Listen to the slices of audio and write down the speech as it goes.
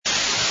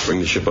Bring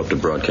the ship up to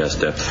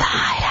broadcast depth. The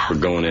Hideout.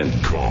 We're going in.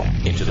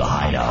 Into the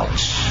Hideout.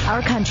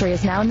 Our country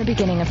is now in the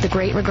beginning of the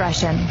Great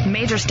Regression.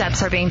 Major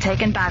steps are being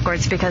taken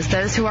backwards because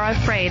those who are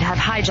afraid have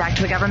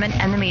hijacked the government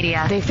and the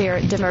media. They fear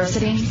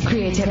diversity,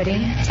 creativity,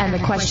 and the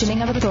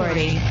questioning of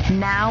authority.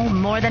 Now,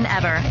 more than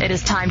ever, it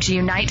is time to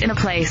unite in a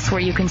place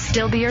where you can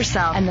still be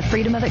yourself and the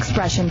freedom of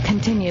expression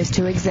continues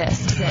to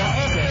exist.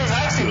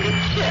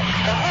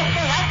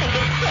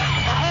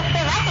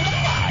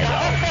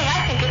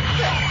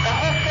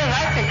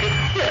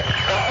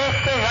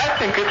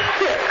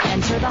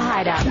 Enter the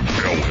Hideout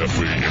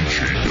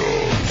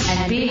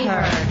and be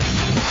heard.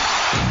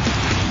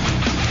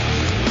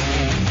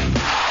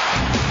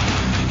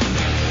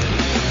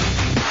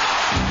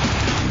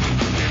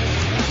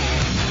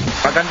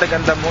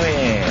 Paganda-ganda mo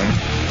eh.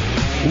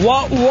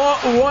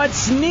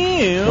 What's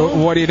new?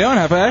 What are you doing,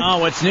 Hefe? Oh,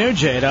 what's new,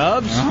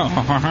 J-Dubs?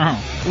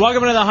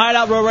 Welcome to the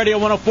Hideout, Row Radio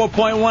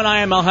 104.1.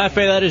 I am El Jefe.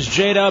 That is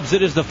J-Dubs.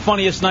 It is the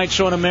funniest night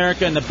show in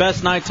America and the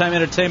best nighttime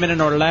entertainment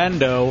in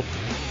Orlando.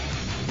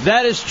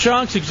 That is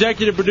Chunks,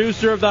 executive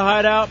producer of the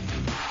Hideout.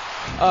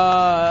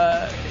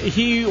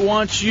 He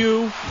wants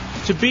you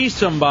to be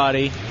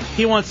somebody.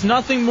 He wants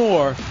nothing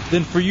more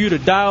than for you to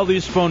dial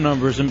these phone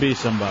numbers and be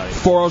somebody.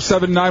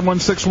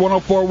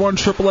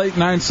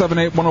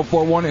 407-916-1041,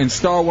 888-978-1041, and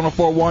star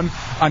 1041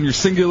 on your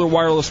singular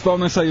wireless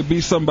phone. That's how you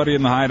be somebody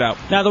in the Hideout.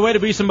 Now, the way to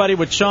be somebody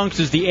with Chunks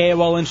is the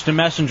AOL Instant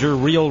Messenger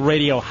Real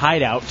Radio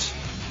Hideout,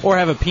 or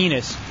have a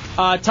penis.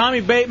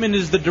 Tommy Bateman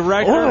is the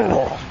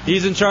director.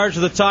 He's in charge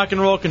of the talk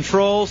and roll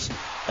controls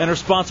and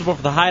responsible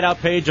for the Hideout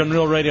page on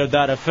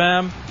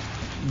realradio.fm.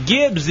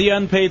 Gibbs, the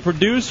unpaid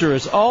producer,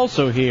 is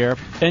also here.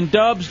 And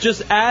Dubs,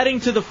 just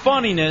adding to the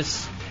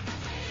funniness,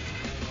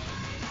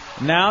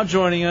 now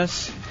joining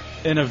us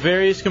in a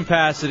various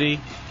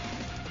capacity.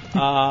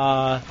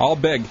 All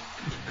big.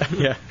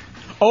 Yeah.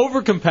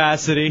 Over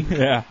capacity.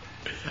 Yeah.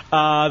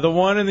 The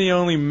one and the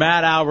only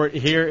Matt Albert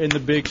here in the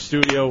big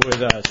studio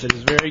with us. It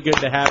is very good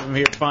to have him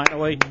here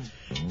finally.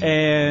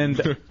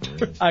 And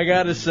I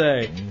got to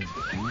say,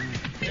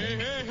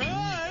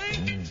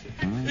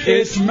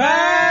 it's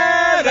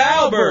Matt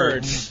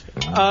Albert.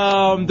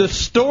 The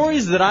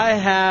stories that I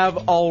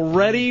have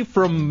already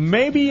from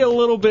maybe a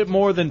little bit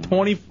more than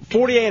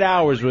 48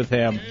 hours with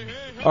him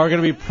are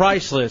going to be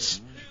priceless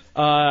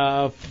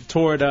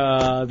toward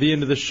the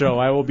end of the show.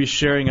 I will be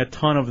sharing a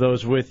ton of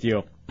those with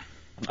you.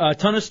 A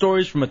ton of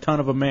stories from a ton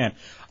of a man.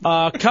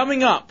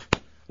 Coming up,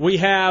 we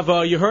have,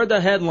 you heard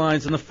the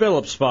headlines in the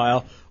Phillips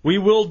file. We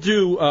will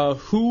do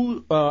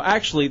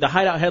actually the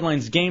Hideout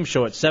Headlines game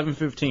show at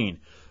 7:15.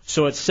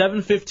 So at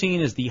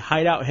 7:15 is the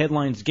Hideout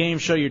Headlines game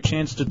show, your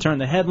chance to turn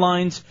the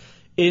headlines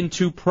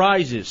into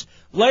prizes.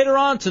 Later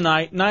on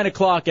tonight, 9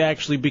 o'clock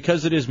actually,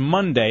 because it is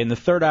Monday in the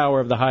third hour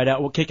of the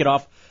Hideout, we'll kick it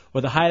off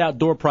with a Hideout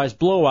Door Prize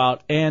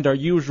Blowout and our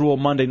usual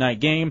Monday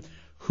night game,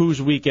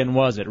 Whose Weekend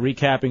Was It?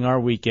 Recapping our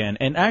weekend.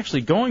 And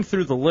actually going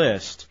through the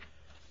list,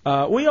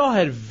 we all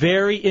had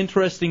very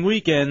interesting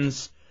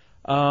weekends.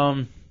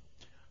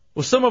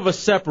 Well, some of us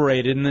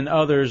separated and then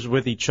others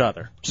with each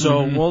other.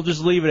 So we'll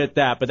just leave it at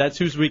that. But that's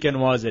Whose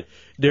Weekend Was It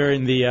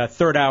during the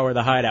third hour of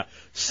the Hideout.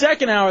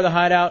 Second hour of the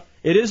Hideout,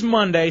 it is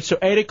Monday, so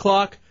 8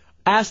 o'clock,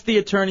 Ask the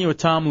Attorney with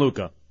Tom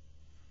Luca.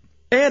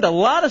 And a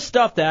lot of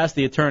stuff to ask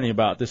the attorney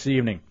about this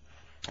evening.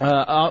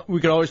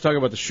 We could always talk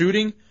about the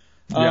shooting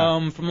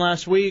from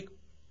last week.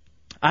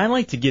 I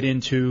like to get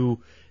into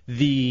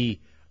the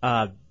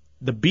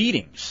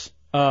beatings,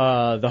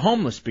 the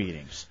homeless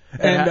beatings.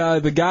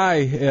 And the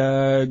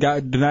guy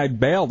got denied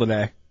bail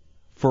today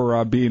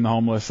for being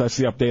homeless. That's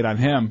the update on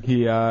him.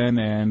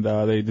 And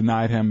they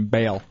denied him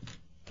bail.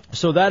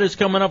 So that is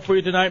coming up for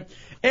you tonight.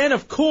 And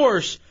of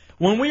course,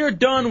 when we are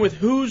done with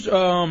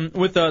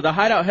the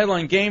Hideout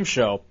Headline Game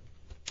Show,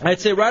 I'd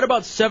say right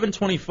about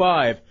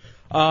 7:25.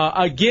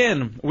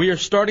 Again, we are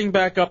starting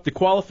back up the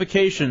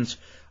qualifications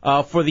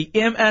for the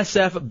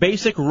MSF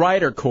Basic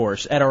Rider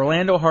course at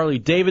Orlando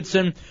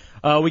Harley-Davidson.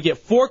 We get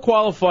 4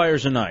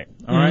 qualifiers a night.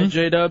 All right,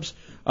 J-Dubs.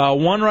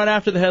 One right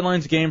after the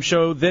Headlines game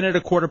show, then at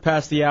a quarter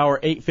past the hour,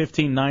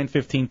 8:15,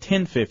 9:15,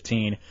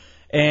 10:15.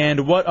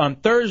 And on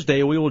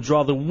Thursday, we will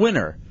draw the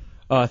winner,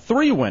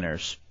 3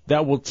 winners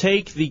that will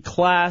take the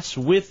class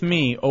with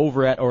me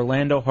over at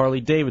Orlando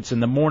Harley-Davidson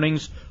the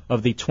mornings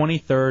of the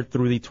 23rd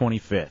through the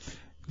 25th.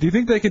 Do you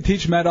think they could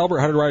teach Matt Albert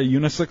how to ride a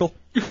unicycle?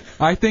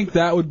 I think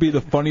that would be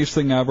the funniest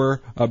thing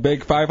ever. A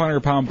big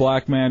 500-pound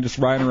black man just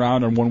riding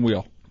around on one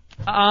wheel.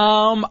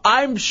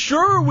 I'm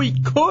sure we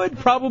could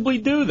probably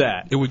do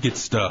that. It would get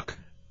stuck.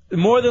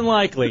 More than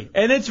likely.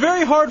 And it's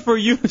very hard for a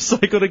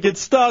unicycle to get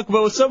stuck,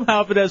 but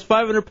somehow if it has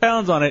 500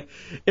 pounds on it,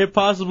 it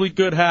possibly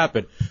could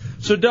happen.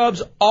 So,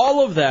 Dubs,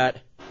 all of that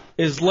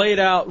is laid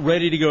out,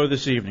 ready to go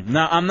this evening.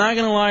 Now, I'm not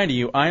going to lie to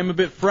you. I am a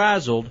bit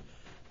frazzled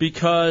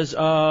because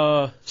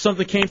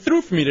something came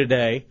through for me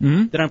today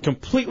that I'm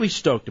completely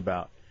stoked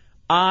about.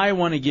 I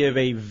want to give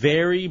a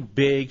very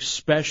big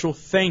special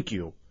thank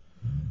you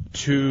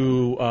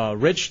to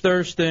Rich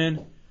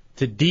Thurston,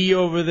 to Dee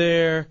over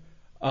there,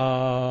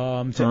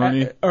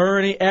 to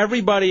Ernie,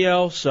 everybody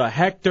else,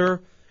 Hector,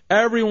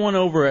 everyone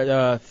over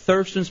at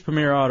Thurston's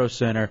Premier Auto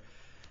Center,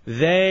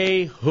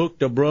 they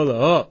hooked a brother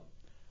up.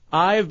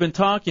 I have been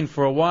talking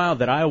for a while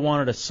that I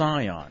wanted a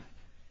Scion.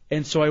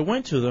 And so I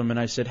went to them and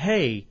I said,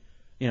 hey,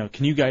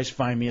 can you guys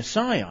find me a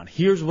Scion?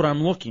 Here's what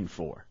I'm looking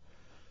for.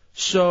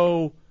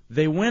 So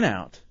they went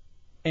out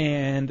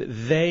and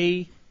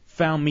they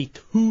found me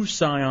 2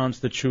 Scions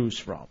to choose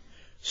from.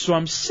 So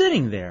I'm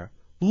sitting there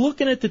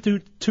looking at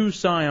the two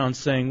Scions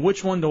saying,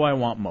 which one do I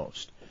want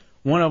most?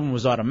 One of them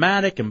was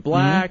automatic and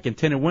black and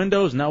tinted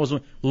windows, and that was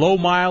low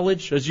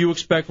mileage, as you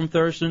expect from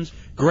Thurston's,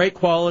 great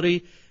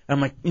quality. And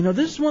I'm like,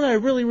 this is one I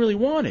really, really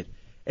wanted.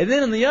 And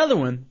then in the other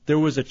one, there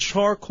was a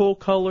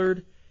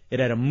charcoal-colored. It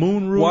had a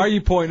moonroof. Why are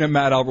you pointing at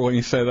Matt Albert when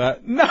you say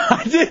that? No,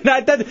 I didn't.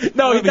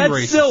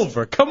 That's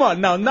silver. Come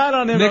on, no, not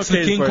on MLK's Next,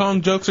 the King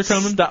Kong jokes are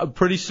coming? Stop,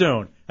 pretty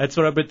soon. That's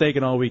what I've been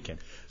thinking all weekend.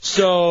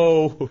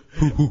 So,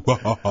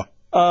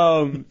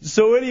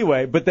 so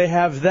anyway, but they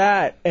have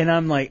that, and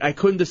I'm like, I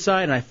couldn't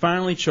decide, and I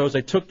finally chose.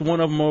 I took one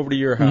of them over to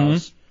your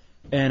house,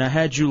 and I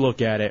had you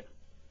look at it,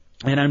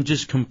 and I'm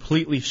just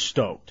completely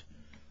stoked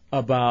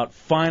about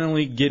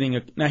finally getting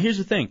a. Now, here's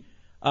the thing.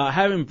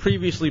 Having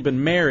previously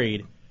been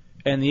married,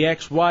 and the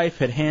ex-wife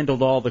had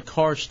handled all the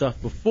car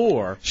stuff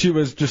before. She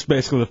was just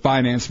basically the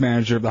finance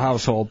manager of the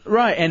household.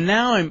 Right, and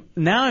now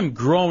I'm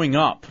growing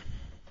up,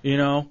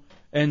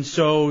 and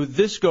so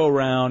this go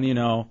round,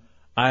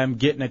 I'm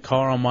getting a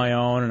car on my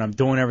own, and I'm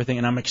doing everything,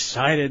 and I'm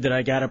excited that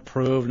I got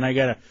approved, and I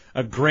got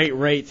a great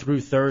rate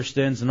through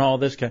Thurston's and all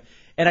this kind.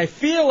 And I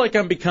feel like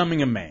I'm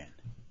becoming a man.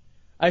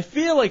 I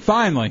feel like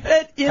finally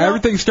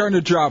everything's starting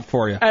to drop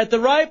for you. At the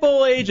ripe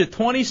old age of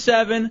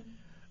 27.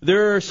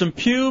 There are some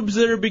pubes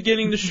that are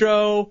beginning to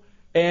show,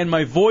 and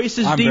my voice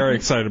is deepening. I'm very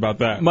excited about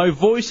that. My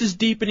voice is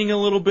deepening a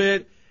little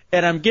bit,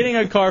 and I'm getting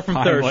a car from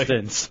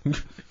Thurston's.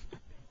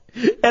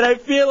 And I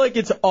feel like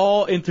it's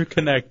all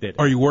interconnected.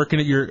 Are you working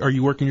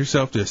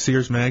yourself to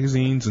Sears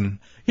magazines and?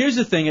 Here's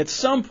the thing. At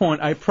some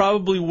point, I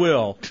probably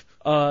will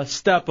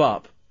step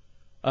up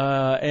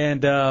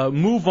and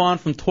move on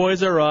from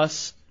Toys R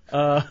Us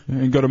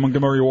and go to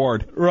Montgomery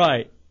Ward.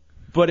 Right.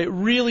 But it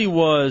really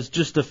was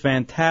just a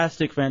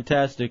fantastic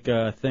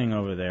thing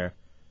over there.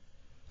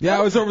 Yeah,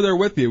 I was over there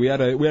with you. We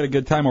had a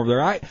good time over there.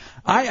 I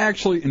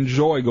actually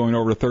enjoy going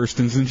over to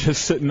Thurston's and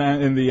just sitting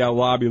in the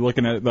lobby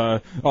looking at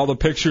all the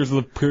pictures of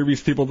the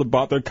previous people that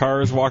bought their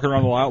cars, walking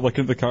around the lot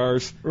looking at the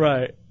cars.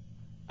 Right.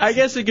 I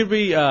guess it could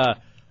be, Dubs,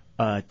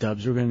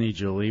 we're going to need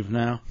you to leave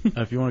now.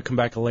 If you want to come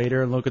back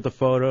later and look at the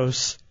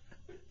photos.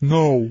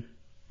 No.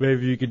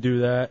 Maybe you could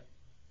do that.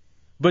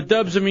 But,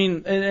 Dubs, I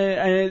mean,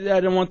 I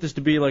don't want this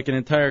to be like an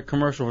entire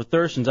commercial for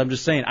Thurston's. I'm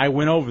just saying I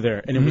went over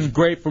there, and it was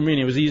great for me,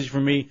 and it was easy for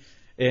me.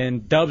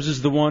 And Dubs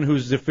is the one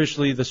who's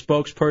officially the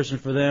spokesperson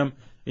for them,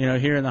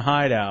 here in the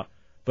Hideout.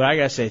 But I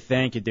got to say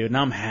thank you, dude, and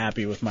I'm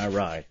happy with my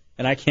ride.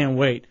 And I can't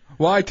wait.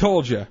 Well, I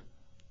told you.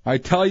 I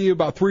tell you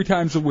about 3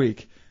 times a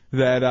week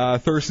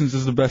that Thurston's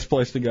is the best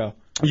place to go.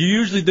 You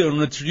usually do,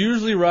 and it's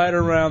usually right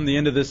around the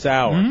end of this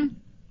hour. Mm-hmm.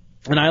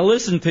 And I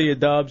listened to you,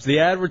 Dubs. The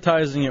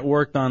advertising, it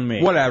worked on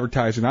me. What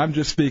advertising? I'm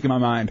just speaking my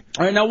mind.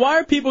 All right, now why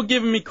are people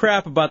giving me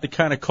crap about the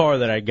kind of car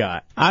that I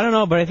got? I don't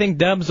know, but I think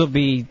Dubs will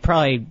be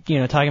probably,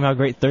 talking about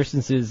great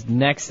Thurston's is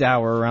next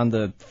hour around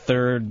the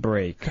 3rd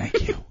break.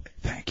 Thank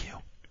you.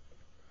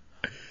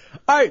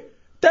 All right,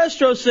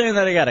 Destro's saying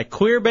that I got a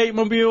queer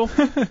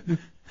baitmobile.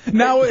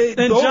 Now,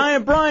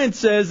 Giant Brian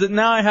says that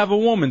now I have a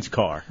woman's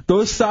car.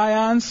 Those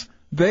Scions,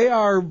 they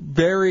are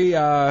very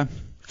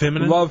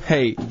feminine.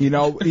 Love-hate.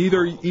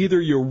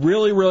 Either you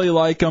really, really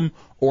like them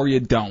or you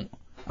don't.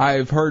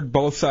 I've heard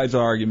both sides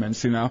of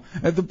arguments. And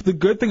the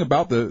good thing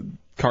about the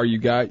car you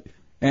got,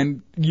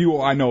 and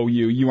I know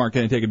you aren't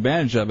going to take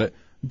advantage of it,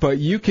 but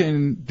you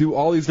can do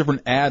all these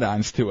different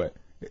add-ons to it.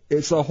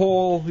 It's a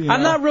whole.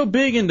 I'm not real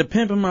big into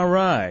pimping my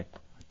ride.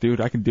 Dude,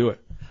 I can do it.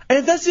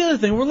 And that's the other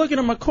thing. We're looking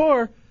at my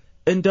car,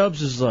 and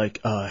Dubs is like,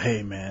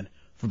 hey, man,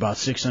 for about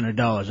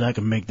 $600, I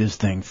can make this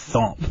thing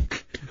thump.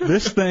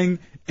 This thing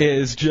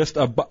is just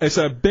it's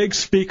a big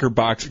speaker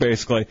box,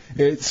 basically.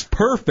 It's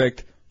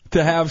perfect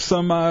to have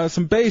some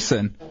bass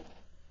in.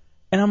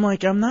 And I'm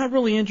like, I'm not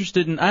really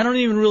interested in. I don't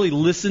even really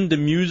listen to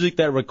music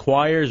that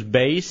requires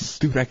bass.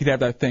 Dude, I could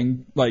have that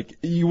thing like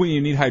when you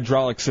need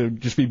hydraulics to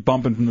just be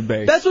bumping from the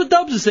bass. That's what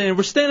Dubs is saying.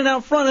 We're standing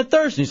out front at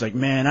Thurston. He's like,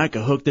 man, I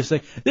could hook this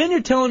thing. Then you're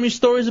telling me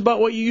stories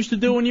about what you used to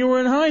do when you were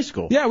in high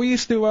school. Yeah, we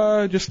used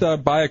to just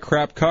buy a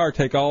crap car,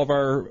 take all of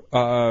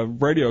our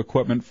radio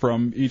equipment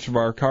from each of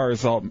our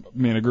cars,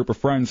 me and a group of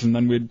friends, and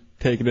then we'd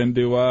take it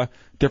into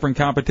different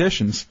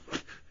competitions.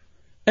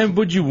 And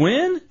would you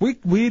win?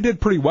 We did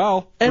pretty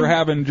well for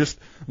having just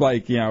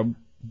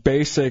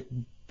basic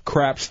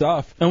crap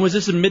stuff. And was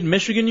this in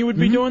mid-Michigan you would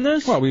be doing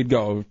this? Well, we'd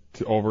go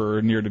over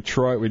near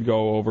Detroit. We'd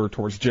go over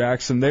towards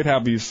Jackson. They'd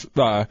have these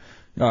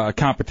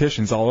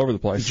competitions all over the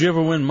place. Did you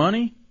ever win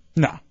money?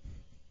 No.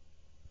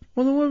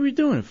 Well, then what were you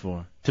doing it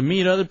for? To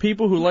meet other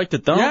people who like to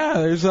thump?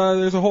 Yeah, there's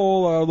a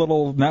whole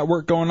little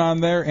network going on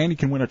there, and you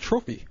can win a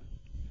trophy.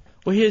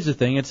 Well, here's the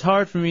thing. It's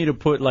hard for me to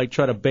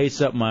try to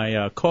bass up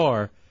my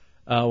car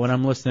when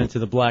I'm listening to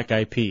the Black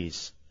Eyed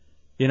Peas.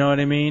 You know what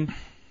I mean?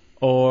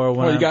 Or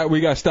when we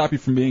got to stop you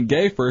from being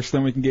gay first,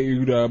 then we can get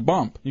you to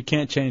bump. You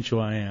can't change who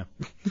I am.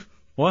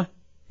 What?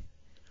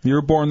 You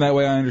were born that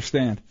way, I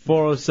understand.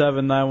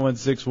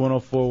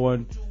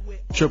 407-916-1041,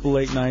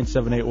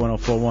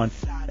 888-978-1041,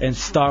 and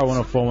star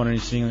 1041 on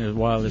your single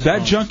wireless That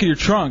phone. junk in your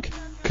trunk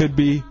could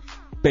be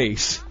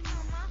bass.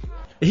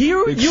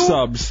 Big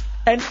subs.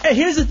 And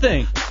here's the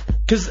thing.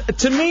 Because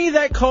to me,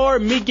 that car,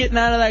 me getting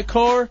out of that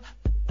car,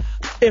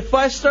 if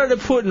I started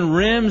putting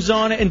rims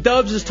on it, and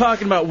Dubs is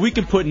talking about we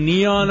can put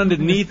neon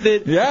underneath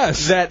it.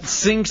 Yes. That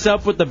syncs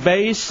up with the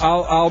bass.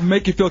 I'll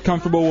make you feel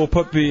comfortable. We'll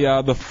put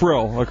the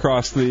frill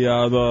across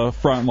the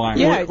front line.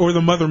 Yeah. Or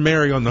the Mother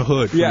Mary on the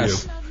hood for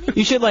Yes. you.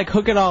 You should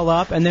hook it all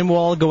up, and then we'll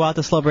all go out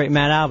to celebrate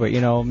Matt Albert. You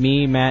know,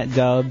 me, Matt,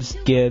 Dubs,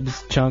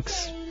 Gibbs,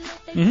 Chunks.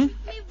 Well,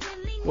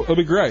 it'll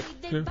be great.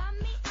 Yeah.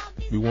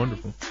 Be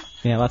wonderful.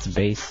 Yeah, lots of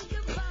bass.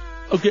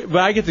 Okay,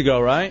 but I get to go,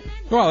 right?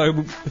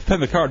 Well, then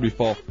the car would be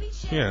full.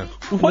 Yeah.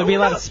 There'll be a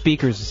lot of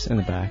speakers in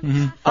the back.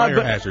 Fire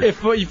but hazard.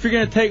 if you're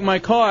going to take my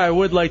car, I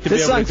would like to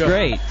This be able to song's go.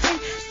 great.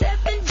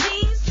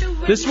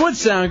 This would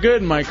sound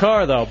good in my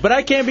car, though. But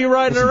I can't be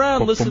riding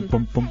around listening. All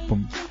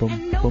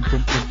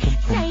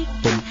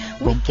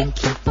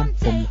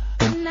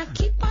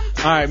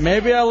right,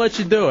 maybe I'll let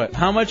you do it.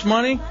 How much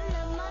money?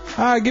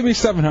 Give me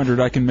 700.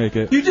 I can make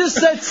it. You just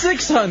said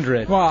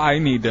 600. Well, I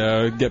need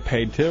to get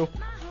paid too.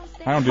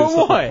 I don't do For this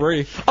stuff what? for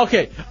free.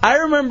 Okay, I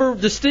remember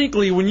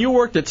distinctly when you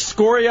worked at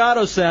Scory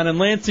Auto Sound in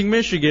Lansing,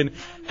 Michigan.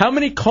 How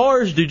many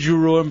cars did you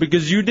ruin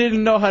because you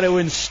didn't know how to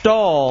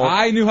install?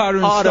 I knew how to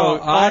install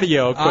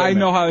audio equipment. I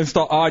know how to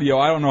install audio.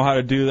 I don't know how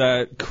to do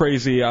that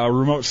crazy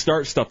remote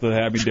start stuff that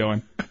they have me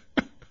doing.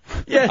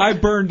 Yeah. I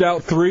burned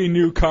out 3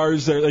 new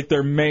cars. They're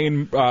their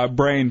main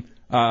brain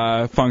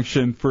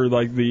function for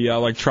the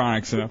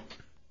electronics,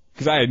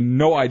 because I had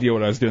no idea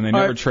what I was doing. They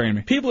never trained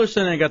me. People are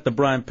saying I got the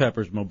Brian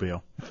Peppers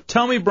mobile.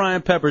 Tell me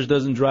Brian Peppers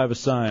doesn't drive a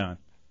Scion.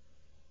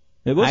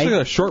 It looks like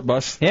a short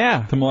bus.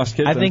 Yeah. To molest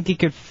kids. I think he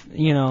could,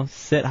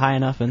 sit high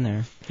enough in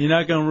there. You're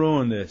not going to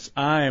ruin this.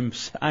 I'm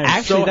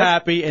Actually, so that's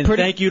happy, and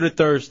thank you to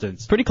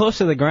Thurston's. Pretty close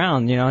to the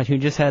ground, who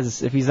just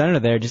has, if he's under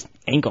there, just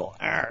ankle.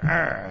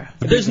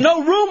 There's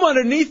no room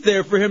underneath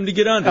there for him to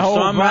get under,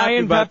 so I'm happy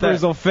Brian about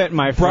Peppers that. will fit,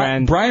 my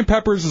friend. Brian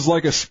Peppers is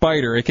like a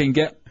spider. It can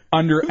get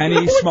under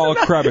any small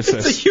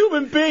crevices. It's a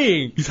human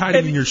being. He's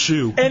hiding in your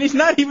shoe. And he's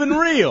not even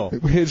real.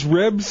 His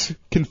ribs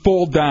can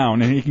fold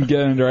down, and he can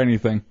get under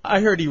anything.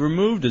 I heard he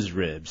removed his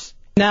ribs.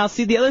 Now,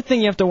 see, the other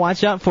thing you have to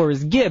watch out for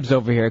is Gibbs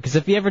over here, because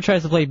if he ever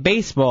tries to play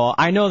baseball,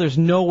 I know there's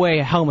no way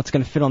a helmet's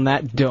going to fit on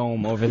that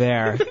dome over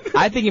there.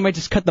 I think you might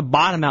just cut the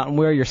bottom out and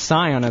wear your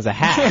Scion as a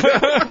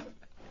hat.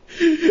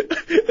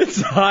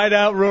 It's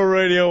Hideout Real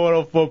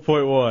Radio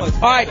 104.1.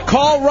 All right,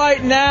 call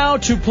right now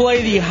to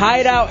play the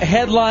Hideout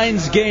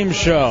Headlines game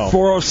show.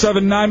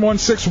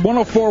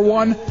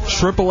 407-916-1041,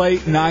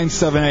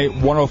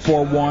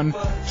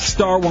 888-978-1041,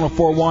 star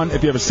 1041.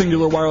 If you have a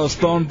singular wireless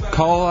phone,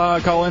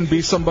 call in,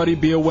 be somebody,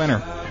 be a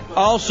winner.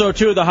 Also,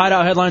 too, the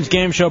Hideout Headlines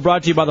game show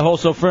brought to you by the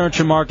Wholesale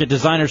Furniture Market.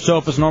 Designer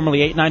sofas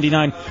normally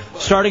 $8.99,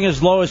 starting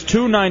as low as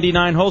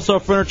 $2.99. Wholesale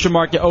Furniture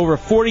Market, over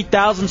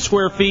 40,000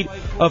 square feet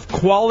of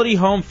quality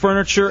home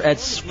furniture at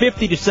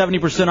 50 to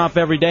 70% off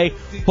every day.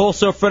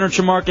 Wholesale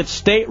Furniture Market,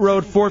 State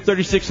Road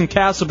 436 in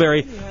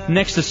Castleberry,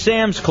 next to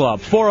Sam's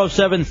Club.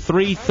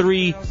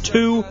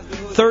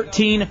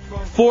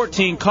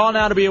 407-332-1314. Call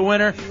now to be a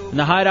winner in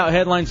the Hideout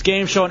Headlines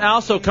game show. And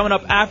also coming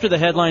up after the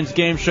Headlines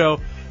game show,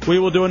 we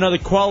will do another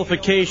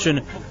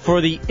qualification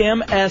for the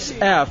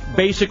MSF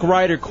Basic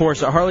Rider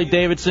course at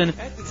Harley-Davidson.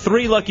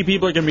 3 lucky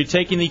people are going to be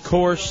taking the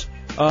course,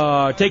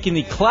 taking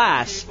the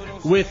class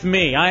with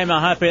me. I am Al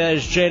Happy, that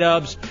is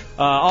J-Dubs.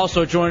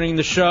 Also joining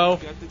the show,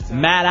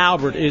 Matt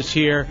Albert is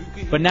here.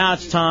 But now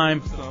it's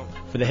time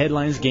for the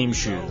Headlines Game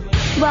Show.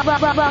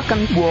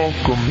 Welcome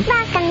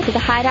to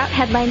the Hideout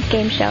Headlines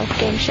Game Show.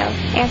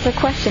 Answer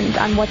questions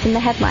on what's in the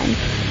headlines.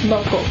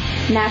 Local,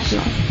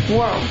 national,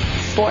 world,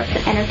 sports,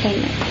 and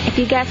entertainment. If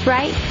you guess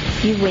right,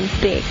 you win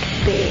big.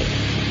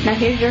 Now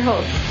here's your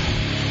host,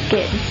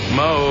 Gibbs.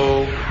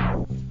 Mo.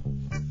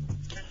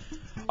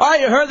 All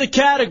right, you heard the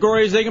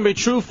categories. They can be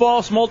true,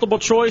 false, multiple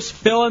choice,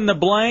 fill in the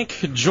blank.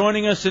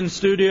 Joining us in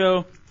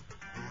studio,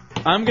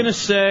 I'm going to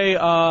say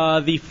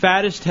the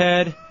fattest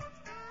head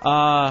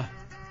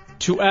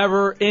to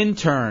ever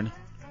intern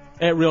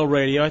at Real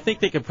Radio. I think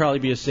they could probably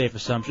be a safe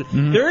assumption.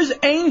 Mm-hmm. There is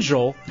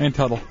Angel. And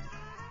Tuttle.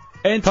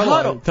 And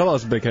Tuttle.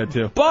 Tuttle's a big head,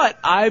 too. But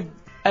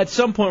at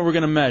some point we're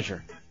going to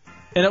measure.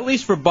 And at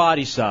least for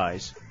body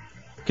size.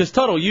 Because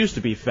Tuttle used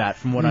to be fat,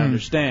 from what I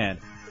understand.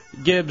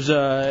 Gibbs,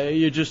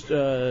 you're just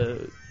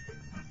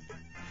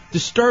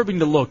disturbing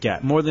to look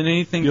at, more than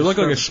anything. You look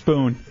like a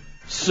spoon.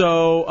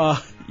 So,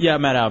 yeah,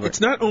 Matt Albert.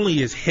 It's not only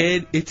his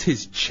head, it's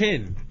his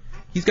chin.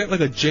 He's got like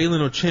a Jay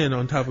Leno chin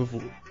on top of...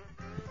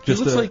 It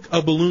looks like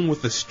a balloon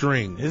with a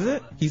string. Is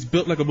it? He's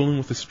built like a balloon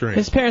with a string.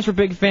 His parents were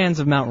big fans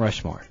of Mount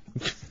Rushmore.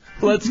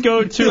 Let's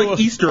go to... like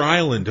Easter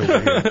Island over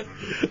here.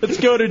 Let's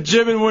go to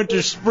Jim in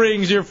Winter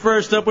Springs. You're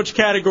first up. Which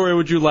category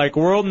would you like?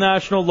 World,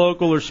 national,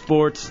 local, or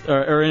sports,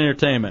 or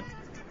entertainment?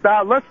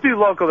 Let's do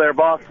local there,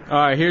 boss. All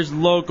right, here's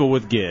local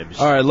with Gibbs.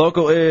 All right,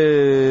 local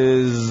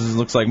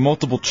looks like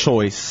multiple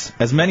choice.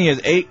 As many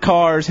as 8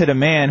 cars hit a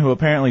man who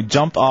apparently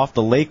jumped off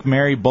the Lake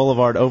Mary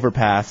Boulevard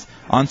overpass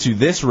onto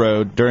this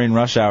road during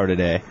rush hour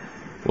today.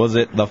 Was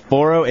it the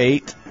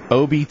 408,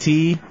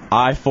 OBT,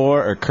 I-4,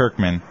 or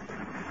Kirkman?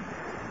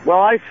 Well,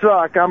 I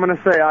suck. I'm going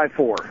to say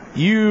I-4.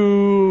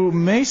 You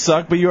may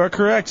suck, but you are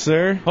correct,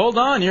 sir. Hold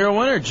on, you're a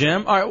winner,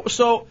 Jim. All right,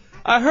 so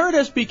I heard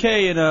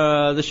SBK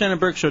and the Shannon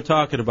Burke Show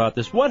talking about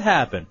this. What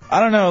happened? I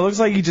don't know. It looks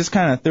like he just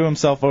kind of threw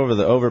himself over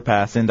the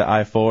overpass into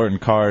I-4,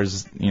 and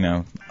cars,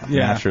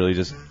 naturally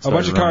just a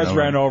bunch of cars over.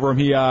 ran over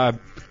him.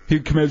 He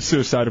committed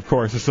suicide, of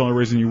course. That's the only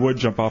reason you would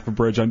jump off a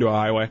bridge onto a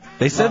highway.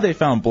 They said they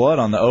found blood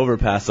on the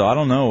overpass, so I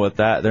don't know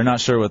they're not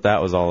sure what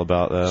that was all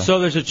about, though. So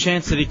there's a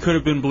chance that he could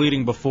have been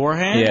bleeding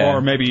beforehand? Yeah. Or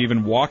maybe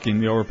even walking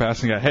the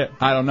overpass and got hit.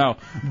 I don't know.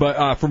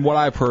 But from what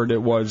I've heard, it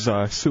was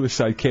a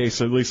suicide case,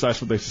 or at least that's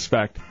what they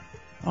suspect.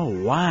 Oh,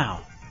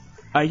 wow.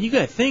 You got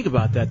to think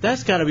about that.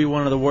 That's got to be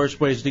one of the worst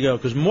ways to go,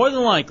 because more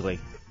than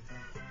likely,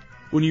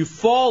 when you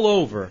fall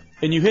over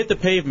and you hit the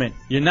pavement,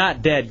 you're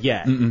not dead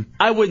yet. Mm-mm.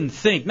 I wouldn't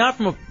think. Not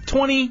from a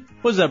 20,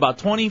 what is that, about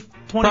 20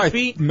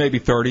 feet? Maybe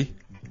 30.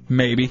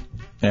 Maybe.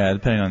 Yeah,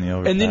 depending on the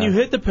overpass. And then you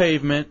hit the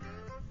pavement,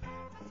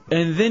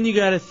 and then you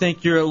got to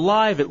think you're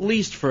alive at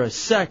least for a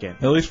second.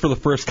 At least for the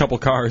first couple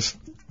cars.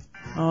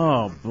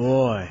 Oh,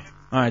 boy.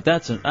 All right,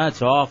 that's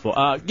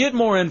awful. Get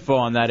more info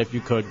on that if you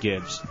could,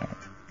 Gibbs.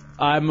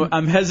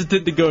 I'm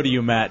hesitant to go to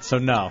you, Matt, so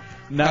no.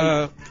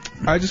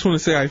 I just want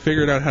to say I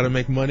figured out how to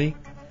make money.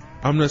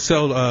 I'm going to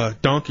sell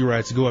donkey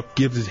rides to go up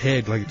Gibbs'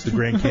 head like it's the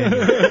Grand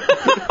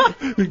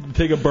Canyon.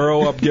 Take a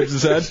burrow up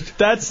Gibbs' head.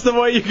 That's the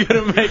way you're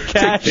going to make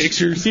cash. Take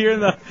pictures. Here in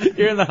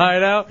the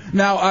hideout.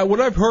 Now, what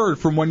I've heard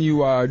from when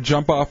you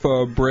jump off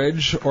a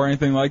bridge or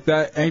anything like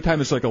that,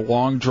 anytime it's like a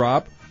long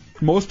drop,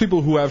 most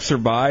people who have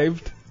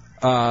survived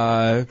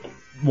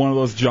one of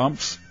those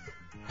jumps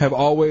have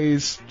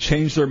always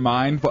changed their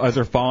mind as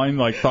they're falling,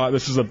 thought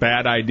this is a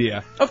bad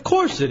idea. Of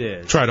course it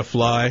is. Try to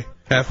fly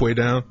halfway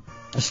down.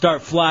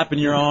 Start flapping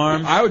your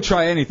arms. I would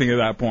try anything at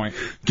that point.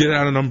 Get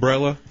out an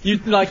umbrella. You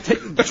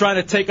trying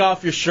to take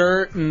off your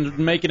shirt and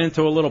make it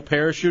into a little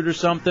parachute or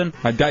something?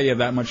 I doubt you have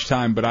that much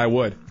time, but I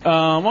would.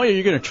 Well,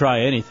 you're going to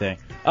try anything.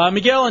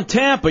 Miguel in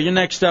Tampa, you're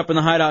next up in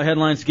the Hideout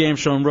Headlines Game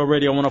Show on Real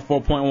Radio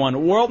 104.1.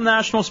 World,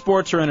 national,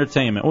 sports, or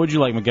entertainment? What would you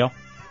like, Miguel?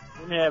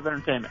 Let me have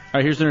entertainment. All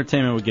right, here's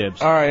entertainment with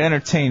Gibbs. All right,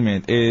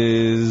 entertainment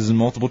is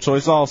multiple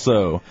choice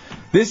also.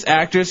 This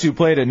actress who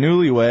played a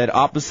newlywed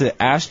opposite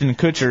Ashton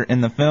Kutcher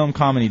in the film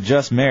comedy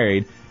Just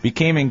Married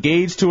became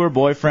engaged to her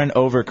boyfriend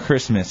over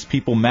Christmas,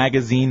 People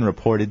magazine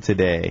reported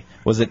today.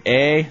 Was it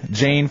A,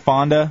 Jane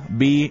Fonda,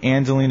 B,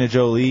 Angelina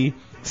Jolie,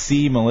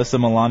 C, Melissa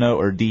Milano,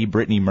 or D,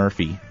 Brittany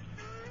Murphy?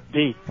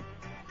 D,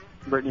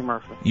 Brittany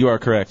Murphy. You are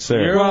correct,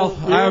 sir.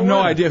 I have no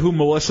idea who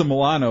Melissa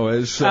Milano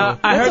is. So.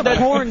 I heard that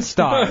porn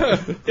star.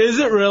 Is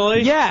it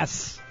really?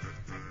 Yes.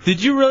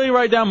 Did you really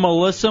write down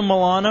Melissa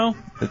Milano?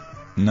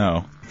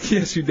 No.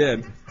 Yes, you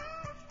did.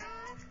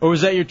 Or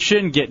was that your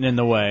chin getting in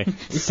the way?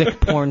 Sick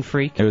porn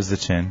freak. It was the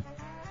chin.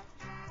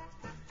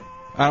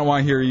 I don't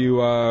want to hear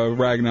you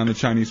ragging on the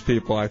Chinese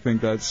people. I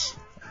think that's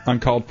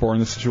uncalled for in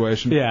this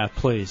situation. Yeah,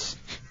 please.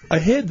 A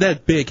head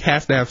that big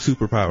has to have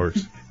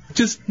superpowers.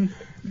 Just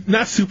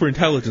not super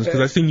intelligence, because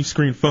I've seen you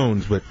screen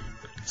phones, but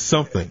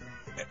something.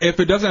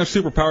 If it doesn't have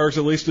superpowers,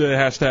 at least it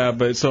has to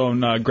have its own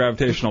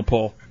gravitational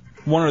pull.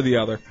 One or the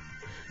other.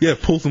 Yeah,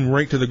 it pulls him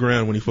right to the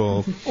ground when he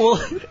falls. Well,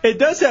 it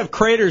does have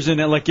craters in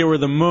it like it were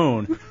the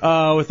moon,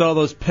 with all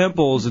those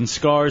pimples and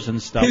scars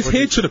and stuff. His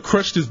head should have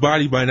crushed his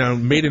body by now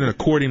and made it an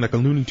accordion like a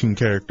Looney Tune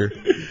character.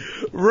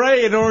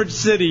 Ray in Orange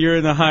City, you're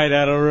in the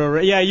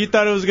Hideout. Yeah, you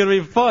thought it was going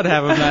to be fun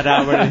having Matt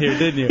Albert in here,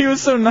 didn't you? He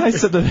was so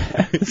nice at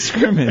the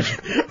scrimmage.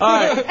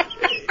 All right.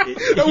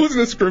 That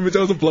wasn't a scrimmage, that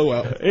was a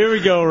blowout. Here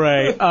we go,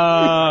 Ray.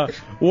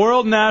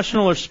 World,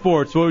 national, or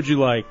sports? What would you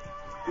like?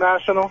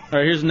 National. All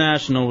right, here's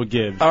national with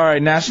Gibbs. All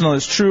right, national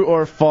is true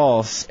or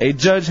false. A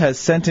judge has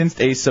sentenced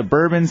a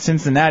suburban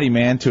Cincinnati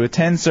man to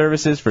attend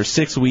services for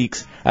 6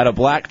 weeks at a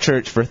black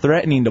church for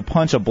threatening to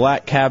punch a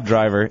black cab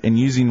driver and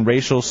using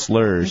racial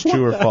slurs.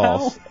 True or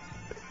false?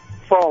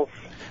 False.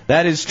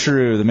 That is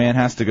true. The man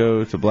has to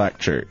go to black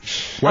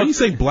church. Why do you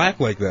say black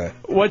like that?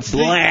 What's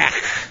black?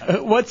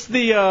 What's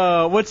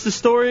the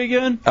story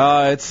again?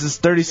 It's this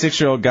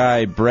 36-year-old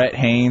guy, Brett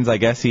Haynes. I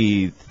guess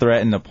he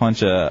threatened to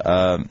punch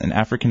an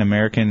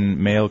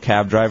African-American male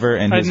cab driver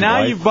and his now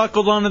wife. you've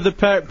buckled under the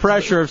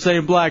pressure of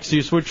saying black, so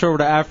you switch over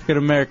to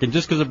African-American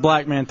just because a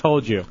black man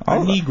told you.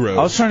 Negro.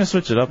 I was trying to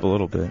switch it up a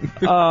little bit.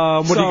 What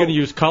are you going to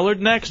use,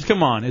 colored next?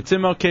 Come on, it's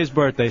MLK's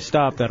birthday.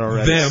 Stop that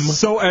already. Them.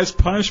 So as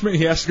punishment,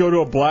 he has to go to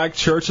a black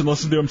church and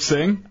listen to him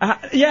sing?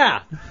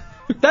 Yeah.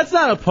 That's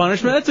not a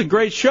punishment. That's a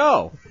great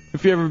show,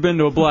 if you've ever been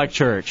to a black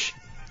church.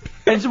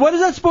 And what is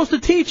that supposed to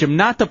teach him?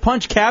 Not to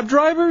punch cab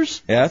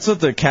drivers? Yeah, that's what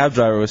the cab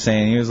driver was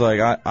saying. He was like,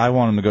 I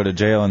want him to go to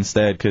jail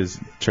instead because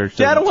church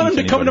doesn't Yeah, I don't want him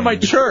teach to come to my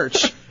anybody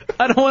church.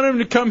 I don't want him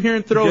to come here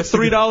and throw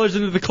 $3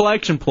 into the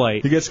collection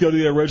plate. He gets to go to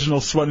the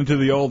original Sweat into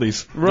the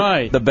Oldies.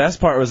 Right. The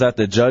best part was that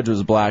the judge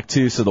was black,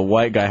 too, so the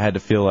white guy had to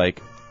feel, like,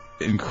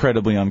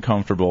 incredibly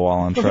uncomfortable while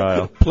on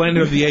trial.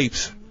 Planet of the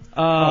Apes.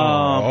 Come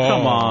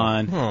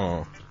on.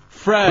 Oh.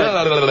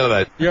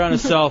 Fred, you're on a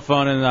cell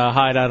phone in the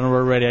Hideout on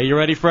Word Radio. You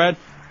ready, Fred?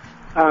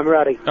 I'm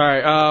ready. All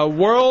right.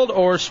 World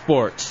or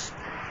sports?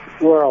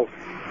 World.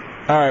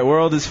 All right,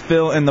 world is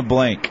fill in the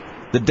blank.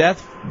 The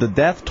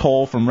death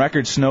toll from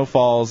record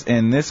snowfalls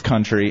in this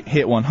country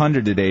hit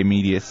 100 today,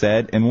 media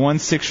said, and one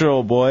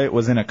 6-year-old boy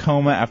was in a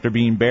coma after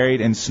being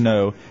buried in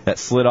snow that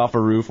slid off a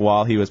roof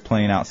while he was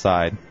playing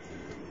outside.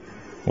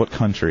 What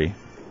country?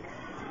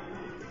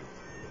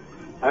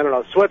 I don't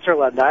know.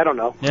 Switzerland. I don't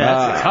know. Yeah,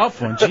 that's a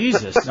tough one.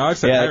 Jesus. No, I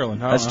said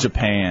Ireland. That's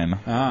Japan.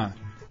 Ah.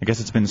 I guess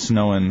it's been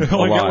snowing a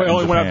Only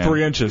lot. went up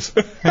 3 inches.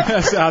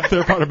 That's the out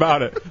there part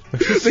about it.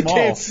 They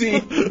can't see.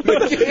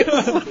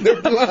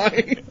 They're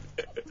blind.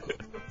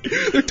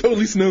 They're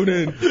totally snowed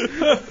in.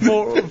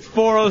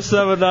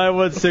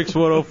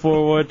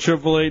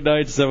 407-916-1041,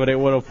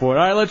 888-978-1041. All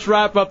right, let's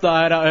wrap up the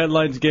Hideout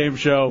Headlines game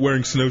show.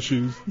 Wearing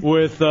snowshoes.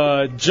 With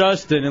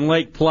Justin in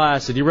Lake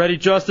Placid. You ready,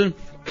 Justin?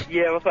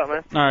 Yeah, what's up,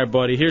 man? All right,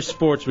 buddy. Here's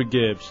sports with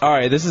Gibbs. All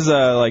right, this is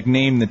a like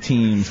name the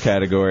teams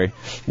category.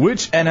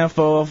 Which four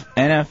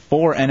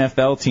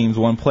NFL teams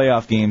won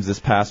playoff games this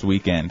past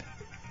weekend?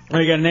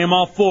 You got to name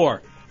all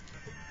four.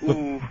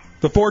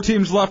 The 4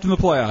 teams left in the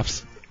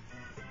playoffs.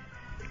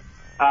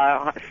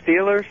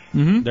 Steelers.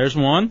 Mm-hmm. There's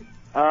one.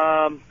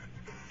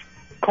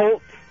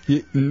 Colts.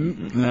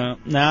 No,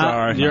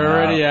 you're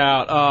already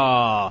out.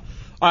 All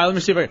right, let me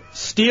see if I can.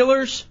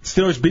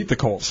 Steelers beat the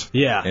Colts.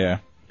 Yeah.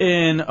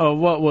 In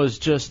what was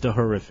just a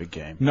horrific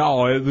game.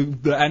 No,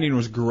 the ending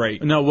was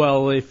great. No,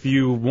 well, if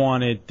you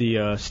wanted the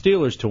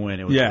Steelers to win,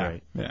 it was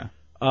great. Yeah.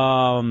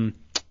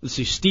 Let's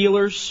see,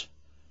 Steelers,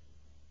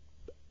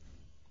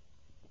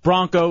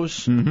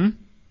 Broncos,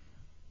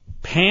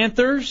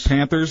 Panthers.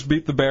 Panthers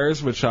beat the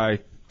Bears, which I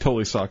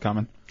totally saw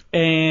coming.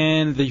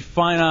 And the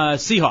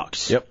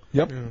Seahawks.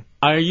 Yep.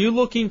 Are you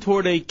looking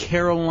toward a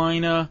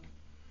Carolina,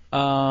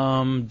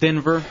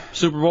 Denver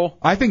Super Bowl?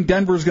 I think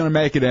Denver's going to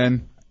make it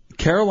in.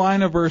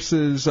 Carolina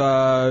versus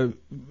Seattle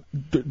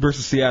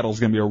is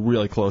going to be a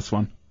really close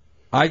one.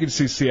 I could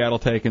see Seattle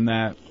taking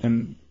that,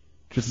 and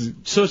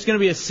so it's going to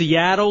be a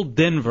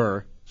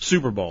Seattle-Denver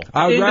Super Bowl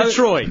in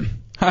Detroit.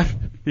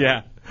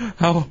 Yeah.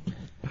 How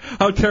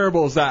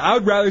terrible is that? I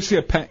would rather see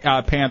a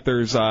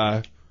Panthers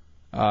go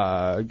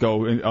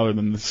other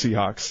than the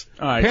Seahawks.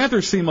 All right.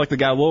 Panthers seem like they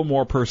got a little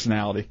more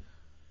personality.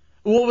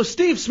 Well, with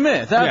Steve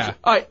Smith. Yeah.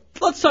 All right,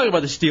 let's talk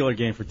about the Steeler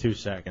game for 2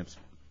 seconds,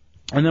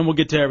 and then we'll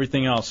get to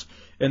everything else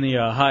in the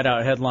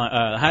Hideout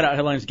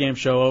Headlines game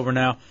show over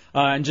now.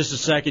 In just a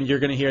second, you're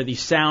going to hear the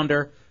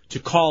sounder to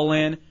call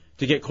in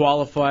to get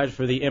qualified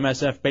for the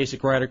MSF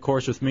Basic Rider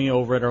course with me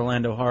over at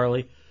Orlando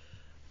Harley.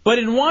 But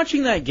in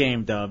watching that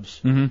game,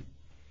 Dubs,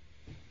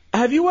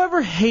 have you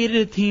ever hated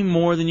a team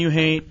more than you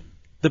hate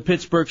the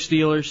Pittsburgh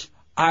Steelers?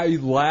 I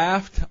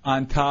laughed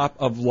on top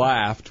of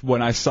laughed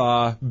when I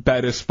saw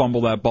Bettis fumble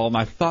that ball, and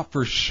I thought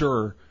for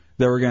sure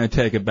they were going to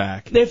take it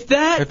back. If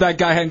that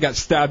guy hadn't got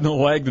stabbed in the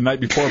leg the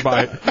night before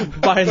by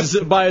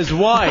his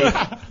wife,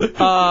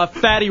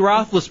 Fatty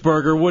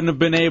Roethlisberger wouldn't have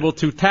been able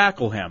to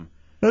tackle him.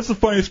 That's the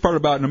funniest part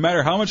about it. No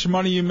matter how much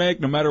money you make,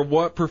 no matter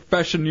what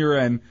profession you're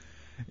in,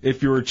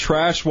 if you were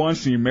trash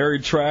once and you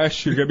married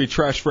trash, you're going to be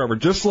trash forever.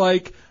 Just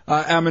like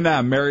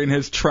Eminem marrying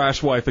his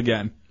trash wife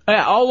again.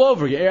 Yeah, all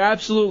over. You're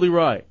absolutely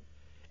right.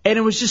 And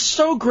it was just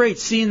so great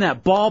seeing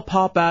that ball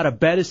pop out of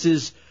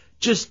Bettis's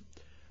just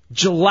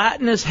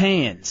gelatinous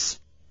hands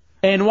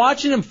and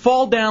watching him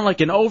fall down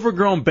like an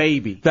overgrown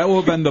baby. That would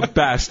have been the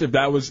best if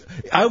that was.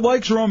 I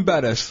like Jerome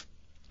Bettis.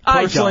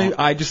 Personally,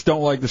 I just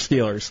don't like the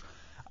Steelers.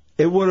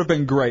 It would have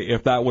been great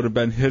if that would have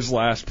been his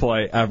last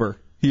play ever.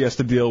 He has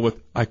to deal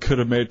with, I could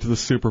have made it to the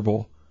Super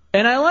Bowl.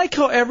 And I like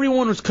how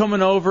everyone was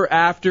coming over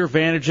after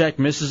Vanderjagt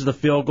misses the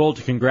field goal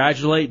to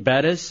congratulate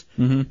Bettis.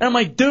 And I'm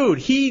like, dude,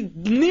 he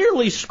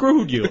nearly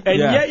screwed you. And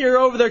yet you're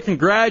over there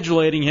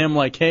congratulating him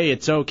like, hey,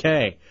 it's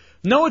okay.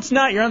 No, it's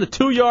not. You're on the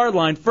 2-yard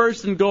line,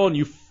 1st and goal, and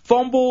you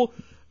fumble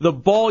the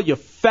ball, you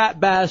fat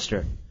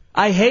bastard.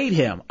 I hate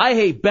him. I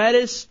hate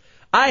Bettis.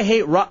 I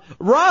hate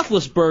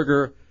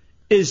Roethlisberger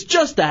is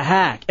just a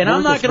hack. And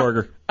I'm not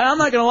going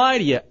to lie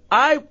to you.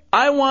 I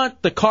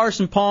want the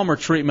Carson Palmer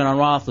treatment on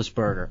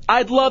Roethlisberger.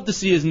 I'd love to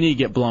see his knee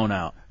get blown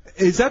out.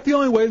 Is that the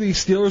only way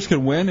these Steelers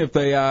can win, if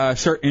they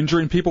start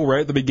injuring people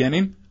right at the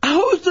beginning?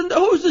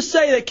 Who's to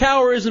say that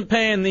Cowher isn't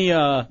paying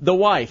the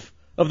wife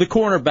of the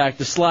cornerback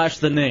to slash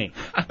the knee?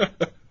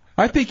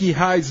 I think he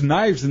hides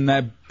knives in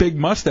that big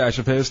mustache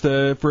of his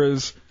for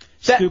his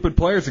stupid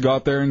players to go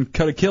out there and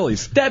cut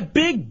Achilles. That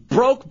big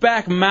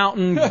Brokeback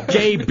Mountain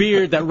gay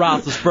beard that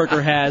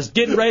Roethlisberger has,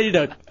 getting ready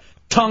to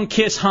tongue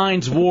kiss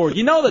Hines Ward.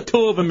 You know the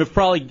two of them have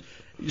probably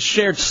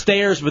shared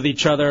stairs with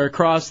each other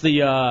across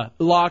the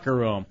locker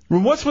room.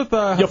 What's with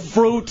your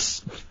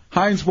fruits?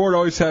 Heinz Ward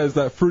always has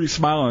that fruity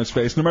smile on his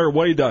face, no matter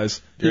what he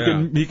does.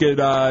 He could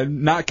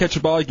not catch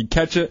a ball, he could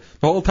catch it.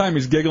 The whole time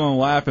he's giggling and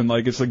laughing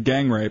like it's a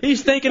gang rape.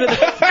 He's thinking of the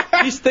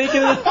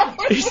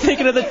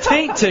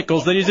taint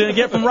tickles that he's going to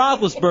get from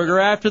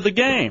Roethlisberger after the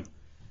game.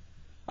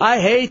 I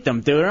hate them,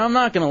 dude. I'm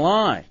not going to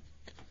lie.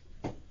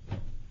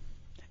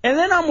 And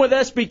then I'm with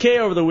SBK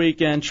over the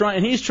weekend,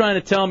 and he's trying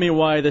to tell me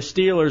why the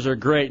Steelers are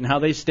great and how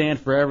they stand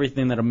for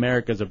everything that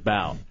America's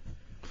about.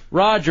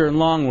 Roger in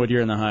Longwood,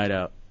 you're in the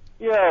Hideout.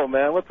 Yo,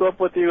 man, what's up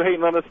with you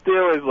hating on the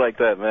Steelers like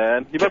that,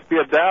 man? You must be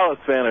a Dallas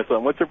fan or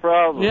something. What's your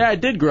problem? Yeah, I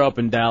did grow up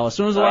in Dallas.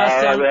 When was the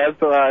last time?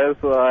 That's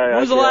why. When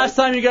was the last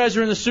time you guys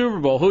were in the Super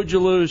Bowl? Who'd you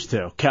lose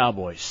to?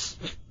 Cowboys.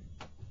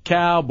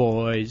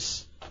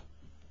 Cowboys.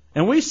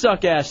 And we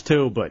suck ass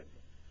too, but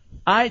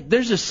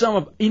there's just some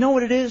of, you know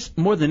what it is?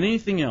 More than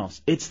anything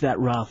else, it's that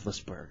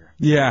Roethlisberger.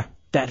 Yeah.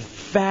 That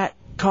fat,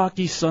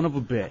 cocky son of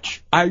a bitch.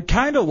 I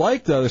kind of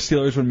liked the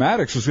Steelers when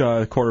Maddox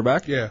was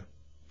quarterback. Yeah.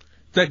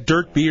 That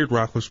dirt beard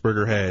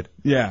Roethlisberger had.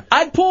 Yeah.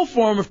 I'd pull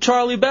for him if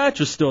Charlie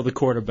Batch was still the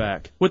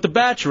quarterback. With the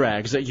batch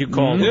rags that you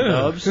call them,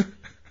 Dubs.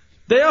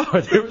 They are.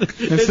 Instead of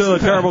the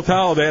terrible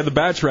towel, they had the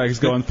batch rags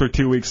going for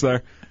 2 weeks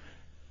there.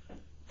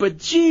 But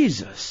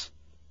Jesus.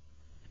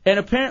 And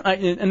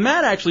apparently, and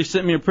Matt actually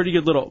sent me a pretty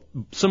good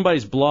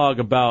somebody's blog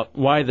about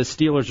why the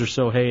Steelers are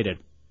so hated.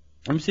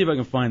 Let me see if I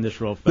can find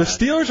this real fast.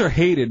 The Steelers are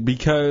hated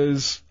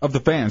because of the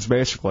fans,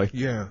 basically.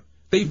 Yeah.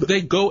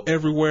 They go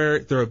everywhere.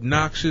 They're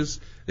obnoxious.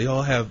 They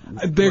all have...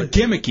 They're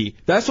gimmicky.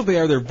 That's what they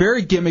are. They're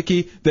very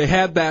gimmicky. They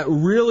had that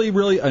really,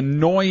 really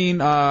annoying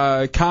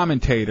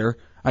commentator.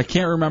 I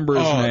can't remember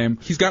his name.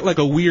 He's got like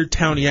a weird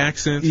towny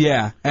accent.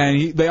 Yeah,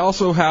 and they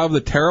also have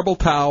the terrible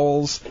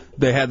towels.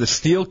 They had the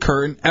steel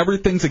curtain.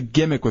 Everything's a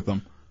gimmick with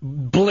them.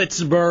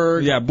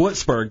 Blitzburg. Yeah,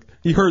 Blitzburg.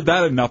 You heard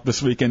that enough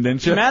this weekend,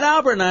 didn't you? Matt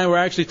Albert and I were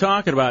actually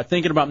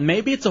thinking about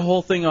maybe it's a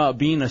whole thing about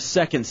being a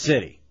second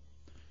city.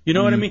 You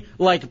know what I mean?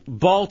 Like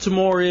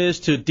Baltimore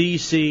is to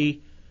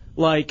D.C.,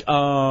 like,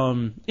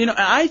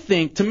 I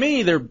think, to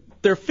me,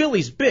 they're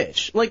Philly's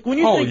bitch. Like, when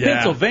you think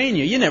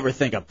Pennsylvania, you never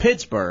think of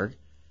Pittsburgh.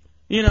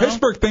 You know?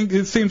 Pittsburgh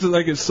it seems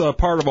like it's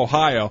part of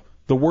Ohio,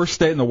 the worst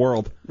state in the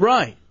world.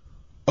 Right.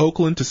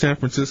 Oakland to San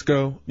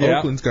Francisco. Yeah.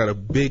 Oakland's got a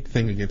big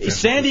thing against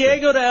San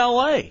Diego to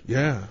L.A.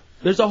 Yeah.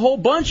 There's a whole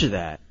bunch of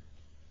that.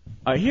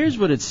 Here's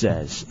what it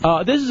says.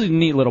 This is a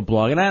neat little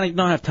blog, and I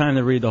don't have time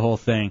to read the whole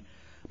thing.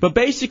 But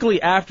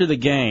basically, after the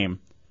game,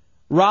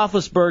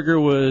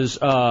 Roethlisberger was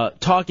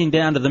talking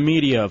down to the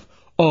media of,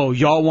 oh,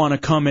 y'all want to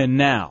come in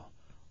now.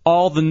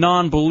 All the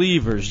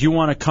non-believers, you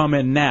want to come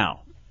in now.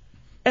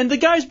 And the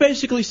guy's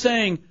basically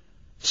saying,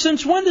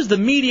 since when does the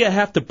media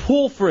have to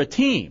pull for a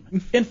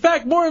team? In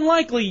fact, more than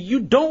likely,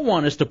 you don't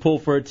want us to pull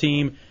for a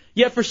team,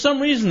 yet for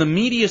some reason the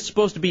media is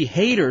supposed to be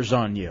haters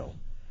on you.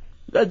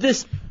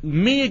 This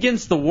me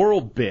against the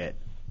world bit.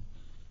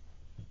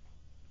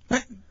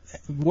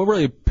 What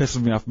really pisses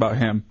me off about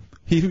him,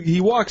 he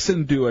walks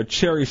into a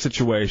cherry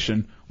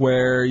situation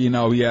where, he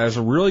has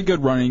a really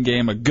good running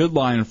game, a good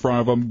line in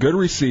front of him, good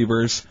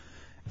receivers,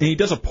 and he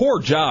does a poor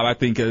job, I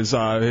think, his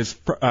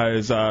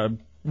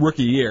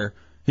rookie year.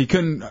 He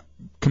couldn't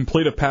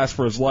complete a pass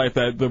for his life.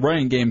 That the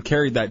running game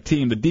carried that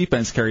team, the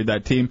defense carried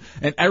that team,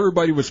 and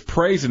everybody was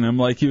praising him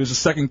like he was the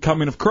second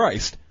coming of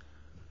Christ.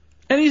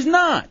 And he's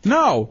not.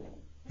 No.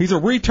 He's a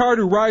retard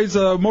who rides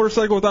a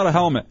motorcycle without a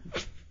helmet.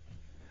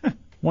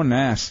 What an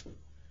ass.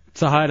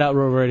 It's a Hideout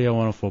Road Radio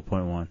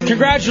 104.1.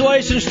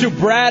 Congratulations to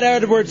Brad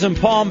Edwards in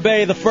Palm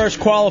Bay, the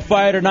first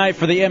qualifier tonight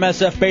for the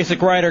MSF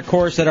Basic Rider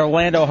course at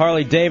Orlando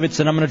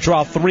Harley-Davidson. I'm going to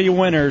draw 3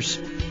 winners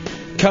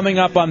coming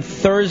up on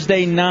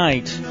Thursday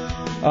night.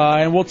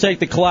 And we'll take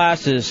the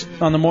classes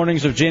on the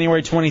mornings of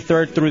January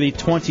 23rd through the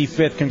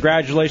 25th.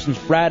 Congratulations,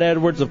 Brad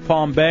Edwards of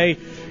Palm Bay.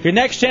 Your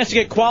next chance to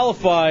get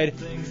qualified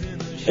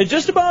in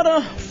just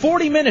about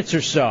 40 minutes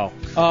or so.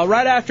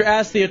 Right after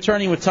Ask the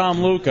Attorney with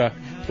Tom Luca,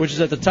 which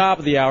is at the top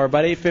of the hour.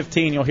 About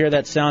 8:15, you'll hear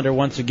that sounder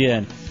once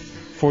again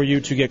for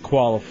you to get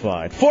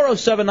qualified.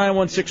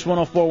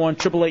 407-916-1041,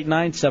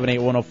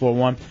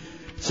 888-978-1041.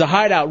 It's a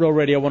Hideout Real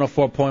Radio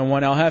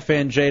 104.1. El Jefe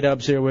and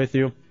J-Dubs here with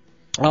you.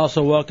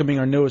 Also welcoming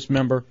our newest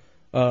member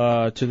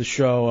to the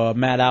show,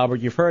 Matt Albert.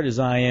 You've heard his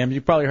I Am.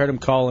 You've probably heard him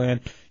call in.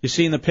 You've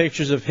seen the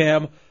pictures of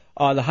him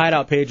on the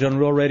Hideout page on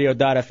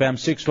RealRadio.fm.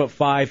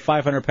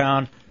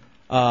 6'5",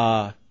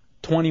 500-pound,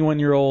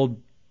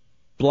 21-year-old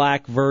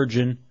black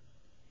virgin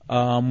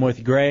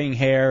with graying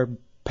hair,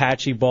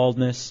 patchy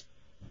baldness.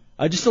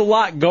 Just a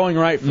lot going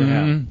right for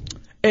him.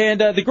 And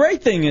the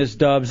great thing is,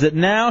 Dubs, that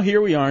now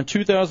here we are in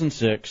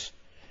 2006.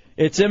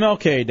 It's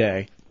MLK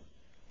Day,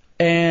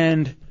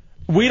 and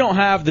we don't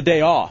have the day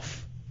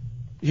off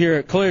here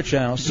at Clear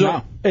Channel.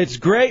 So It's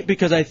great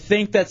because I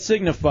think that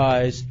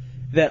signifies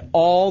that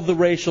all the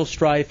racial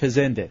strife has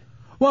ended.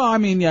 Well, I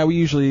mean, we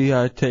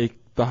usually take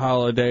the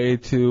holiday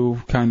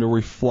to kind of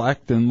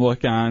reflect and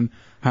look on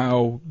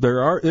how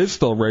is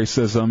still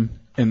racism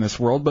in this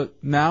world.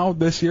 But now,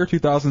 this year,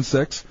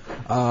 2006,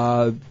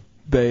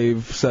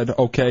 they've said,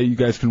 okay, you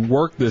guys can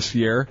work this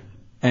year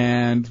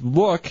and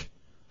look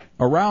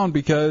around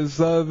because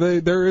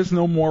there is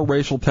no more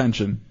racial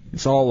tension.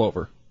 It's all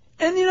over.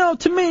 And,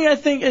 to me, I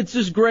think it's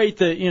just great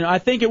that, I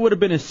think it would have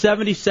been his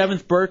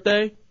 77th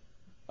birthday,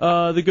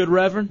 the good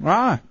Reverend.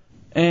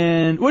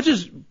 And which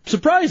is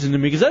surprising to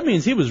me because that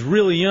means he was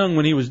really young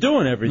when he was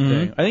doing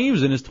everything. I think he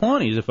was in his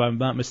 20s, if I'm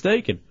not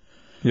mistaken.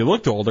 He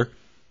looked older.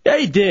 Yeah,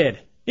 he did.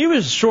 He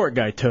was a short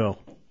guy, too.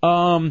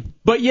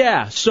 But,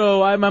 yeah,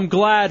 so I'm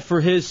glad for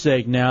his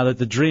sake now that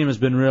the dream has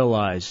been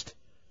realized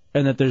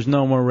and that there's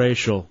no more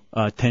racial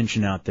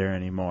tension out there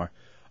anymore.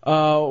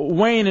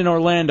 Wayne in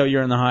Orlando,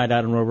 you're in the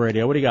Hideout on Road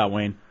Radio. What do you got,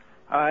 Wayne?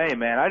 Hey,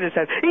 man, I just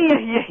had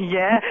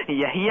yeah.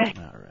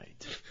 All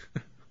right.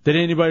 Did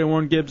anybody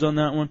warn Gibbs on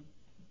that one?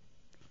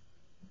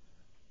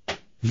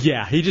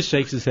 Yeah, he just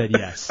shakes his head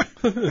yes.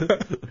 And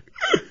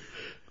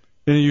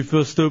you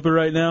feel stupid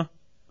right now?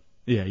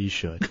 Yeah, you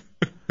should.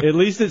 At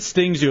least it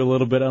stings you a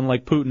little bit,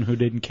 unlike Putin, who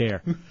didn't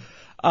care.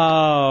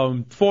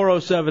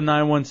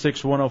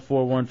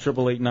 407-916-1041,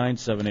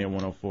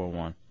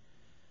 888-978-1041.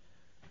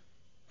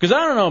 Because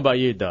I don't know about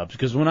you, Dubs,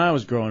 because when I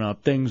was growing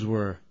up, things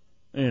were,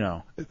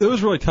 It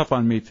was really tough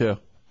on me, too.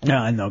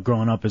 Yeah, I know,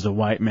 growing up as a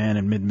white man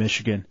in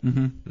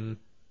mid-Michigan.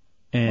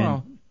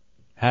 And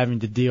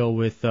having to deal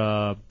with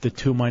the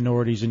two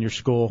minorities in your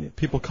school.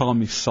 People calling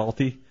me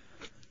salty.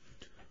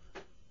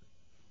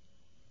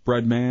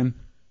 Bread man.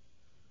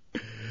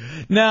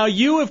 Now,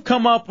 you have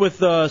come up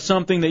with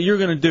something that you're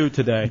going to do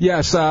today.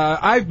 Yes,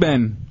 I've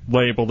been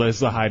labeled as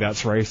the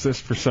Hideout's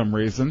racist for some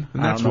reason.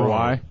 And I that's don't know wrong.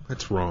 why.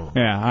 That's wrong.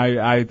 Yeah,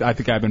 I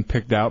think I've been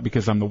picked out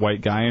because I'm the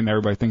white guy and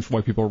everybody thinks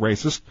white people are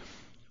racist.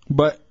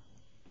 But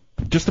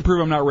just to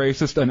prove I'm not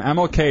racist, on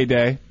MLK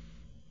Day,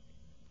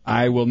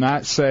 I will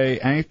not say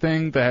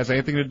anything that has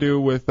anything to do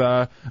with,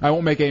 I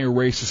won't make any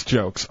racist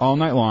jokes all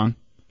night long.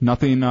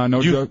 Nothing,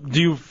 no joke.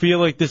 Do you feel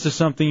like this is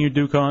something you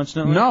do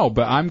constantly? No,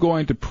 but I'm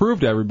going to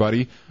prove to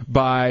everybody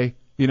by,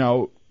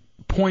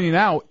 pointing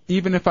out,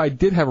 even if I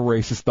did have a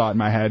racist thought in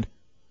my head,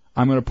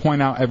 I'm going to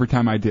point out every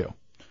time I do.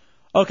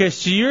 Okay,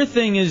 so your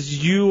thing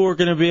is you are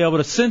going to be able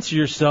to censor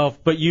yourself,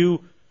 but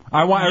you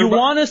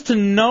want us to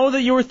know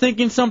that you were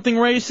thinking something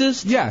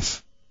racist?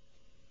 Yes.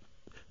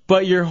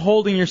 But you're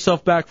holding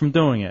yourself back from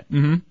doing it.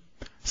 Mm-hmm.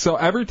 So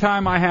every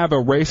time I have a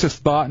racist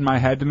thought in my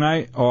head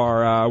tonight,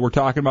 or we're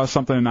talking about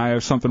something and I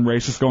have something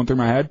racist going through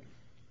my head,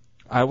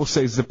 I will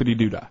say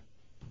zippity-doo-dah.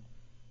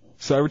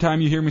 So every time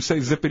you hear me say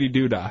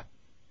zippity-doo-dah.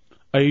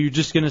 Are you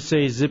just going to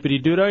say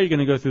zippity-doo-dah, or are you going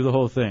to go through the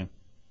whole thing?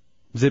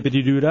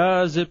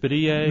 Zippity-doo-dah,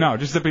 zippity-yay? No,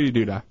 just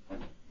zippity-doo-dah.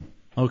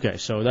 Okay,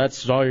 so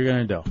that's all you're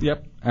going to do.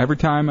 Yep. Every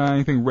time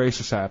anything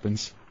racist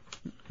happens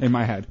in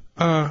my head.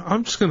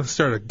 I'm just going to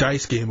start a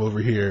dice game over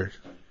here.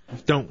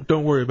 Don't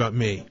worry about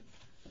me.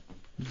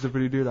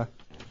 Zippity-doo-dah.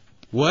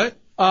 What?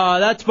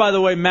 That's, by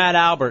the way, Matt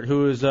Albert,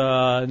 who is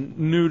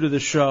new to the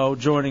show,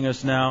 joining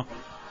us now.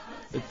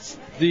 It's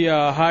the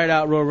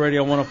Hideout Road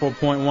Radio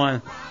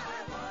 104.1.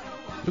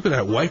 Look at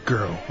that white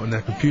girl on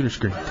that computer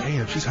screen.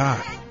 Damn, she's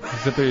hot.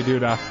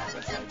 Zippity-doo-dah.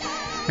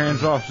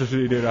 Hands off,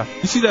 zippity-doo-dah.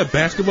 You see that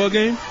basketball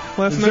game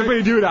last night?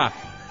 Zippity-doo-dah.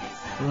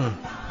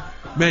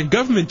 Man,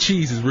 government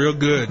cheese is real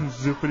good.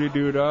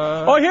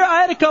 Zippity-doo-dah. Oh, here,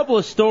 I had a couple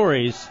of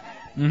stories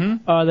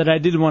that I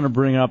did want to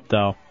bring up,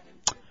 though.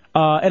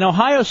 An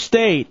Ohio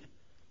State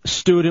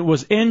student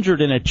was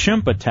injured in a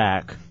chimp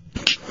attack.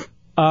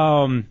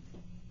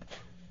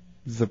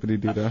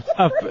 Zippity-doo-dah.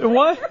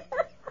 What?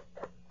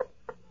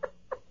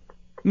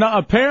 No,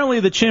 apparently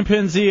the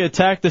chimpanzee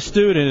attacked the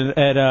student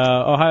at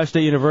Ohio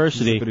State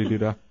University.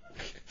 Zippity-doo-dah.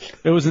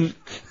 It wasn't.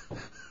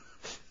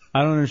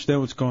 I don't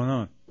understand what's going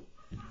on.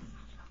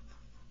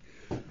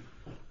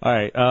 All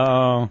right.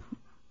 All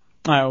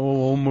right,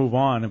 we'll move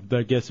on.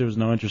 I guess there was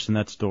no interest in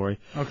that story.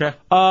 Okay.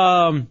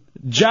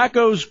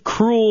 Jacko's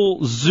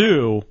Cruel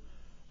Zoo.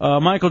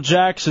 Michael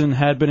Jackson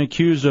had been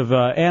accused of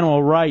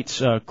animal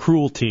rights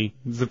cruelty.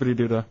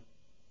 Zippity-doo-dah.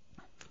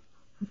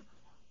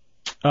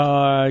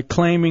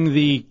 Claiming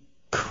the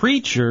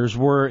creatures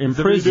were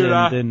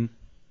imprisoned and.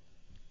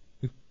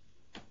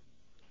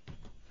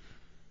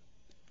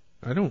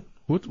 I don't.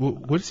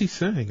 What is he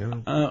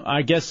saying?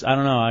 I guess I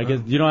don't know. I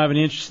guess you don't have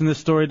any interest in this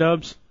story,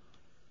 Dubs.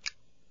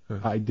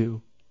 I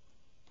do.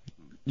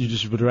 You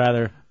just would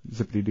rather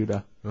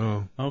zippity-doo-dah.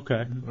 Oh.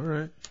 Okay. All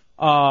right.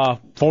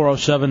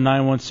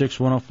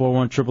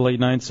 407-916-1041,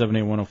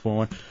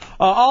 888-978-1041.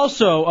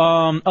 Also,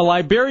 a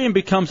Liberian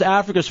becomes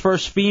Africa's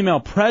first female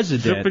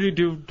president.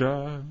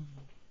 Zippity-doo-dah.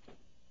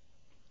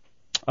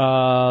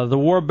 The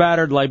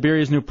war-battered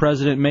Liberia's new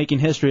president, making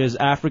history as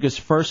Africa's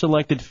first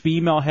elected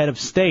female head of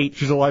state.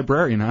 She's a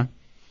librarian, huh?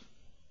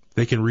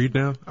 They can read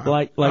now?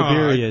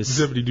 Liberia's.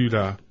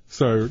 Zippity-doo-dah.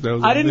 Sorry. That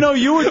was I didn't know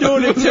you were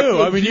doing it,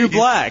 too. I mean, you're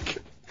black.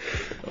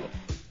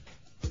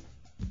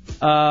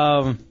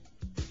 And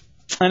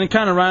it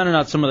kind of rounding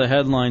out some of the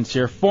headlines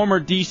here. Former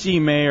D.C.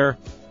 mayor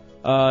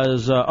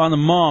is on the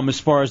mom as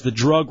far as the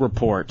drug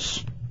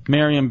reports.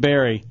 Marion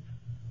Barry.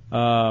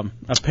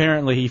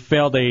 Apparently he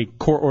failed a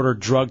court-ordered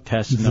drug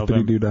test in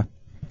November.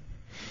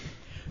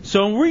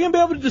 So are we going to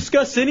be able to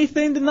discuss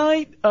anything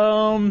tonight?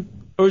 Or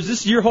is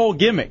this your whole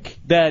gimmick?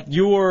 That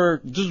you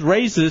were just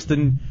racist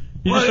and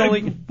you just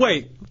only...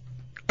 Wait.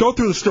 Go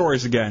through the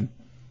stories again.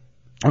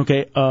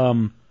 Okay,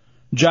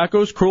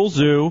 Jocko's Cruel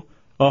Zoo,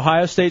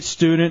 Ohio State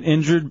student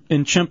injured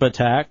in chimp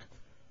attack,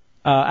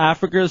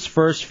 Africa's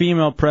first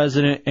female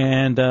president,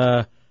 and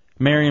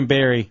Marion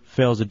Barry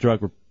fails a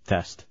drug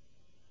test.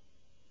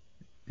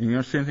 You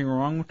don't see anything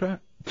wrong with that?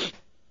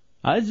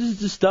 This is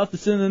just stuff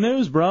that's in the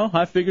news, bro.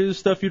 I figured this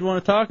stuff you'd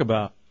want to talk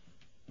about.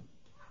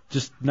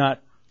 Just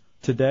not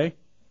today.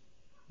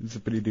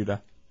 Zippity-doo-dah.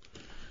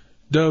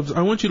 Dubs,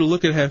 I want you to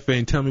look at Hefe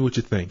and tell me what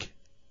you think.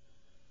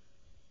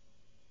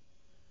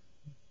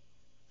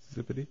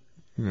 Zippity?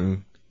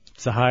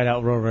 It's a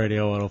Hideout Road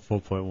Radio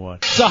 104.1.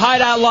 It's a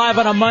Hideout Live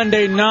on a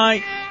Monday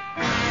night.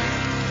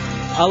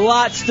 A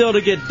lot still to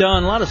get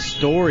done, a lot of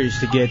stories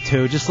to get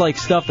to, just like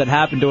stuff that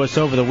happened to us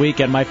over the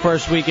weekend. My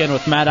first weekend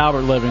with Matt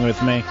Albert living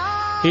with me.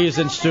 He's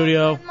in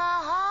studio.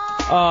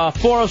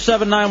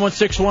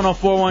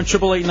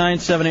 407-916-1041,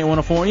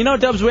 888-978-1041. You know,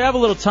 Dubs, we have a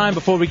little time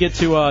before we get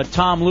to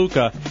Tom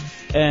Luca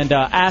and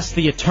Ask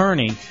the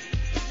Attorney.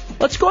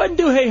 Let's go ahead and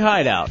do Hey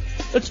Hideout.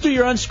 Let's do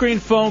your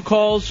unscreened phone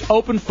calls,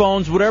 open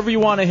phones, whatever you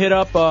want to hit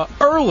up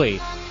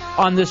early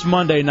on this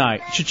Monday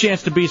night. It's your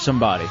chance to be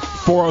somebody.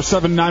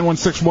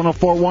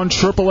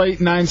 407-916-1041,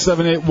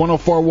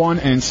 888-978-1041,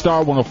 and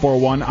star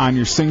 1041 on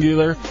your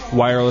singular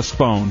wireless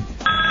phone.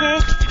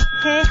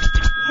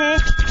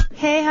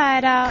 Hey,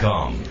 Hideout.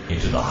 Come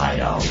into the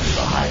Hideout, into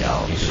the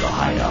Hideout, into the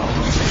Hideout.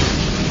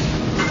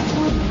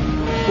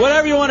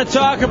 Whatever you want to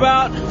talk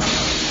about,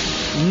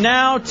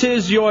 now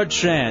 'tis your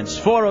chance.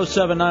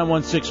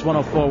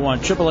 407-916-1041,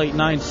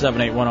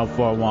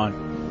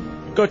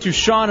 888-978-1041. Go to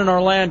Sean in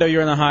Orlando.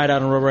 You're in the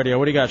Hideout on Road Radio.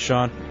 What do you got,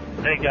 Sean?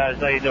 Hey guys,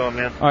 how you doing,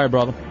 man? All right,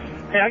 brother.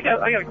 Hey, I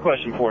got a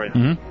question for you.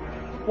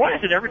 Mm-hmm. Why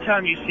is it every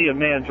time you see a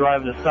man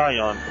driving a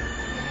Scion,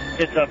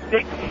 it's a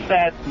big,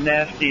 fat,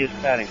 nasty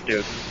Hispanic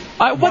dude?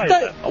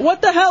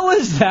 What the hell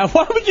is that?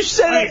 Why would you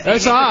say that?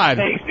 That's odd.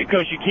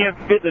 Because you can't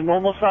fit the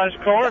normal sized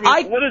car.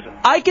 I mean, what is it?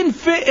 I can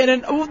fit in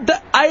an.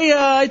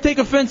 I take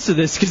offense to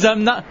this because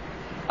I'm not.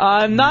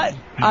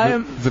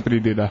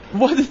 Zippity-doo-dah.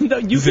 What? No,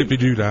 you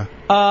Zippity-doo-dah.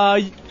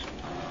 I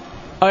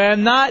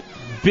am not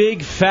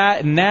big,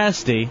 fat, and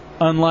nasty,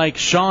 unlike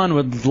Sean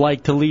would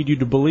like to lead you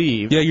to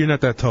believe. Yeah, you're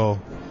not that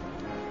tall.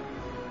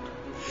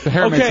 The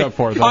hair makes up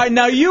for it, though. All right,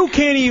 now you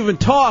can't even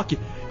talk,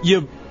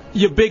 you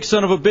big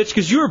son of a bitch,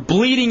 because you're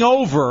bleeding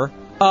over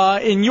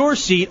in your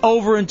seat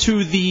over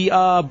into the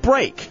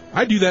brake.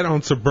 I do that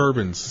on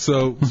Suburbans,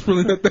 so it's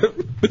really not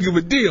that big of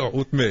a deal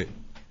with me.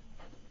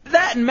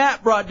 That and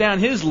Matt brought down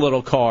his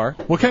little car.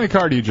 What kind of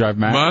car do you drive,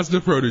 Matt?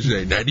 Mazda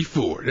Protege,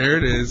 94. There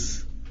it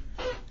is.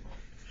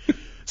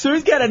 So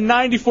he's got a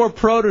 94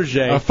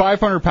 Protege. A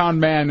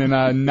 500-pound man in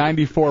a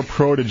 94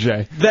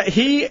 Protege. That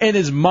he and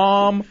his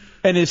mom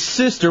and his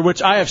sister,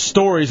 which I have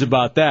stories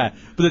about that,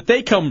 but that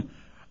they come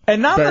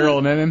and not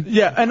barreling in.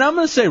 Yeah, and I'm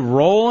going to say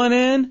rolling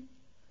in.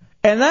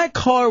 And that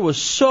car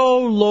was so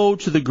low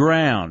to the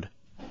ground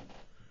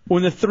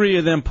when the three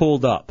of them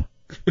pulled up.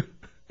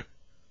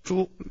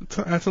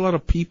 That's a lot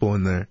of people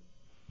in there.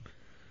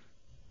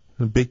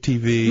 A big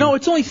TV. No,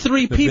 it's only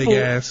three people.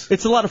 Big ass.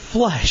 It's a lot of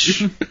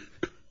flesh.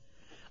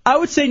 I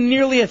would say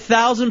nearly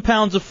 1,000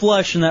 pounds of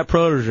flesh in that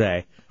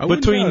Protege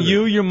between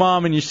you, your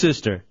mom, and your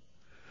sister.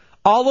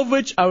 All of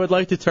which I would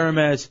like to term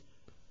as,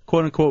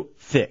 quote unquote,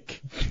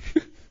 thick.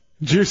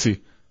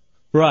 Juicy.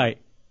 Right.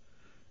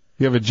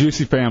 You have a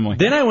juicy family.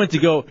 Then I went to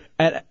go,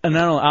 and I don't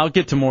know, I'll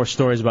get to more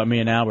stories about me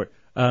and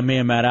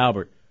Matt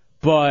Albert.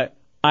 But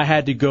I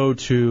had to go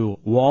to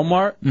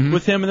Walmart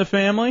with him and the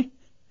family.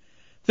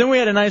 Then we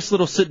had a nice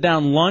little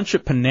sit-down lunch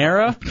at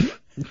Panera.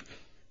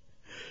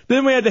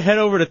 Then we had to head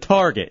over to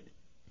Target.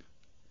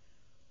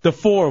 The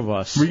four of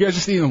us. Were you guys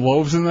just eating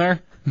loaves in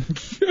there?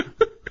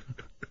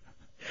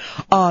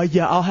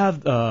 Yeah, I'll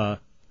have the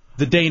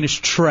Danish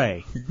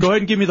tray. Go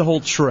ahead and give me the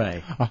whole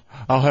tray.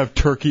 I'll have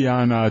turkey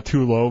on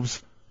 2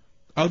 loaves.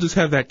 I'll just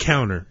have that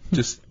counter.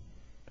 Just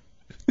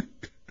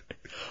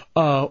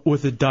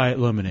with a diet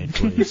lemonade,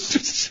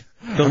 please.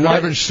 I'm not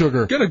having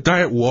sugar. Get a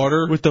diet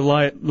water with the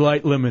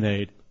light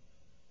lemonade.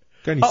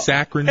 Got any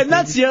saccharin? And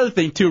that's the other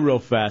thing too, real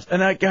fast.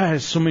 And that guy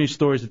has so many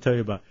stories to tell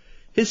you about.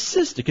 His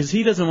sister, because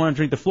he doesn't want to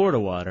drink the Florida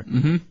water.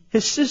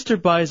 His sister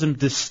buys him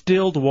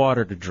distilled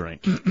water to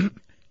drink.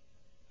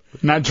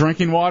 Not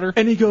drinking water?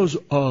 And he goes,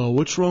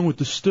 what's wrong with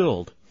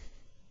distilled?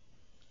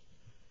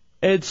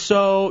 And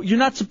so you're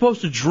not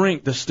supposed to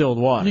drink distilled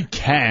water. You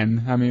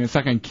can. I mean, it's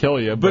not going to kill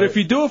you. But if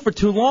you do it for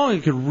too long,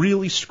 it could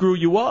really screw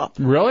you up.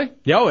 Really?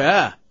 Oh,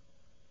 yeah.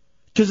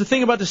 Because the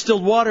thing about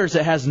distilled water is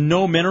it has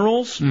no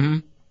minerals.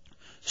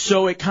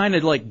 So it kind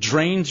of like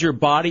drains your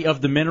body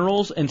of the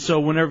minerals. And so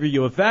whenever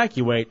you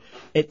evacuate,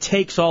 it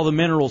takes all the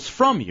minerals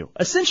from you,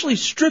 essentially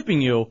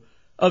stripping you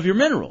of your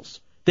minerals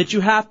that you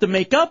have to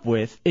make up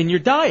with in your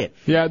diet.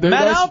 Yeah,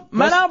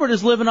 Matt Albert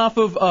is living off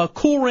of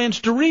Cool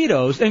Ranch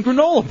Doritos and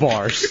granola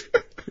bars.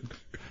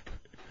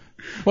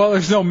 Well,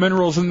 there's no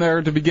minerals in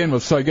there to begin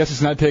with, so I guess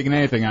it's not taking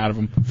anything out of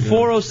them.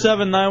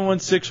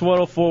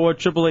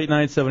 407-916-1041,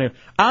 888-978.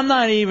 I'm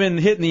not even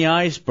hitting the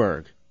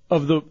iceberg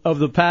of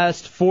the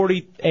past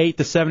 48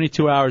 to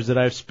 72 hours that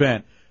I've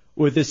spent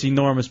with this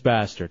enormous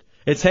bastard.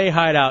 It's Hey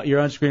Hideout, your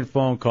unscreened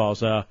phone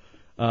calls. Go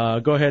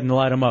ahead and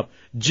light them up.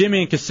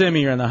 Jimmy and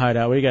Kissimmee are in the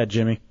Hideout. What do you got,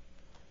 Jimmy?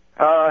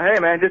 Hey,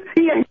 man, just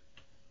All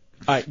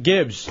right,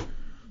 Gibbs,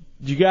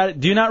 do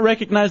you not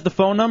recognize the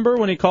phone number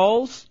when he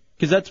calls?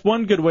 Because that's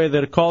one good way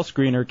that a call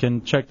screener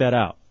can check that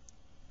out.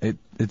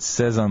 It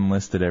says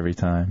unlisted every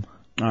time.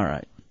 All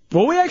right.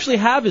 Well, we actually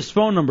have his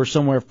phone number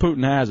somewhere if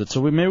Putin has it,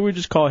 so maybe we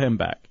just call him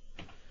back.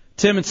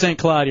 Tim in St.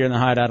 Cloud, you're in the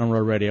Hideout on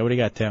Road Radio. What do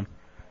you got, Tim?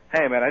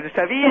 Hey, man, I just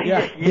have...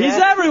 He's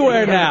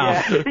everywhere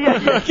now.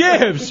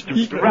 Gibbs.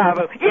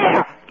 Bravo.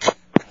 Yeah.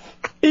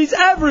 He's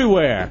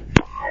everywhere.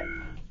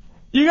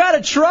 You got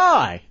to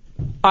try.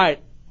 All right.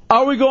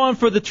 Are we going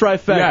for the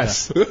trifecta?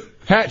 Yes.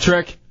 Hat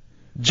trick.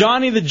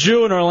 Johnny the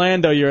Jew in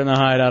Orlando, you're in the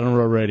Hideout on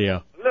Road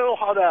Radio. Hello,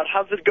 Hideout.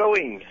 How's it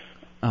going?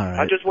 All right.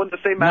 I just want to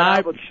say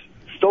Matt Albert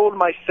stole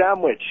my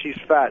sandwich. He's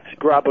fat.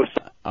 Grab us.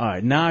 All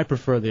right. Now I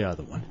prefer the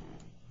other one.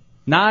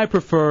 Now I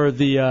prefer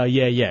the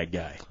yeah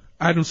guy.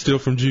 I don't steal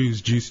from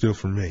Jews. Jews steal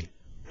from me.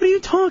 What are you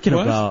talking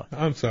about?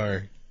 I'm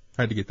sorry.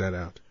 I had to get that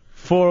out.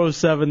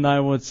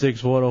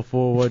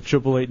 407-916-1041,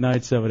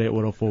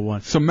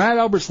 888-978-1041. So Matt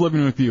Albert's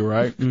living with you,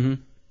 right? Mm-hmm.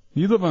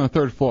 You live on the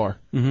 3rd floor.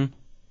 Mm-hmm.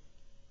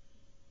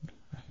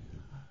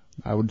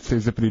 I would say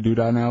zippity doo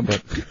dah now,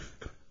 but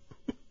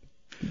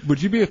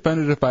would you be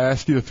offended if I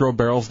asked you to throw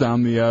barrels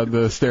down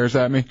the stairs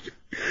at me?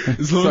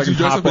 As long as you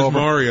dress up as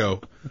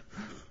Mario.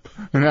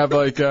 And have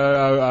like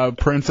a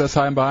princess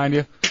hiding behind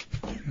you?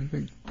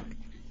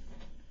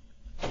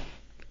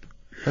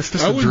 That's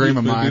just a dream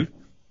of mine.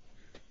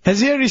 Has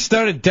he already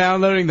started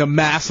downloading the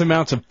mass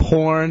amounts of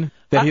porn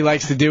that he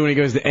likes to do when he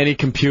goes to any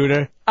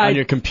computer on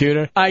your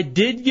computer? I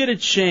did get a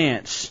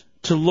chance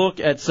to look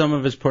at some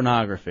of his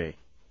pornography.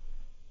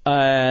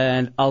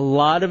 And a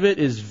lot of it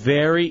is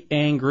very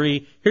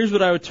angry. Here's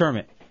what I would term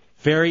it.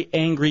 Very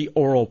angry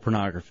oral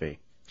pornography.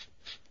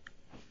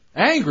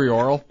 Angry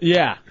oral?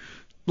 Yeah.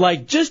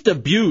 Like just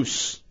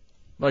abuse.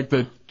 Like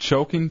the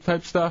choking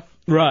type stuff?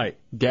 Right.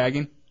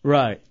 Gagging?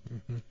 Right.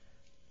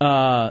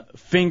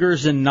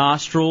 Fingers and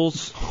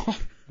nostrils.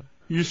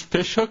 You just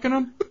fish hooking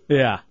them?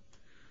 Yeah.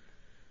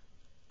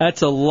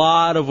 That's a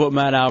lot of what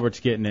Matt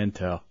Albert's getting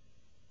into.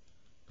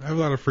 I have a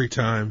lot of free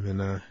time,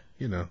 and,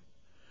 you know.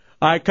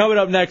 All right, coming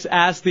up next,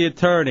 Ask the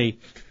Attorney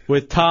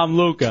with Tom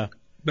Luca.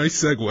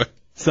 Nice segue.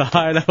 It's a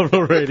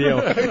Hideout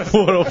Radio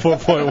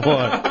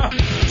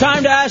 104.1.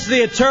 Time to Ask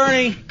the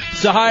Attorney.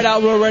 It's a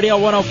Hideout Radio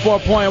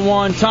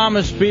 104.1.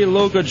 Thomas B.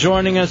 Luca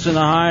joining us in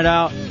the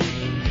Hideout.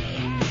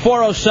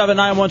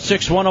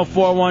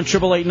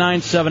 407-916-1041,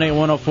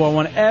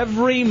 888-978-1041.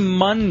 Every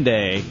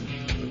Monday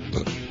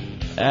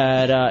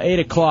at 8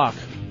 o'clock,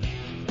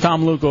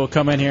 Tom Luca will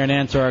come in here and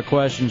answer our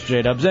questions,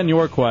 J-Dubs, and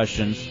your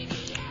questions.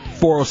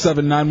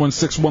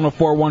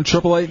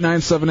 407-916-1041,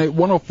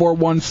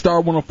 888-978-1041,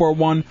 star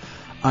 1041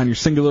 on your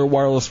singular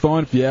wireless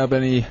phone if you have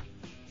any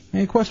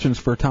questions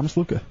for Thomas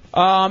Luca.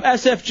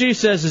 SFG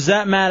says, is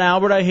that Matt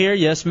Albert I hear?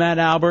 Yes, Matt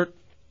Albert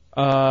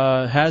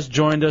has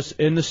joined us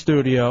in the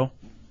studio.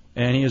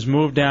 And he has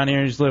moved down here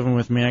and he's living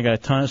with me. I got a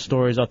ton of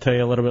stories I'll tell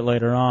you a little bit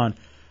later on.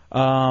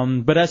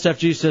 But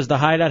SFG says the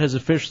Hideout has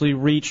officially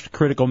reached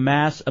critical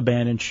mass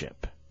abandoned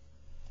ship.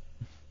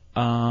 Is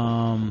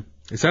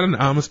that an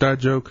Amistad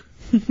joke?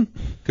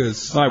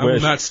 Because I will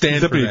not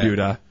stand for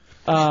that.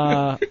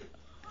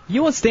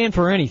 You won't stand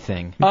for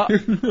anything.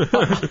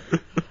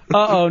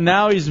 Uh-oh,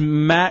 now he's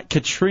Matt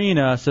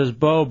Katrina, says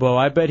Bobo.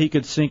 I bet he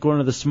could sink one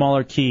of the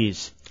smaller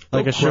keys,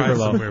 like a sugar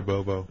loaf. Somewhere,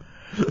 Bobo.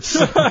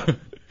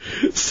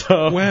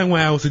 So wow,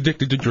 I was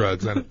addicted to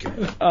drugs. I don't care.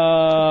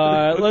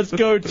 Let's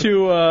go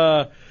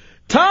to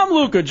Tom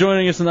Luca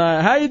joining us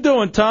tonight. How you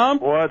doing, Tom?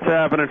 What's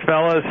happening,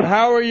 fellas?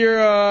 How are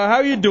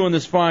you doing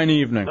this fine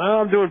evening?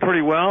 I'm doing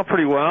pretty well.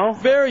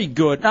 Very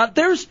good. Now,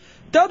 Dubs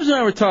and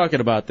I were talking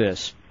about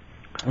this.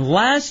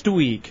 Last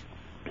week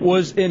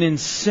was an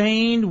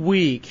insane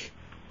week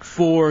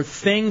for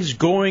things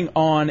going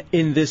on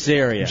in this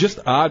area. Just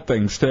odd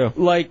things, too.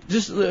 Like,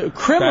 just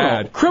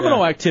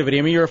criminal activity.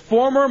 I mean, you're a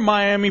former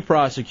Miami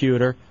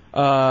prosecutor,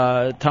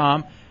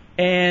 Tom,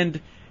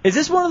 and is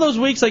this one of those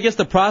weeks, I guess,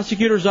 the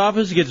prosecutor's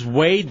office gets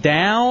weighed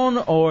down?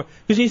 Or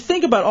because you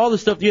think about all the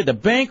stuff, you had the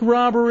bank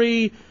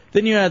robbery,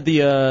 then you had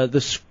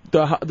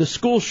the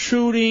school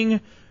shooting,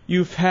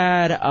 you've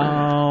had,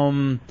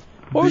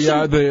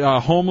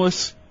 the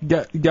homeless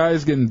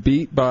guys getting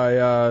beat by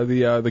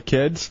the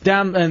kids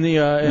down in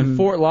in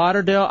Fort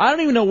Lauderdale. I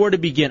don't even know where to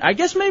begin. I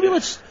guess maybe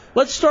let's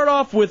start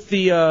off with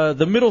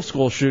the middle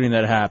school shooting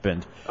that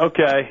happened.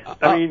 Okay,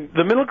 I mean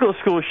the middle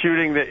school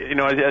shooting that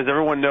as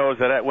everyone knows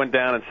that went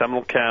down in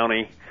Seminole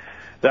County.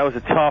 That was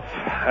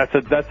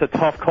that's a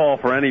tough call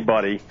for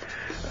anybody.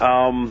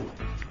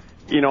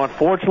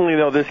 Unfortunately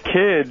though, this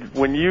kid,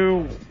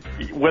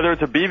 whether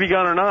it's a BB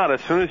gun or not, as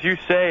soon as you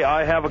say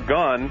I have a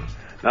gun.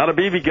 Not a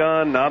BB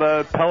gun, not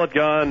a pellet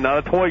gun, not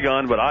a toy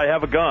gun, but I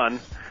have a gun,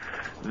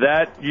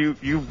 that you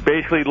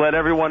basically let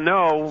everyone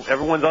know,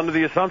 everyone's under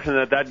the assumption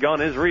that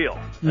gun is real,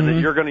 and that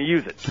you're going to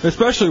use it.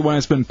 Especially when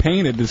it's been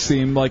painted to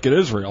seem like it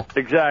is real.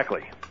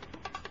 Exactly.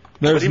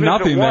 There's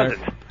nothing there.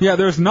 Yeah,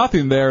 there's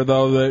nothing there,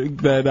 though,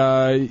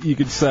 that you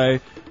could say,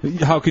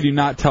 how could you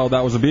not tell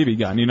that was a BB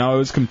gun? You know, it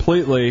was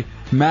completely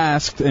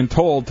masked and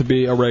told to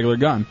be a regular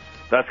gun.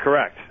 That's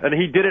correct. And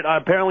he did it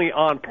apparently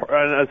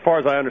as far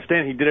as I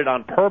understand, he did it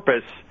on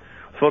purpose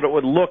so that it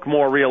would look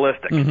more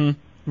realistic.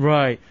 Mm-hmm.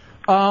 Right.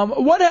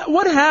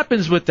 What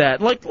happens with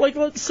that? Like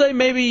let's say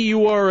maybe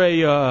you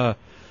are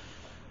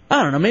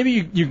I don't know,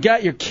 maybe you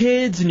got your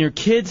kids and your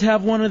kids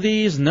have one of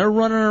these and they're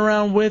running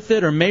around with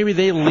it, or maybe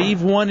they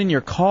leave one in your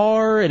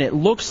car and it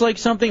looks like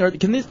something. Or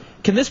can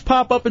this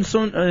pop up in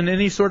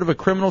any sort of a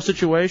criminal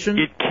situation?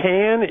 It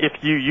can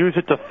if you use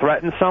it to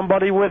threaten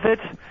somebody with it,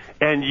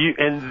 and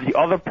the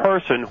other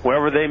person,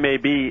 whoever they may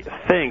be,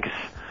 thinks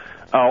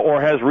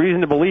or has reason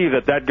to believe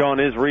that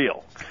gun is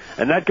real.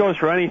 And that goes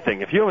for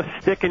anything. If you have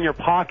a stick in your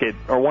pocket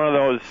or one of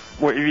those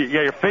where you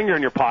got your finger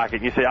in your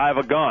pocket and you say, I have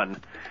a gun,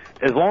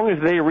 as long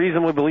as they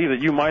reasonably believe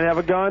that you might have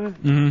a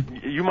gun,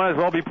 you might as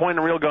well be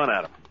pointing a real gun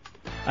at them.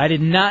 I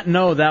did not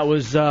know that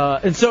was.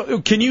 And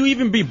so, can you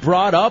even be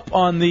brought up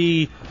on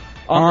the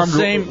armed,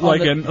 same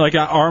like an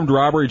armed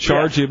robbery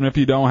charge, even if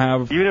you don't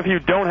have. Even if you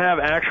don't have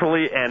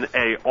actually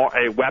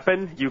a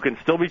weapon, you can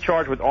still be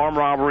charged with armed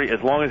robbery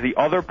as long as the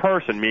other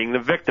person, meaning the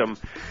victim,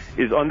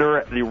 is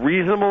under the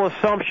reasonable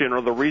assumption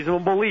or the reasonable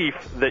belief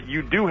that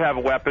you do have a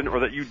weapon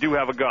or that you do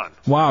have a gun.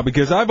 Wow,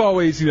 because I've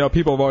always,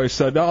 people have always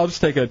said, I'll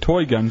just take a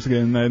toy gun,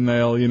 and then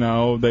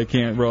they'll, they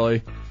can't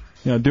really,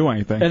 do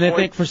anything. And they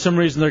think for some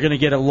reason they're going to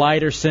get a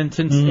lighter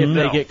sentence if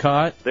they get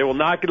caught? They will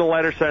not get a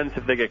lighter sentence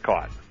if they get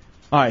caught.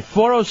 All right,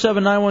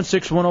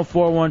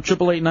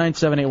 407-916-1041,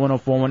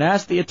 888-978-1041.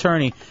 Ask the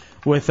attorney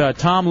with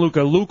Tom Luca,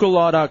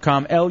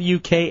 lucalaw.com,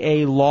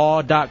 Luka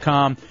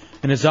law.com.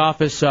 And his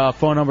office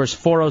phone number is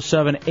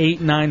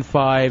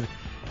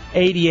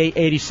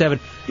 407-895-8887.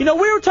 We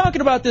were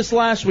talking about this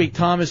last week,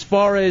 Tom, as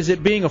far as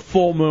it being a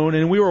full moon,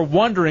 and we were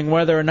wondering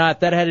whether or not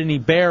that had any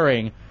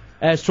bearing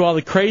as to all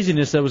the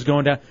craziness that was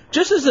going down.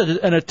 Just as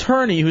an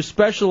attorney who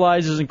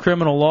specializes in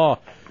criminal law,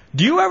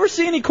 do you ever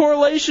see any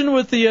correlation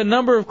with the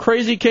number of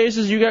crazy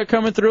cases you got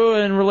coming through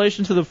in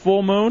relation to the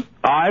full moon?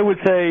 I would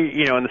say,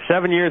 in the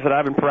 7 years that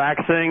I've been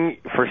practicing,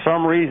 for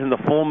some reason the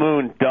full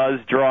moon does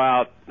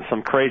draw out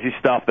some crazy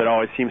stuff that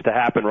always seems to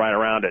happen right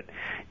around it.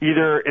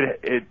 Either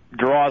it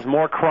draws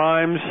more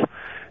crimes,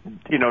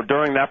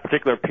 during that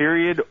particular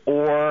period,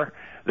 or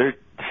it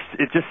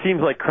just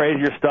seems like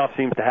crazier stuff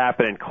seems to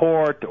happen in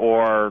court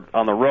or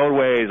on the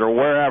roadways or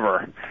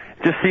wherever. It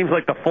just seems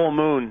like the full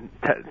moon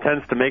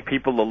tends to make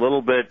people a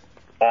little bit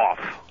off.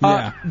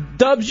 Yeah.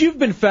 Dubs, you've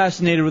been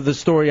fascinated with the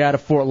story out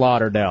of Fort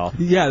Lauderdale.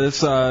 Yeah,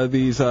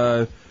 these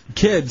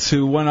kids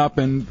who went up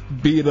and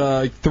beat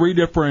 3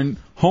 different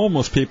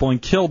homeless people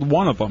and killed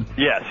one of them.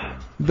 Yes.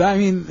 I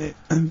mean,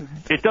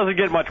 it doesn't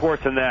get much worse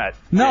than that.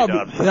 No,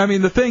 but,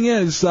 the thing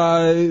is,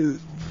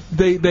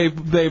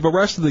 they've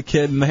arrested the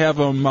kid and they have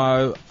him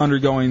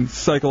undergoing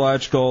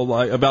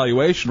psychological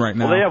evaluation right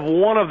now. Well, they have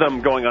one of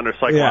them going under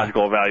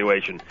psychological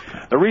evaluation.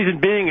 The reason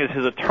being is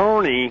his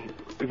attorney,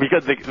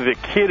 because the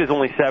kid is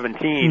only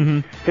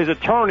 17, his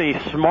attorney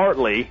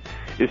smartly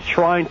is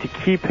trying to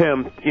keep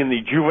him in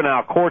the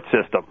juvenile court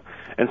system.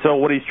 And so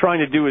what he's trying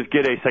to do is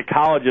get a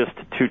psychologist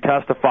to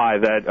testify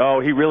that,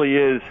 he really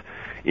is,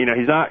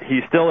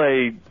 he's still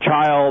a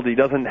child, he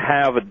doesn't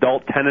have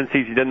adult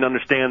tendencies, he didn't have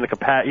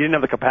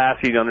the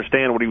capacity to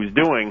understand what he was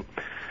doing,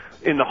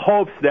 in the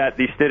hopes that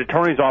the state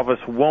attorney's office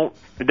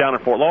down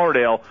in Fort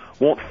Lauderdale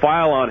won't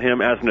file on him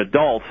as an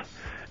adult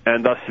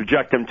and thus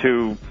subject him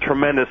to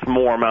tremendous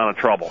more amount of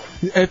trouble.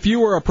 If you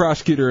were a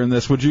prosecutor in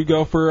this, would you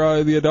go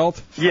for the adult?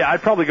 Yeah,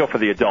 I'd probably go for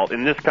the adult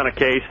in this kind of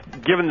case,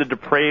 given the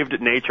depraved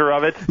nature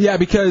of it. Yeah,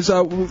 because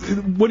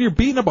when you're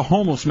beating up a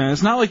homeless man,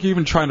 it's not like you're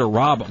even trying to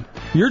rob him.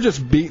 You're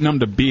just beating him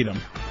to beat him.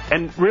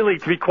 And really,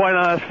 to be quite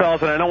honest,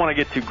 fellas, and I don't want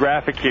to get too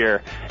graphic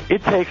here,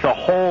 it takes a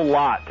whole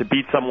lot to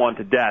beat someone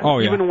to death,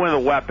 even with a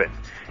weapon.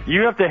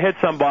 You have to hit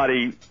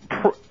somebody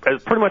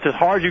pretty much as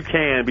hard as you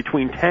can,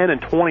 between 10 and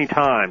 20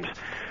 times,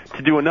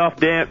 to do enough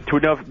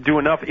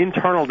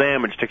internal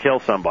damage to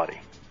kill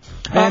somebody.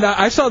 And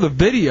I saw the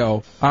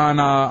video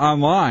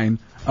online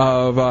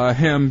of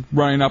him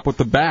running up with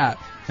the bat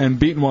and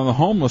beating one of the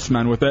homeless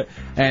men with it,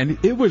 and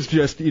it was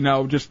just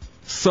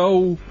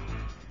so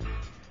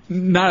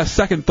not a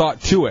second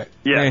thought to it.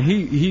 Yeah. And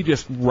he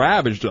just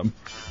ravaged him.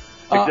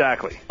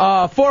 Exactly.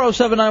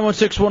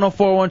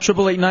 407-916-1041,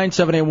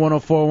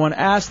 888-978-1041.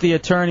 Ask the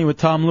attorney with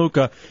Tom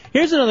Luca.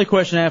 Here's another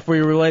question I have for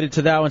you related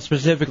to that one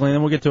specifically, and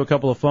then we'll get to a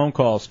couple of phone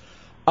calls.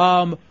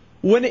 When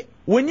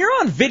you're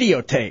on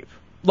videotape,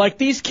 like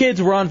these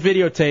kids were on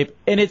videotape,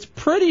 and it's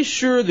pretty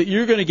sure that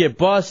you're going to get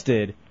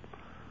busted,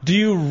 do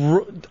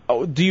you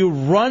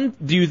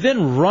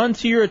then run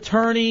to your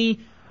attorney?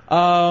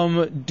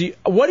 What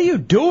do you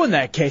do in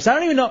that case? I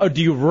don't even know.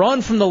 Do you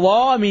run from the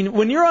law? I mean,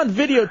 when you're on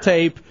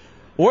videotape,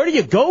 where do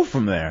you go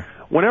from there?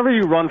 Whenever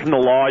you run from the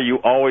law,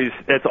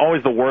 it's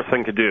always the worst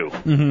thing to do.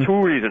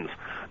 2 reasons.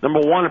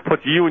 Number one, it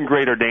puts you in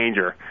greater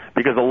danger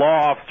because the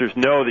law officers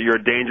know that you're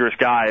a dangerous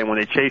guy, and when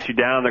they chase you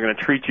down, they're going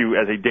to treat you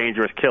as a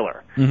dangerous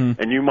killer.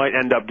 And you might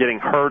end up getting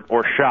hurt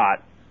or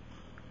shot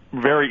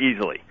very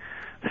easily.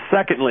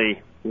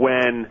 Secondly,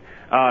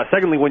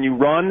 Secondly, when you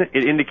run,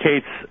 it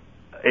indicates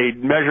a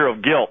measure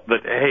of guilt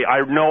that, hey,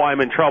 I know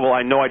I'm in trouble.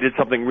 I know I did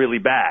something really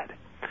bad.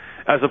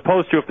 As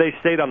opposed to if they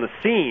stayed on the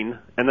scene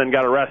and then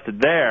got arrested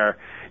there,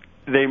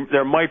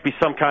 there might be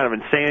some kind of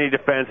insanity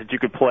defense that you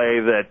could play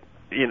that,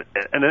 and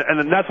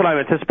that's what I'm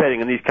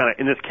anticipating in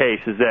this case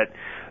is that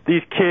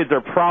these kids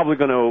are probably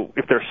going to,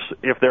 if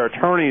their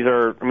attorneys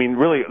are,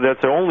 really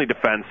that's their only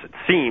defense, it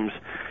seems,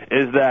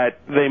 is that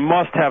they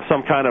must have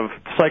some kind of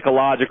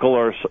psychological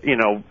or,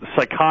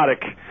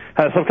 psychotic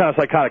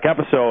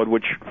episode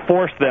which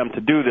forced them to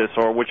do this,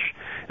 or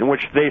in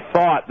which they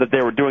thought that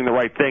they were doing the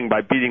right thing by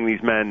beating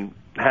these men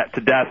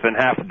to death and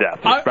half to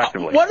death,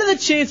 respectively. What are the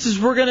chances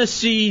we're going to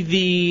see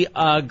the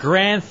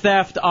Grand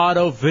Theft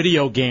Auto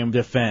video game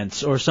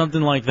defense or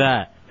something like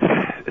that?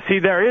 See,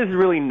 there is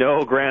really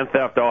no Grand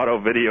Theft Auto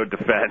video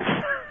defense.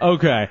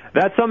 Okay.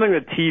 That's something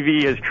that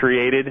TV has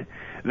created.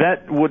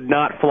 That would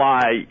not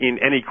fly in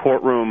any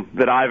courtroom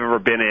that I've ever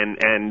been in,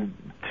 and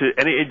to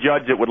any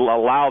judge that would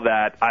allow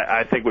that,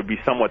 I think would be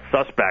somewhat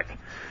suspect.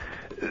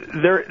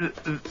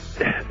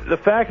 The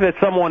fact that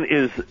someone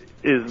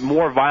is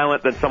more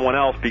violent than someone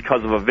else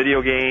because of a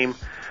video game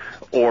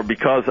or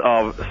because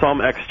of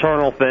some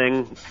external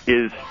thing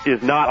is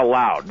not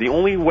allowed. The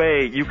only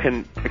way you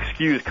can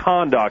excuse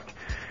conduct,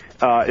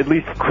 at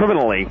least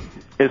criminally,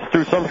 is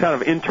through some kind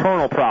of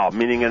internal problem,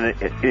 meaning a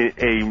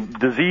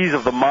disease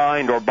of the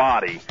mind or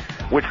body,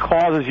 which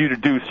causes you to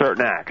do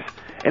certain acts.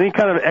 Any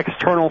kind of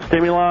external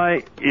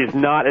stimuli is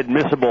not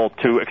admissible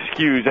to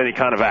excuse any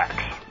kind of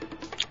acts.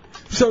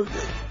 So,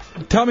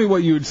 tell me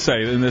what you would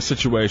say in this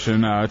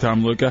situation,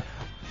 Tom Luca.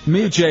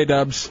 Me,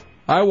 J-Dubs,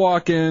 I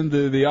walk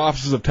into the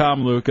offices of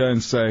Tom Luca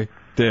and say,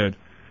 dude,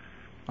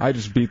 I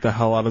just beat the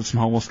hell out of some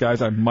homeless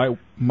guys. I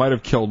might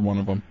have killed one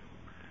of them.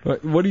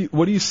 What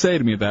do you say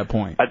to me at that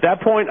point? At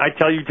that point, I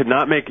tell you to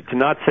not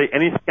say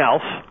anything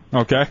else.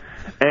 Okay.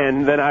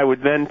 And then I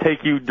would then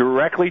take you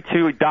directly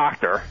to a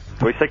doctor,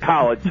 to a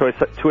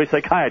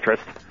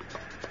psychiatrist,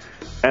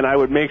 and I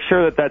would make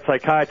sure that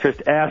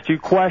psychiatrist asked you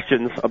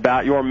questions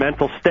about your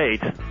mental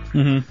state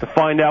to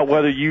find out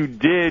whether you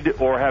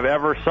did or have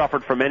ever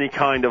suffered from any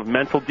kind of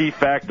mental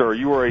defect, or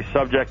you were a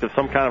subject of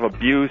some kind of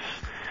abuse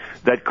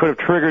that could have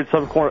triggered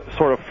some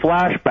sort of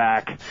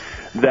flashback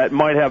that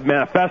might have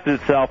manifested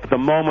itself at the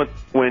moment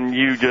when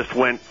you just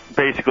went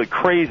basically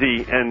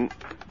crazy and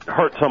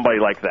hurt somebody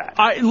like that.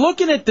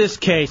 Looking at this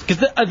case,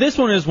 because this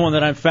one is one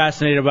that I'm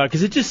fascinated about,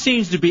 because it just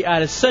seems to be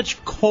out of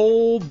such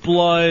cold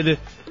blood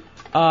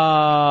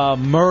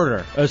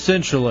murder,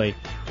 essentially.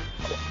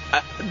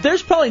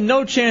 There's probably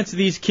no chance of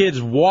these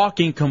kids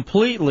walking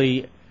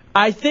completely.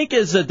 I think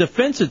as a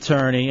defense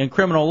attorney in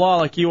criminal law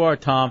like you are,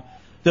 Tom,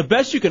 the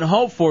best you can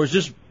hope for is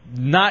just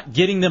not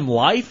getting them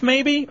life,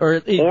 maybe?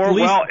 Or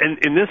well,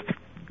 in this,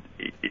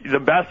 the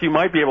best you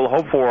might be able to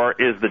hope for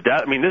is the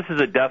death. This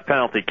is a death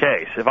penalty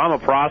case. If I'm a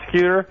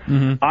prosecutor,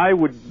 I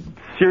would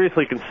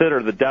seriously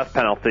consider the death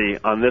penalty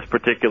on this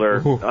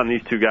on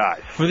these two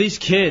guys. For these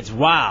kids,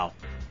 wow.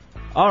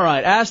 All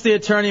right, Ask the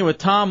Attorney with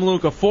Tom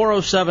Luca,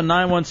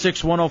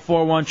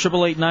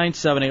 407-916-1041,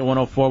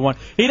 888-978-1041.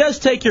 He does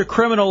take your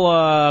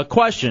criminal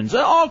questions,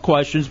 all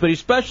questions, but he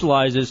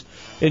specializes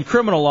in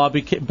criminal law,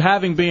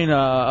 having been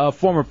a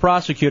former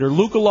prosecutor.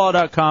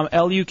 LucaLaw.com,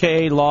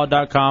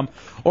 LUKALaw.com,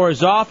 or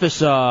his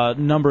office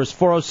number is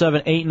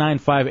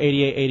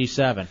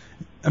 407-895-8887.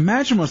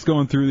 Imagine what's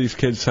going through these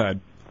kids' head.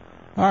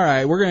 All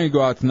right, we're going to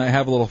go out tonight,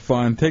 have a little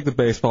fun, take the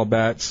baseball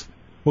bats.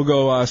 We'll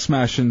go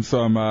smashing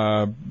some,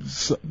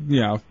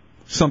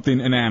 something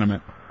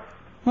inanimate.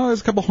 Well, there's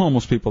a couple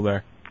homeless people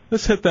there.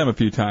 Let's hit them a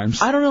few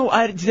times. I don't know.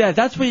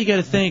 That's what you got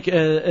to think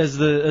as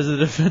the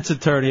defense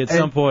attorney at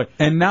some point.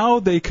 And now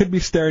they could be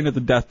staring at the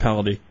death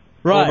penalty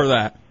over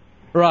that.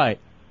 Right.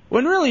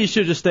 When really you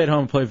should just stay at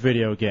home and play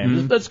video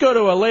games. Let's go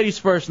to ladies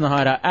first in the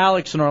hideout.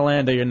 Alex in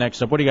Orlando, you're next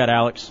up. What do you got,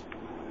 Alex?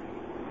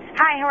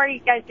 Hi, how are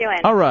you guys doing?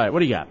 All right. What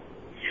do you got?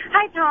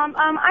 Hi, Tom.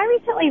 I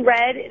recently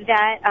read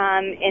that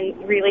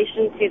in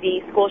relation to the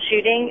school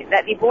shooting,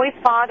 that the boy's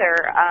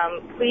father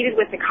pleaded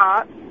with the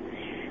cops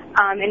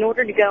in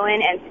order to go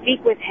in and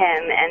speak with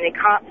him, and the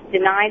cops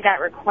denied that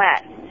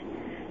request.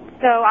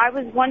 So I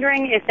was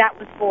wondering if that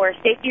was for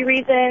safety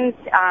reasons,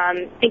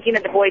 thinking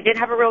that the boy did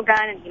have a real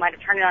gun and he might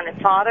have turned it on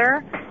his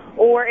father,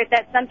 or if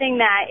that's something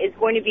that is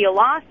going to be a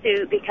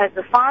lawsuit because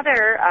the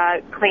father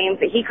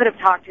claims that he could have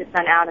talked his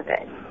son out of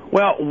it.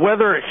 Well,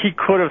 whether he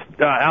could have,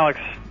 Alex,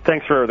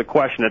 thanks for the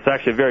question. It's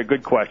actually a very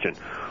good question.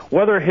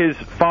 Whether his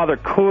father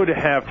could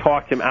have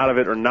talked him out of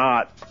it or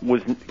not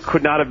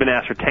could not have been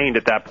ascertained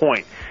at that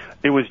point.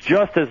 It was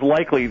just as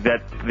likely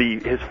that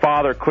his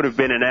father could have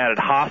been an added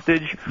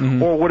hostage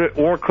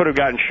or could have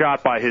gotten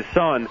shot by his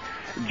son,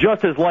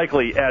 just as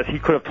likely as he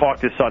could have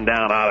talked his son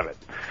down out of it.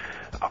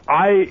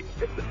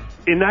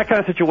 In that kind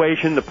of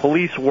situation, the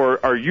police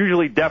are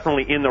usually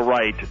definitely in the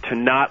right to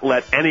not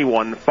let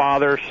anyone,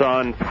 father,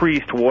 son,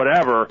 priest,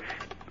 whatever,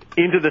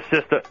 into the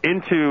system,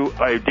 into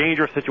a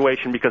dangerous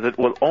situation, because it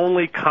will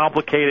only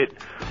complicate it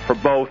for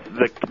both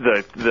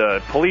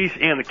the police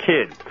and the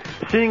kid.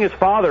 Seeing his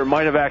father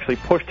might have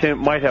pushed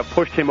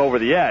him over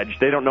the edge.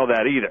 They don't know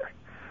that either.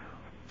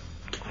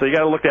 So you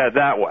got to look at it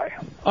that way.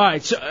 All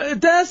right, so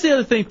that's the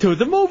other thing too.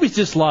 The movies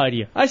just lie to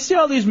you. I see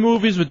all these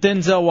movies with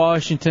Denzel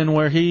Washington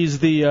where he's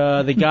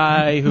the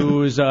guy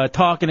who's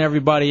talking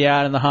everybody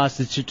out in the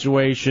hostage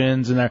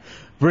situations, and they're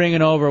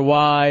bringing over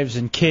wives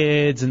and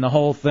kids and the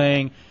whole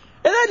thing.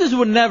 And that just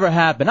would never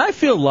happen. I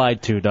feel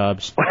lied to,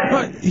 Dubs.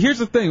 But here's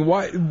the thing.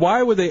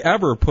 Why would they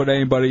ever put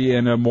anybody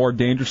in a more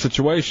dangerous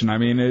situation? I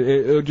mean,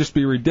 it would just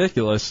be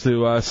ridiculous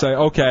to say,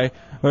 okay,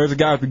 there's a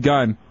guy with a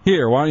gun.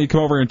 Here, why don't you come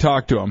over and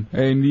talk to him?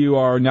 And you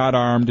are not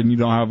armed and you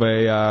don't have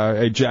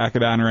a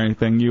jacket on or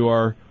anything. You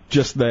are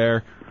just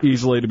there,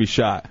 easily to be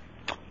shot.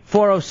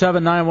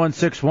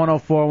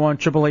 407-916-1041,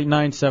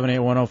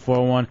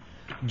 888-978-1041.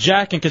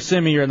 Jack and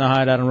Kissimmee, you're in the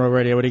Hideout on Road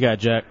Radio. What do you got,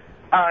 Jack?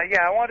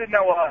 Yeah, I wanted to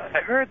know,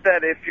 I heard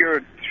that if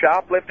you're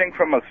shoplifting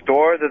from a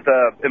store, that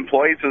the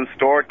employees of the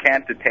store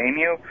can't detain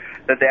you,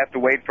 that they have to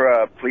wait for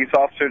a police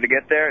officer to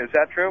get there. Is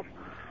that true?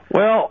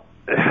 Well,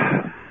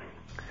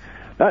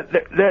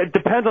 it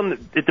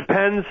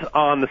depends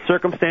on the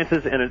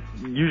circumstances, and it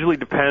usually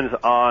depends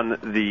on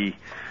the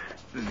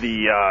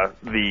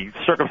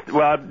circumstance.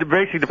 Well, it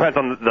basically depends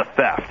on the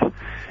theft.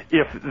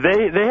 If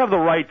they have the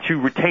right to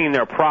retain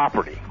their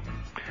property,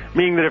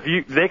 meaning that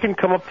if they can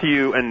come up to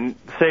you and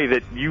say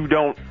that you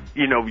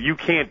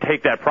can't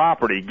take that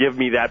property, give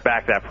me that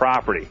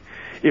property.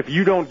 If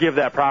you don't give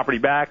that property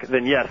back,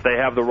 then yes, they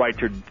have the right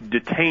to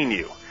detain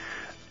you.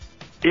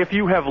 If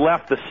you have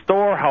left the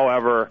store,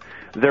 however,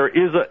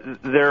 there's a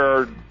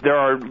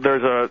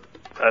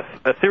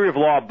theory of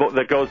law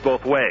that goes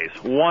both ways.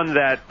 One,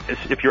 that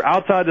if you're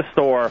outside the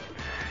store,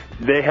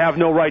 they have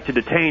no right to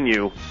detain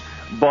you,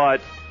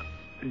 but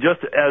there's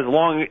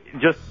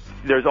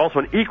also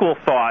an equal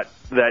thought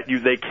that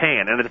they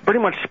can, and it's pretty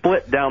much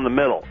split down the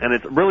middle, and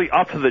it's really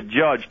up to the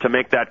judge to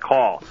make that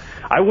call.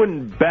 I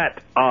wouldn't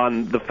bet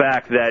on the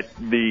fact that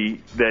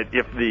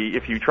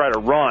if you try to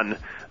run,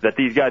 that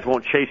these guys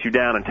won't chase you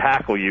down and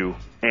tackle you,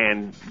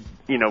 and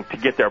to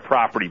get their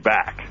property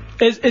back.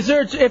 Is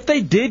there, if they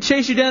did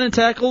chase you down and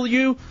tackle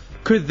you,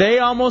 could they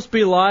almost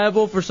be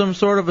liable for some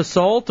sort of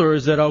assault, or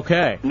is it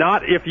okay?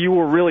 Not if you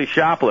were really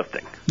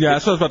shoplifting. Yeah,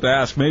 that's what I was about to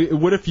ask. Maybe,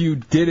 what if you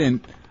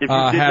didn't If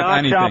you did have not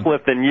anything?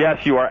 shoplift, then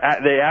yes, you are.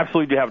 They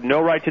absolutely have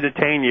no right to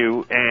detain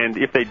you. And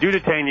if they do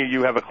detain you,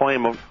 you have a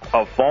claim of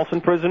false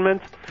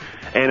imprisonment.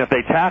 And if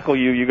they tackle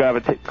you, you have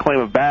a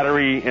claim of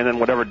battery, and then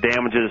whatever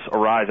damages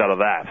arise out of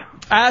that.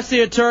 Ask the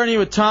attorney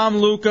with Tom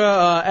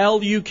Luca,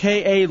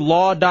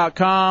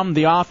 LUKAlaw.com.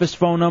 The office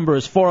phone number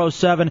is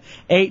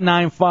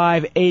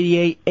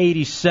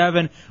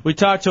 407-895-8887. We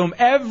talk to him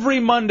every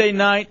Monday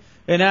night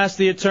and ask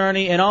the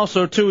attorney, and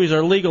also, too, he's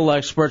our legal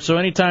expert, so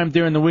anytime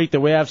during the week that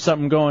we have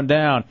something going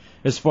down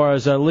as far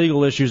as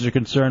legal issues are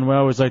concerned, we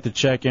always like to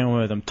check in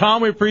with him.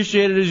 Tom, we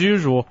appreciate it as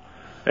usual.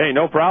 Hey,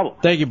 no problem.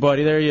 Thank you,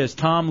 buddy. There he is,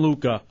 Tom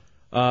Luca,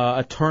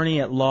 attorney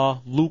at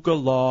law,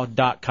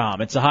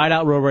 LucaLaw.com. It's the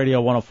Hideout, Road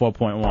Radio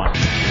 104.1. All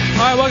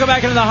right, welcome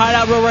back into the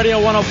Hideout, Road Radio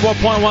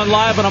 104.1,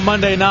 live on a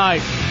Monday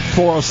night.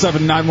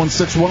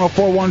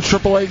 407-916-1041,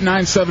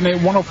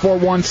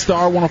 888-978-1041,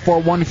 star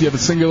 1041 if you have a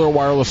singular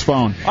wireless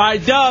phone. All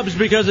right, Dubs,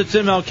 because it's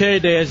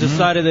MLK Day, has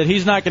decided that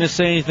he's not going to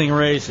say anything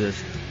racist,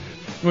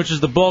 which is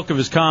the bulk of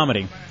his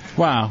comedy.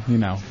 Wow,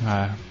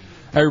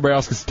 everybody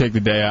else gets to take the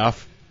day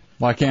off.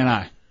 Why can't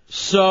I?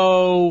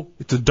 So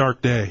it's a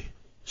dark day.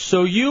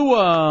 So you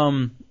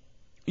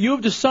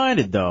have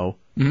decided, though,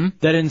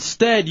 that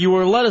instead you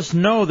will let us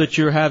know that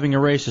you're having a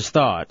racist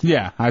thought.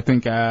 Yeah, I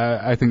think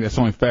that's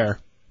only fair.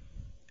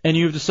 And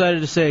you've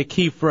decided to say a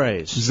key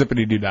phrase.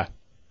 Zippity-doo-dah.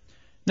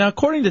 Now,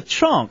 according to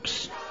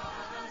Chunks,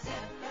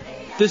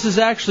 this is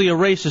actually a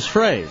racist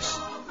phrase.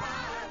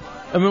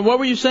 I mean, what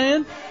were you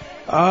saying?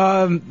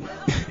 The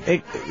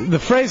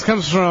phrase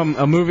comes from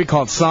a movie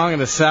called Song of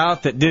the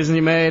South that Disney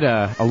made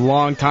a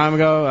long time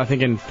ago, I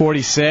think in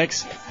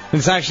 '46.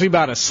 It's actually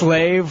about a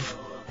slave,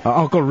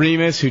 Uncle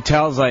Remus, who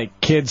tells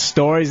kids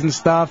stories and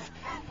stuff.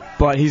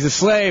 But he's a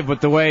slave, but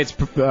the way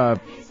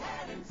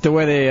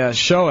they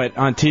show it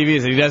on TV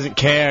is that he doesn't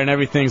care and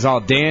everything's all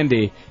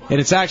dandy. And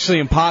it's actually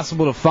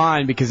impossible to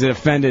find because it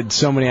offended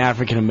so many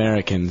African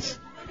Americans.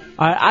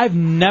 I've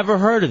never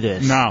heard of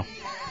this. No.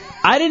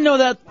 I didn't know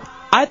that.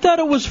 I thought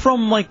it was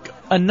from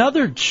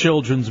another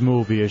children's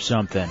movie or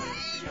something.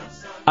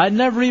 I'd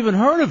never even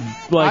heard of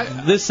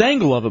this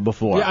angle of it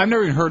before. Yeah, I've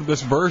never even heard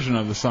this version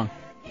of the song.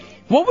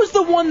 What was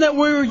the one that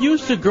we were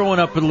used to growing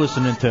up and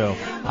listening to?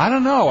 I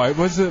don't know.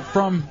 Was it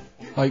from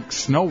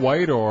Snow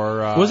White or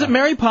was it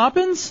Mary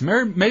Poppins?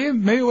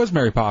 Maybe it was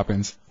Mary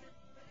Poppins.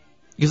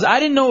 Because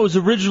I didn't know it was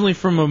originally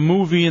from a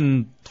movie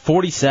in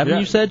 '47. Yeah.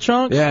 You said,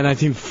 Chunks? Yeah,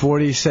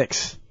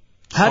 1946.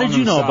 How did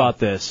you know about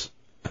this?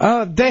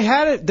 They've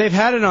had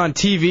it on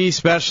TV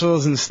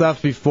specials and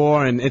stuff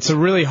before, and it's a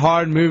really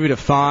hard movie to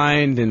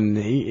find. And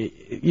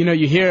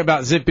you hear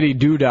about Zippity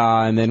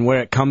Doodah and then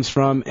where it comes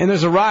from. And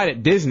there's a ride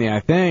at Disney, I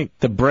think,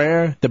 the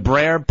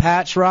Brer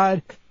Patch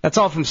ride. That's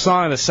all from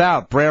Song of the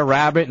South. Brer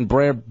Rabbit and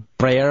Brer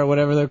or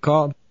whatever they're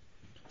called.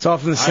 It's all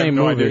from the same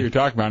movie. I have no idea what you're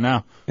talking about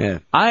now. Yeah,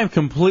 I am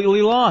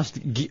completely lost.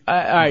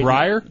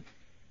 Briar?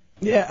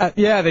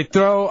 Yeah. They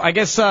throw. I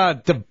guess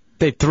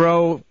they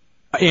throw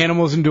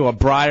animals into a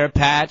briar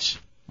patch.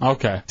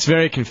 Okay. It's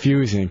very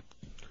confusing.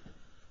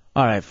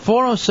 All right,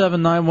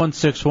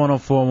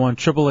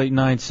 407-916-1041,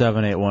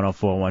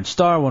 888-978-1041,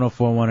 star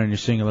 1041 on your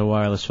singular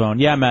wireless phone.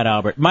 Yeah, Matt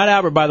Albert. Matt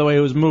Albert, by the way,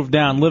 who's moved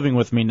down, living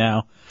with me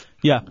now.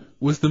 Yeah.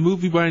 Was the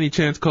movie by any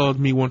chance called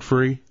Me Want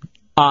Free?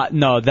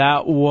 No,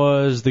 that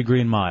was The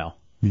Green Mile.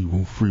 Me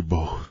Want Free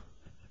balls.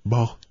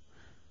 Ball.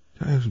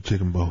 Can I have some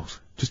chicken balls?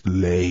 Just a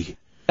leg.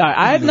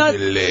 I have not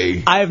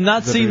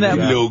seen that.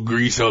 A little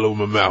grease all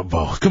over my mouth,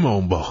 balls. Come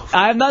on, balls.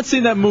 I have not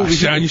seen that movie.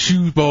 Shine your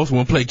shoes, balls.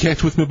 Want to play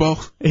catch with me,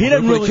 balls? He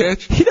doesn't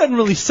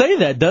really say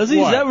that, does he?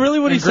 What? Is that really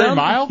what he Green sounds?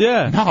 Mile?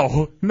 Yeah.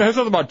 No, that's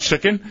not about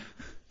chicken.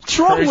 What's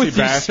wrong Crazy with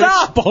you? bastard.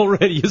 Stop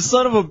already, you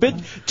son of a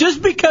bitch.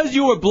 Just because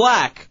you were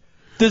black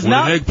does Want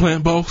not. an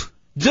eggplant, balls?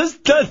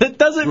 That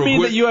doesn't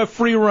mean that you have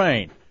free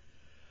reign.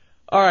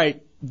 All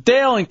right,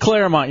 Dale in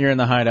Claremont, you're in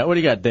the hideout. What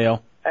do you got,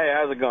 Dale? Hey,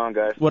 how's it going,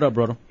 guys? What up,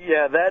 brother?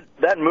 Yeah,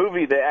 that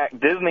movie,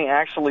 Disney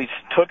actually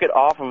took it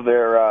off of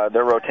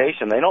their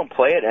rotation. They don't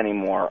play it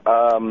anymore.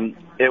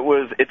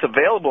 It's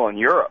available in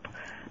Europe,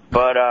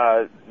 but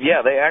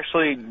yeah, they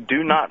actually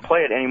do not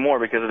play it anymore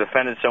because it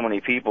offended so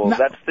many people. No.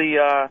 That's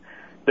the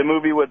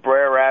movie with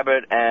Brer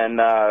Rabbit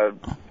and all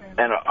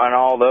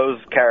those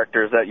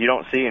characters that you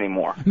don't see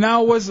anymore.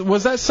 Now,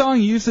 was that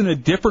song used in a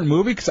different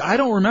movie? Because I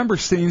don't remember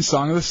seeing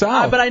Song of the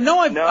South. But I know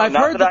I've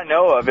heard that I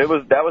know of. That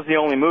was the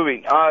only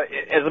movie.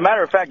 As a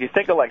matter of fact, you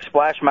think of like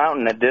Splash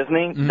Mountain at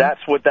Disney.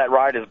 That's what that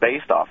ride is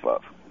based off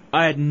of.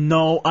 I had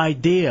no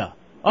idea.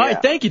 All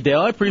right, thank you,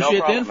 Dale. I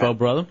appreciate the info,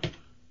 brother.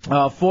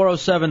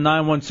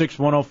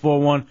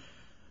 407-916-1041,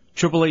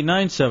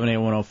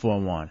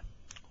 888-978-1041.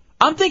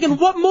 I'm thinking,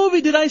 what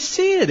movie did I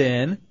see it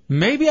in?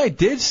 Maybe I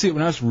did see it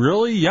when I was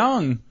really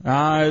young.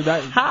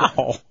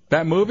 How?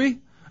 That movie?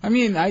 I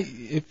mean,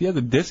 if you had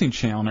the Disney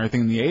Channel and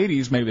everything in the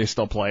 80s, maybe they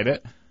still played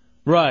it.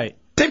 Right.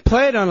 They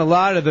play it on a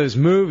lot of those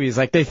movies.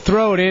 Like, they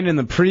throw it in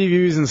the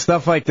previews and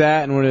stuff like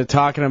that, and when they're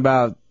talking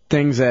about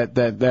things that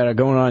are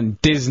going on in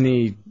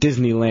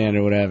Disneyland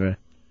or whatever.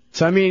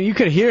 So, I mean, you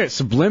could hear it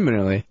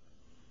subliminally.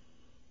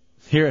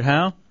 Hear it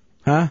how?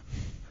 Huh?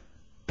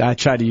 I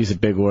tried to use a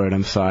big word.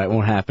 I'm sorry. It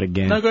won't happen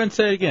again. No, go ahead and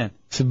say it again.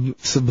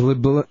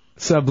 Subliminally.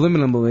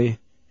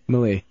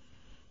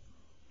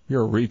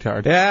 You're a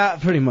retard. Yeah,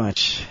 pretty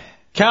much.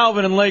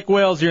 Calvin in Lake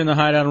Wales, you're in the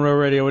Hideout on Real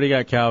Radio. What do you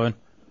got, Calvin?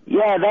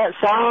 Yeah, that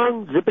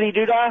song, Zippity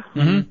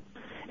Doodah,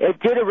 it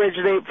did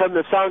originate from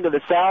the Song of the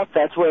South.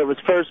 That's where it was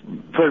first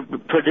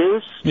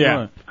produced.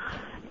 Yeah.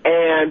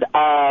 And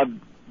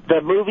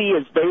the movie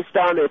is based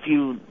on, if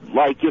you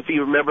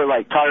remember,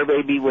 like Tar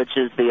Baby, which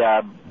is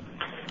the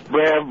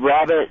Brer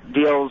Rabbit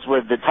deals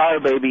with the Tar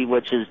Baby,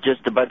 which is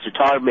just a bunch of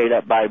tar made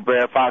up by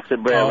Brer Fox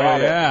and Brer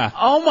Rabbit. Yeah.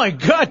 Oh, my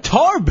God,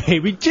 Tar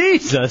Baby,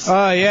 Jesus.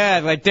 Oh,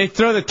 yeah, like they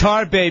throw the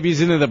tar babies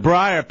into the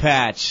briar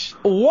patch.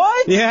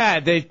 What?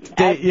 Yeah, they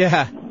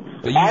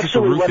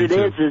Actually, what it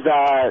is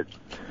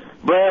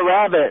Brer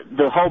Rabbit,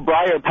 the whole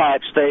briar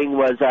patch thing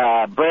was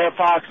Brer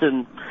Fox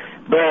and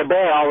Brer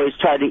Bear always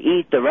tried to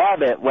eat the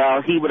rabbit.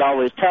 Well, he would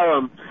always tell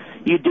them,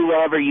 you do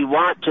whatever you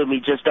want to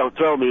me, just don't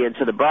throw me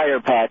into the briar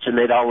patch, and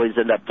they'd always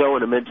end up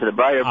throwing him into the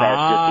briar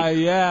patch.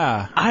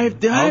 Yeah. I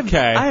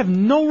have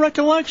no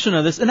recollection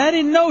of this, and I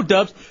didn't know,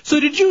 Dubs. So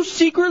did you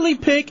secretly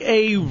pick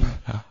a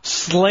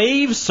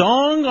slave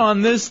song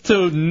on this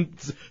to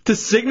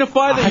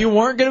signify that you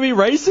weren't going to be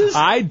racist?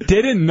 I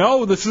didn't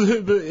know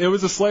it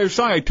was a slave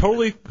song. I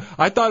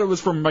thought it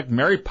was from like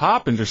Mary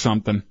Poppins or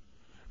something.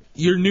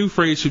 Your new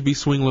phrase should be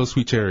 "Swing Low,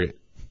 Sweet Chariot."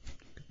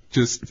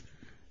 Just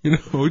go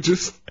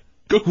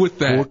with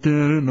that.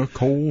 Working in a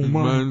coal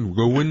mine.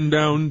 Going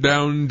down,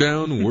 down,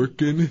 down,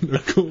 working in a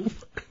coal.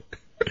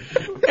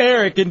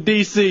 Eric in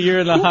D.C., you're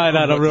in the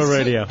Hideout on Real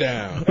Radio.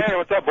 Down. Hey,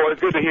 what's up, boys?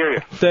 Good to hear you.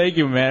 Thank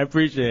you, man. I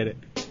appreciate it.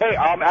 Hey,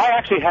 I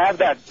actually have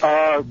that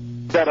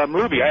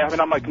movie. I have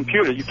it on my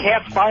computer. You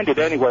can't find it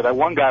anywhere. That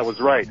one guy was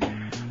right.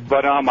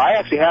 But I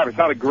actually have it. It's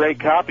not a great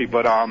copy,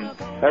 but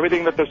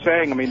everything that they're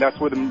saying, I mean, that's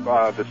where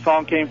the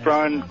song came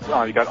from.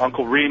 You got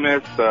Uncle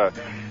Remus, the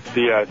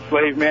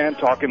slave man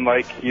talking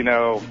like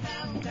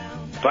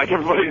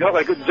everybody,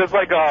 just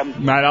like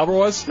Matt Albert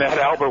was? Matt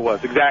Albert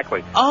was,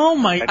 exactly. Oh,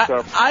 my.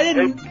 I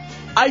didn't.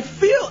 I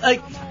feel like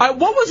what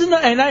was in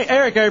the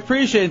Eric, I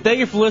appreciate it. Thank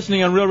you for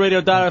listening on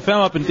RealRadio.fm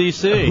up in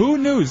D.C. Who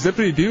knew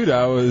Zippity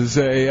Doodah was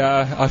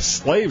a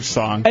slave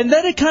song? And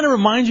then it kind of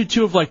reminds you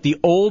too of like the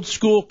old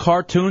school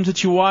cartoons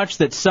that you watched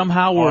that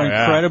somehow were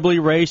incredibly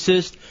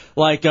racist.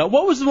 Like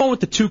what was the one with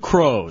the two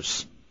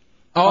crows?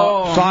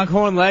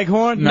 Foghorn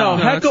Leghorn? No,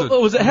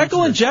 was it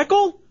Heckle and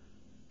Jekyll?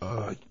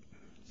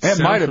 It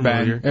might have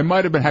been. It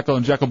might have been Heckle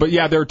and Jekyll. But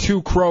yeah, there are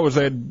two crows.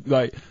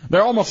 They're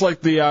almost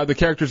like the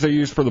characters they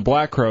used for the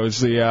Black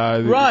Crows.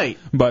 Right.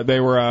 But they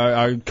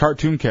were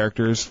cartoon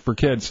characters for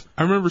kids.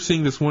 I remember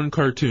seeing this one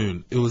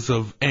cartoon. It was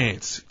of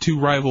ants, two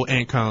rival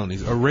ant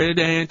colonies. A red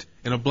ant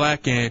and a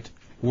black ant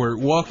were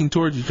walking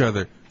towards each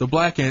other. The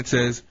black ant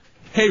says,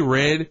 "Hey,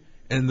 Red,"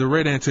 and the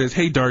red ant says,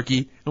 "Hey,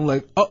 Darky." I'm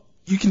like, oh,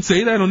 you can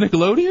say that on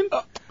Nickelodeon?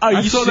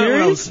 I saw that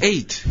when I was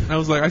 8. I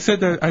was like, I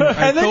said that.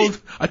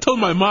 I told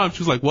my mom. She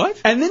was like,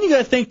 what? And then you got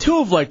to think too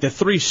of like the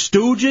Three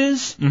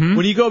Stooges.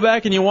 When you go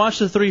back and you watch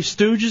the Three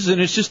Stooges,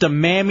 and it's just a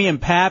Mammy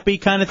and Pappy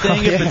kind of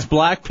thing. If it's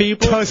black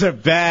people, those are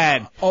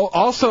bad. Oh,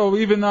 also,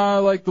 even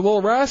like the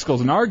Little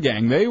Rascals in our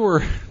gang, they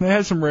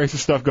had some racist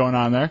stuff going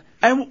on there.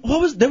 And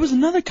there was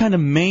another kind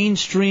of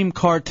mainstream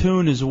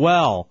cartoon as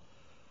well,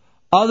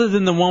 other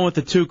than the one with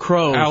the two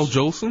crows. Al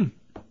Jolson?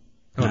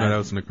 Oh, no, that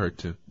was in a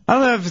cartoon. I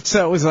don't know if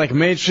it was like a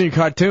mainstream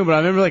cartoon, but I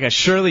remember like a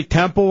Shirley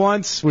Temple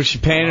once where she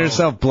painted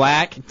herself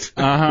black. You know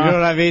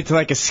what I mean? To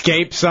like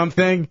escape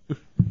something.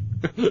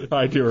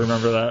 I do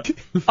remember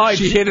that.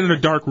 She hid in a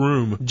dark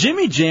room.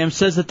 Jimmy Jam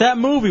says that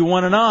movie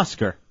won an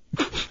Oscar.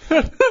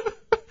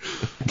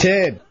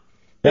 Did.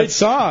 That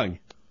song.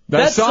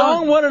 That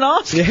song won an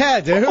Oscar? Yeah,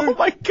 dude. Oh,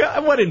 my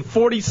God. What, in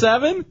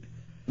 47?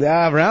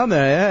 Yeah, around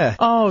there, yeah.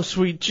 Oh,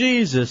 sweet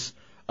Jesus.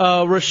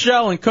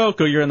 Rochelle and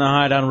Coco, you're in the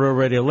Hideout on Real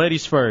Radio.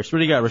 Ladies first. What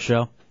do you got,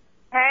 Rochelle?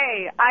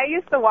 Hey, I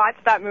used to watch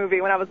that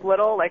movie when I was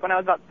little, like when I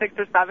was about 6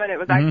 or 7. It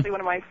was actually one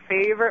of my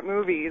favorite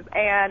movies.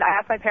 And I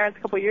asked my parents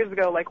a couple of years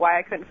ago, like, why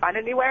I couldn't find it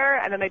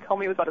anywhere, and then they told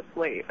me it was about a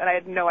slave, and I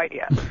had no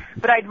idea.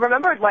 But I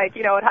remembered, like,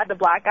 you know, it had the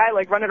black guy,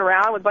 like, running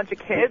around with a bunch of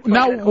kids,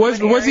 now, like, in an was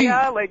open he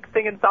area, like,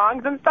 singing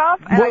songs and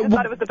stuff, and I just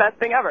thought it was the best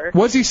thing ever.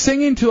 Was he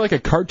singing to like a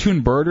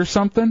cartoon bird or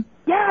something?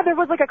 Yeah, there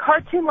was like a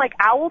cartoon like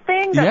owl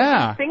thing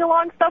that would sing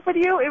along stuff with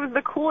you. It was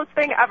the coolest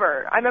thing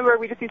ever. I remember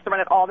we just used to run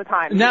it all the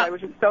time. Now- I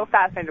was just so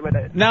fascinated with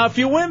it. Now, if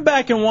you went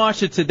back and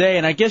watched it today,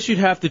 and I guess you'd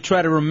have to try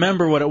to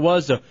remember what it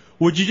was, though,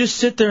 would you just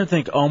sit there and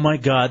think, oh, my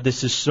God,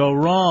 this is so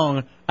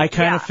wrong. I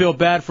kind of feel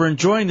bad for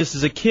enjoying this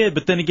as a kid,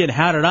 but then again,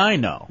 how did I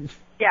know?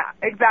 Yeah,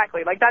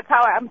 exactly. Like, that's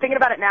how I'm thinking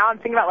about it now. I'm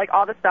thinking about, like,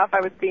 all the stuff I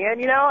was seeing,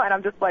 you know, and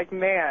I'm just like,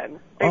 man,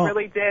 they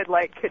really did,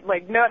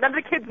 none of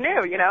the kids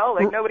knew, you know?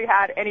 Like, nobody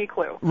had any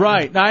clue.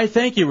 Right. I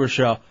thank you,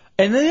 Rochelle.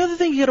 And then the other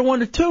thing you got to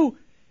wonder, too,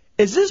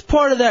 is this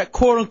part of that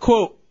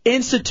quote-unquote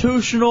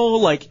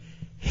institutional, like,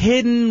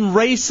 hidden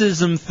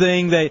racism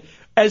thing that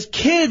as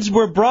kids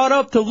we're brought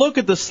up to look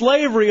at the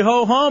slavery,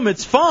 ho-hum,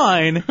 it's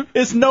fine,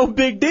 it's no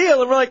big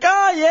deal. And we're like,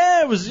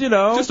 yeah, it was, you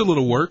know. Just a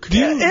little work.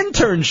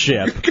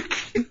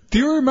 Internship. Do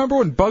you remember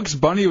when Bugs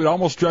Bunny would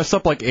almost dress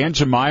up like Aunt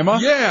Jemima?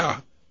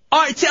 Yeah.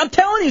 I'm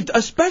telling you,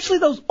 especially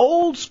those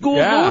old school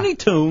Looney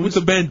Tunes. With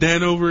the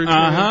bandana over his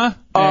head.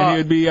 And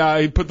he'd be,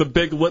 he'd put the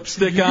big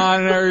lipstick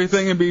on and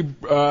everything and be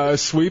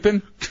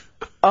sweeping.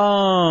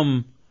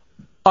 I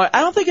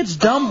don't think it's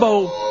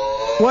Dumbo.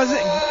 Was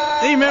it?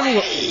 Do you remember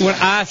when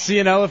I See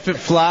an Elephant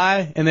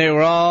Fly and they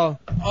were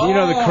all, you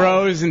know, the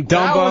crows and Dumbo?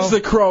 That was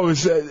the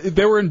crows.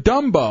 They were in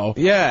Dumbo.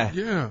 Yeah.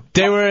 Yeah.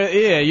 They were,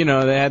 you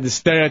know, they had the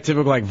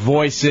stereotypical, like,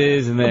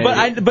 voices and they...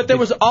 But there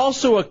was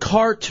also a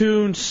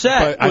cartoon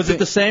set. Was it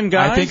the same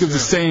guys? I think it was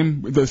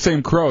the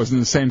same crows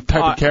and the same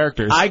type of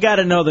characters. I got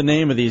to know the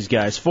name of these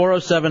guys.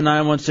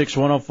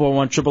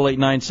 407-916-1041,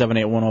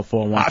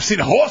 888-978-1041. I've seen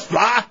a horse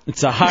fly.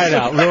 It's a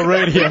Hideout, Real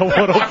Radio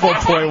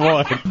 104.1.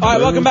 All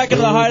right, welcome back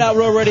into the Hideout,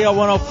 Real Radio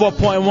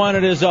 104.1.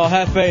 It is El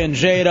Jefe and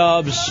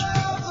J-Dubs.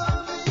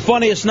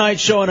 Funniest night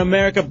show in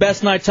America,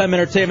 best nighttime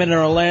entertainment in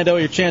Orlando.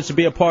 Your chance to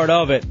be a part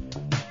of it.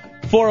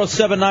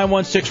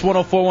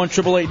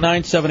 407-916-1041,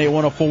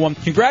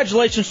 888-978-1041.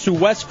 Congratulations to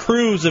Wes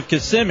Cruz of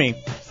Kissimmee.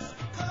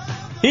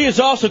 He is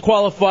also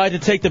qualified to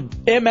take the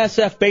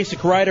MSF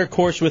Basic Rider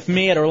course with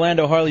me at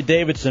Orlando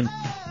Harley-Davidson.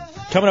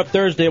 Coming up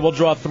Thursday, we'll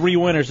draw 3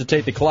 winners to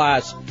take the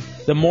class.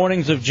 The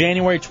mornings of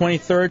January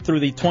 23rd through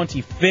the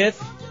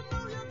 25th.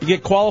 You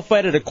get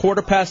qualified at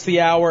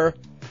 1:15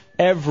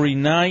 every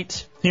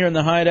night here in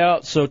the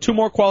Hideout. So 2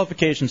 more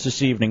qualifications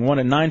this evening, one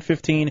at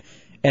 9:15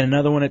 and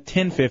another one at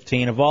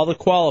 10:15. Of all the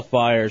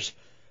qualifiers,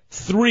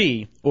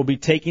 3 will be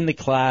taking the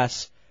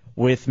class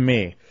with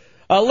me.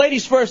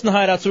 Ladies first in the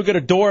Hideout, so we got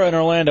a Dora in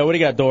Orlando. What do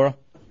you got, Dora?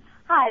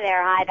 Hi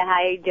there, Ida. How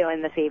are you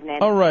doing this evening?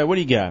 All right, what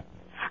do you got?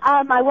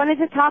 I wanted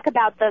to talk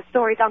about the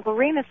stories, Uncle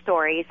Remus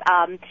stories.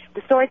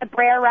 The stories of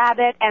Brer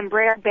Rabbit and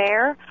Brer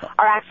Bear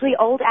are actually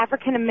old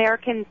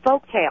African-American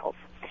folk tales,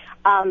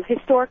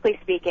 historically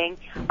speaking,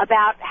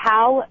 about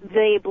how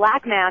the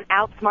black man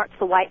outsmarts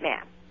the white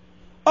man.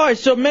 All right,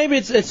 so maybe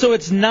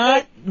it's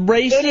not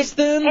racist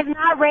then? It's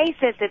not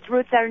racist. Its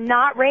roots are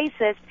not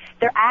racist.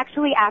 They're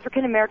actually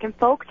African-American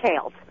folk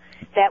tales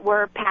that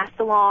were passed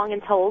along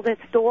and told as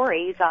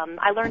stories.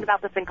 I learned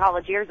about this in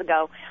college years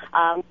ago,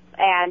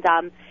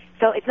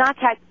 so it's not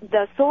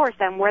the source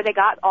and where they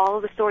got all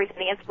of the stories and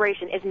the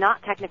inspiration is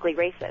not technically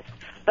racist,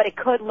 but it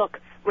could look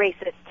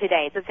racist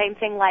today. It's the same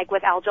thing like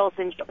with Al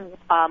Jolson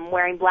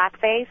wearing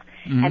blackface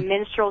and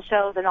minstrel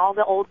shows and all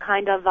the old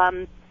kind of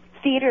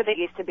theater that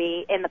used to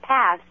be in the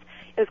past.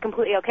 it was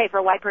completely okay for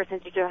a white person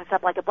to dress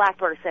up like a black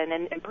person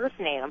and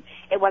impersonate them.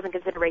 It wasn't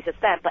considered racist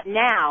then, but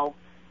now,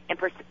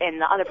 in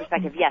the other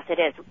perspective, yes, it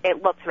is.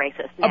 It looks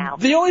racist now.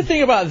 The only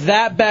thing about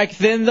that back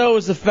then, though,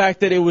 is the fact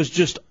that it was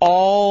just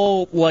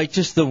all, like,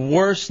 just the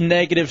worst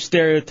negative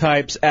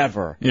stereotypes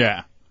ever.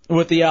 Yeah.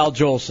 With the Al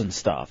Jolson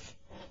stuff.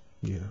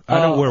 Yeah. I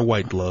don't wear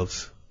white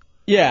gloves.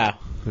 Yeah.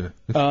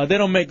 They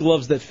don't make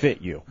gloves that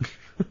fit you.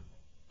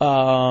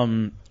 All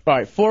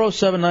right,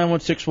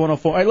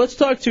 407-916-104. All right, let's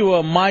talk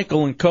to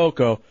Michael and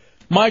Coco.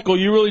 Michael,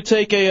 you really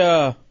take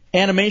a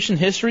animation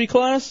history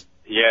class?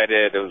 Yeah, I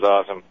did. It was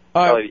awesome.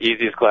 Probably the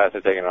easiest class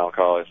I've taken in all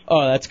college.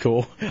 Oh, that's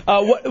cool.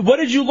 What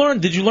did you learn?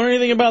 Did you learn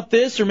anything about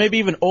this, or maybe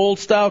even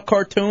old-style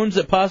cartoons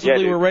that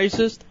possibly were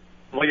racist?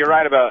 Well, you're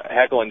right about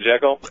Heckle and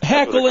Jekyll.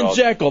 Heckle and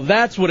Jekyll,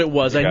 that's what it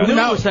was. I knew it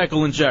was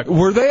Heckle and Jekyll.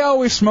 Were they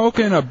always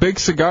smoking a big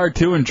cigar,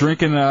 too, and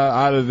drinking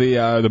out of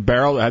the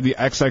barrel that had the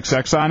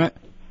XXX on it?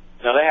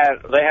 No,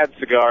 they had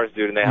cigars,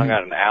 dude, and they hung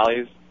out in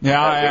alleys.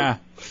 Yeah.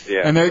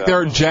 And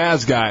they're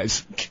jazz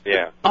guys.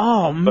 Yeah.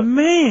 Oh,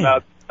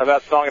 man.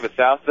 About Song of the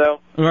South, though.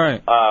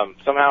 Right.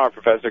 Somehow our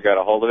professor got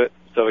a hold of it,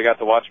 so we got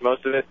to watch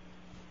most of it.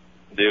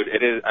 Dude,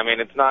 it is. I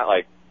mean, it's not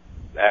like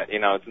that.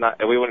 It's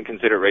not. We wouldn't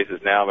consider it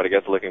racist now, but I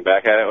guess looking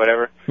back at it,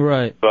 whatever.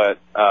 Right. But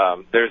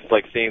there's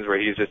like scenes where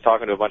he's just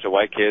talking to a bunch of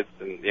white kids,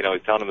 and he's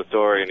telling them the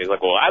story, and he's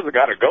like, "Well, I've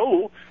got to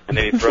go," and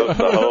then he throws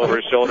the hoe over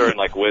his shoulder and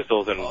like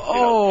whistles and skips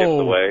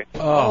away.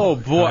 Oh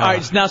boy! All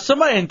right, now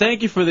somebody, and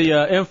thank you for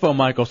the info,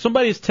 Michael.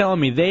 Somebody's telling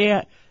me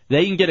they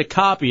can get a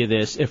copy of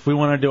this if we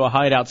want to do a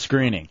Hideout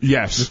screening.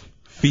 Yes.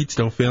 Feet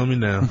don't fail me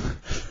now.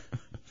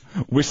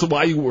 Whistle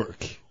while you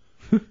work.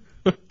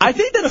 I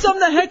think that's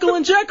something that Heckle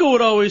and Jekyll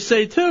would always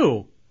say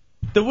too.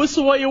 The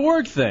whistle while you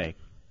work thing.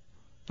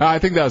 I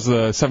think that was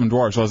the Seven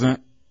Dwarfs, wasn't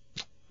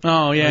it?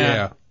 Oh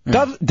yeah.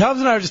 Dubs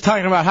and I were just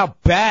talking about how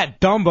bad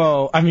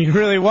Dumbo,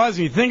 really was.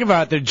 When you think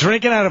about it, they're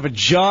drinking out of a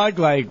jug,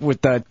 like,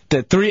 with the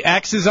 3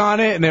 X's on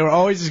it, and they were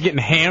always just getting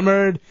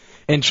hammered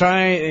and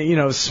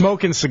trying,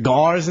 smoking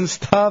cigars and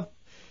stuff.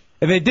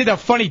 And they did a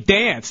funny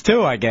dance,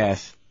 too, I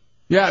guess.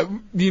 Yeah,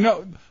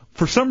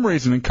 for some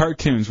reason in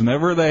cartoons,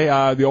 whenever they,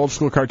 the old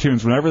school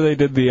cartoons, whenever they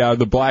did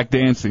the black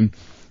dancing,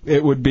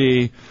 it would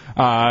be,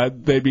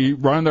 they'd be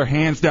running their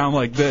hands down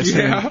like this,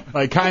 and,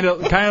 like kind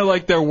of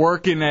like they're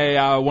working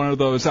one of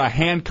those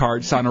hand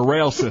carts on a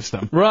rail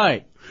system.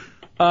 Right.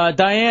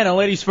 Diana,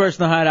 ladies first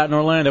in the Hideout in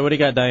Orlando. What do you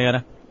got,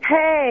 Diana?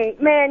 Hey,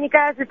 man, you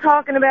guys are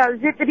talking about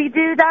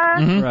Zippity-Doo-Dah?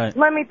 Mhm. Right.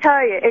 Let me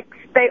tell you,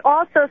 they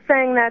also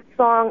sang that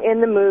song in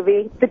the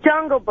movie The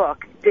Jungle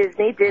Book.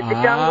 Disney did The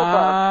Jungle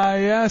Book. Ah,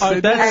 yes, they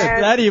did.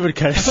 That even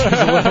kind of seems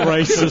a little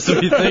racist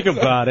if you think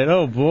about it.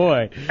 Oh,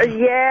 boy.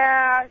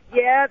 Yeah,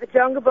 The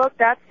Jungle Book,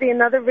 that's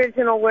another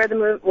original where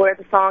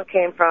the song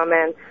came from.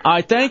 And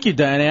I thank you,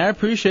 Diana. I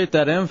appreciate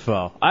that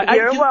info.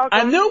 You're welcome.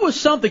 I knew it was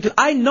something, because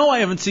I know I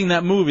haven't seen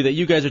that movie that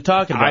you guys are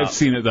talking about. I've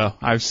seen it, though.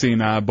 I've seen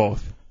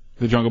both.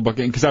 The Jungle Book,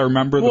 because I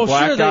remember the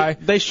black guy.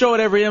 They show it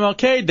every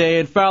MLK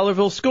Day in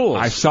Fowlerville schools.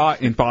 I saw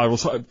it in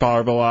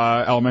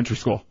Fowlerville Elementary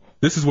School.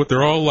 This is what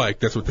they're all like.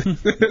 That's what they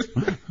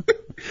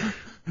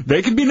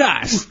They can be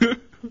nice. All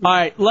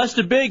right,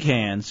 Lester Big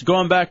Hands,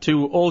 going back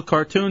to old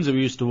cartoons that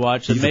we used to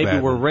watch that maybe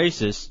were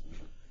racist.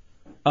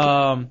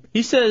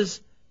 He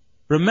says,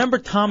 remember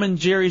Tom and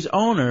Jerry's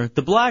owner,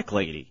 the black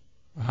lady?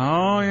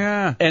 Oh,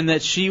 yeah. And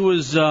that she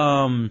was,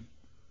 whatchamacallit?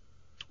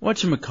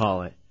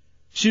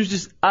 She was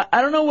just,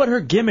 I don't know what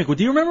her gimmick was.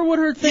 Do you remember what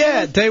her thing was?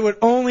 Yeah, they would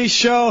only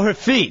show her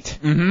feet.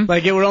 Mm-hmm.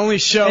 Like, it would only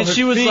show And her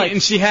she was feet, like-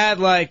 and she had,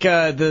 like,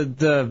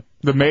 the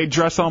maid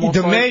dress almost?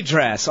 The maid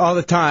dress all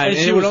the time. And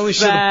she it would was only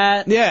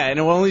fat. Show and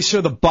it would only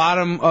show the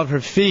bottom of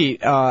her feet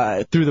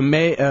through the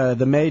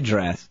maid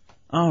dress.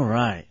 All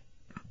right.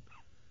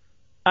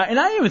 And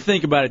I even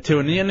think about it, too,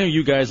 and I know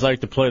you guys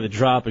like to play the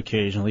drop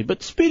occasionally,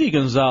 but Speedy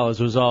Gonzales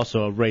was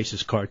also a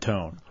racist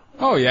cartoon.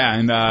 Oh, yeah.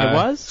 And It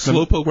was?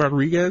 Slowpoke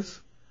Rodriguez?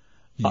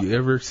 You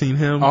ever seen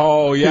him?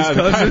 Oh, yeah. His The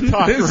guy cousin?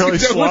 talked really that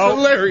slow. was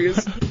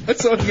hilarious. I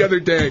saw it the other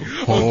day.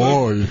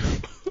 I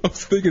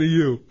was thinking of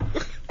you.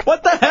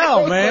 What the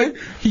hell, man?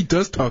 He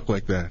does talk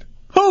like that.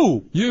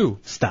 Who? You.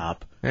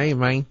 Stop. Hey,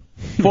 man.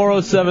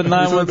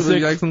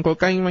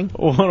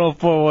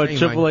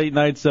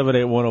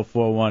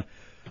 407-916-1041,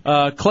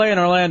 888-978-1041. Clay in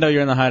Orlando,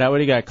 you're in the Hideout. What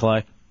do you got,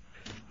 Clay?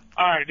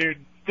 All right,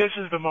 dude. This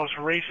is the most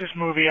racist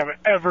movie I've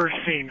ever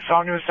seen.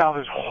 Song of the South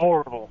is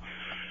horrible.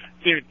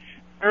 Dude,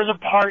 there's a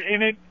part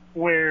in it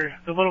where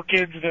the little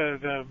kids,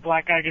 the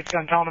black guy gets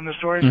done telling them the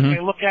stories, and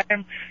they look at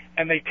him,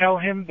 and they tell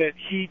him that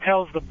he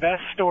tells the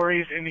best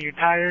stories in the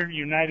entire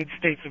United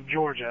States of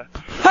Georgia.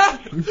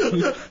 What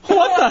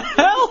the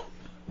hell?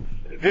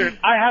 Dude,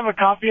 I have a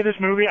copy of this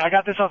movie. I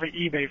got this off of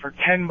eBay for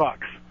 $10.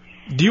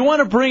 Do you want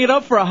to bring it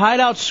up for a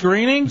Hideout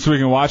screening? So we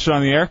can watch it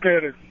on the air?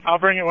 Dude, I'll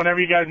bring it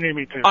whenever you guys need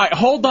me to. All right,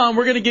 hold on.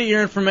 We're going to get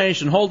your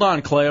information. Hold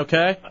on, Clay,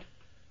 okay?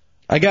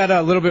 I got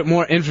a little bit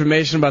more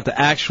information about the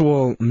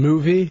actual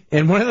movie,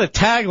 and one of the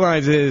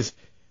taglines is,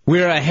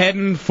 "We're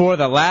heading for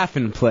the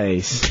laughing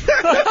place."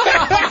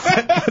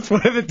 That's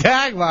one of the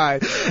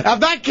taglines. I'm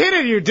not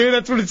kidding you, dude.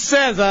 That's what it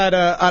says on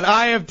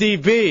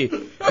IMDb.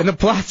 And the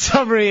plot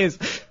summary is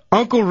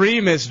Uncle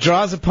Remus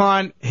draws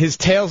upon his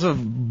tales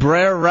of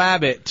Brer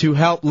Rabbit to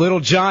help little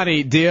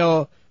Johnny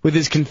deal with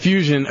his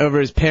confusion over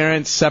his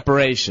parents'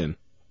 separation.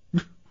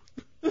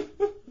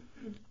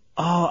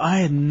 Oh, I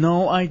had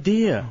no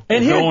idea.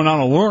 And going on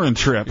a learning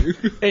trip.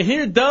 And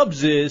here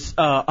Dubs is,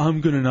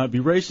 I'm going to not be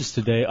racist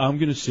today. I'm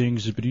going to sing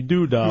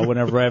Zippity-Doo-Dah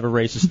whenever I have a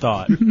racist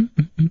thought.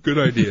 Good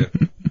idea.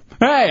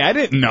 Hey, I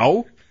didn't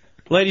know.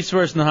 Ladies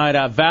first in the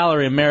Hideout,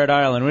 Valerie in Merritt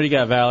Island. What do you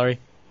got, Valerie?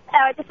 Oh,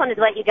 I just wanted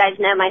to let you guys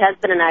know my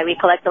husband and I, we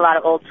collect a lot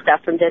of old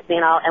stuff from Disney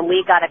and all, and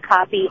we got a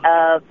copy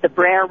of the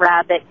Brer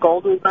Rabbit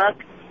Golden Book,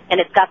 and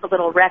it's got the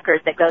little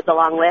record that goes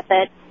along with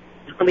it.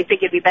 And we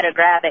figured we better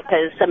grab it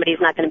because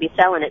somebody's not going to be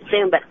selling it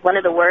soon. But one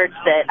of the words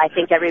that I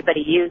think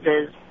everybody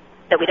uses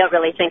that we don't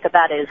really think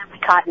about is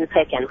cotton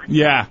picking.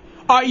 Yeah.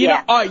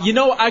 You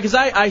know, because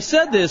I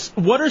said this.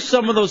 What are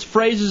some of those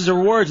phrases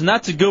or words? And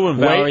that's a good one,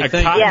 Valerie.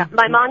 Yeah,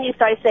 my mom used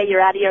to always say,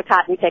 "You're out of your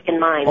cotton picking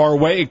mind." Or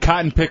wait a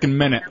cotton picking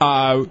minute.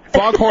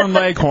 Foghorn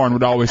Leghorn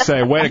would always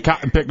say, wait a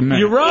cotton picking minute.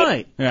 You're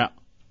right. Yeah.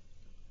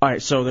 All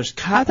right, so there's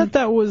cotton. I thought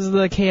that was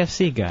the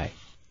KFC guy.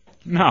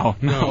 No.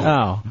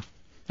 Oh.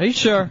 Are you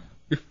sure?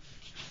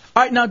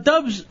 All right, now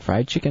Dubs.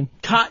 Fried chicken.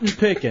 Cotton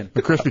picking.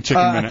 The crispy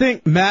chicken minute. I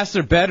think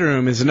master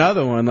bedroom is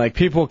another one. Like,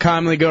 people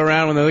commonly go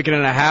around when they're looking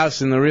at a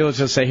house and the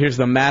realtor will say, here's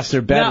the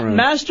master bedroom.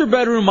 Now, master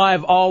bedroom,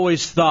 I've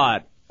always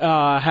thought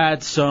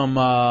had some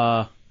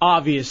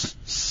obvious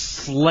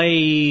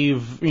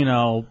slave,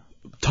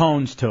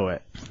 tones to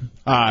it.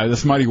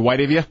 This mighty white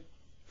of you?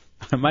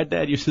 My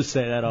dad used to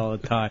say that all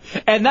the time.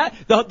 And that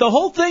the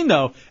whole thing,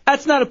 though,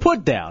 that's not a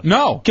put down.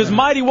 No. Because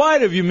mighty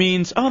white of you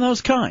means, oh, that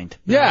was kind.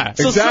 Yeah,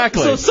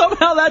 exactly. So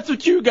somehow that's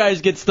what you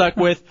guys get stuck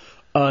with.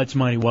 It's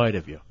mighty white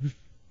of you.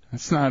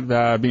 That's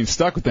not being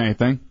stuck with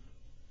anything.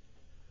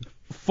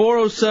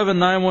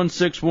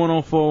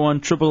 407-916-1041,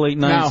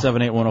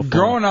 888-978-1041.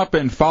 Growing up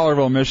in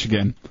Fowlerville,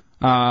 Michigan,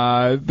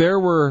 there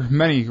were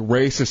many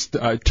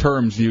racist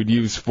terms you'd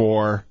use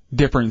for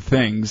different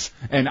things,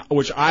 and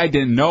which I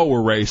didn't know were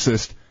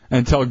racist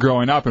until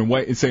growing up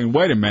and saying,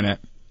 wait a minute,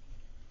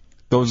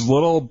 those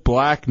little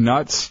black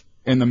nuts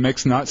in the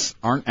mixed nuts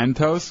aren't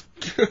Entos?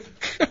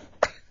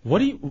 What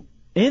do you...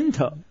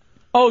 Ento?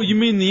 Oh, you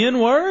mean the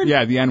N-word?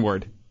 Yeah, the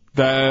N-word.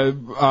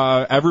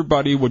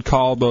 Everybody would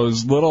call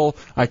those little...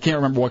 I can't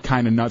remember what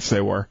kind of nuts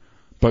they were,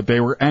 but they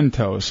were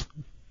Entos.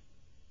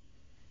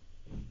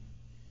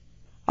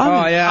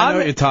 I know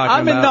what you're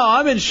talking about.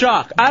 I'm in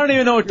shock. I don't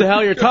even know what the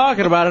hell you're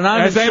talking about, and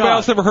I'm Has anybody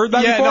else ever heard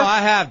that before? Yeah, no, I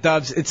have,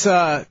 Dubs. It's,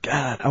 God,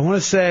 I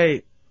want to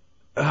say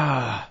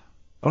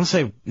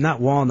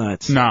not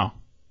walnuts. No.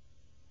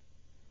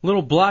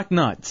 Little black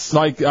nuts.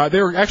 Like,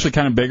 they were actually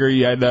kind of bigger.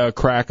 You had to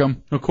crack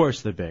them. Of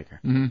course they're bigger.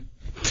 Mm-hmm.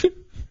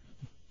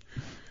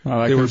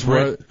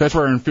 That's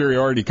where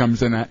inferiority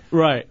comes in at.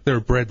 Right. They were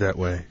bred that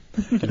way.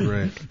 You're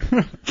right.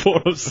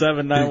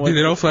 407-916. Did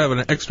it also have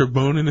an extra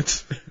bone in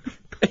its...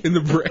 in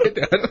the bread?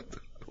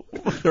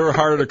 They were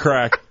harder to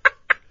crack.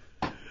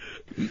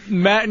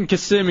 Matt and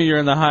Kissimmee, you're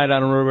in the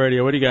Hideout on Road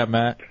Radio. What do you got,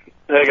 Matt?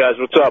 Hey, guys,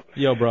 what's up?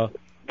 Yo, bro.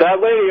 That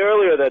lady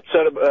earlier that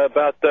said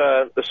about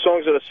the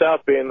songs of the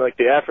South being like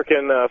the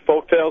African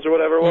folk tales or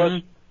whatever it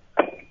was,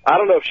 I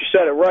don't know if she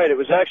said it right. It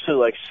was actually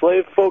like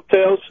slave folk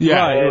tales.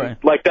 Yeah, and right.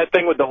 Like that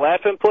thing with the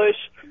laughing place.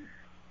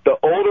 The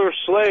older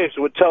slaves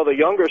would tell the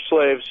younger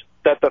slaves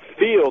that the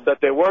field that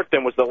they worked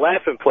in was the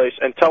laughing place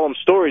and tell them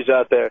stories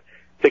out there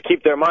to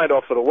keep their mind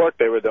off of the work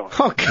they were doing.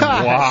 Oh,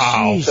 God.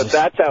 Wow. So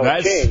that's how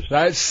it changed.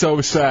 That's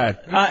so sad.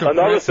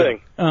 Another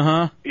thing.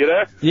 Uh-huh. You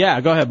there? Yeah,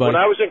 go ahead, buddy.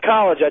 When I was in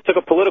college, I took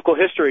a political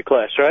history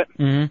class, right?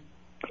 Mm-hmm.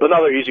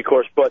 Another easy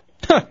course, but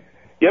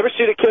you ever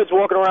see the kids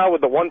walking around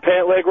with the one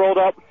pant leg rolled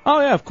up?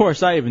 Oh, yeah, of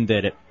course. I even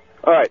did it.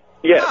 All right.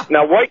 Yeah.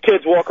 Now, white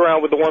kids walk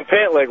around with the one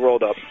pant leg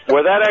rolled up.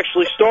 Where that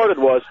actually started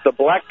was the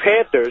Black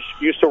Panthers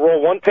used to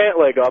roll one pant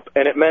leg up,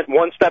 and it meant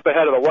one step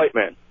ahead of the white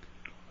man.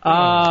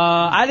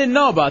 I didn't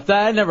know about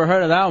that. I never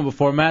heard of that one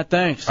before, Matt.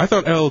 Thanks. I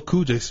thought LL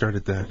Cool J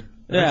started that.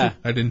 Yeah.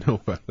 I didn't know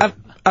about that.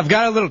 I've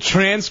got a little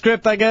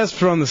transcript, I guess,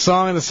 from the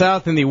Song of the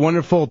South and the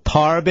wonderful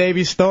Tar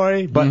Baby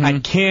story, but I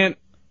can't.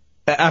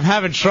 I'm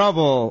having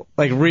trouble.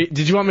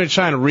 Did you want me to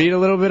try and read a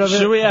little bit of it?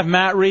 Should we have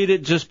Matt read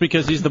it just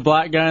because he's the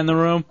black guy in the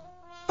room?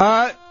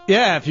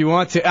 Yeah, if you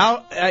want to.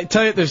 I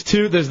tell you, there's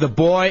two. There's the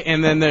boy,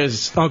 and then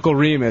there's Uncle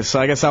Remus. So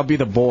I guess I'll be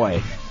the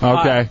boy.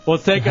 Okay. We'll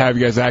have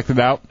you guys acted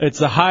out. It's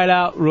the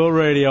Hideout Real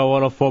Radio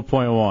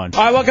 104.1.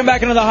 All right, welcome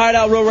back into the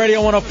Hideout Real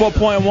Radio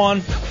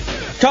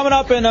 104.1. Coming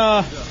up in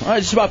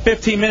just about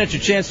 15 minutes,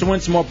 your chance to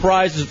win some more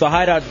prizes. The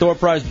Hideout Door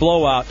Prize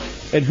Blowout.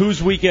 And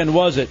whose weekend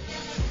was it?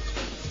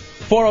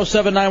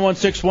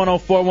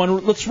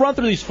 407-916-1041. Let's run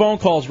through these phone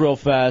calls real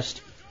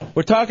fast.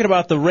 We're talking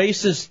about the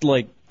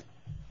racist,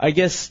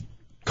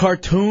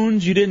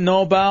 cartoons you didn't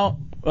know about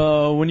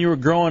when you were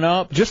growing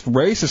up. Just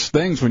racist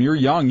things when you're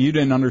young you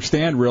didn't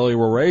understand really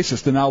were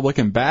racist, and now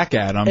looking back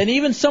at them. And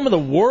even some of the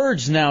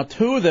words now,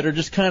 too, that are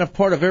just kind of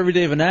part of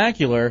everyday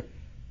vernacular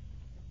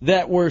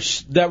that were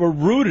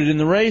rooted in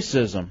the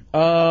racism.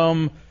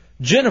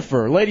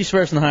 Jennifer, ladies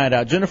first in the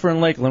Hideout. Jennifer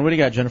in Lakeland. What do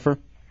you got, Jennifer?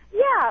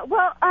 Yeah,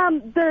 well,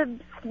 the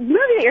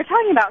movie that you're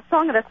talking about,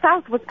 Song of the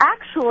South, was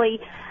actually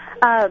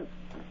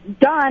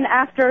done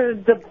after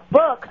the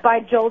book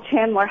by Joel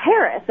Chandler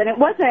Harris, and it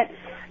wasn't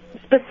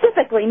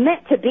specifically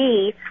meant to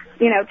be,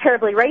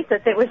 terribly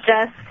racist. It was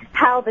just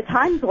how the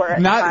times were. At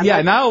the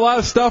time. Not a lot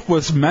of stuff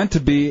was meant to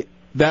be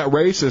that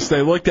racist.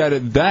 They looked at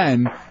it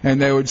then,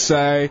 and they would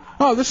say,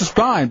 oh, this is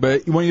fine.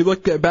 But when you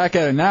look back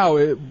at it now,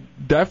 it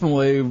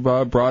definitely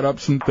brought up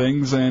some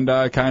things and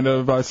kind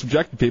of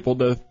subjected people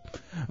to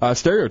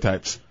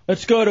stereotypes.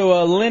 Let's go to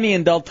Lenny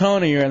and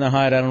Deltona. You're in the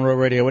Hideout on Road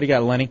Radio. What do you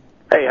got, Lenny?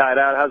 Hey,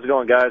 Hideout. How's it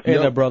going, guys? Hey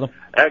there, brother.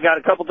 I got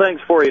a couple things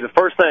for you. The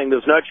first thing,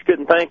 those nuts you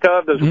couldn't think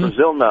of, those are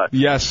Brazil nuts.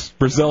 Yes,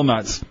 Brazil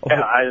nuts.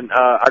 Yeah,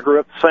 I grew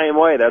up the same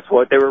way. That's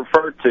what they were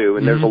referred to.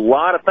 And there's a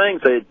lot of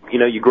things that,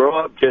 you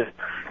grow up just,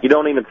 you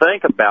don't even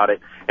think about it.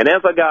 And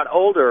as I got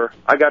older,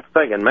 I got to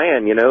thinking,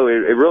 man, it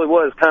really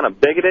was kind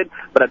of bigoted.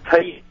 But I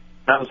tell you,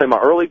 I was in my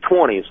early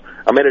 20s.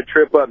 I made a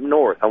trip up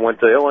north. I went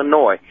to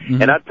Illinois.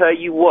 And I tell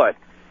you what,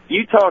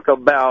 you talk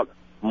about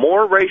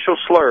more racial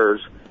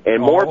slurs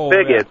and more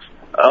bigots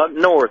up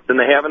north than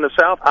they have in the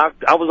South.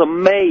 I was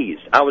amazed.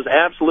 I was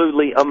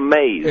absolutely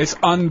amazed. It's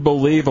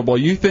unbelievable.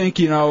 You think,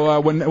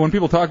 when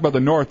people talk about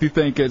the North, you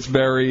think it's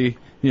very,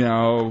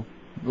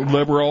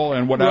 liberal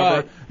and whatever.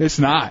 Right. It's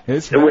not. It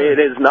is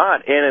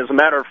not. And as a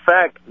matter of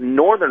fact,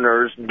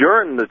 Northerners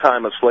during the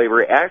time of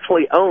slavery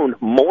actually owned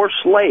more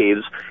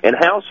slaves and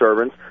house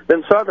servants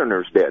than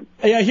Southerners did.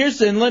 Yeah,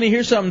 Lenny,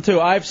 here's something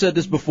too. I've said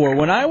this before.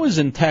 When I was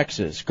in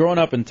Texas, growing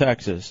up in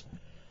Texas,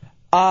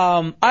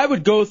 I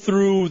would go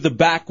through the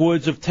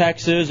backwoods of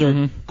Texas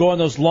or go on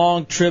those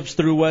long trips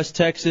through West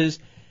Texas.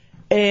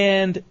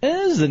 And it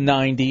was the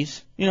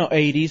 90s,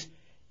 80s.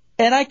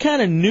 And I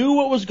kind of knew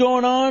what was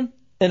going on.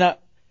 And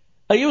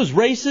it was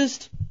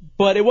racist,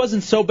 but it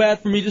wasn't so bad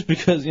for me just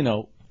because,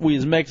 we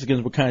as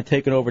Mexicans were kind of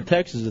taking over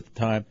Texas at the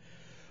time.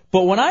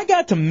 But when I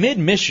got to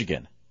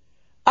mid-Michigan,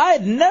 I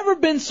had never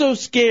been so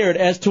scared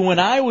as to when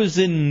I was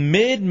in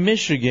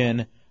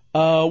mid-Michigan,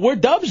 where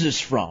Dubs is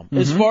from,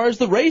 as far as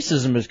the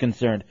racism is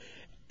concerned.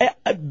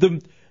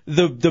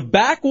 The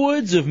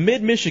backwoods of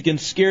mid-Michigan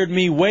scared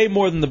me way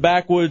more than the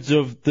backwoods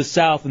of the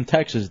South and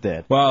Texas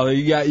did. Well,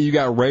 you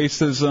got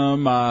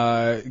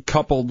racism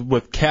coupled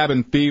with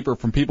cabin fever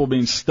from people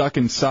being stuck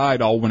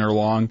inside all winter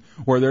long,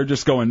 where they're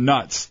just going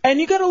nuts. And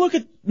you got to look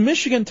at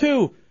Michigan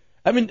too.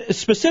 I mean,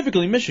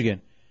 specifically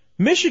Michigan.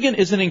 Michigan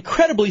is an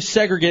incredibly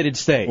segregated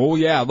state. Oh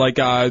yeah, like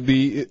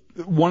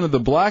one of the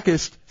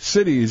blackest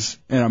cities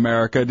in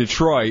America,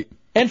 Detroit,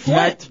 and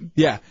Flint.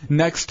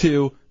 Next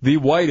to the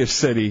whitest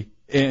city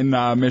in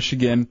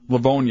Michigan,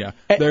 Livonia.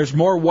 There's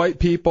more white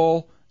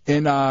people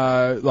in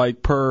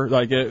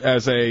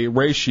as a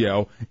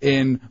ratio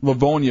in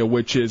Livonia,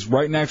 which is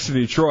right next to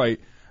Detroit,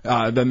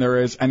 than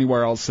there is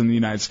anywhere else in the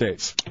United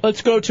States.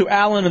 Let's go to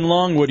Alan in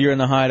Longwood. You're in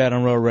the Hideout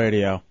on Road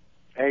Radio.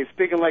 Hey,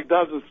 speaking like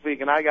Dubs was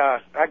speaking,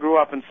 I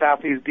grew up in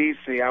Southeast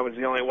D.C. I was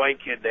the only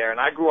white kid there, and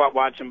I grew up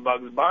watching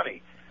Bugs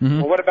Bunny.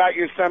 Well, what about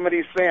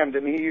Yosemite Sam?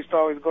 Didn't he used to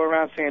always go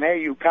around saying,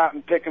 hey, you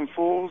cotton-picking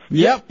fools?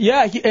 Yep.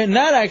 Yeah, and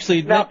that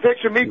actually... Now,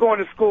 picture me going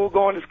to school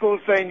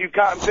saying, you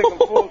cotton-picking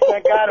fools.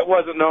 Thank God it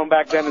wasn't known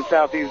back then in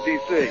Southeast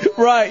D.C.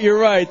 Right, you're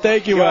right.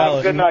 Thank you,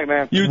 Alan. Good night,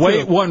 man. You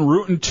wait one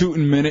rootin'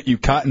 tootin' minute, you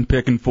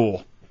cotton-picking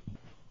fool.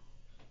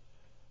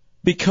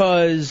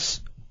 Because,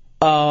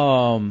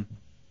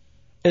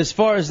 as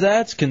far as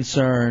that's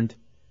concerned,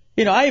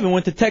 I even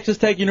went to Texas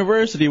Tech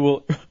University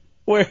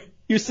where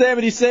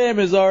Yosemite Sam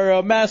is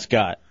our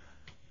mascot.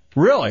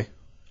 Really?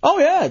 Oh,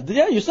 yeah.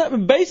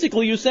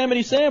 Basically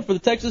Yosemite Sam for the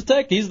Texas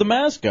Tech. He's the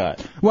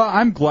mascot. Well,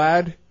 I'm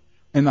glad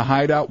in the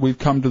Hideout we've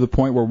come to the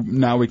point where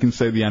now we can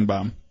say the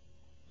N-bomb.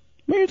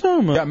 What are you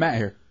talking about? Got Matt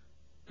here.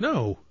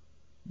 No.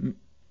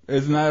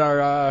 Isn't that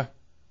our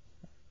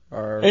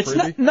it's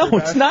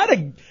freebie? It's not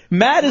a...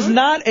 Matt is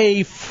not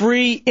a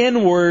free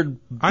N-word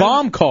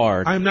bomb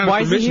card. I'm not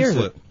a permission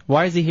slip.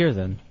 Why is he here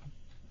then?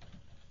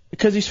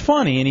 Because he's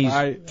funny and he's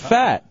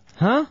fat.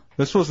 Huh?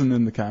 This wasn't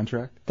in the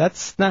contract.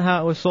 That's not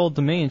how it was sold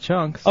to me in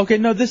chunks. Okay,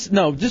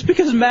 just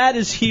because Matt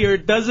is here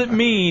doesn't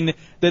mean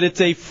that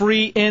it's a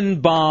free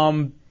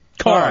N-bomb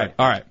card.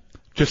 All right.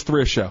 Just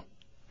 3 a show.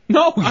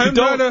 No, I'm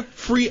not a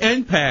free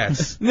N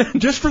pass.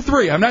 Just for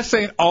 3. I'm not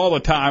saying all the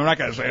time. I'm not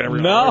going to say it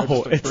every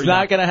No, it's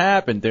not going to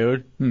happen,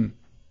 dude.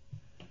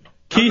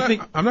 Keith,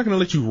 I'm not going to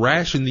let you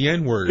ration the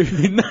N word.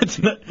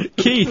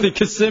 Keith and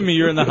Kissimmee,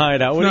 you're in the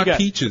Hideout. What do you got?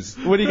 Peaches.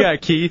 What do you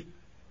got, Keith?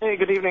 Hey,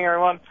 good evening,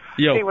 everyone.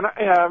 Yo. Hey,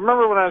 I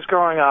remember when I was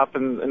growing up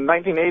in the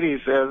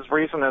 1980s, as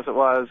recent as it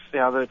was,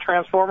 the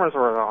Transformers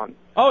were on.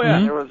 Oh yeah.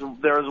 There was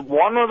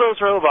one of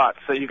those robots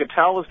that you could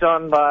tell was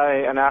done by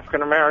an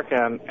African American,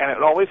 and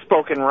it always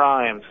spoke in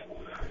rhymes.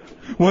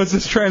 Was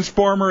this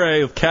Transformer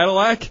a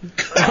Cadillac?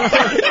 Of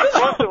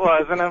course it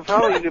was, and it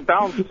probably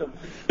bounced.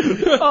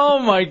 Oh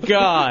my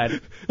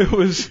God! It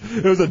was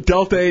a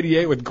Delta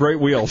 88 with great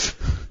wheels.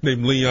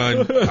 Named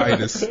Leon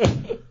Titus.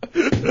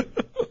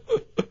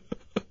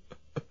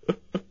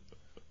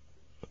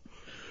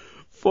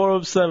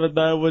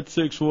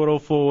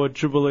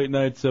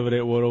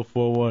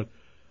 407-916-1041,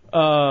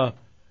 888-978-1041.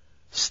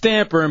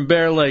 Stamper in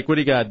Bear Lake. What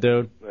do you got,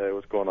 dude? Hey,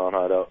 what's going on,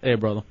 on Hideout. Hey,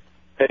 brother.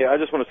 Hey, I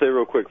just want to say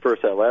real quick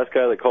first, that last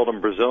guy that called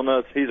them Brazil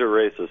nuts, he's a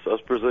racist.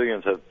 Us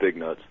Brazilians have big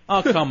nuts.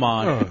 Oh, come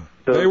on.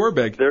 So They were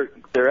big.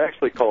 They're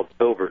actually called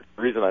filberts.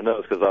 The reason I know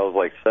is because I was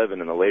like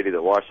 7 and the lady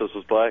that watched us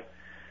was black,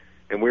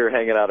 and we were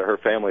hanging out at her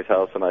family's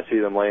house, and I see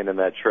them laying in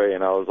that tray,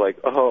 and I was like,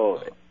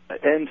 oh,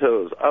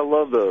 Entos, I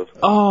love those.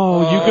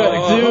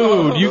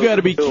 Oh, you got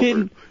to be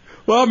kidding.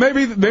 Well,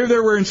 maybe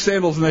they're wearing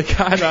sandals and they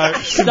kind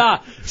of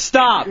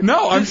stop.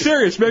 No, I'm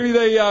serious. Maybe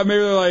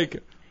they're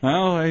like,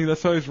 well, hey,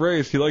 that's how he's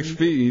raised. He likes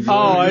feet.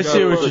 I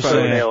see what you're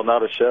saying. Nail,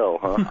 not a shell,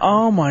 huh?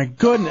 Oh my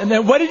goodness! And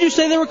then what did you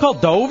say they were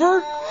called?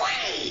 Dover?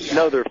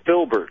 No, they're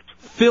filberts.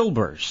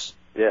 Filbers.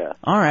 Yeah.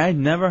 All right,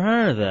 never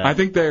heard of that. I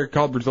think they're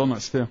called Brazil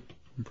nuts too.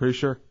 I'm pretty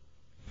sure.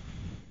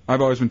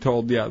 I've always been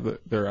told, that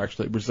they're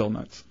actually Brazil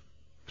nuts.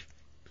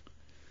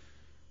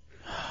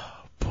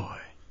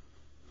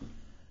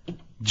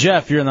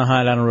 Jeff, you're in the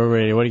Hideout on Real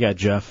Radio. What do you got,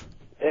 Jeff?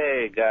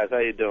 Hey, guys, how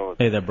you doing?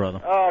 Hey there, brother.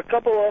 A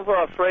couple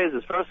of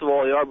phrases. First of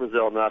all, you are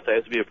Brazil nuts. I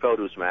used to be a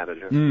produce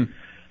manager.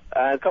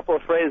 A couple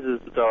of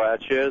phrases to throw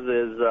at you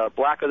is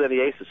blacker than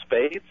the ace of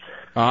spades.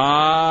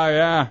 Ah,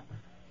 yeah.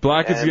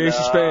 Black as the ace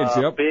of spades,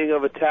 yep. Being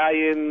of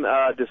Italian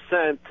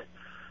descent,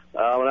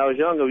 when I was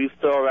younger, we used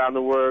to throw around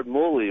the word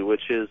muli,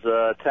 which is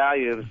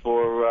Italian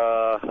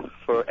for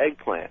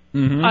eggplant.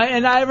 Mm-hmm.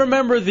 I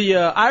remember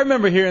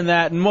hearing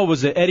that, and what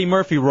was it, Eddie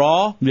Murphy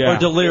Raw or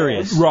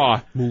Delirious?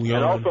 Raw. And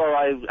also,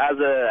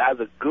 as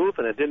a goof,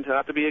 and it didn't turn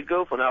out to be a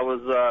goof, when I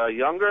was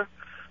younger,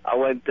 I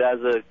went as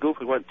a goof.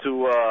 We went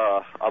to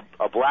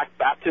a black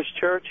Baptist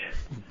church.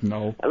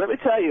 No. And let me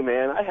tell you,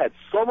 man, I had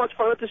so much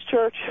fun at this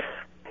church.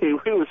 We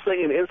were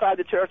singing inside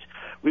the church.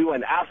 We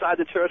went outside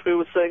the church. We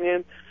were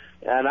singing.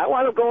 And I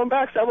wound up going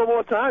back several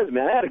more times,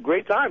 man. I had a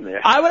great time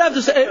there. I would have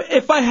to say,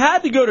 if I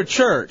had to go to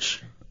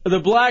church, the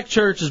black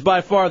church is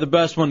by far the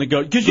best one to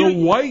go. The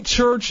white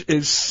church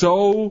is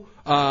so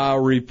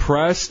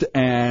repressed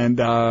and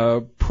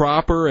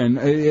proper, and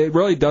it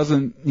really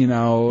doesn't,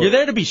 You're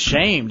there to be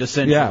shamed,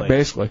 essentially. Yeah,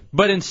 basically.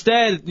 But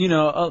instead,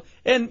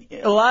 and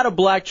a lot of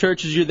black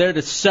churches, you're there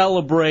to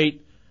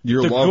celebrate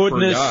Your the love for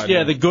goodness,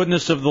 God, the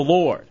goodness of the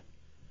Lord,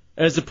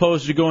 as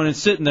opposed to going and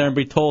sitting there and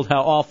be told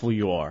how awful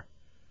you are.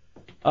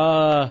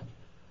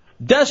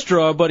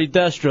 Destro, our buddy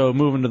Destro,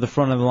 moving to the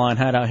front of the line.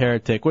 Hideout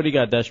Heretic. What do you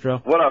got, Destro?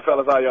 What up,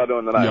 fellas? How y'all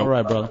doing tonight? All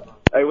right, brother.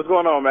 Hey, what's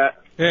going on,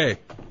 Matt? Hey.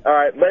 All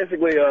right,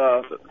 basically,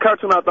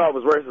 cartoon I thought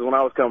was racist when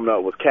I was coming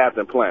up was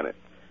Captain Planet.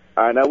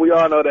 All right, now we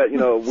all know that,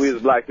 we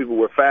as black people,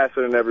 we're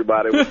faster than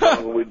everybody. We're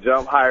stronger, we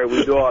jump higher,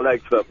 we do all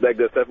that stuff, that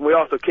good stuff. And we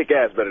also kick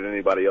ass better than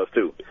anybody else,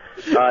 too.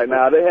 All right,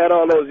 now they had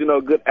all those,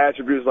 good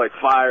attributes like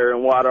fire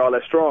and water, all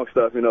that strong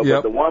stuff, Yep.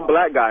 But the one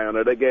black guy on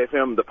there, they gave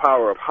him the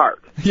power of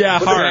heart. Yeah,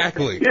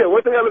 exactly. Yeah,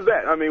 what the hell is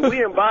that? I mean,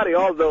 we embody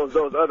all those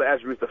other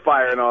attributes, the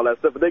fire and all that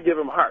stuff, but they give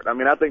him heart. I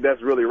mean, I think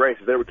that's really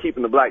racist. They were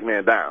keeping the black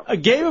man down.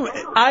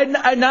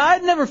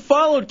 I'd never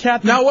followed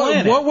Captain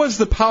Planet. What was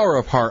the power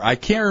of heart? I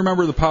can't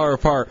remember the power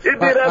of heart.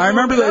 I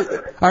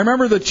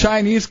remember the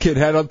Chinese kid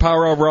had the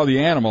power over all the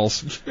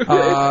animals.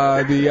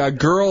 The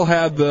girl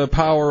had the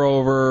power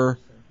over.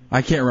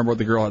 I can't remember what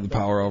the girl had the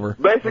power over.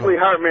 Basically,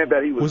 heart meant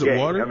that he was it gay.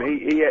 water? I mean,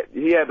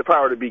 he had the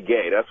power to be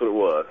gay. That's what it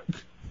was.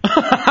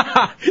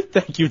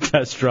 Thank you,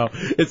 Destro.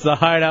 It's the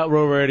Hideout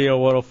Row Radio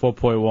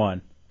 104.1.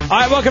 All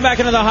right, welcome back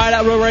into the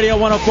Hideout Row Radio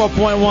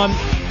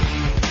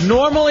 104.1.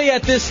 Normally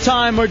at this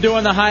time we're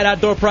doing the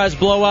Hideout Door Prize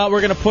Blowout. We're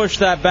going to push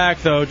that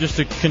back, though, just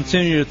to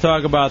continue to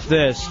talk about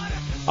this.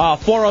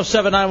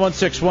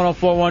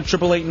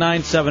 407-916-1041,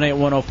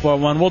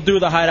 888-978-1041. We'll do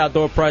the Hideout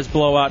Door Prize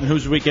Blowout, and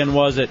whose weekend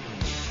was it?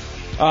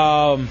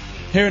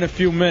 Here in a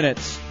few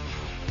minutes.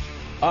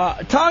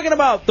 Talking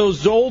about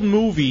those old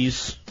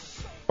movies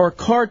or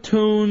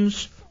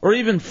cartoons or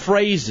even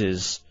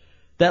phrases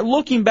that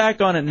looking back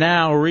on it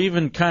now or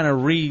even kind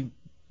of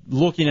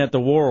re-looking at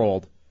the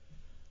world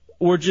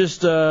were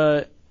just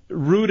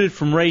rooted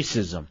from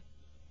racism.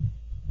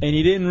 And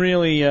you didn't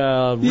really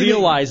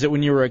realize it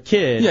when you were a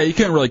kid. Yeah, you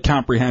couldn't really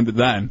comprehend it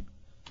then.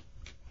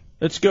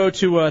 Let's go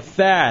to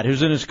Thad,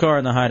 who's in his car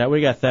in the Hideout. What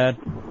do you got, Thad?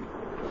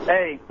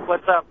 Hey,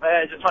 what's up?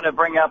 I just want to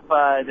bring up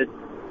the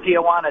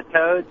Tijuana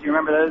Toads. You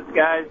remember those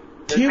guys?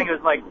 I think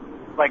it was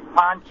like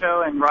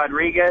Pancho and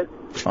Rodriguez.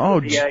 Oh,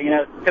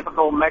 the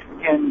typical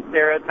Mexican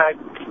stereotype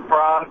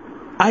frog.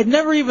 I'd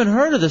never even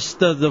heard of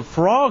the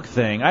frog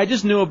thing. I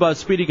just knew about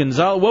Speedy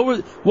Gonzales.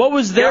 What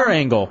was their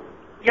angle?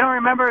 You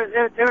don't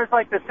remember? There was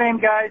like the same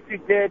guys who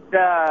did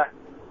the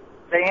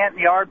Ant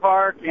and the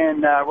Aardvark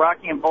and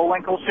Rocky and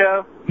Bullwinkle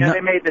show. They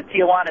made the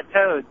Tijuana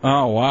Toads.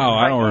 Oh, wow.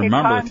 I don't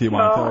remember the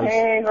Tijuana Toads.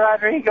 Hey,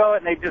 Rodrigo,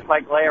 and they just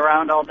lay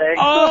around all day.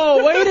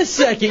 Oh, wait a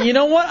second. You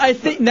know what? I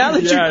think now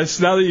that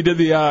now that you did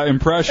the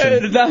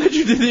impression. Now that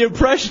you did the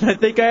impression, I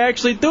think I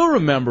actually do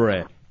remember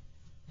it.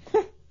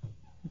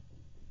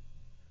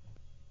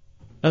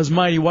 That was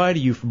mighty wide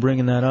of you for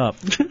bringing that up.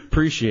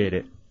 Appreciate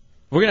it.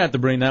 We're going to have to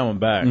bring that one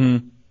back.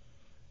 Mm-hmm.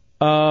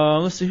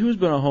 Let's see, who's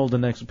been on hold the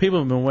next? People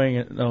have been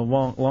waiting a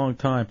long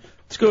time.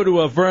 Let's go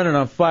to Vernon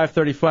on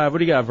 535. What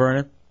do you got,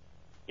 Vernon?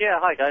 Yeah,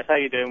 hi guys, how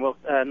you doing? Well,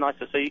 nice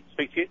to speak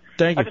to you.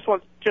 Thank you. I just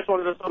wanted to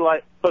sort of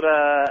put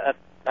a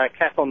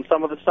cap on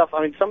some of the stuff.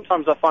 I mean,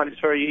 sometimes I find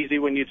it's very easy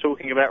when you're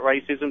talking about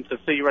racism to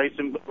see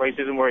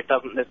racism where it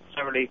doesn't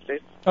necessarily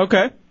exist.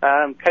 Okay.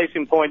 Case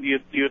in point, you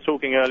were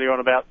talking earlier on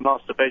about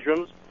master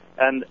bedrooms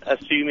and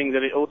assuming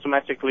that it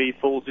automatically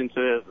falls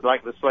into,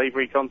 like, the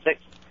slavery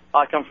context.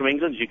 I come from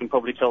England, as you can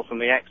probably tell from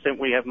the accent.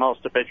 We have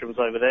master bedrooms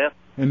over there.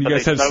 And you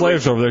guys had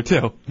slaves over there,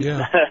 too.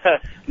 Yeah.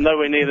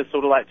 Nowhere near the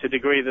sort of, like, to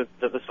degree that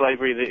the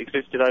slavery that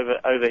existed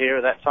over here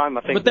at that time.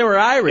 I think. But they were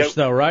Irish,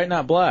 though, right?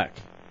 Not black.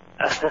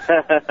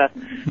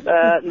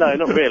 No,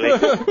 not really.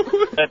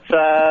 But,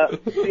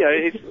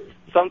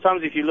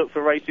 sometimes if you look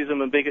for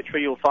racism and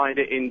bigotry, you'll find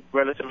it in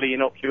relatively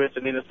innocuous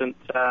and innocent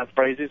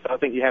phrases. I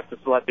think you have to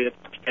be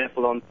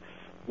careful on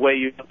where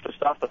you look for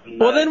stuff. And,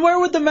 Well, then where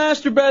would the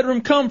master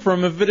bedroom come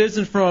from if it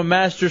isn't from a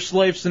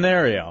master-slave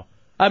scenario?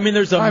 I mean,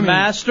 there's a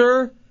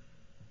master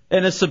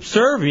and a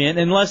subservient,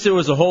 unless it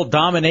was a whole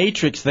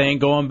dominatrix thing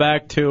going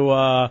back to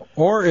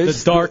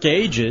the Dark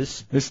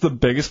Ages. It's the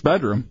biggest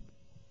bedroom.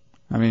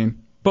 I mean...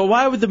 But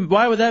why would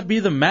that be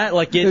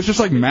the It's just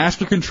like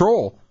master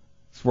control.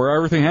 It's where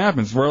everything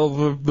happens, where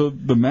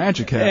the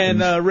magic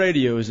happens. And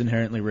radio is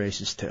inherently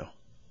racist, too.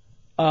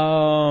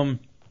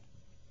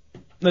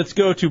 Let's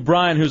go to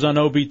Brian, who's on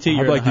OBT.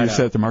 I'd like you to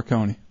say it to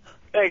Marconi.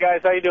 Hey,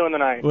 guys. How you doing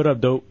tonight? What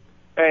up, dope?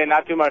 Hey,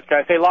 not too much,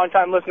 guys. Hey,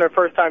 long-time listener,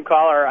 first-time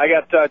caller. I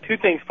got two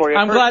things for you.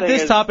 I'm First glad thing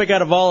this is, topic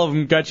out of all of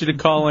them got you to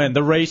call in,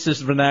 the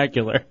racist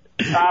vernacular.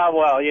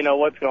 Well, you know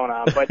what's going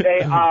on. But,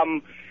 hey,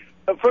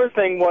 the first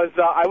thing was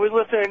I was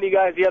listening to you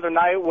guys the other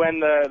night when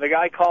the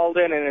guy called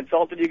in and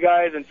insulted you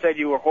guys and said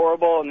you were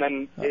horrible, and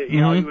then he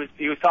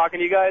was talking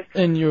to you guys.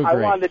 And you I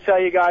agree. wanted to tell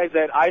you guys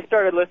that I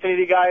started listening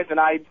to you guys, and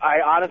I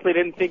honestly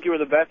didn't think you were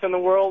the best in the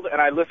world,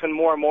 and I listened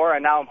more and more,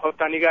 and now I'm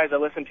hooked on you guys. I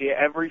listen to you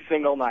every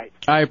single night.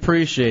 I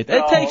appreciate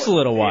that. It takes a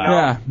little while.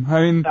 Yeah,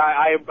 I mean,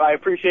 I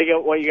appreciate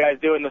what you guys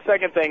do. And the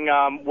second thing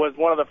was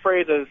one of the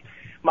phrases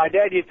my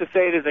dad used to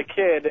say it as a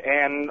kid,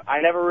 and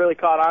I never really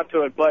caught on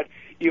to it, but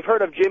you've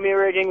heard of jimmy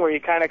rigging, where you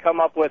kind of come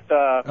up with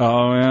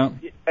Oh, yeah.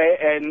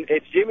 and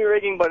it's jimmy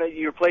rigging, but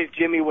you replace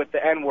Jimmy with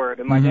the N-word,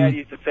 and my dad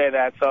used to say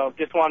that, so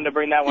just wanted to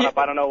bring that one up.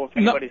 I don't know if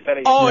anybody said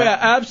it yet. Oh, yeah,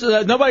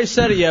 absolutely. Nobody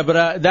said it yet,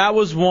 but that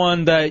was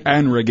one that...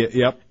 And rig it,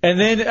 yep. And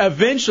then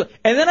eventually...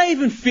 And then I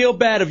even feel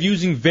bad of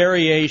using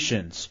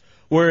variations,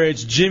 where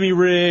it's Jimmy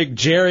Rig,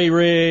 Jerry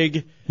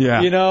Rig,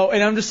 Yeah. you know,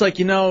 and I'm just like,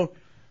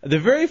 the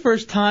very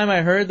first time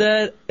I heard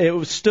that,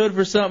 it stood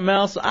for something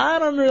else. I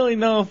don't really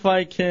know if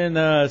I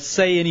can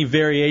say any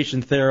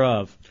variations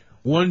thereof.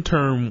 One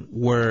term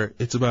where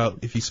it's about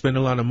if you spend a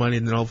lot of money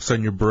and then all of a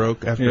sudden you're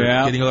broke after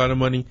getting a lot of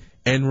money,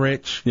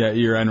 enrich. Yeah,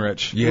 you're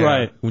enrich. Yeah,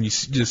 Right. When you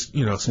just,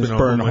 spend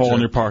burn a hole in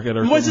your pocket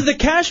or Was it the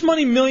Cash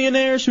Money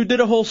Millionaires who did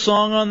a whole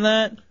song on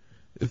that?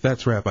 If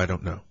that's rap, I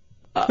don't know.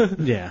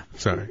 Yeah.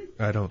 Sorry,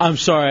 I don't. I'm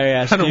sorry I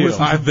asked I don't you.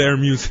 listen to their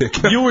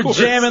music. You were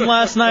jamming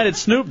last night at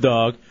Snoop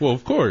Dogg. Well,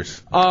 of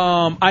course.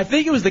 I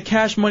think it was the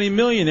Cash Money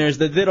Millionaires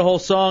that did a whole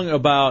song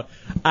about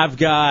I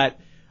got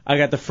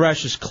the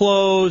freshest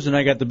clothes and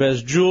I got the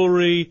best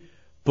jewelry,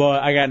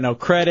 but I got no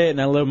credit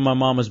and I live in my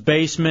mama's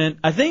basement.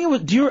 I think it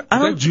was. Is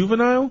that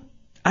Juvenile?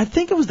 I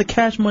think it was the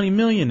Cash Money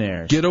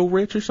Millionaires. Ghetto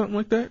Rich or something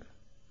like that?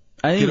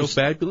 I think Ghetto it was,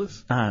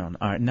 Fabulous? I don't know.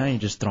 All right, now you're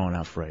just throwing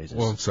out phrases.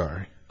 Well, I'm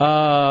sorry.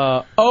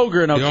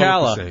 Ogre in They all look the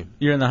Ocala. same.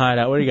 You're in the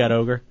hideout. What do you got,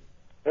 Ogre?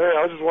 Hey,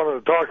 I just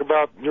wanted to talk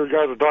about, you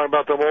guys are talking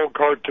about them old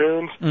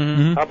cartoons.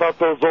 Mm-hmm. How about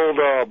those old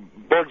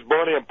Bugs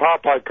Bunny and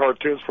Popeye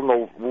cartoons from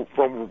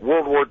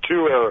World War II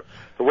era?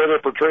 The way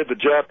they portrayed the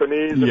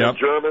Japanese and the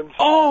Germans.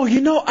 Oh,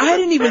 I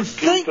didn't even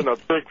think. And the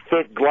big,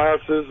 thick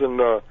glasses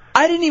and.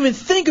 I didn't even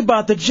think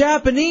about the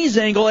Japanese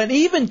angle, and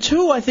even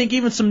too, I think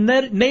even some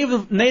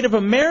Native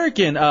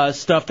American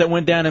stuff that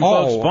went down in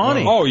Bugs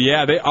Bunny. Oh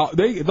yeah,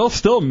 they'll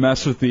still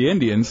mess with the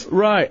Indians.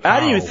 Right.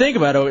 I didn't even think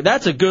about it.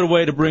 That's a good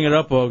way to bring it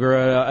up, Ogre.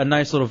 A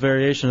nice little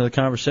variation of the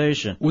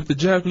conversation. With the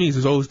Japanese,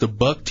 there's always the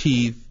buck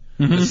teeth,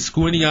 the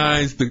squinty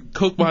eyes, the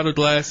Coke bottle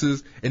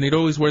glasses, and they'd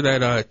always wear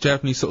that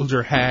Japanese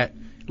soldier hat.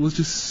 It was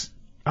just,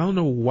 I don't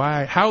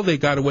know how they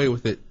got away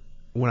with it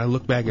when I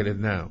look back at it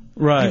now.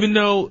 Right. Even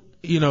though,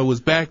 it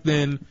was back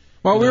then.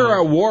 Well, we were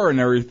at war and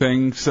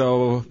everything,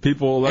 so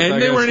people.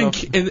 And they were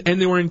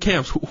and they were in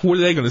camps. What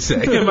are they going to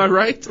say? Am I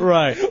right?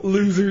 Right.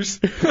 Losers.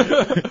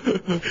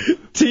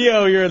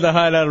 T.O., you're in the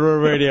hideout of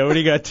Rural Radio. What do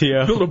you got,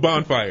 T.O.? Build a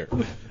bonfire.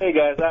 Hey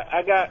guys,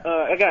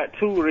 I got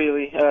two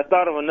really. I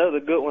thought of another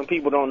good one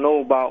people don't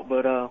know about,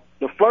 but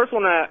the first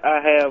one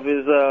I have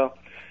is the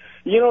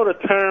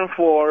term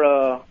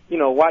for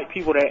white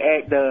people that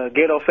act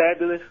ghetto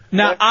fabulous.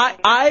 Now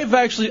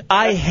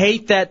I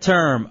hate that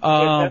term.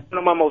 That's one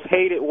of my most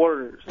hated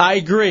words. I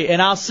agree,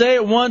 and I'll say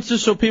it once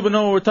just so people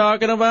know what we're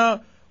talking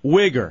about.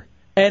 Wigger.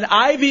 And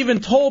I've even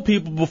told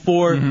people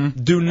before,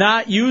 do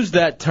not use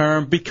that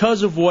term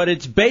because of what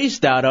it's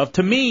based out of.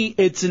 To me,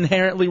 it's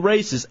inherently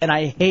racist, and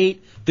I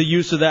hate the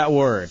use of that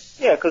word.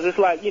 Yeah, because it's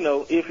like,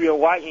 if you're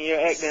white and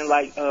you're acting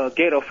like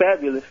ghetto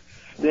fabulous,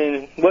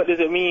 then what does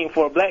it mean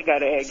for a black guy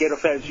to act ghetto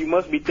fabulous? You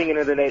must be thinking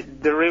of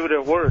that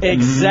derivative word.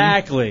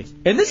 Exactly.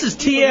 And this is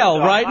TL,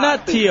 right?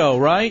 Not TO,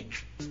 right?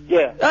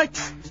 Yeah.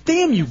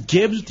 Damn you,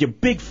 Gibbs, with your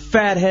big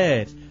fat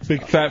head.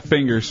 Big fat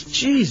fingers.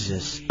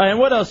 Jesus. And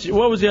what else?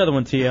 What was the other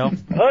one,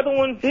 TL? Other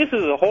one, this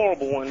is a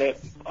horrible one that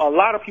a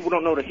lot of people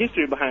don't know the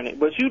history behind it.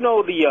 But you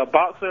know the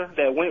boxer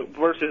that went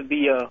versus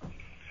the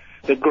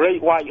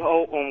Great White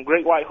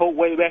Hope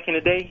way back in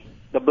the day?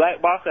 The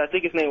black boxer, I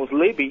think his name was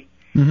Libby.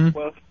 Mm-hmm.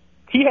 Well,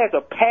 he has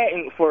a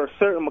patent for a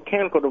certain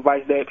mechanical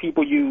device that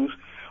people use.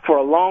 For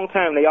a long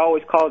time, they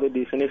always called it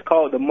this, and it's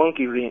called the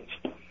monkey wrench.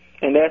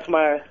 And that's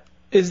my...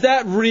 Is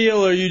that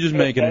real, or are you just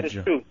making that a is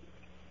joke? true.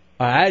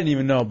 I didn't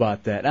even know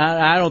about that.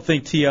 I don't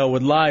think TL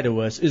would lie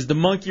to us. Is the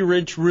monkey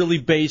wrench really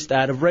based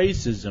out of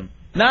racism?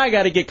 Now I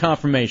got to get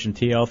confirmation,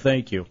 TL.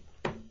 Thank you.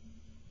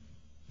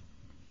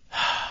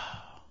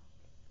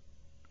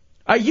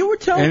 You were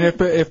telling And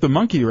me... if the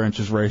monkey wrench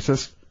is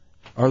racist,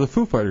 are the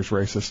Foo Fighters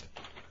racist?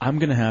 I'm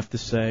going to have to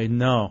say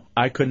no.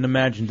 I couldn't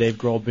imagine Dave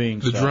Grohl being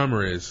The so.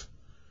 drummer is.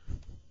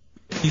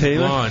 He's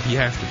Taylor? blonde. He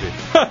has to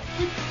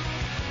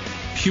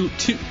be.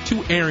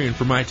 Too Aryan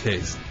for my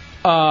taste.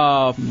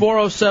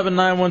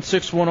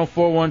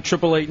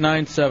 407-916-1041,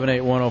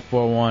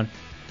 888-978-1041,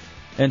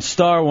 and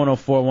star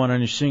 1041 on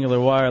your singular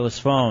wireless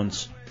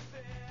phones.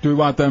 Do we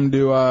want them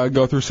to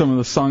go through some of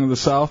the Song of the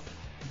South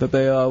that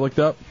they looked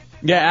up?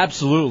 Yeah,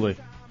 absolutely.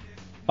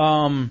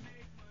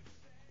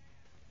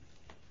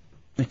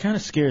 It kind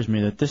of scares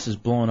me that this is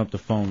blowing up the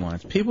phone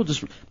lines.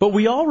 But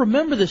we all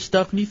remember this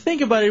stuff, and you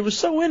think about it, it was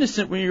so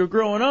innocent when you were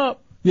growing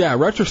up. Yeah,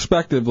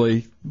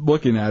 retrospectively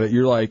looking at it,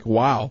 you're like,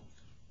 wow.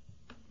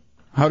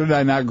 How did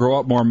I not grow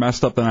up more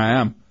messed up than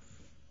I am?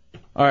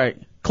 All right.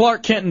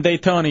 Clark Kent and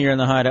Daytona, you're in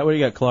the hideout. What do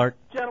you got, Clark?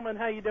 Gentlemen,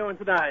 how you doing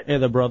tonight? Hey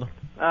there, brother.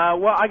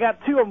 Well, I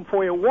got two of them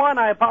for you. One,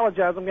 I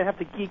apologize. I'm going to have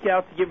to geek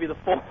out to give you the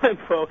full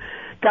info.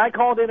 Guy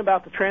called in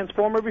about the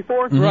Transformer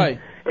before. Mm-hmm. Right.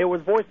 It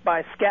was voiced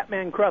by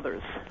Scatman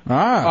Crothers.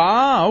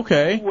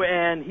 Okay.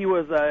 And he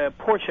was a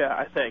Porsche,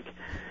 I think.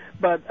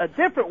 But a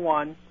different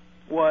one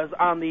was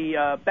on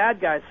the bad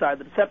guys' side,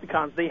 the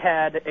Decepticons. They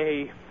had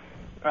a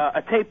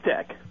tape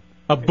deck.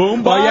 A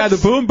boom box? Oh, yeah, the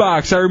boom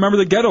box. I remember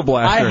the Ghetto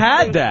Blaster. I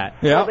had that.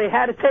 Yeah. Well, they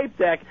had a tape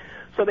deck,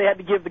 so they had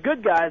to give the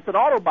good guys at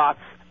Autobots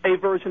a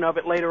version of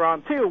it later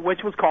on, too,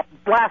 which was called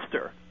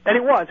Blaster. And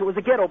it was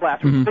a Ghetto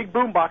Blaster. It was a big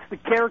boom box. The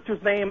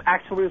character's name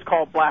actually was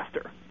called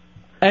Blaster.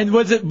 And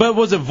was it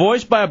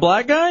voiced by a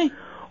black guy?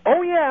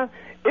 Oh, yeah.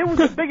 It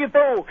was a big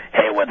throw.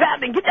 Hey, what's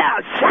happening? Get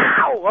down.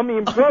 Show! I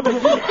mean, brother, he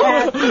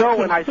had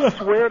going, I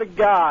swear to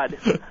God.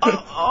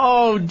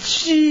 Oh,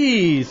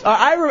 jeez.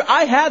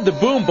 I had the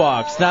boom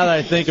box, now that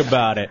I think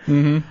about it.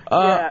 Mm-hmm.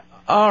 Yeah.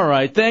 All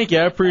right. Thank you.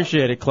 I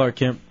appreciate it, Clark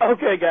Kent.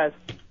 Okay, guys.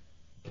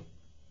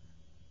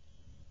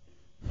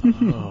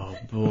 Oh,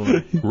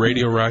 boy.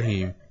 Radio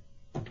Raheem.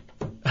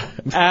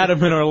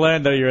 Adam in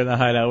Orlando, you're in the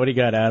hideout. What do you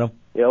got, Adam?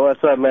 Yo,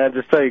 what's up, man?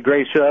 Just tell you,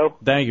 great show.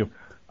 Thank you.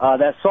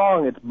 That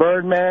song, it's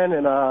Birdman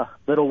and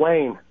Lil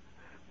Wayne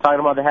talking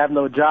about they have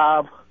no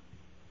job.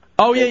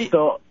 Oh, yeah. They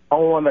still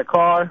own their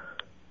car.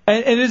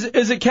 And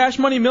is it Cash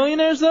Money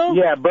Millionaires, though?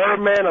 Yeah,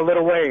 Birdman and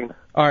Lil Wayne.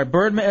 All right,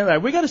 Birdman. All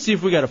right, we got to see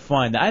if we got to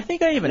find that. I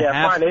think I even have.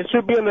 Yeah, fine. It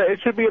should be in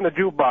the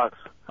jukebox.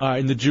 All right,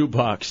 in the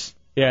jukebox.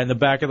 Yeah, in the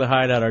back of the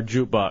hideout, our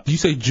jukebox. Do you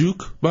say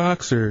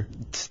jukebox or?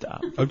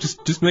 Stop. I'm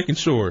just making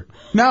sure.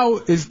 Now,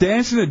 is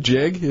dancing a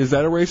jig? Is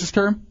that a racist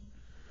term?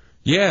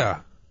 Yeah.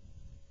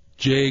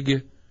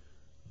 Jig.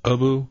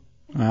 Abu.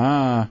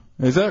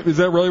 Is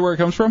that really where it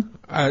comes from?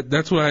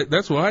 That's what I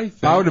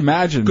think. I would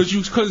imagine.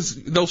 Because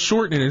they'll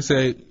shorten it and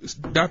say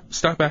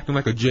stop acting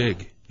like a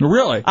jig.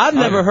 Really? I've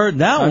never heard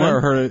that one. I've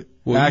never heard it.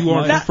 Well, you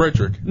are from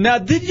Frederick. Now,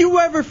 did you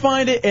ever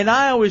find it? And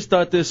I always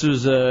thought this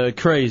was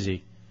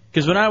crazy.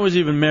 Because when I was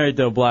even married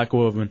to a black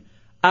woman,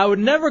 I would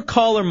never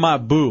call her my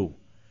boo.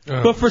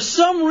 But for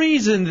some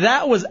reason,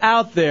 that was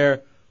out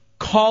there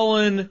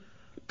calling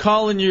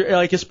your,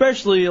 like,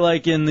 especially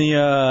like in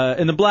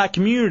the black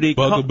community.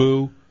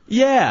 Bugaboo.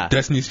 Yeah.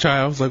 Destiny's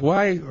Child. Like,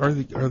 why are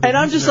they? And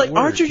I'm just like,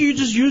 aren't you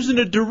just using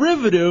a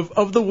derivative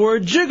of the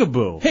word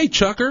jigaboo? Hey,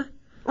 Chucker.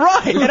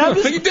 Right. And I'm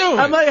just, What are you doing?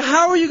 I'm like,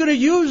 how are you going to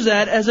use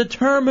that as a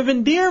term of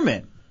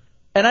endearment?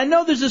 And I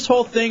know there's this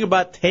whole thing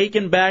about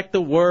taking back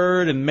the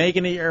word and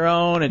making it your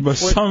own. But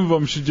some of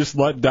them should just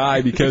let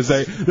die because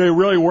they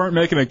really weren't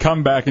making a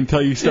comeback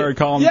until you started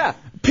calling them. Yeah.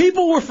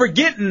 People were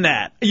forgetting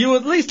that. You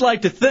at least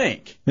like to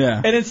think.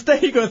 Yeah. And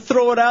instead you're going to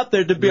throw it out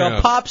there to be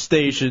on pop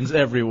stations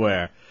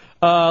everywhere.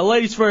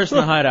 Ladies first in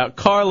the hideout.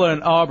 Carla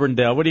in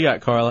Auburndale. What do you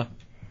got, Carla?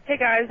 Hey,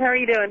 guys. How are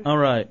you doing? All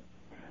right.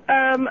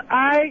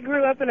 I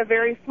grew up in a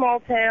very small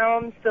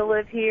town, still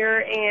live here,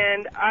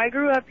 and I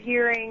grew up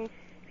hearing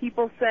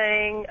people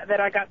saying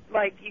that I got,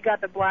 like, you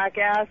got the black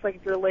ass, like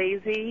if you're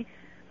lazy.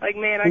 Like,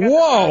 man, I got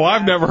Whoa,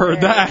 I've never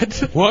heard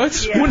that.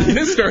 What? Yeah. When did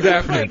this start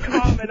happening? It's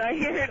quite common. I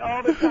hear it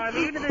all the time.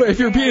 Even But if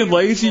you're being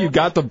lazy, you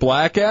got the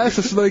black ass?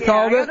 That's what they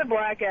called I it? got the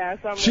black ass.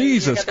 I'm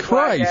Jesus lazy. I got the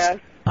black Christ. ass.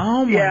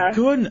 Oh, my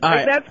goodness. All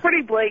right. That's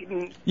pretty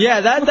blatant.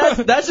 Yeah,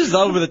 that's just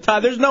over the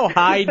top. There's no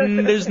hiding.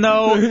 There's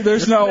no,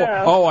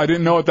 oh, I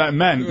didn't know what that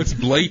meant. It's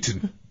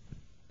blatant.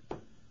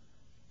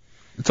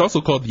 It's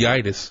also called the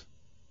itis.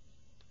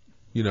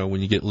 You know,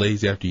 when you get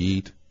lazy after you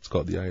eat, it's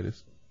called the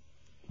itis.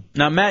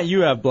 Now, Matt,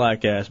 you have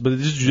black ass, but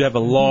this you have a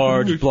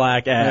large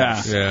black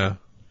ass. Yeah.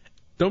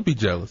 Don't be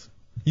jealous.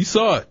 You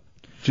saw it.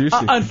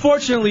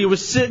 Unfortunately, it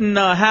was sitting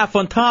half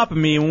on top of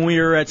me when we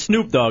were at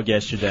Snoop Dogg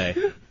yesterday.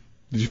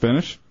 Did you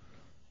finish?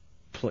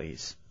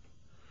 Please.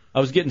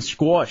 I was getting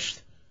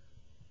squashed.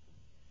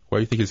 Why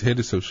do you think his head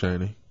is so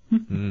shiny?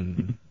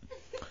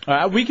 All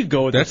right, we could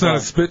go with That's this. not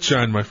a spit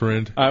shine, my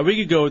friend. All right, we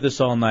could go with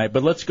this all night,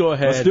 but let's go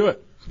ahead. Let's do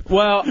it.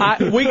 Well,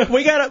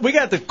 we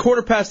got the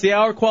quarter past the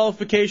hour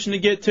qualification to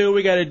get to.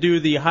 We got to do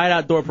the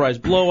Hideout door prize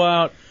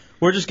blowout.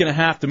 We're just gonna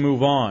have to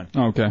move on.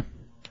 Okay.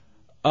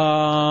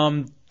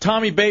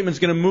 Tommy Bateman's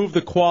gonna move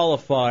the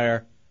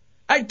qualifier.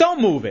 Hey,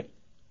 don't move it.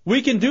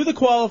 We can do the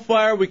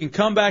qualifier. We can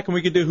come back and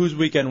we can do whose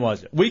weekend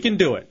was it. We can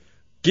do it.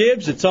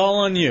 Gibbs, it's all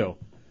on you.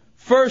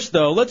 First,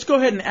 though, let's go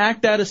ahead and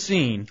act out a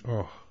scene.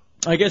 Oh.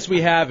 I guess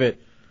we have it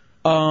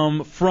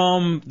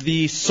from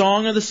the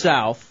Song of the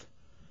South.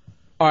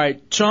 All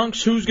right,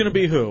 Chunks, who's going to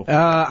be who?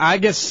 I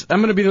guess I'm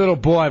going to be the little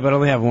boy, but I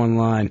only have one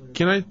line.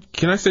 Can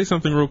I say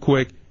something real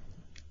quick?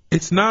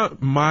 It's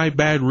not my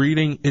bad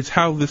reading. It's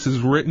how this is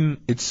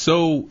written. It's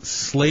so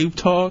slave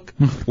talk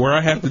where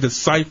I have to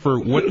decipher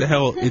what the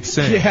hell it's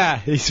saying. Yeah,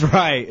 he's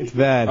right. It's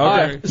bad.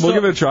 Okay, we'll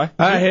give it a try. All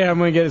right, here, I'm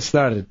going to get it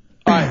started.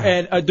 All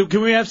right, and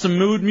can we have some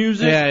mood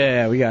music?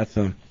 Yeah, we got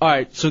some. All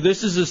right, so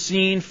this is a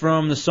scene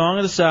from the Song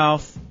of the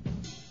South,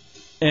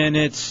 and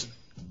it's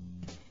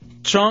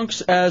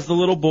Chunks as the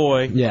little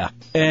boy. Yeah.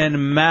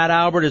 And Matt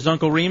Albert as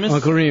Uncle Remus.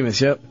 Uncle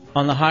Remus, yep.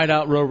 On the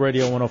Hideout Road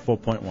Radio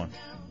 104.1.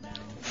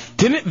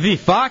 Didn't the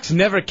fox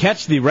never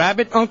catch the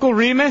rabbit, Uncle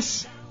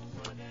Remus?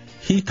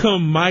 He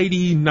come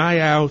mighty nigh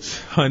out,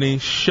 honey,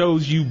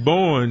 shows you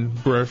born,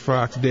 Brer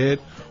Fox dead.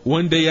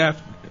 One day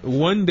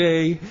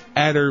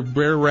at her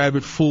Brer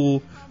Rabbit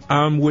fool,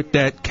 I'm with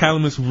that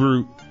calamus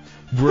root.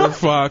 Brer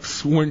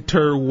Fox went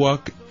ter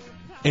walk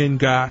and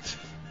got.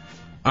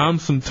 I'm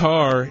some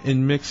tar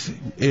and mix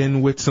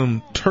in with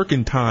some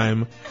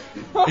turpentine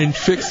and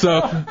fix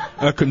up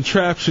a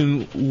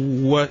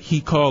contraption what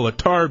he call a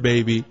tar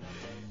baby.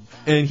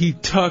 And he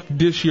tuck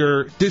this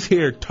here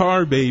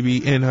tar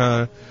baby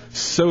in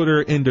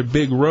soda in the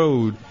big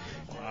road.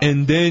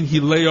 And then he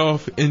lay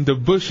off in the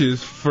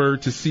bushes for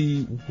to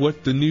see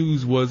what the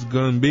news was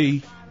gonna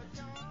be.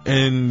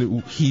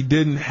 And he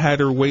didn't had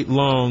her wait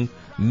long.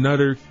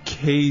 Nutter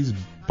K's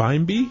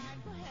Bimeby.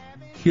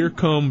 Here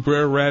come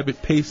Brer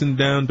Rabbit pacing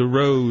down the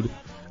road.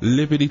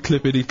 Lippity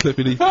clippity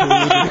clippity.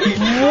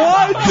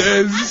 What?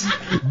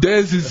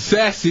 Des is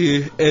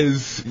sassy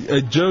as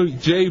a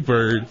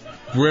jaybird.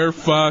 Brer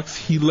Fox,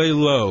 he lay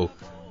low.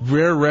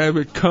 Brer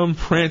Rabbit come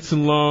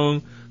prancing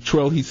along,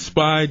 twirl he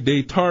spied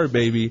they tar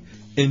baby,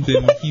 and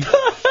then he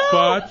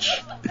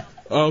fotch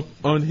up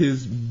on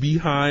his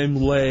behind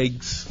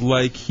legs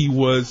like he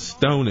was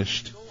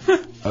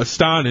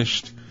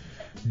astonished.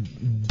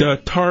 The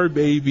tar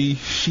baby,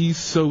 she's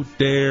so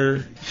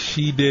there,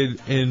 she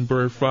did, and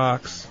Brer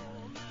Fox,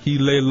 he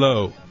lay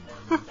low.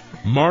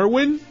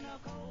 Marwin,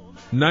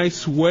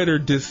 nice weather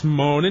this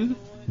morning.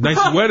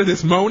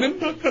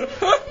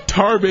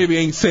 Tar baby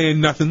ain't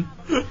saying nothing.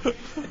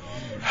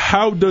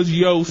 How does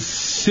your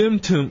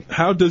symptoms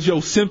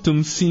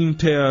seem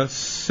to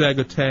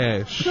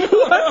sabotage?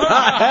 What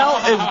the hell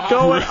is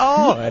going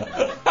on?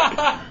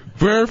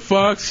 Brer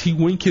Fox, he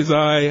wink his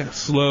eye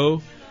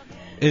slow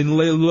and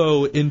lay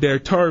low in there,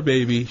 tar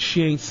baby.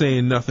 She ain't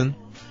saying nothing.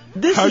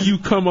 How you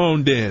come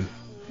on then?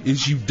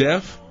 Is you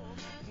deaf?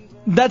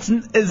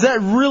 Is that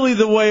really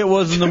the way it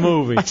was in the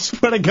movie? I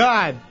swear to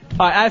God.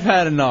 I've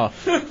had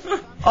enough.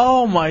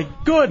 Oh my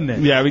goodness.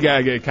 Yeah, we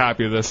gotta get a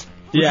copy of this.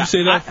 Would you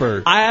say that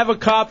first? I have a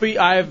copy.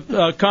 I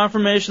have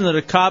confirmation that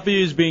a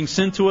copy is being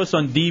sent to us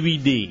on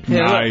DVD. Yeah,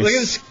 nice. Look at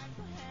this.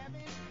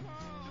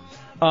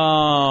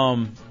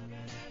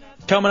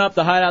 Coming up,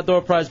 the Hideout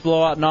Door Prize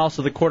blowout and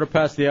also the quarter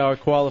past the hour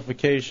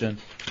qualification.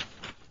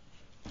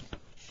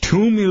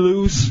 Tune me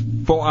loose,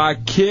 for I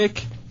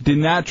kick the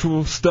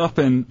natural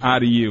stuffing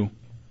out of you.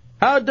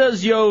 How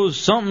does yo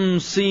something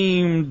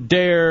seem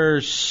dare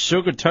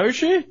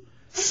Sugatershi?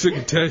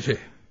 Sugatershi.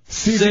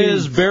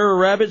 Says Bear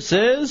Rabbit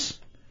says.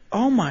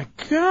 Oh my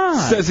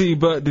God. Says he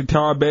but the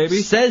tar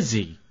baby. Says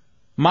he.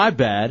 My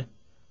bad.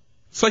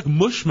 It's like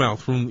Mushmouth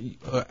from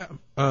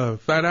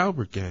Fat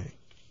Albert Gang.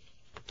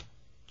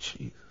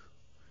 Jeez.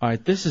 All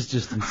right, this is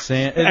just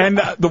insane. And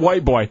the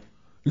white boy.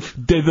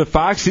 Did the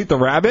fox eat the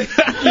rabbit?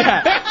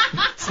 Yeah.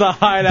 It's the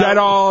Hideout. That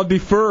all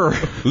defer.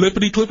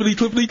 Lippity, clippity,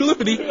 clippity,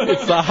 clippity.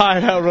 It's the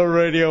Hideout Road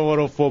Radio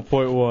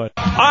 104.1.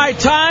 All right,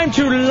 time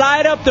to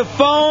light up the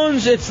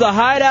phones. It's the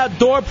Hideout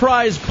Door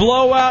Prize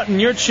blowout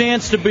and your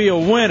chance to be a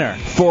winner.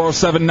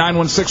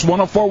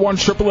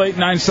 407-916-1041,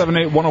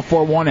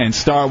 888-978-1041, and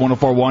star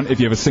 1041 if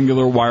you have a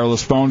singular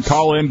wireless phone.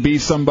 Call in, be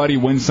somebody,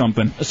 win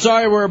something.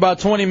 Sorry we're about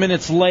 20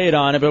 minutes late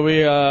on it, but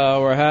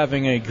we're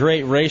having a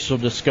great racial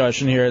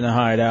discussion here in the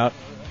Hideout.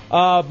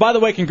 By the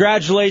way,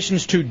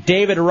 congratulations to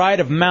David Wright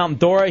of Mount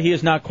Dora. He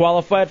is now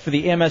qualified for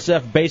the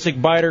MSF Basic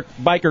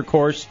Biker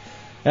course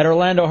at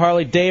Orlando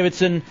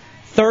Harley-Davidson.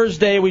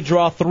 Thursday, we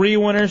draw 3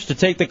 winners to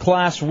take the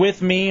class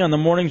with me on the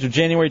mornings of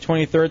January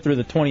 23rd through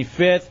the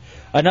 25th.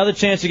 Another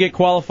chance to get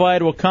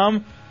qualified will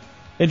come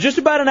in just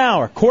about an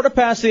hour, quarter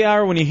past the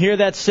hour. When you hear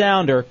that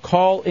sounder,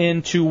 call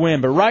in to win.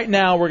 But right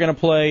now, we're going to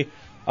play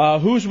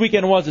Whose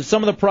Weekend Was It?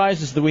 Some of the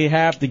prizes that we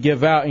have to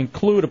give out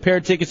include a pair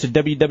of tickets to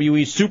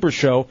WWE Super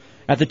Show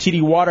at the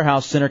TD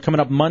Waterhouse Center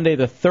coming up Monday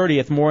the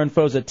 30th. More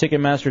info is at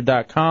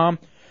Ticketmaster.com.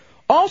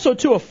 Also,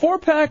 too, a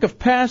 4-pack of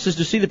passes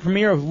to see the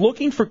premiere of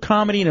Looking for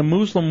Comedy in a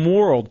Muslim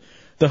World,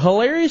 the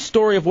hilarious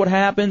story of what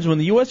happens when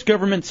the U.S.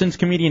 government sends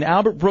comedian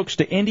Albert Brooks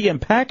to India and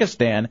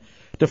Pakistan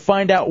to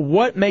find out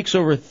what makes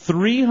over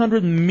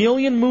 300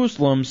 million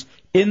Muslims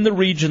in the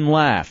region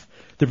laugh.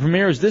 The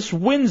premiere is this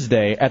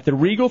Wednesday at the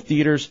Regal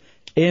Theaters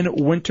in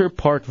Winter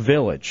Park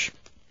Village.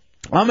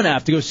 I'm going to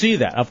have to go see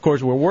that. Of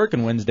course, we're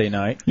working Wednesday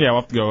night. Yeah,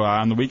 we'll have to go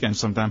on the weekend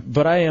sometime.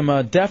 But I am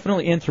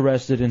definitely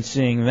interested in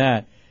seeing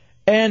that.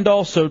 And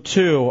also,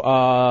 too,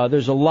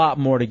 there's a lot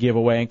more to give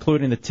away,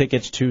 including the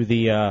tickets to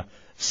the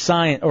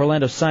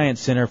Orlando Science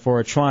Center for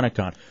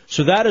Atronicon.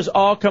 So that is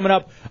all coming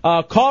up.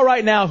 Call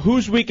right now.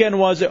 Whose Weekend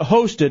Was It?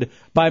 Hosted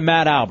by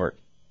Matt Albert.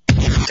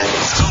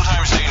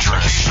 Sometimes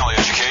dangerous, occasionally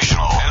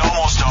educational, and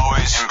almost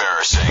always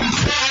embarrassing.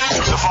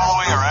 The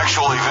following are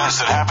actual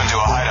events that happened to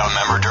a Hideout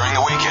member during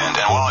the weekend,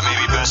 and while it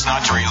may be best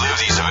not to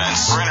relive these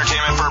events, for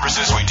entertainment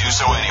purposes, we do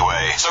so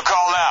anyway. So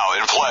call now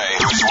and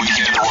play Whose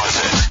Weekend Was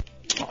It?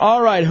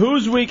 All right,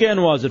 whose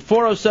weekend was it?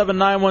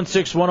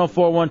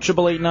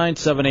 407-916-1041,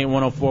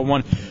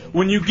 888-978-1041.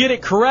 When you get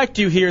it correct,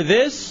 you hear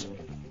this.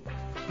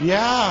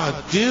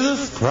 Yeah,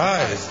 Jesus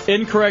Christ.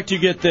 Incorrect, you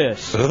get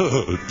this.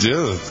 Oh,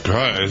 Jesus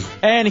Christ.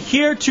 And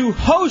here to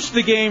host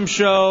the game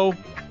show,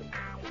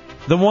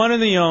 the one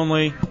and the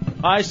only,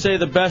 I say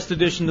the best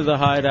addition to the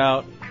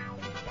Hideout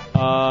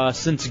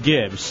since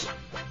Gibbs.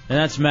 And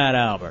that's Matt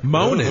Albert.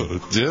 Moaning.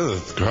 Oh,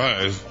 Jesus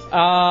Christ.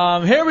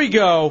 Here we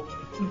go.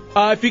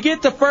 If you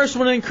get the first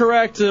one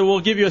incorrect,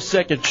 we'll give you a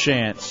second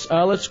chance.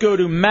 Let's go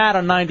to Matt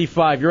on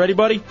 95. You ready,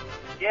 buddy?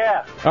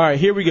 Yeah. All right,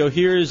 here we go.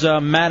 Here's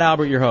Matt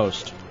Albert, your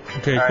host.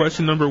 Okay,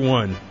 question number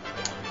 1.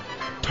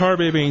 Tar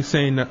Baby ain't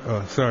saying...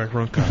 sorry,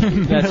 wrong copy.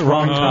 That's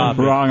wrong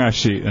copy. Wrong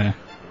sheet.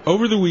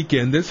 Over the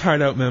weekend, this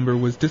Hideout member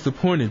was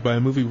disappointed by a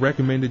movie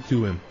recommended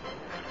to him.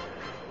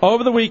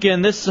 Over the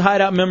weekend, this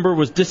Hideout member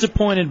was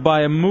disappointed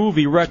by a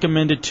movie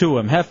recommended to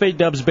him. Hefe,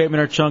 Dubs, Bateman,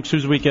 or Chunks,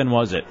 whose weekend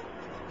was it?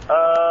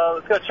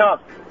 Let's go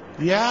Chunks.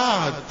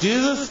 Yeah,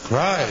 Jesus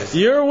Christ.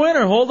 You're a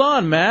winner. Hold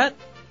on, Matt.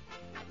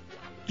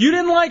 You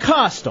didn't like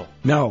Hostel.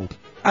 No.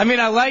 I mean,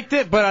 I liked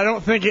it, but I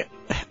don't think it...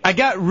 I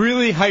got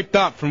really hyped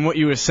up from what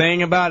you were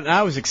saying about it, and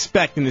I was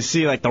expecting to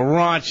see, like, the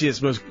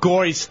raunchiest, most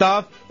gory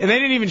stuff, and they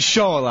didn't even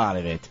show a lot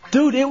of it.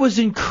 Dude, it was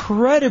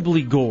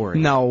incredibly gory.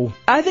 No.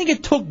 I think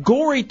it took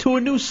gory to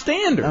a new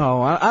standard.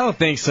 No, I don't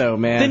think so,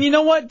 man. Then you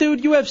know what,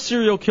 dude? You have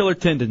serial killer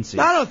tendencies.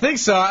 I don't think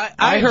so.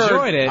 I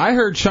enjoyed it. I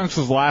heard Chunks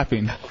was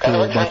laughing.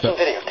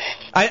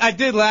 I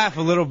did laugh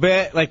a little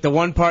bit, like the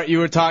one part you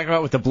were talking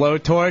about with the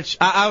blowtorch.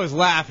 I was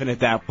laughing at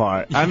that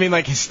part. I mean,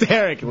 like,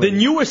 hysterically.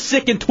 Then you were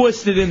sick and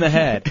twisted in the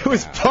head. It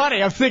was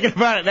funny. I'm thinking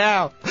about it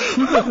now.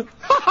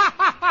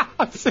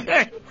 I'm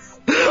sick.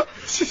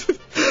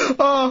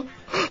 All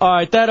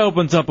right, that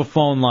opens up a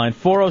phone line.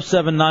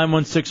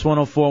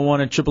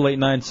 407-916-1041 and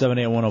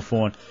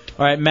 888-978-1041.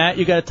 All right, Matt,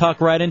 you got to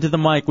talk right into the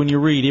mic when you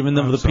read, even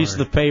though the piece of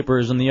the paper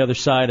is on the other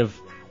side of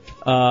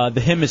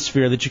the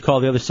hemisphere that you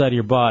call the other side of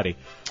your body.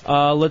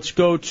 Let's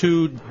go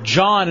to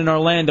John in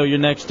Orlando. You're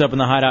next up in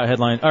the Hideout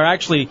headline. Or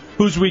actually,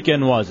 whose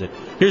weekend was it?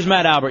 Here's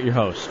Matt Albert, your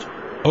host.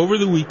 Over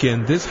the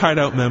weekend, this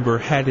Hideout member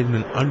had an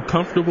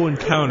uncomfortable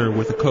encounter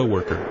with a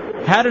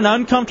coworker. Had an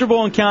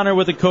uncomfortable encounter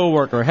with a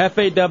coworker.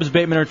 Hefe, Dubs,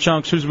 Bateman, or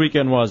Chunks, whose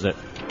weekend was it?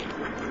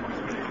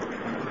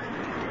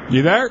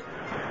 You there?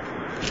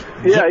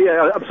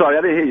 Yeah, I'm sorry,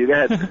 I didn't hear you. Go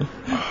ahead.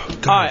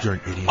 All right.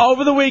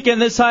 Over the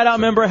weekend, this Hideout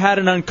member had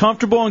an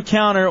uncomfortable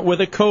encounter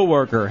with a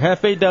coworker.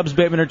 Hefe, Dubs,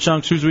 Bateman, or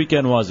Chunks, whose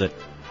weekend was it?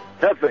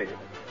 Hefe.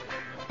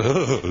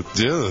 Oh,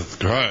 Jesus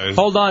Christ.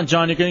 Hold on,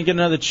 John, you're going to get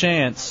another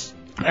chance.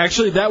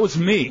 Actually, that was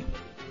me.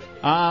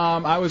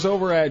 I was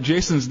over at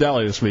Jason's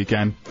Deli this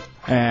weekend,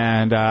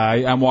 and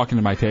I'm walking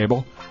to my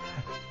table,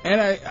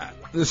 and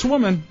this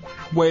woman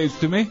waves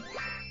to me.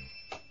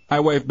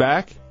 I wave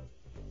back.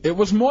 It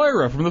was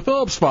Moira from the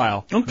Phillips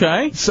File.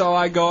 Okay. So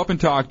I go up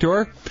and talk to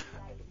her.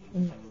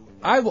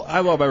 I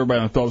love everybody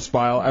on the Phillips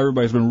File.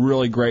 Everybody's been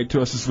really great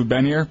to us since we've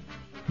been here,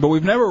 but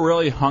we've never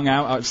really hung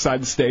out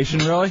outside the station,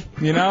 really,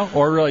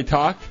 or really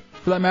talked,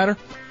 for that matter.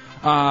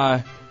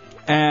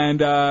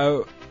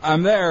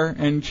 I'm there,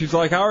 and she's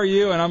like, how are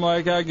you? And I'm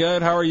like,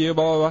 good, how are you,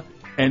 blah, blah, blah.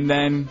 And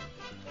then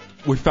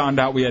we found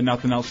out we had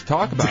nothing else to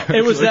talk about.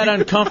 It was that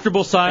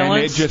uncomfortable silence?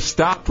 And it just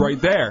stopped right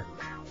there.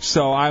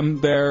 So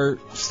I'm there,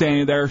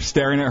 standing there,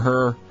 staring at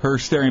her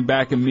staring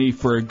back at me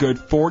for a good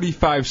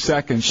 45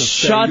 seconds.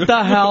 Shut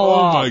the hell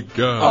up. Oh, my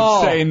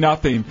God. I'm saying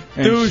nothing.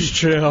 Dude,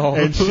 chill.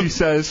 And she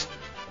says,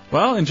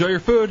 well, enjoy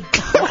your food.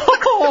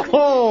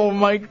 Oh,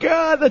 my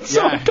God, that's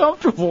so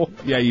uncomfortable.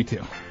 Yeah, you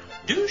too.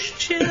 Douche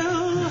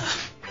chill.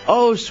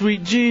 Oh,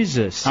 sweet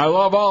Jesus. I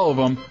love all of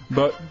them,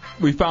 but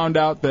we found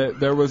out that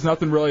there was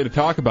nothing really to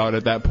talk about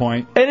at that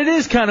point. And it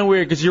is kind of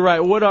weird because you're right.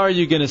 What are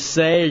you going to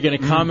say? You're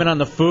going to comment on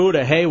the food?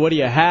 Or, hey, what are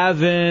you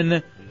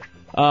having?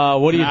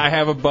 What do you? I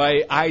have a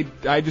bite.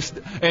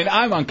 And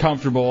I'm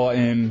uncomfortable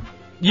in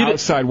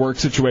outside work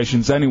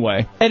situations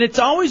anyway. And it's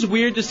always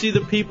weird to see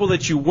the people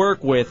that you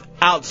work with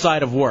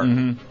outside of work.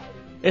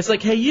 It's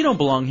like, hey, you don't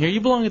belong here.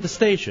 You belong at the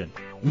station.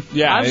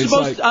 Yeah,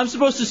 I'm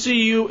supposed to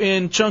see you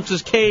in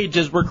Chunks' cage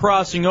as we're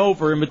crossing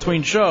over in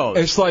between shows.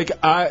 It's like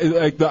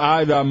the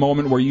odd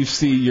moment where you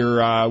see your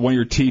one of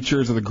your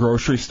teachers at the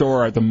grocery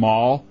store or at the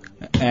mall,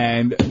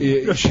 and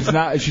she's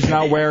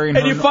not wearing.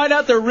 And you find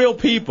out they're real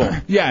people.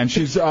 Yeah, and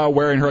she's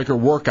wearing her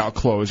workout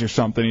clothes or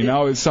something.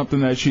 It's something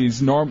that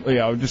she's normally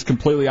just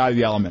completely out of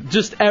the element.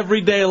 Just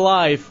everyday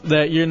life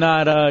that you're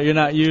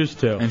not used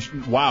to.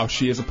 And wow,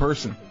 she is a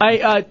person.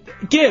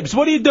 Gibbs,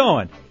 what are you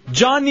doing?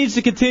 John needs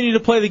to continue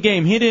to play the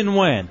game. He didn't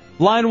win.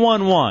 Line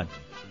 1-1.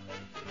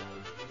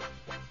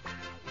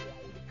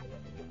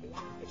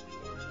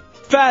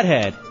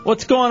 Fathead,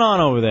 what's going on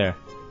over there?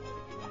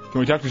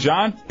 Can we talk to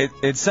John?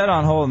 It said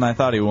on hold, and I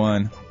thought he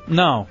won.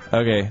 No.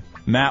 Okay.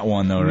 Matt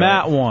won, though, right?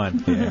 Matt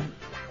won.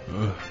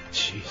 Yeah.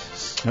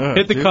 Jesus.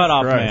 Hit the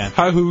cutoff, man.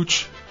 Hi,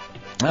 Hooch.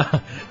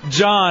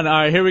 John, all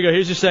right, here we go.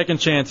 Here's your second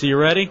chance. Are you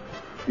ready?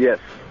 Yes.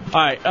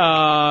 All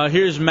right,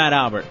 here's Matt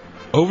Albert.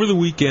 Over the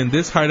weekend,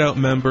 this Hideout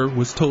member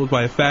was told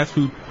by a fast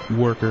food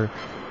worker,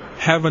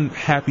 have a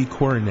happy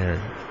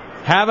coronary.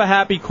 Have a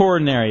happy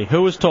coronary.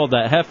 Who was told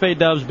that? Hefe,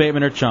 Dubs,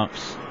 Bateman, or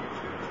Chunks?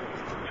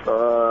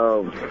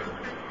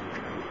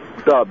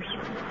 Dubs.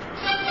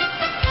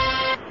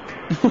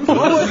 What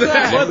was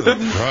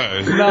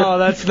that? No,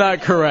 that's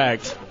not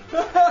correct.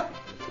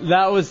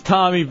 That was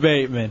Tommy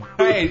Bateman.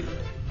 Hey,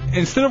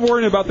 instead of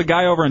worrying about the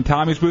guy over in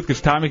Tommy's booth,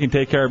 because Tommy can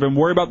take care of him,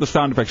 worry about the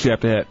sound effects you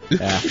have to hit.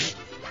 Yeah.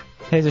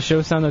 Hey, does the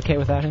show sound okay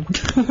without him?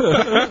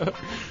 The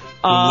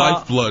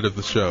lifeblood of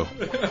the show,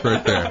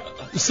 right there.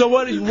 So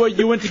what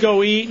you went to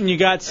go eat and you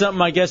got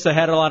something, I guess, that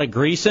had a lot of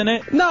grease in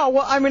it? No,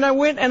 well, I mean, I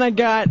went and I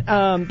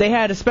got, they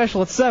had a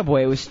special at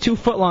Subway. It was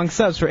 2-foot-long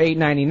subs for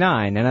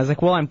 $8.99. And I was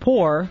like, well, I'm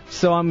poor,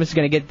 so I'm just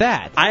going to get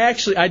that. I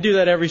do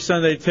that every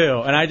Sunday,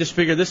 too. And I just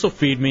figured this will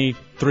feed me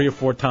 3 or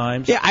 4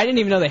 times. Yeah, I didn't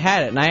even know they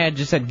had it. And I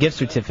just had gift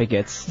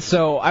certificates.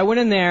 So I went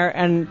in there,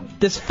 and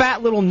this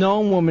fat little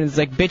gnome woman is,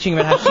 like, bitching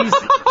about how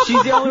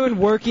she's the only one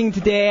working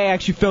today. I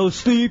actually fell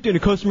asleep, and a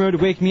customer had to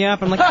wake me up.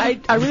 I'm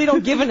like, I really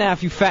don't give an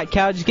F, you fat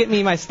cow. Just get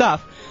me my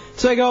stuff.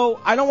 So I go,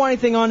 I don't want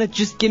anything on it.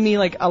 Just give me,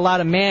 like, a lot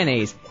of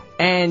mayonnaise.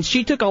 And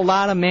she took a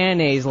lot of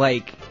mayonnaise,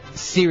 like,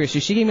 seriously.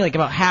 She gave me, like,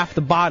 about half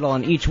the bottle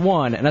on each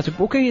one. And I was like,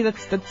 okay,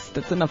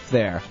 that's enough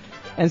there.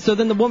 And so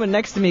then the woman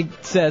next to me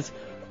says,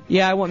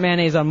 yeah, I want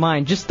mayonnaise on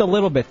mine, just a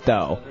little bit,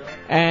 though.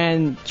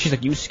 And she's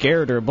like, you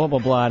scared her, blah, blah,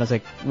 blah. And I was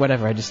like,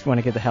 whatever, I just want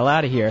to get the hell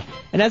out of here.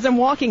 And as I'm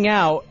walking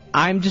out,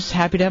 I'm just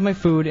happy to have my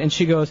food. And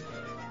she goes,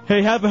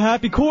 hey, have a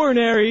happy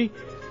coronary.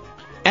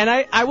 And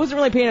I wasn't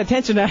really paying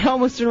attention. I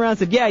almost turned around and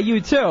said, yeah,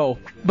 you too.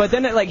 But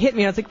then it, like, hit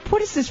me. And I was like,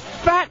 what is this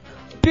fat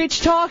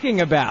bitch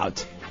talking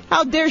about?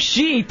 How dare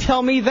she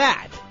tell me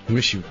that? I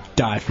wish you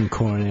died from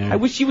coronary. I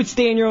wish you would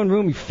stay in your own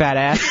room, you fat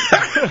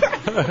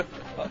ass.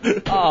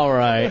 All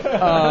right.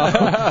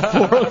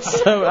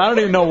 407. I don't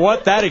even know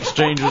what that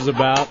exchange was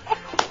about.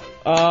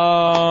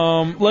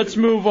 Let's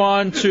move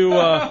on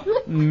to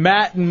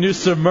Matt in New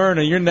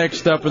Smyrna. You're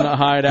next up in the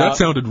Hideout. That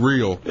sounded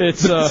real.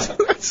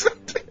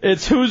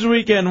 It's whose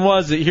weekend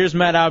was it? Here's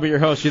Matt Albert, your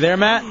host. You there,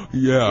 Matt?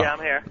 Yeah. Yeah, I'm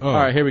here. Oh. All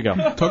right, here we go.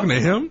 Talking to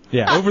him?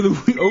 Yeah. Over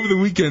the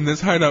weekend,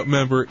 this Hideout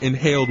member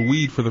inhaled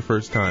weed for the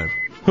first time.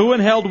 Who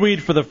inhaled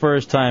weed for the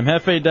first time?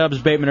 Hefe, Dubs,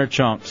 Bateman, or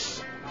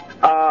Chunks?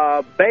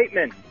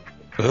 Bateman.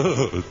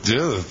 Oh,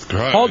 Jesus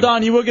Christ. Hold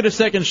on, you will get a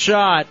second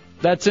shot.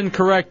 That's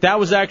incorrect. That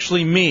was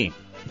actually me.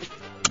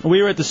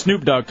 We were at the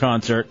Snoop Dogg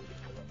concert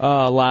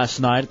last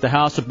night at the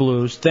House of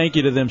Blues. Thank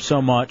you to them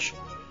so much.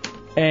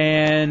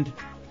 And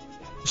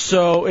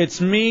so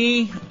it's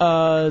me,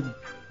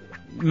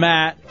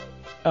 Matt,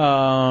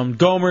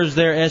 Gomer's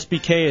there,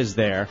 SBK is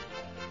there.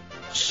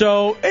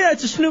 So, yeah,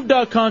 it's a Snoop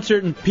Dogg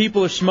concert and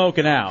people are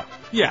smoking out.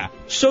 Yeah.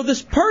 So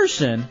this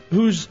person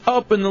who's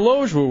up in the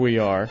loge where we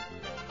are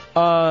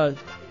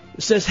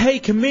says, hey,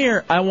 come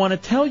here, I want to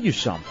tell you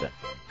something.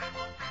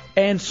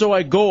 And so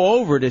I go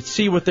over to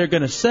see what they're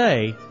going to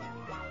say,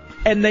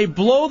 and they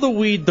blow the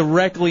weed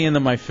directly into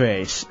my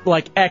face,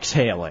 like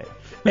exhale it.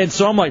 And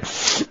so I'm like,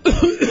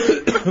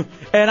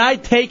 and I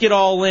take it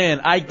all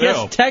in, I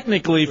guess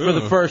technically for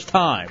the first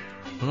time.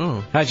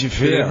 Oh. How'd you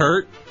feel? Did it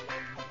hurt?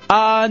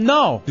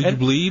 No. Did you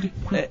bleed?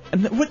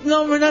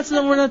 No, we're not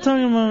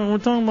talking about, we're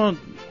talking about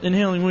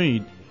inhaling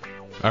weed.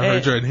 I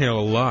heard you inhale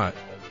a lot.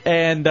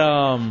 And,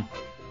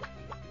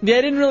 yeah,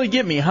 it didn't really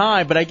get me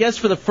high, but I guess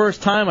for the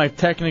first time I've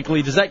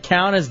technically, does that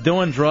count as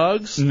doing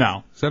drugs?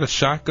 No. Is that a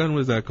shotgun?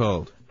 What is that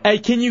called? Hey,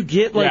 can you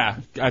get, like... Yeah,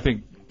 I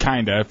think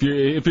kinda. If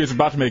you're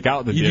about to make out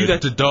with the You dude. do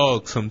that to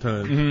dogs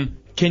sometimes. Mm-hmm.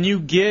 Can you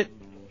get...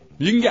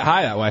 You can get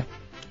high that way.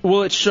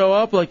 Will it show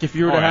up, like, if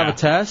you were to have a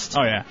test?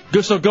 Oh, yeah.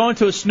 So going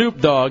to a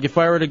Snoop Dogg, if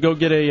I were to go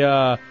get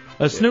a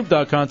a Snoop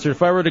Dogg concert.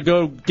 If I were to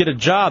go get a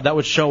job, that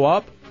would show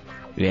up.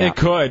 Yeah. It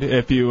could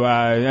if you.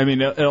 I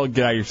mean, it'll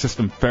get out of your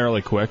system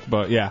fairly quick,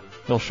 but yeah,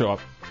 it'll show up.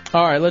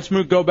 All right, let's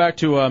go back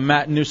to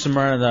Matt in New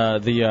Smyrna.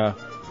 The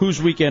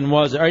whose weekend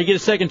was it? All right, you get a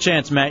second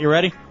chance, Matt. You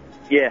ready?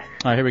 Yeah.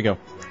 All right, here we go.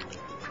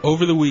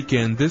 Over the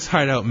weekend, this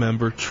Hideout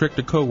member tricked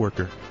a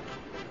coworker.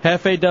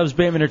 Hefe, Dubs,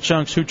 Bateman, or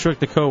Chunks, who tricked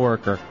the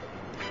coworker?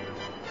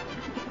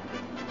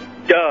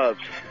 Dubs.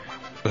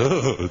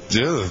 Oh,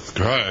 Jesus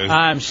Christ.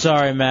 I'm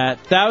sorry,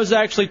 Matt. That was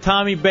actually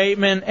Tommy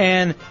Bateman,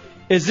 and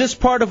is this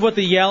part of what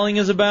the yelling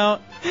is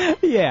about?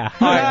 Yeah.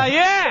 All right.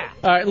 Yeah.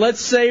 All right, let's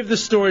save the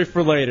story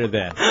for later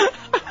then.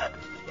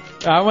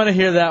 I want to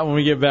hear that when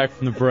we get back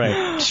from the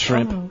break.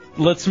 Shrimp.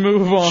 Let's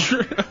move on.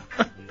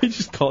 He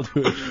just called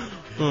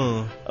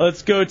it.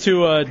 Let's go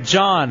to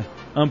John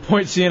on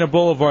Point Siena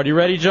Boulevard. You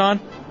ready, John?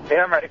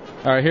 Yeah, I'm ready.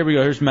 All right, here we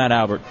go. Here's Matt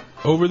Albert.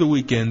 Over the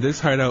weekend, this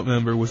Hideout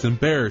member was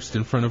embarrassed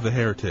in front of the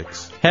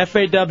heretics.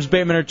 Hefe, Dubs,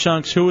 Bateman, or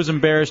Chunks, who was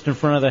embarrassed in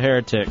front of the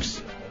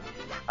heretics?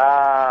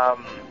 I'm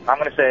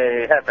going to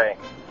say Hefe.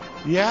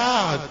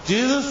 Yeah,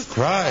 Jesus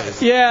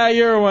Christ. Yeah,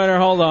 you're a winner.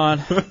 Hold on.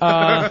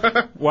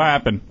 What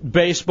happened?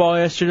 Baseball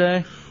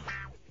yesterday,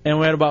 and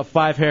we had about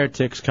 5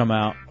 heretics come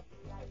out.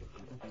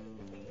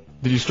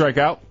 Did you strike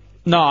out?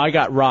 No, I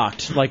got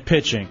rocked, like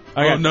pitching.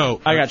 I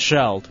got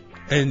shelled.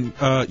 And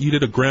you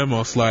did a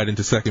grandma slide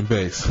into second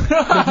base.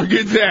 Don't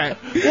forget that.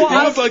 It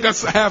was like a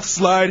half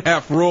slide,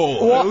 half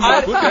roll. Well,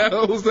 What the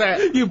hell was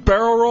that? You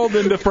barrel rolled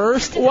into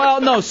first?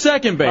 Well, no,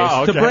 second base,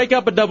 Oh, okay. to break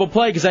up a double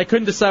play because I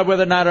couldn't decide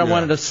whether or not I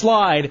wanted to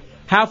slide.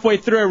 Halfway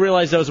through, I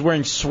realized I was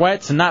wearing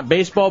sweats and not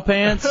baseball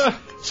pants,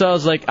 so I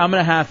was like, I'm going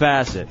to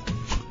half-ass it.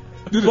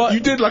 You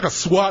did like a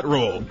SWAT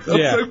roll.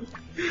 Yeah.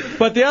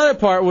 But the other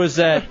part was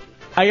that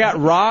I got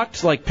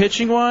rocked, like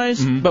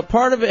pitching-wise, but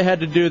part of it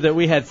had to do that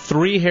we had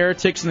 3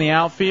 heretics in the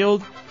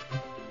outfield.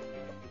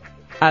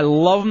 I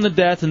love them to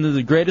death, and they're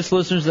the greatest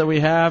listeners that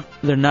we have.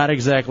 They're not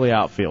exactly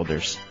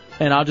outfielders,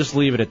 and I'll just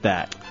leave it at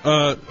that.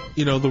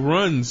 The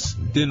runs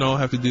didn't all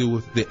have to do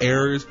with the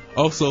errors.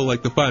 Also,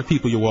 like the 5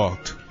 people you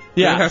walked.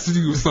 Yeah. It has to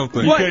do with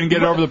something. You couldn't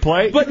get over the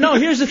plate? But no,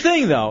 here's the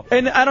thing, though,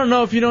 and I don't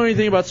know if you know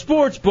anything about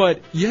sports,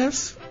 but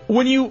yes,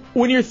 when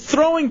you're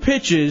throwing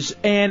pitches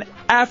and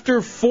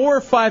after 4 or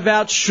 5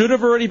 outs should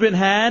have already been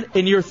had,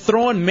 and you're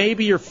throwing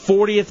maybe your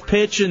 40th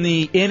pitch in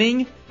the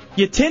inning,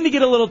 you tend to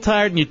get a little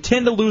tired and you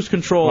tend to lose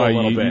control a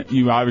little bit.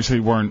 You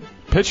obviously weren't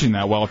pitching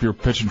that well if you're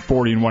pitching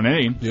 40 in 1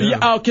 inning.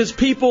 Yeah, because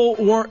people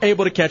weren't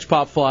able to catch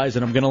pop flies,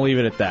 and I'm going to leave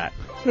it at that.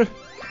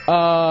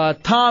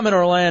 Tom in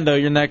Orlando,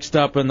 you're next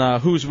up, and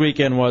whose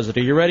weekend was it?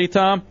 Are you ready,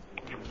 Tom?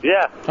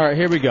 Yeah. All right,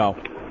 here we go.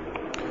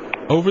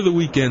 Over the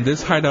weekend,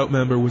 this Hideout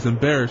member was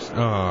embarrassed.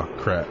 Oh,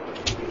 crap.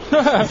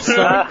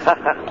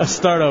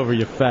 Start over,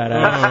 you fat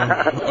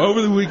ass.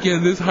 Over the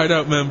weekend, this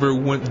Hideout member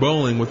went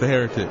bowling with the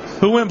heretics.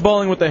 Who went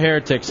bowling with the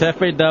heretics?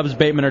 Hefe, Dubs,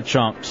 Bateman, or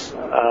Chunks?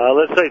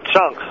 Let's say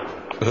Chunks.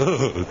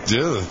 Oh,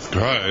 Jesus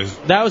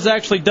Christ. That was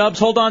actually Dubs.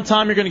 Hold on,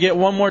 Tom. You're going to get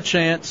one more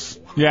chance.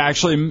 Yeah,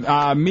 actually,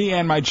 me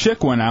and my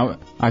chick went out.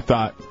 I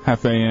thought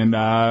Hefe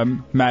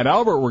and Matt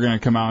Albert were going to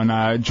come out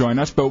and join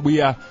us, but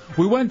we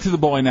went to the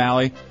bowling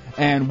alley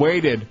and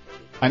waited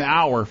an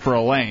hour for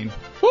a lane.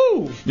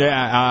 Woo!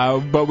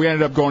 Yeah, but we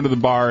ended up going to the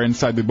bar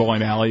inside the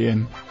bowling alley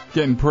and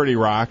getting pretty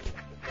rocked.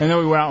 And then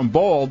we went out and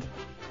bowled.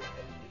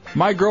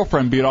 My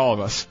girlfriend beat all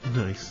of us.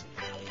 Nice.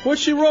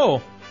 What'd she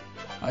roll?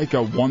 Like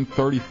a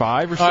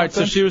 135 or something. All right,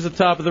 so she was the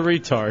top of the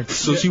retards.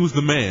 So she was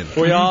the man.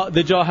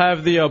 Did y'all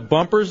have the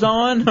bumpers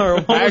on? Or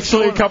what was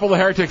Actually, going a couple of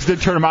heretics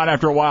did turn them on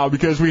after a while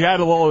because we had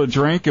a little to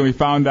drink and we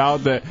found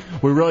out that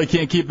we really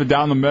can't keep it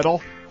down the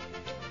middle.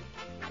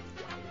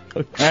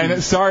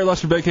 And sorry,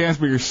 Lester Big Hands,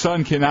 but your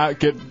son cannot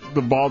get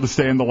the ball to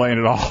stay in the lane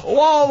at all.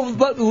 Whoa,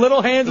 but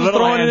Little Hands was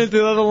throwing it into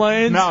the other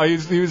lanes? No,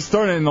 he was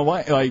throwing it in the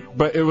lane,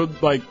 but it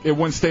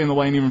wouldn't stay in the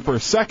lane even for a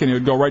second. It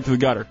would go right to the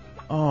gutter.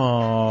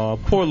 Oh,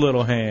 poor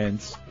Little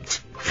Hands.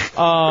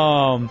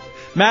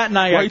 Matt and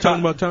I got Why are you talking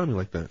about Tommy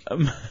like that?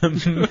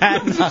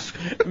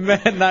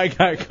 Matt and I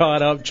got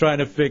caught up trying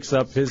to fix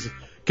up his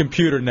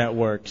computer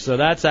network, so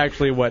that's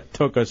actually what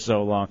took us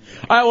so long.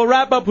 All right, we'll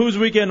wrap up whose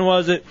weekend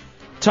was it.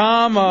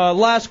 Tom,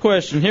 last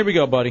question. Here we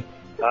go, buddy.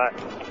 All right.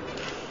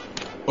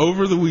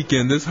 Over the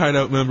weekend, this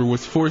Hideout member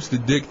was forced to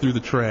dig through the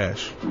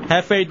trash.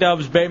 Hefe,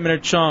 Dubs, Bateman, or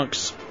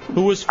Chunks,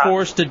 who was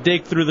forced to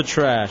dig through the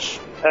trash?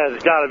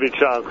 It's got to be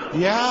Chunks.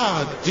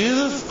 Yeah,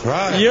 Jesus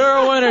Christ. You're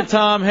a winner,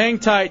 Tom. Hang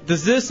tight.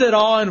 Does this at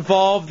all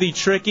involve the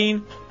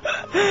tricking?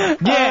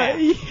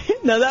 Yeah.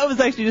 No, that was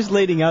actually just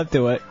leading up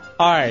to it.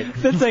 All right.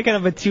 That's like kind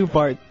of a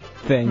 2-part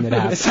thing that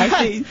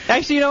happened.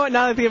 Actually, you know what?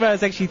 Now that I think about it,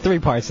 it's actually 3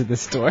 parts of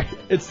this story.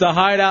 It's the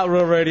Hideout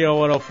Real Radio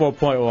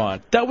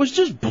 104.1. That was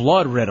just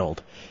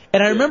blood-riddled.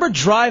 And I remember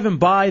driving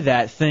by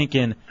that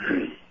thinking,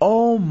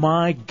 oh,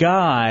 my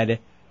God,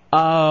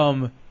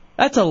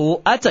 that's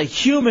a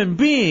human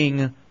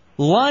being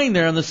lying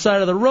there on the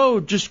side of the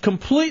road just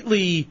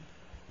completely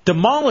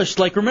demolished.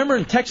 Like, remember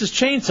in Texas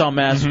Chainsaw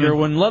Massacre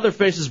when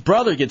Leatherface's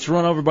brother gets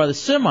run over by the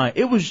semi?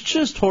 It was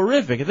just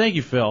horrific. Thank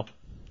you, Phil.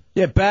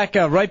 Yeah, back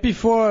right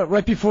before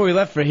we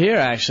left for here,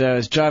 actually, I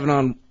was driving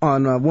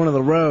on one of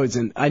the roads,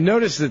 and I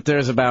noticed that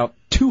there's about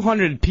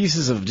 200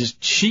 pieces of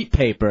just sheet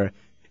paper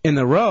in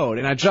the road.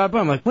 And I drive by,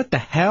 I'm like, what the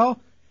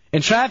hell?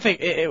 And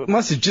traffic, it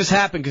must have just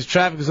happened because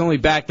traffic was only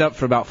backed up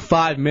for about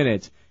 5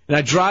 minutes. And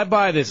I drive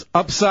by this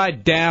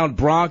upside-down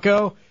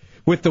Bronco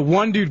with the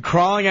one dude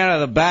crawling out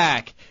of the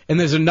back, and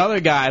there's another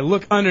guy. I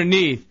look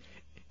underneath.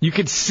 You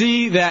could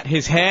see that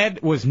his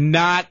head was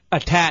not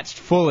attached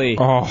fully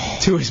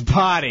to his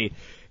body.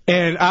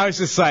 And I was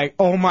just like,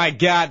 oh, my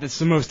God, that's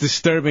the most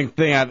disturbing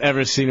thing I've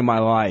ever seen in my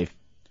life.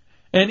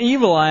 And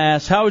Evil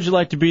asks, how would you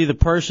like to be the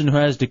person who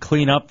has to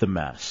clean up the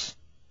mess?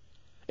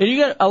 And you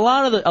got a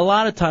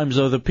lot of times,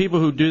 though, the people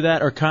who do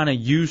that are kind of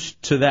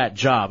used to that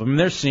job. I mean,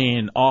 they're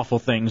seeing awful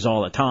things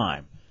all the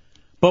time.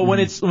 But when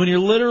you're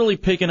literally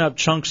picking up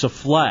chunks of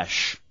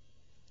flesh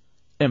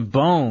and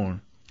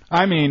bone.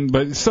 I mean,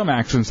 but some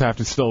accidents have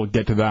to still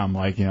get to them,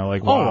 like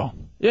wow.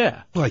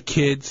 Yeah. Like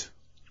kids.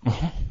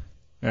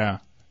 Yeah.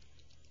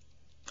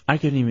 I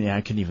couldn't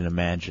even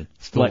imagine.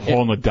 Still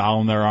holding a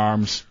doll in their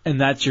arms.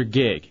 And that's your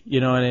gig. You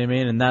know what I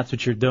mean? And that's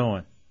what you're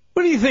doing.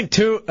 What do you think,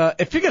 too?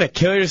 If you're going to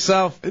kill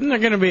yourself, isn't there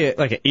going to be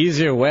an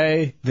easier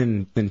way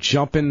than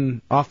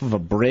jumping off of a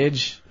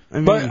bridge? I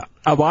mean, but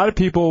a lot of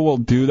people will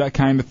do that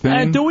kind of thing.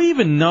 And do we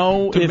even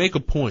know to make a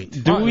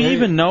point? Do we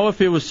even know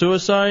if it was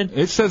suicide?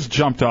 It says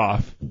jumped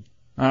off.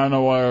 I don't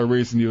know what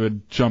reason you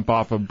would jump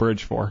off a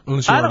bridge for.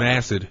 Unless you're on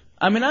acid.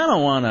 I mean, I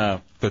don't want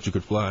to. Thought you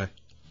could fly.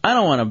 I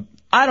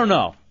don't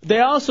know. They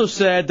also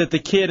said that the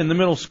kid in the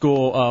middle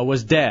school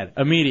was dead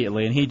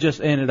immediately, and he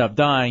just ended up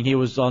dying. He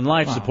was on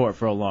life support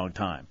for a long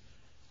time.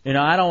 You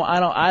know, I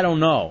don't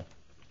know.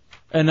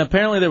 And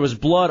apparently there was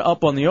blood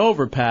up on the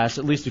overpass,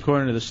 at least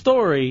according to the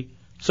story.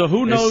 So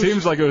who knows? It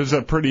seems like it was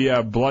a pretty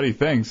bloody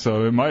thing,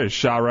 so it might have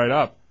shot right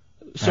up.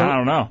 So I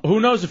don't know. Who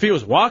knows if he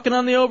was walking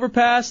on the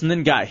overpass and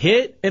then got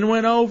hit and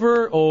went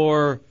over,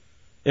 or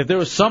if there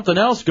was something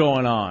else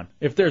going on.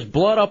 If there's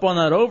blood up on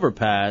that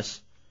overpass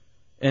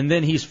and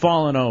then he's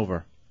fallen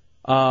over.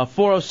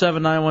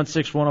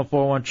 407-916-1041,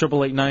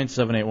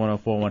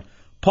 888-978-1041.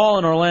 Paul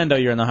in Orlando,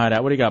 you're in the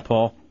Hideout. What do you got,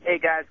 Paul? Hey,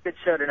 guys, good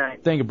show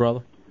tonight. Thank you,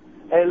 brother.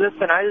 Hey,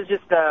 listen, I was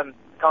just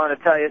calling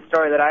to tell you a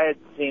story that I had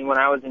seen when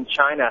I was in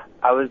China.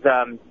 I was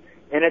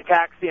in a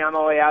taxi on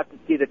my way out to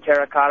see the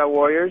Terracotta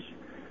Warriors,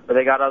 where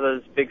they got all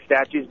those big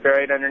statues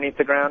buried underneath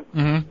the ground.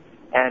 Mm-hmm.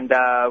 And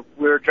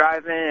we were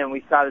driving, and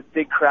we saw this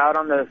big crowd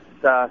on this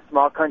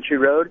small country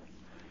road,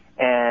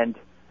 and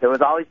there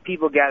was all these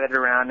people gathered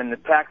around, and the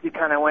taxi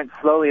kind of went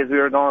slowly as we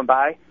were going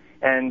by,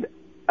 and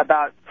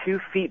about 2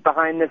 feet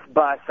behind this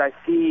bus, I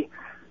see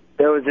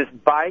there was this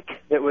bike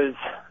that was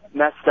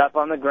messed up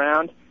on the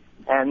ground,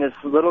 and this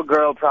little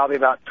girl, probably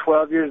about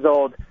 12 years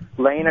old,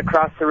 laying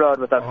across the road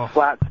with a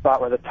flat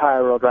spot where the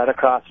tire rolled right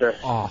across her.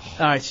 All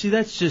right, see,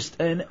 that's just,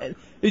 and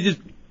it just,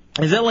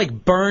 is that like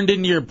burned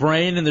into your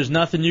brain and there's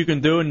nothing you can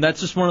do, and that's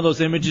just one of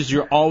those images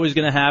you're always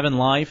going to have in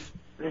life?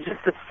 It's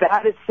just the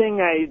saddest thing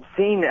I'd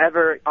seen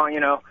ever,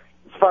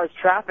 as far as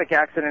traffic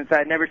accidents.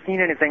 I'd never seen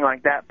anything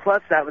like that.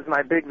 Plus, that was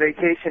my big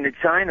vacation to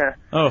China.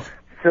 Oh.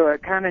 So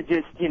it kind of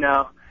just,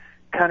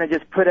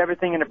 put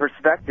everything into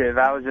perspective.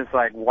 I was just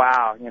like,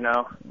 wow,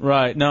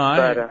 Right.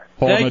 No,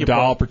 holding a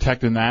doll,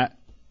 protecting that.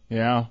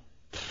 Yeah.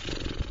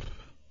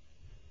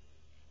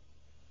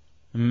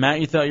 Matt,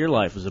 you thought your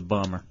life was a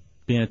bummer,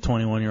 being a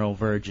 21-year-old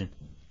virgin.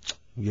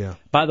 Yeah.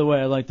 By the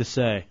way, I'd like to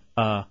say,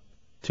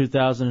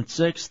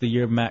 2006, the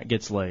year Matt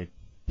gets laid.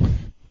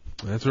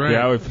 That's right.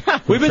 Yeah,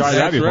 we've been tried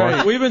that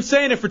before. We've been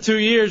saying it for 2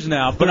 years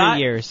now, but 3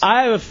 years.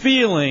 I have a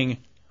feeling.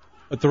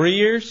 3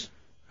 years?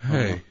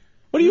 Hey.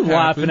 What are you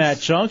laughing at,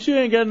 Chunks? You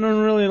ain't got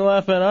nothing really to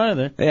laugh at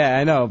either. Yeah,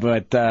 I know,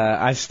 but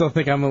I still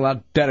think I'm in a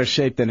lot better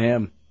shape than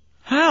him.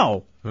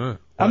 How?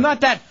 I'm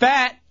not that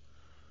fat.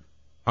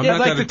 I'm Yeah,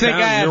 not I'd like that to think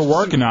I have You're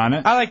working on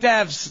it. I like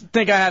to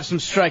think I have some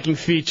striking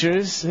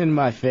features in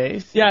my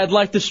face. Yeah, I'd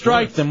like to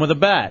strike them with a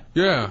bat.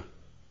 Yeah.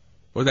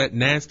 Or that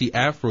nasty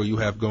afro you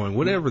have going,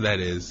 whatever that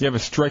is. You have a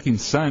striking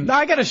scent. No,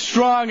 I got a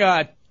strong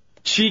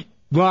cheek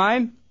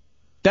line.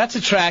 That's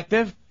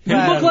attractive. You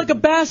look like a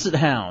basset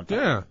hound.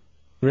 Yeah.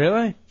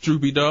 Really?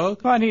 Droopy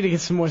dog. Oh, I need to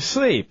get some more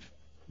sleep.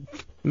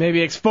 Maybe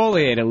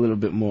exfoliate a little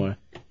bit more.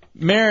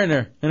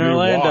 Mariner in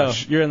Orlando.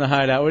 You're in the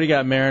Hideout. What do you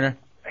got, Mariner?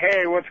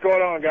 Hey, what's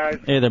going on, guys?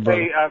 Hey there,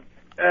 brother.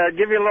 Hey,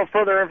 give you a little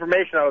further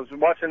information. I was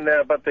watching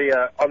about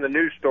on the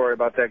news story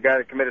about that guy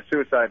that committed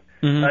suicide.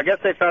 Mhm. I guess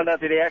they found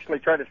out that he actually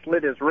tried to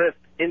slit his wrist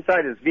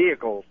inside his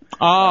vehicle.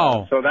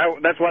 Oh. So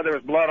that's why there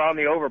was blood on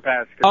the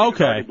overpass. 'Cause he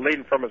was already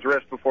bleeding from his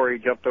wrist before he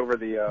jumped over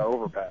the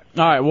overpass.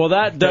 All right, well,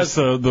 that does...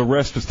 The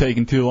wrist was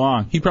taking too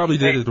long. He probably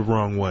did it the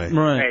wrong way.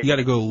 Right. You got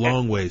to go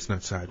long ways,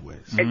 not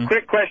sideways. Hey,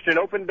 quick question.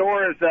 Open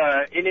doors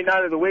any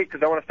night of the week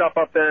because I want to stop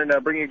up there and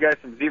bring you guys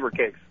some zebra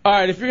cakes. All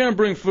right, if you're going to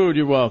bring food,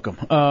 you're welcome.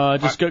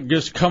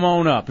 Just come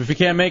on up. If you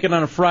can't make it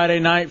on a Friday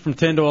night from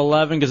 10 to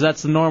 11, because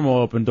that's the normal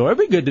open door, it'd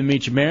be good to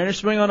meet you, Mariner.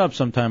 Swing on up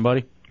sometime,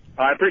 buddy.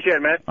 I appreciate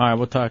it, man. All right,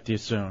 we'll talk to you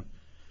soon.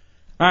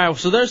 All right,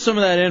 so there's some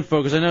of that info,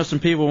 because I know some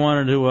people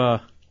wanted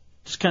to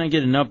Just kind of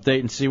get an update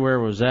and see where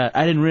it was at.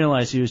 I didn't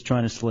realize he was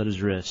trying to slit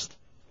his wrist.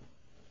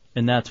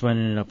 And that's what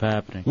ended up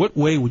happening. What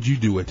way would you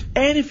do it?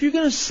 And if you're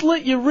going to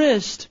slit your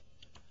wrist,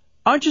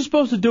 aren't you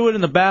supposed to do it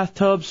in the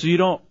bathtub so you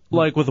don't,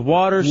 like with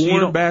water? So you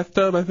Warm don't,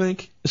 bathtub, I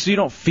think. so you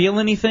don't feel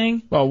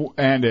anything? Well,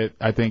 and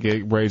I think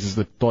it raises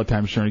the blood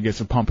temperature and it gets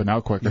it pumping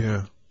out quicker.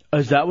 Yeah.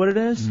 Is that what it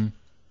is?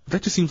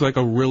 That just seems like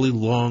a really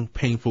long,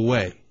 painful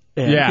way.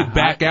 Yeah. You could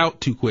back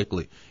out too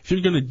quickly. If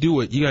you're going to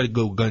do it, you got to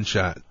go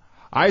gunshot.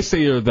 I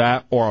say either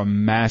that or a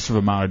massive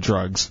amount of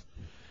drugs.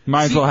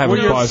 Might as well have a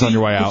buzz on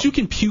your way out. But you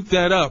can puke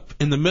that up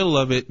in the middle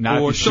of it, Not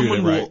if or you shoot someone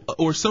it right.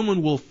 or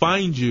someone will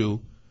find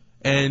you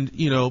and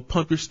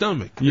pump your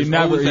stomach. You There's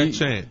always never, that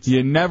chance.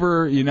 you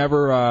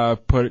never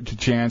put it to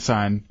chance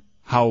on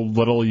how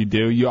little you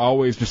do. You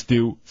always just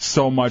do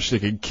so much that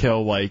could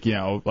kill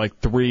like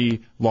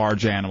 3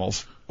 large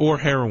animals. Or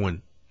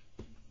heroin,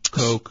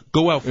 coke.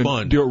 Go out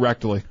fun. Do it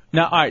rectally.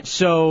 Now, all right,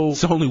 so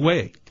it's the only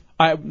way.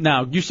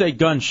 Now, you say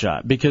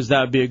gunshot because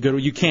that would be a good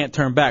one. You can't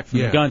turn back from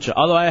the gunshot.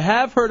 Although I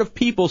have heard of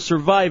people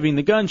surviving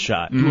the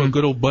gunshot. Do a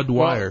good old Bud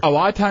Wire. Well, a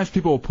lot of times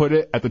people will put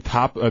it at the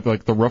top, at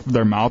like the roof of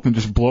their mouth, and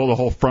just blow the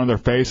whole front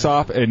of their face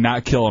off and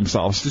not kill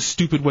themselves. It's a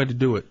stupid way to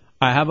do it.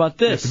 All right, how about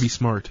this? You have to be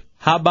smart.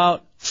 How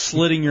about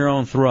slitting your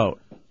own throat?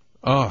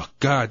 Oh,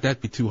 God,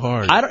 that'd be too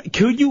hard.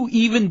 Could you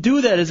even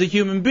do that as a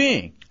human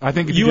being? I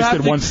think if you just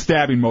did one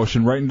stabbing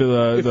motion right into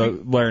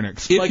the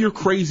larynx. If you're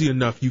crazy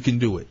enough, you can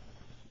do it.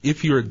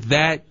 If you're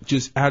that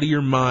just out of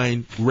your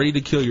mind, ready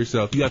to kill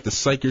yourself, you have to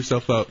psych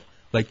yourself up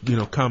like,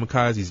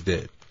 kamikazes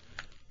did.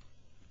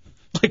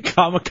 Like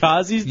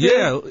kamikazes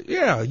did?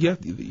 Yeah.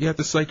 You have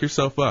to psych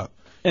yourself up.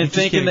 And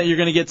thinking that you're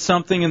going to get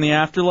something in the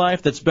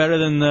afterlife that's better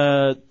than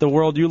the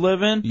world you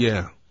live in?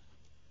 Yeah.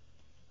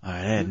 I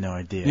had no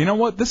idea. You know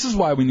what? This is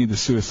why we need the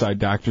suicide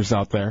doctors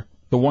out there.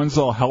 The ones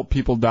that'll help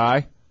people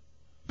die.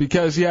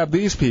 Because you have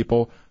these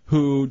people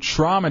who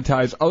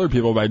traumatize other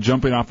people by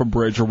jumping off a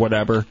bridge or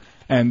whatever,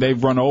 and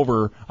they've run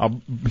over a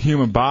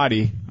human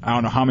body. I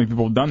don't know how many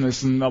people have done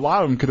this, and a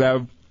lot of them could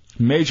have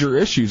major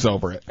issues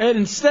over it. And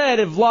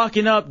instead of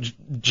locking up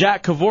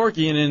Jack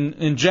Kevorkian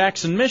in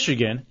Jackson,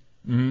 Michigan,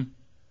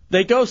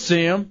 they go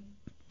see him,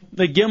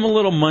 they give him a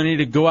little money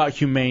to go out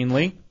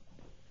humanely,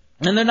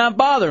 and they're not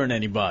bothering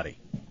anybody.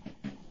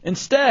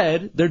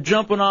 Instead, they're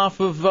jumping off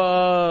of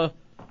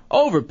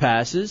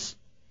overpasses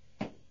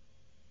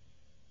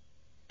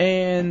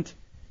and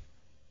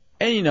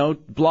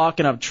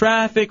blocking up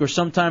traffic, or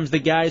sometimes the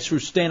guys who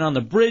stand on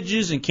the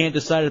bridges and can't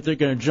decide if they're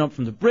going to jump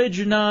from the bridge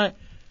or not.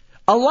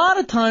 A lot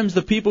of times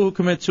the people who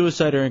commit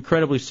suicide are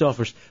incredibly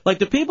selfish. Like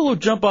the people who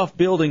jump off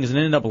buildings and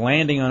end up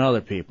landing on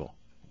other people,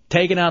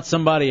 taking out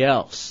somebody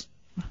else.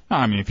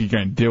 I mean, if you're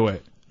going to do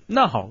it.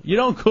 No, you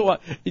don't go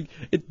out.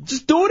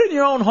 Just do it in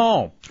your own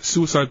home.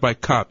 Suicide by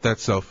cop,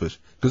 that's selfish.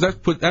 Because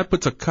that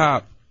puts a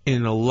cop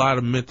in a lot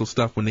of mental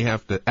stuff when they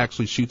have to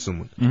actually shoot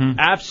someone.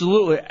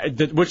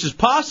 Absolutely, which is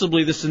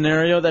possibly the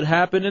scenario that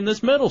happened in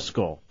this middle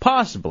school.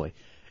 Possibly.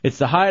 It's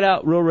the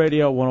Hideout, Real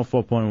Radio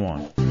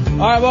 104.1. All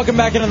right, welcome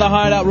back into the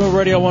Hideout, Real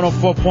Radio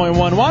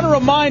 104.1. Want to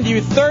remind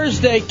you,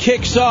 Thursday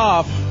kicks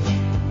off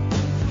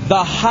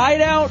the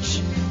Hideout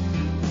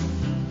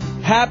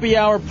Happy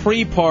Hour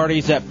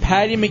pre-parties at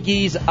Patty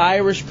McGee's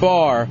Irish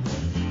Bar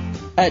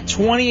at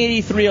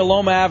 2083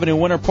 Aloma Avenue,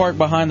 Winter Park,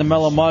 behind the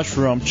Mellow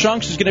Mushroom.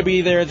 Chunks is going to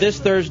be there this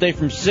Thursday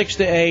from 6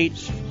 to 8.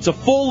 It's a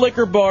full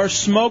liquor bar.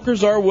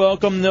 Smokers are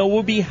welcome. There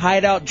will be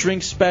Hideout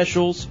drink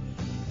specials.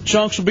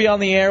 Chunks will be on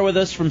the air with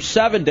us from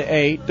 7 to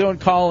 8, doing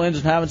call-ins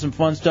and having some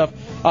fun stuff.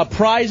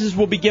 Prizes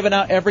will be given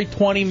out every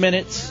 20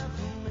 minutes.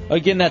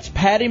 Again, that's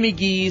Patty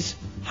McGee's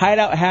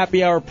Hideout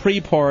Happy Hour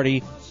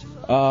pre-party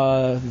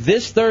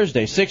this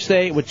Thursday, 6 to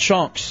 8 with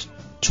Chunks.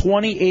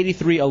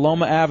 2083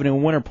 Aloma Avenue,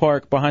 Winter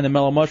Park, behind the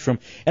Mellow Mushroom.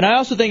 And I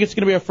also think it's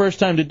going to be our first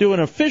time to do an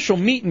official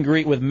meet and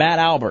greet with Matt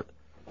Albert,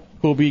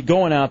 who will be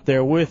going out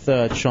there with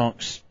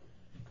Chunks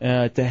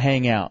to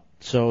hang out.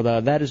 So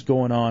that is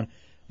going on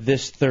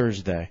this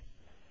Thursday.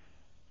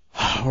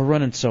 We're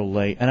running so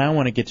late, and I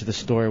want to get to the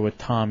story with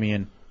Tommy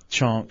and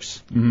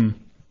Chunks.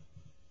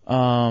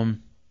 All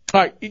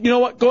right, you know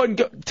what? Go ahead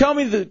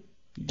and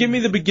give me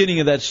the beginning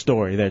of that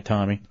story there,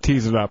 Tommy.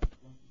 Tease it up.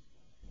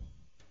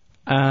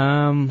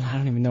 I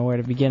don't even know where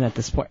to begin at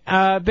this point.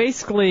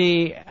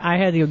 Basically, I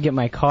had to go get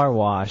my car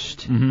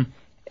washed,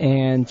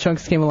 and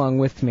Chunks came along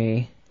with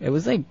me. It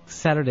was like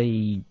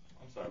Saturday,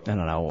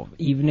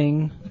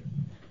 evening,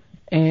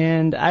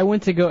 and I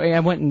went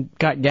and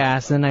got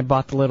gas, and I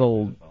bought the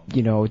little, do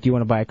you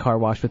want to buy a car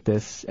wash with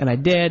this? And I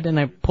did, and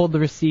I pulled the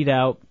receipt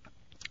out,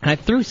 and I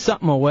threw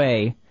something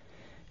away.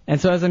 And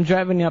so as I'm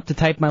driving up to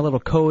type my little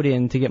code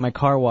in to get my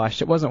car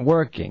washed, it wasn't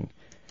working.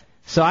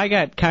 So I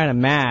got kind of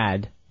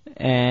mad.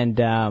 And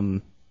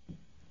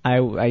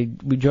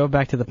we drove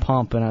back to the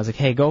pump, and I was like,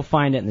 "Hey, go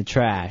find it in the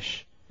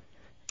trash."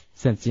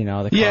 Since the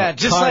car,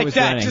 just car like was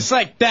that, running. just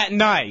like that.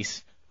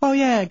 Nice. Oh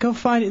yeah, go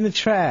find it in the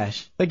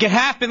trash. Like it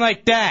happened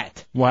like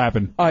that. What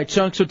happened? All right,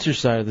 Chunks, what's your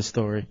side of the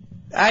story?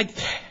 I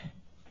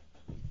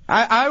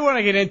I want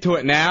to get into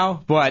it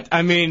now, but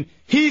I mean,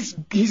 he's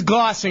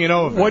glossing it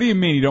over. What do you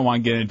mean you don't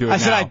want to get into it I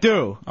said now? I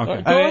do.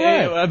 Okay. Go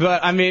ahead.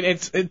 But I mean,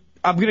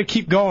 I'm gonna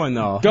keep going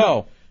though.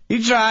 Go.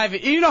 You drive.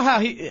 You know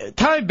how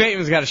Tommy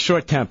Bateman's got a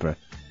short temper,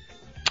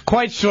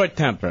 quite short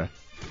temper.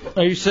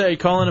 Are you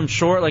calling him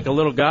short like a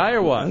little guy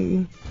or what?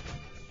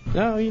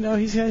 No,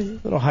 he's got a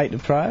little height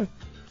deprived.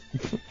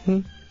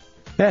 Yeah,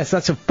 it's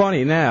not so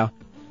funny now.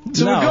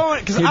 So no, we're going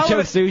because your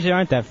jokes usually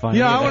aren't that funny.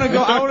 I want to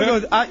go. I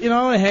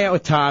want to hang out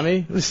with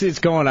Tommy. Let's see what's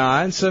going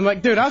on. So I'm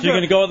like, dude, You're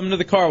going to go with him to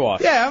the car wash?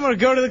 Yeah, I'm going to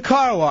go to the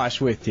car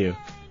wash with you.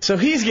 So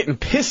he's getting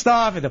pissed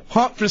off at the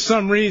pump for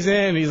some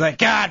reason. He's like,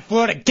 God,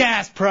 Florida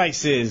gas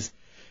prices.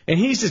 And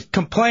he's just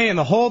complaining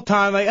the whole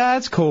time, like,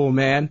 that's cool,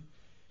 man.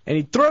 And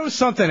he throws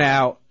something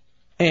out,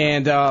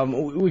 and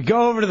we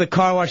go over to the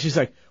car wash. He's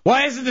like,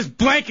 why isn't this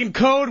blanking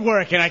code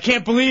working? I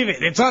can't believe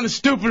it. It's on the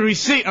stupid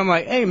receipt. I'm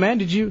like, hey, man,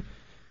 did you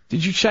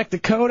check the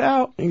code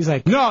out? And he's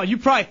like, no, you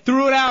probably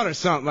threw it out or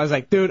something. I was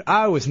like, dude,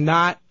 I was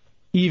not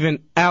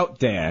even out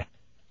there.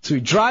 So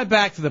we drive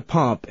back to the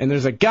pump, and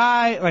there's a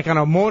guy, like, on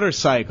a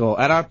motorcycle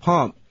at our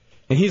pump,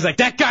 and he's like,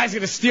 that guy's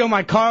going to steal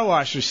my car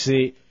wash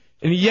receipt.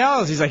 And he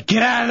yells, he's like,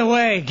 get out of the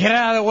way, get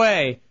out of the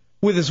way,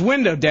 with his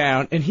window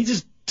down, and he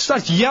just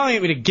starts yelling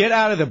at me to get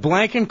out of the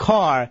blanking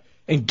car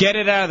and get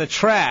it out of the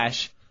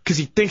trash because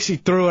he thinks he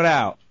threw it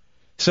out.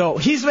 So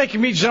he's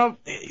making me go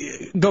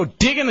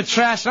dig in the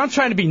trash, and I'm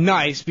trying to be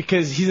nice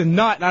because he's a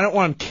nut and I don't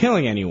want him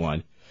killing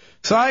anyone.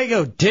 So I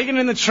go digging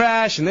in the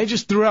trash, and they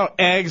just threw out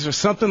eggs or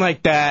something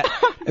like that,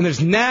 and there's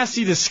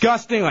nasty,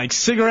 disgusting, like,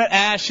 cigarette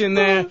ash in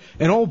there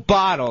and old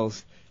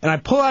bottles, and I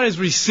pull out his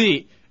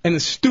receipt, and the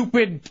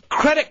stupid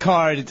credit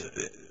card,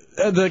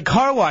 the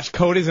car wash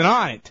code isn't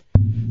on it.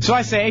 So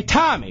I say, hey,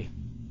 Tommy,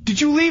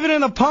 did you leave it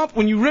in the pump?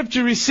 When you ripped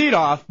your receipt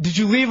off, did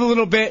you leave a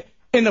little bit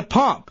in the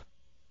pump?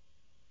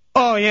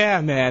 Oh,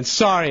 yeah, man,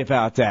 sorry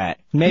about that.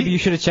 Maybe you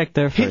should have checked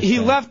there first. He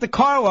left the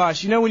car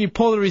wash. You know when you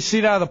pull the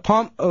receipt out of the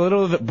pump, a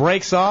little of it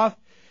breaks off?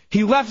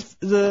 He left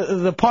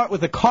the part with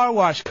the car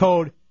wash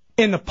code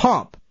in the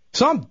pump.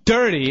 So I'm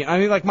dirty. I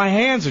mean, like, my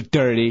hands are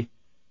dirty.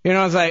 You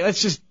know, I was like,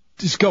 let's just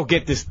go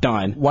get this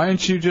done. Why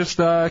didn't you just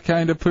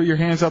kind of put your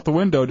hands out the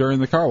window during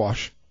the car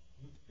wash?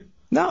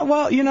 No,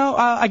 well,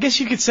 I guess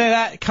you could say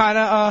that kind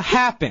of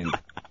happened.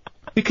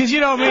 Because,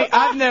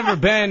 I've never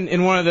been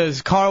in one of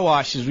those car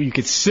washes where you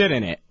could sit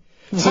in it.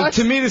 So What?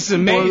 to me, this is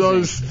amazing. One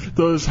of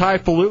those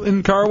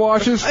highfalutin car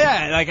washes?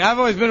 Yeah, like, I've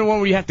always been in one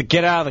where you have to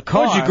get out of the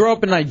car. Did you grow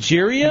up in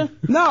Nigeria?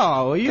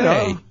 No,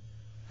 know.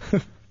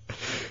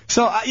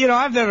 So,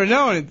 I've never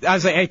known. I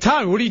was like, hey,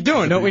 Tommy, what are you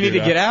doing? Don't we need to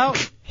get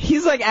out?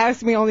 He's like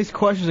asking me all these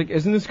questions, like,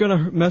 isn't this going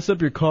to mess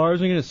up your car?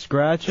 Isn't it going to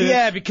scratch it?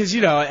 Yeah, because,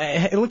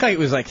 it looked like it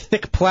was like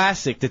thick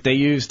plastic that they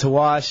used to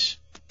wash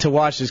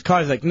his car.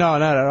 He's like, no,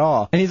 not at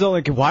all. And he's all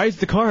like, why is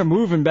the car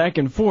moving back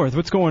and forth?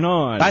 What's going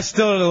on? I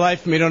still, to the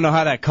life of me, don't know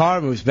how that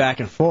car moves back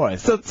and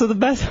forth. So the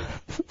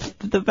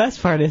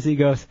best part is he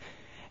goes,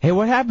 hey,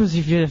 what happens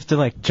if you have to,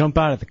 like, jump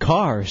out of the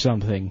car or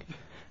something?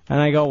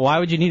 And I go, why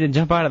would you need to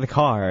jump out of the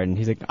car? And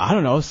he's like, I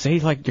don't know, say,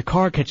 like, your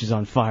car catches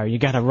on fire, you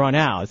got to run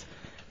out.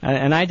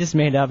 And I just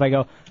made up, I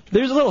go,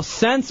 there's a little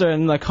sensor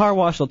and the car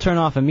wash will turn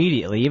off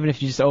immediately, even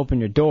if you just open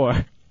your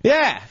door.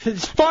 Yeah,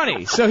 it's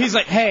funny. So he's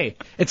like, hey,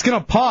 it's going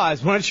to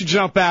pause. Why don't you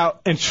jump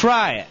out and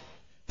try it?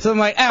 So I'm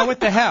like, what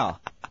the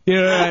hell? You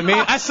know what I mean?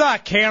 I saw a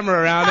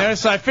camera around there,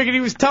 so I figured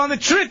he was telling the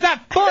truth.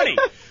 That's funny.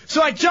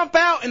 So I jump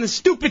out, and the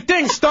stupid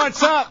thing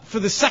starts up for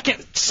the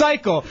second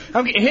cycle.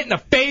 I'm getting hit in the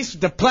face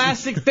with the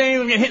plastic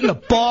thing. I'm getting hit in the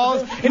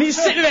balls. And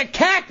he's sitting there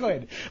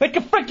cackling like a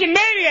freaking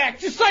maniac,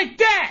 just like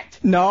that.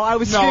 No, I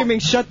was screaming,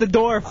 shut the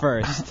door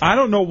first. I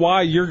don't know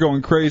why you're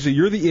going crazy.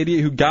 You're the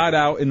idiot who got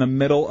out in the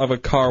middle of a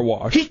car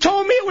wash. He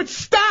told me it would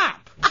stop.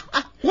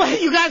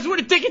 What, you guys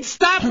wouldn't think it'd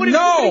stop? What if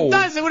it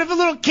does it? What if a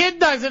little kid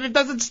does it and it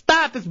doesn't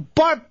stop? It's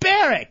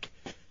barbaric.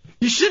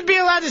 You shouldn't be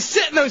allowed to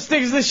sit in those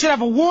things. They should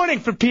have a warning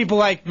for people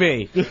like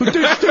me who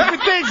do stupid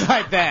things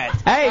like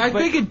that. Hey, I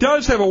think it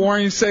does have a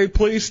warning say,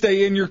 please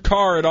stay in your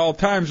car at all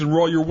times and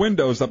roll your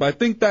windows up. I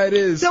think that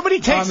is. Nobody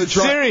takes it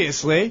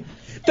seriously.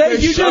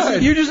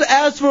 You just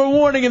ask for a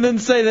warning and then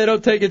say they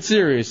don't take it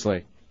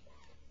seriously.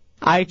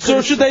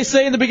 So should they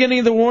say in the beginning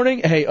of the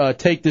warning, hey,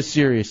 take this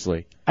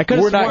seriously?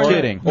 We're not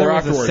kidding. There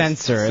was a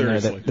sensor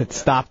in there that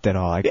stopped it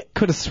all. I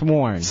could have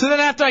sworn. So then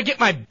after I get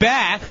my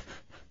bath,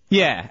 he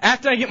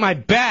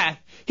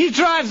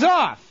drives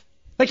off.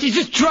 Like, he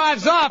just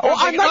drives off. Oh,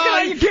 I'm not going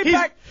to let you get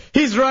back.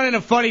 He's running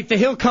a funny thing.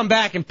 He'll come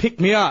back and pick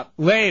me up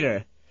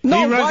later. No,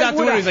 he runs why out the would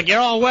window. I? He's like, you're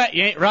all wet.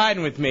 You ain't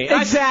riding with me.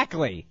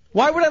 Exactly.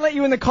 Why would I let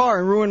you in the car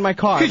and ruin my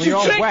car? Because when you you're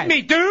all tricked wet?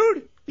 me,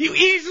 dude. You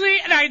easily,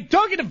 and I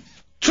dug in the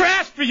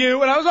trash for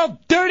you, and I was all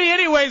dirty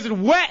anyways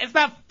and wet. It's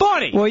not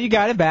funny. Well, you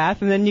got a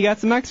bath, and then you got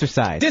some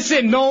exercise. This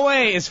in no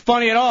way is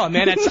funny at all,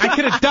 man. I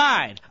could have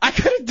died.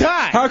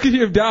 How could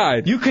you have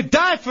died? You could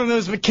die from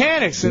those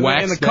mechanics in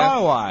the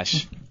car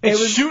wash.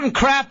 It's shooting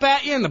crap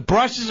at you, and the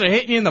brushes are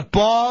hitting you in the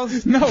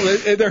balls. No,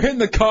 they're hitting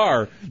the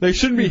car. They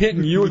shouldn't be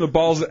hitting you in the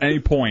balls at any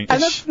point.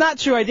 And that's not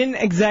true. I didn't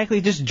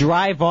exactly just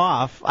drive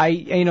off. I,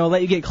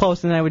 let you get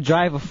close, and then I would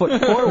drive a foot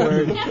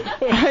forward.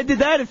 I did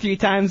that a few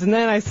times, and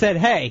then I said,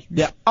 hey.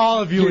 Yeah,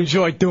 all of you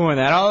enjoy doing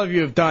that. All of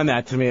you have done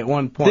that to me at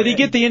one point. Did he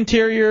get the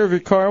interior of your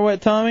car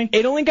wet, Tommy?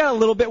 It only got a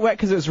little bit wet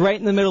because it was right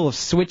in the middle of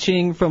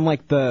switching from,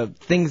 like, the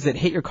things that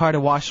hit your car to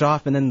wash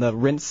off and then the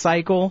rinse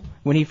cycle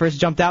when he first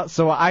jumped out.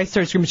 So I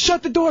started screaming,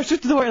 shut the door,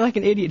 like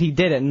an idiot. He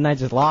did it, and I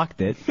just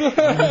locked it.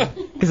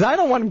 Because I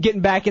don't want him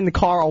getting back in the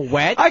car all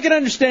wet. I can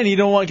understand you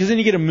don't want, because then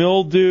you get a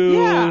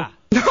mildew. Yeah.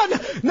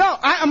 No,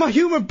 I'm a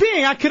human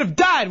being. I could have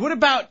died. What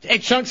about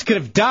Chunks could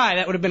have died?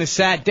 That would have been a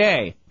sad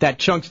day. That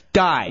Chunks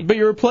died. But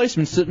your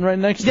replacement's sitting right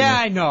next to you. Yeah,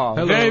 I know.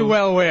 Hello. Very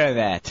well aware of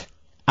that.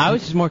 I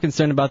was just more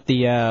concerned about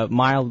the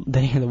mile that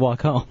he had to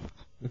walk home.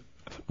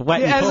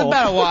 Wet and it was cold.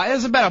 about a walk. It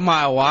was about a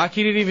mile walk.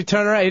 He didn't even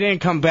turn around. He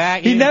didn't come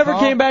back. He didn't never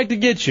call. came back to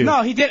get you.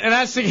 No, he didn't. And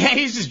I was thinking, hey,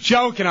 he's just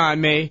joking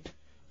on me.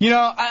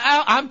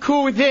 I'm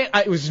cool with it.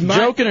 It was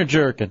joking or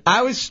jerking.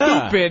 I was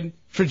stupid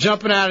for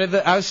jumping out of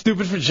the. I was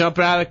stupid for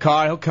jumping out of the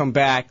car. He'll come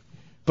back.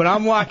 But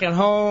I'm walking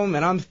home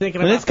and I'm thinking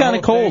about. And it's kind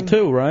of cold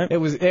too, right? It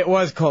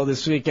was cold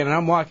this weekend, and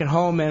I'm walking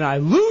home and I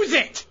lose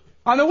it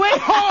on the way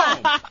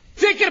home,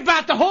 thinking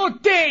about the whole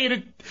thing.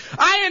 And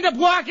I end up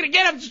walking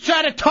again. I'm just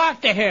trying to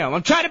talk to him.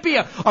 I'm trying to be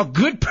a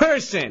good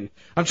person.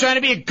 I'm trying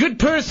to be a good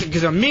person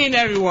because I'm mean to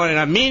everyone and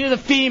I'm mean to the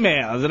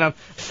females and I'm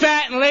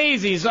fat and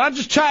lazy. So I'm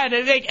just trying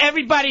to make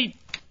everybody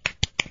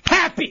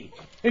happy.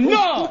 And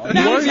now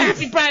he's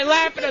happy by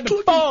laughing at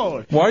the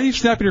phone. Why are you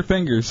snapping your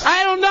fingers?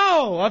 I don't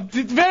know. I'm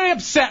very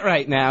upset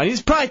right now.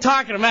 He's probably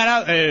talking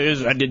about how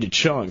I did the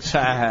Chunks.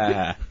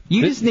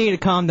 You just need to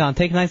calm down.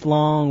 Take a nice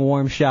long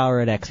warm shower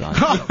at Exxon.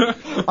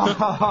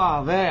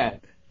 Oh man.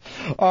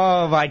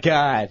 Oh my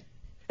God.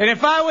 And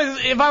if I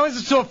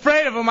wasn't so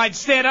afraid of him, I'd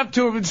stand up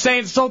to him and say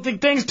insulting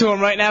things to him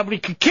right now, but he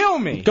could kill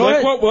me. Go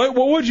ahead. What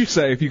would you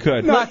say if you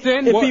could?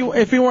 Nothing.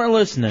 If he weren't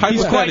listening.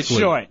 He's quite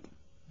short.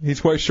 He's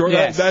quite short.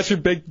 Yes. That's your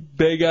big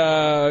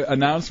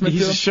announcement.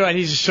 He's to him?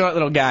 He's a short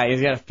little guy.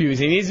 He's got a fuse.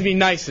 He needs to be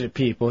nicer to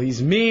people.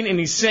 He's mean and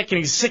he's sick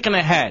in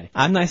the head.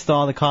 I'm nice to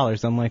all the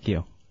callers, unlike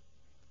you.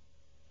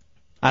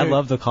 I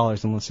love the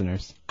callers and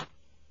listeners.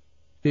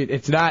 Dude,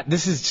 it's not.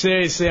 This is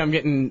seriously.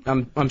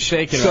 I'm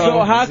shaking. So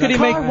how could he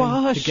make?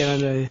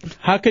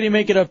 How could he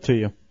make it up to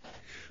you?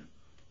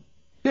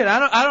 Dude, I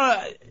don't.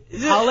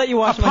 I'll let you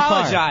wash my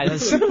car. Apologize. A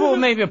simple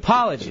maybe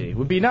apology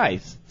would be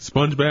nice.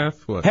 Sponge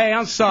bath? What? Hey,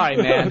 I'm sorry,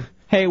 man.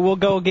 Hey, we'll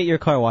go get your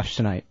car washed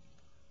tonight.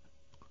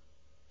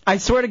 I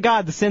swear to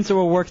God, the sensor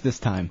will work this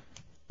time.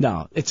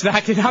 No, it's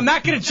not. I'm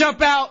not going to jump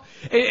out.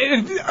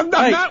 I'm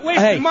not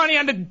wasting money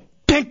on the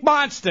pink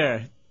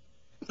monster.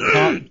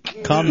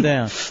 Calm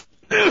down.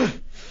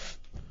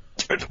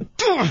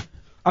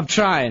 I'm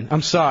trying.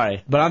 I'm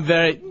sorry, but I'm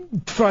very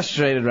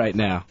frustrated right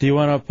now. Do you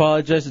want to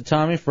apologize to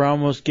Tommy for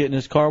almost getting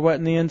his car wet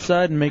in the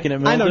inside and making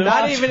it mildew? I know,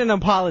 not even an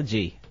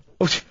apology.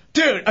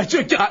 Dude,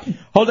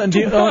 hold on.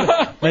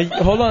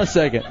 Hold on a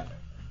second.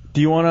 Do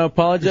you want to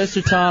apologize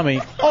to Tommy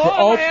my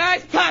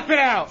eyes popping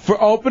out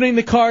for opening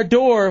the car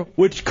door,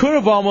 which could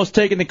have almost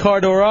taken the car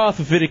door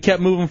off if it had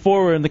kept moving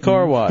forward in the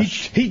car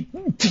wash? He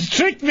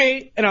tricked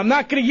me, and I'm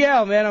not going to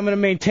yell, man. I'm going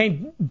to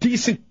maintain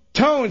decent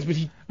tones, but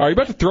Are you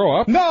about to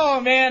throw up?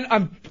 No, man.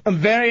 I'm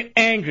very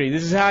angry.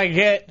 This is how I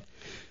get.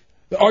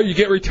 Oh, you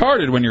get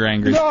retarded when you're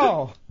angry.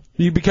 No.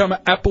 You become an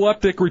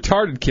epileptic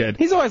retarded kid.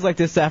 He's always like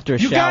this after a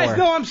shower. You guys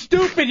know I'm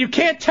stupid. You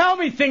can't tell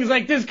me things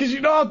like this because you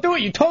know I'll do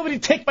it. You told me to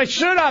take my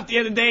shirt off the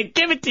other day and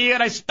give it to you,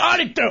 and I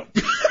started to.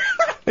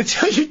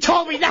 Until you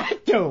told me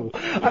not to.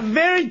 I'm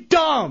very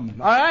dumb,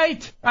 all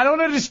right? I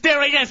don't understand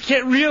why you guys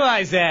can't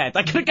realize that.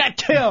 I could have got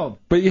killed.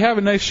 But you have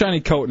a nice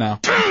shiny coat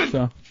now.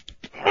 So.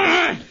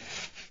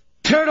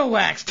 Turtle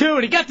wax, too,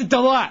 and he got the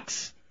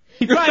deluxe.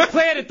 He probably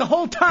planned it the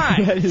whole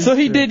time. So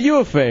he did you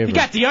a favor. He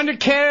got the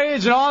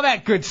undercarriage and all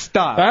that good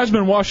stuff. That has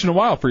been washing a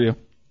while for you.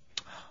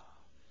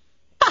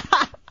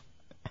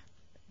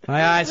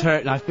 My eyes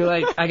hurt, and I feel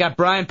like I got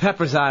Brian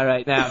Pepper's eye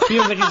right now. It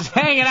feels like it's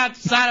hanging out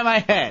the side of my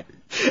head.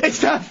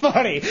 It's not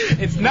funny.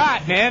 It's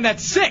not, man.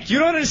 That's sick. You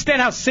don't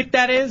understand how sick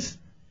that is?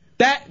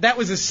 That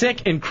was a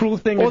sick and cruel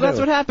thing to do. Well, that's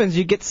what happens.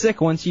 You get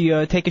sick once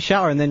you take a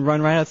shower and then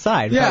run right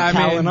outside without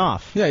toweling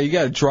off. Yeah, you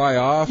got to dry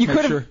off. You make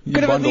could sure you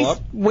have at bundle least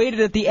up. waited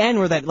at the end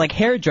where that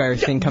hair dryer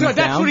thing comes Dude,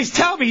 that's down. what he's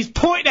telling me. He's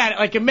pointing at it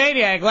like a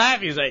maniac,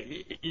 laughing. He's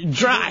like,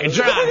 dry.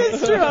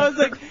 That's true. I was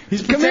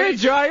like, come here,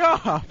 dry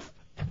off.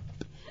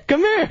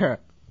 Come here.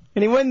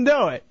 And he wouldn't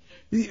do it.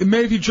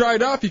 Maybe if you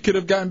dried off, you could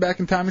have gotten back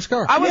in Tommy's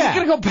car. I wasn't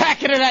going to go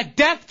back into that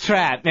death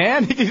trap,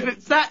 man.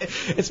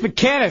 It's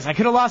mechanics. I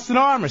could have lost an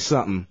arm or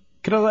something.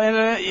 Could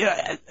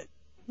have.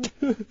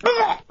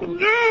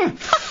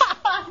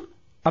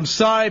 I'm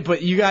sorry,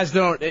 but you guys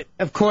don't.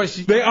 Of course,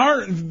 they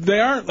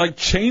aren't like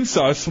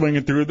chainsaws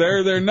swinging through.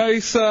 They're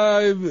nice,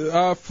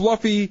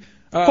 fluffy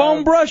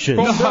foam brushes.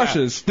 Foam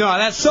brushes. No,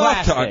 that's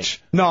soft plastic.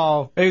 touch.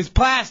 No, it was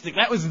plastic.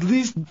 That was at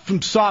least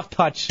from soft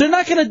touch. They're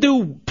not going to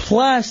do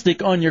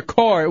plastic on your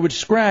car, it would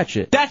scratch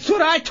it. That's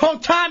what I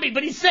told Tommy,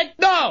 but he said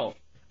no.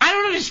 I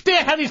don't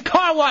understand how these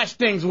car wash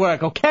things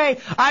work, okay?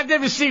 I've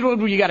never seen one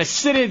where you gotta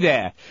sit in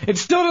there.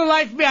 It's still to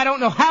life me. I don't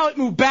know how it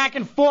moved back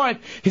and forth.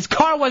 His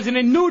car wasn't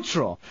in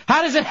neutral.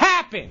 How does it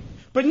happen?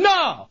 But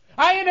no,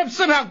 I end up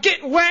somehow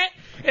getting wet,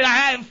 and I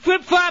had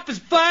flip-floppers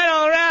flying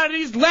all around, and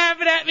he's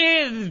laughing at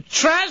me, and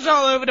trash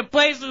all over the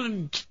place,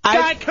 and the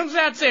guy comes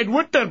out saying,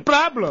 "What the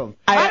problem?"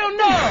 I don't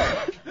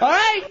know, all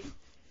right?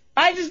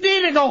 I just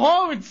need to go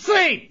home and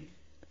sleep.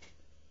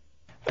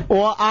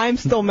 Well, I'm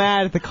still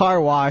mad at the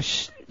car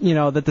wash,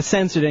 that the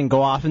sensor didn't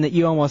go off and that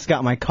you almost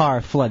got my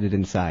car flooded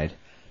inside.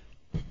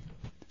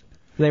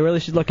 They really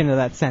should look into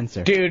that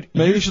sensor. Dude,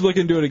 maybe you should look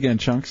into it again,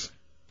 Chunks.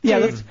 Yeah,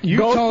 let's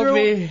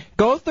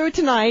go through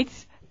tonight,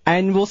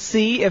 and we'll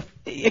see if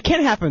it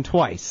can't happen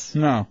twice.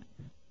 No.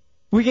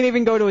 We can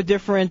even go to a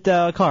different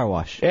car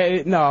wash.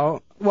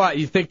 No. What,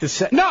 you think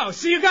No,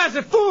 see, you guys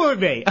are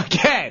fooling me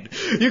again.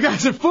 You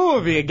guys are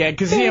fooling me again,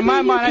 because in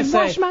my mind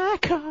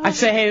I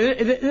say,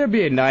 hey, they're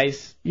being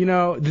nice.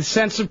 The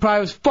sensor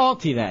probably was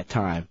faulty that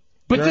time.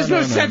 But there's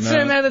no sensor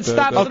in there that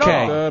stops it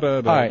all.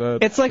 All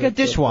right. It's like a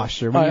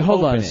dishwasher. All right,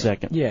 hold on a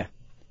second. Yeah.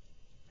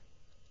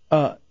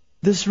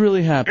 This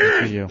really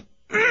happened to you.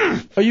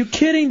 Are you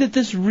kidding that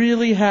this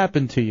really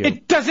happened to you?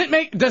 Does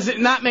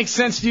it not make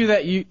sense to you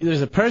that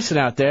there's a person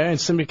out there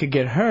and somebody could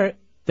get hurt,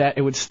 that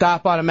it would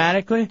stop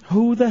automatically?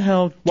 Who the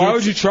hell? Why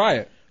would you try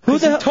it? Who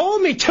the hell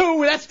told me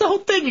to? That's the whole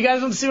thing. You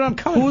guys don't see where I'm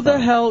coming from. Who the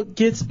hell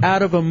gets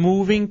out of a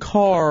moving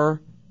car?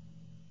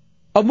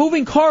 A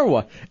moving car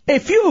what?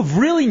 If you have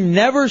really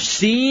never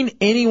seen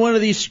any one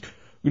of these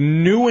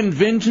new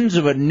inventions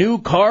of a new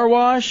car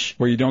wash,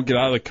 where you don't get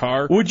out of the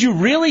car, would you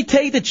really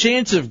take the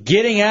chance of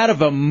getting out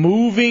of a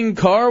moving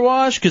car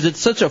wash because it's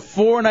such a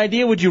foreign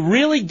idea? Would you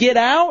really get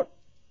out?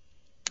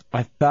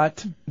 I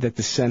thought that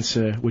the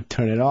sensor would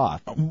turn it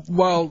off.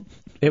 Well,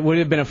 it would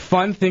have been a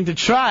fun thing to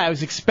try. I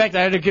was expecting.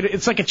 I had to get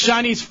it's like a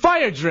Chinese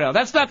fire drill.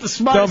 That's not the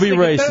smartest thing to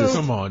do. Don't be racist.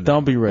 Come on.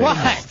 Don't be racist.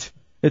 What?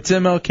 It's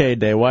MLK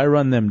Day. Why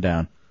run them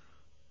down?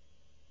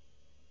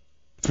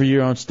 For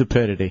your own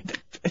stupidity.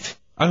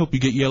 I hope you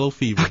get yellow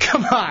fever.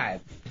 Come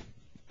on.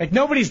 Like,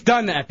 nobody's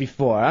done that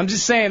before. I'm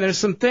just saying there's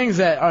some things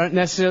that aren't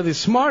necessarily the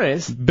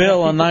smartest.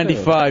 Bill, on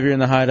 95, you're in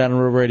the Hideout on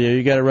Real Radio.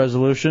 You got a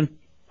resolution?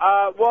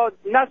 Well,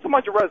 not so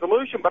much a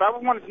resolution, but I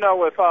wanted to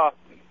know if,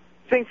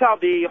 since how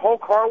the whole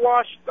car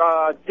wash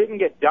didn't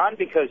get done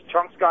because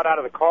Chunks got out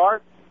of the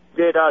car,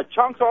 did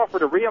Chunks offer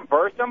to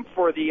reimburse them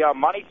for the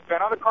money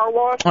spent on the car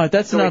wash? All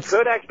right, so he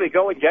could actually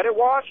go and get it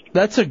washed?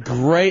 That's a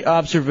great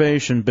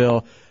observation,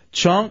 Bill.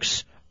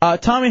 Chunks,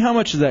 Tommy, how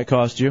much did that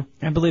cost you?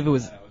 I believe it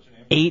was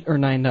 $8 or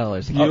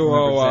 $9. You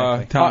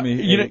owe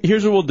Tommy.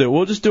 Here's what we'll do.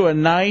 We'll just do a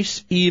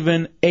nice,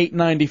 even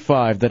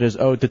 $8.95 that is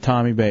owed to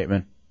Tommy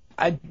Bateman.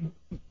 Can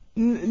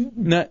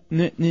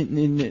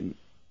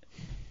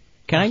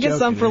I get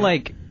some for,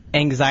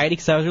 anxiety?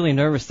 Because I was really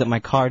nervous that my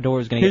car door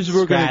was going to get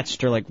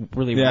scratched or,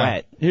 really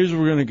wet. Here's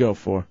what we're going to go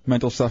for.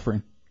 Mental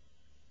suffering.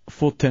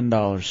 Full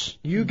 $10.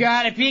 You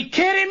gotta be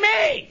kidding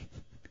me!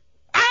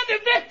 I'm the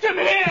victim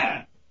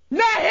here!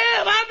 Not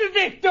him! I'm the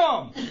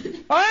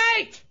victim!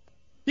 Alright?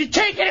 You're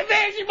taking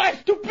advantage of my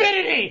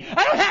stupidity!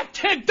 I don't have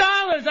 $10,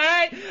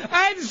 alright?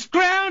 I had to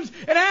scrounge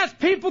and ask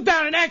people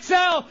down in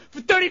XL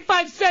for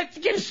 35 cents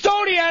to get a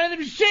sody out of the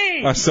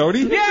machine! A sody?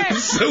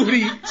 Yes!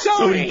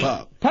 Sody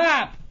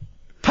Pop.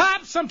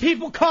 Pop, some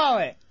people call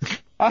it.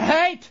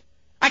 Alright?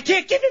 I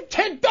can't give him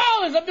 $10!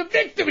 I'm the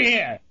victim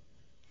here!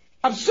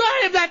 I'm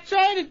sorry, I'm not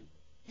trying to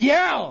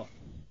yell.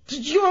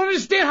 Did you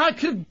understand how I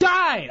could have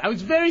died? I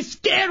was very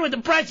scared when the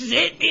prices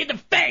hit me in the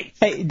face.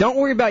 Hey, don't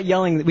worry about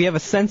yelling. We have a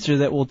sensor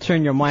that will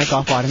turn your mic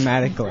off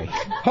automatically.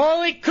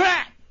 Holy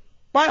crap!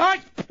 My heart...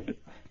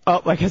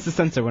 Oh, I guess the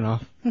sensor went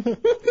off.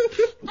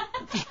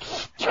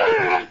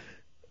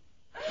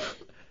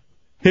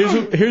 Here's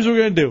what we're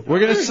going to do. We're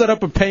going to set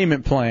up a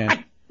payment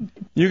plan.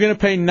 You're going to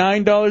pay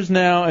 $9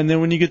 now, and then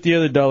when you get the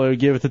other dollar,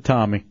 give it to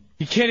Tommy.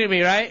 You kidding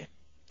me, right?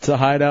 It's a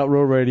Hideout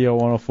Real Radio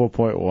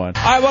 104.1. All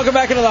right, welcome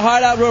back into the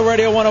Hideout Real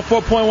Radio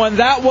 104.1.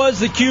 That was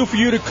the cue for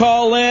you to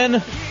call in.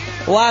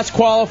 Last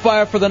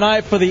qualifier for the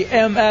night for the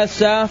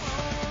MSF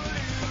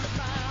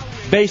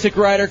Basic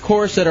Rider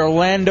course at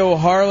Orlando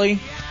Harley.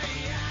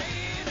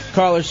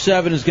 Caller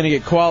 7 is going to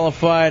get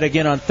qualified.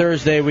 Again, on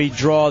Thursday, we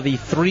draw the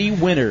 3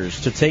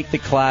 winners to take the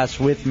class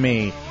with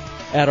me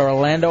at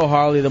Orlando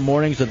Harley the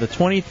mornings of the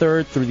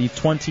 23rd through the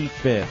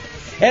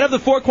 25th. And of the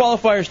 4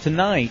 qualifiers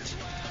tonight,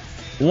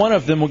 one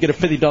of them will get a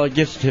 $50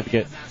 gift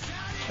certificate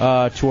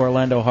to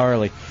Orlando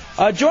Harley.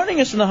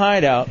 Joining us in the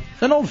Hideout,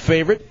 an old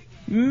favorite,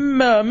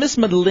 Miss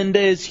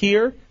Melinda is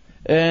here,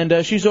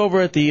 and she's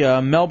over at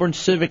the Melbourne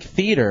Civic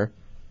Theater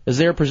as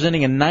they are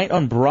presenting A Night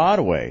on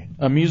Broadway,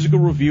 a musical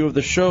review of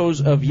the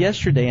shows of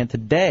yesterday and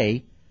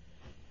today.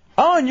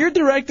 Oh, and you're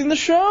directing the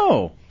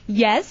show.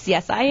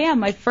 Yes, I am.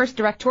 My first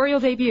directorial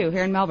debut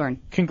here in Melbourne.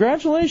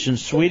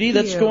 Congratulations, sweetie.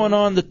 That's going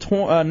on the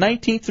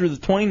 19th through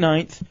the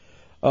 29th.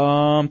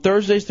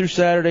 Thursdays through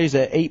Saturdays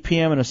at 8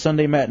 p.m. and a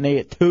Sunday matinee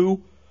at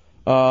 2.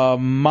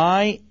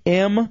 My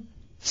M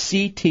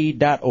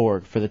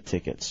ct.org for the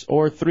tickets,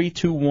 or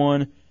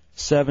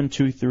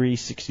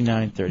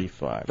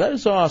 321-723-6935. That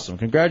is awesome.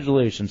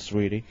 Congratulations,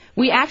 sweetie.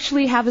 We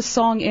actually have a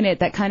song in it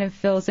that kind of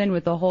fills in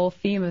with the whole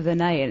theme of the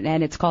night,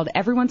 and it's called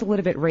Everyone's a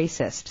Little Bit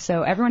Racist.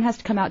 So everyone has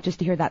to come out just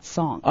to hear that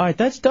song. All right,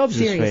 that's Dubs'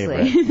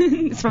 Seriously.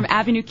 favorite. It's from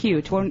Avenue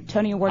Q,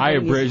 Tony Award. I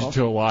abridged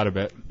to a lot of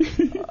it.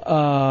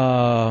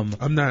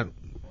 I'm not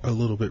a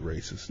little bit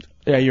racist.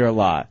 Yeah, you're a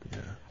lot.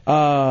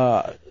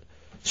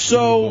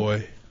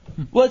 So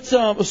let's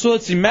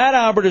see. Matt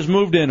Albert has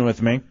moved in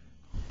with me,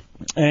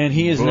 and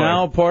he is Boy.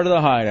 now part of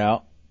the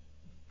Hideout.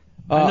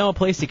 I know a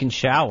place you can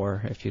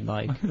shower if you'd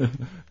like.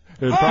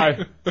 It's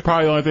probably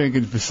the only thing that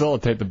can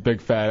facilitate the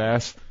big fat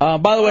ass.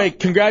 By the way,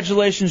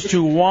 congratulations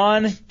to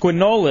Juan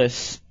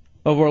Quinones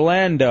of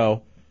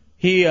Orlando.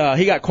 He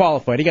got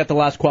qualified. He got the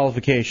last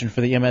qualification for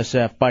the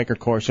MSF biker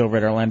course over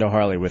at Orlando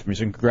Harley with me.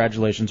 So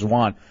congratulations,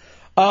 Juan.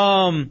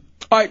 All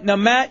right, now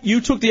Matt,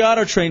 you took the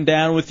auto train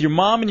down with your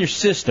mom and your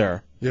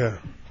sister. Yeah.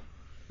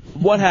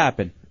 What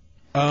happened?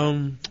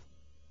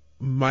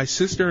 My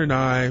sister and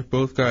I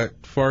both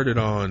got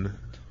farted on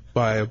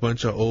by a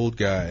bunch of old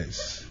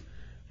guys.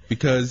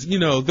 Because,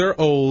 they're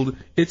old.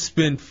 It's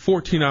been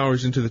 14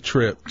 hours into the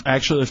trip.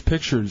 Actually, there's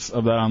pictures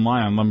of that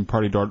online on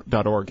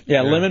lemonparty.org.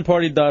 Yeah,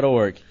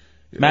 lemonparty.org.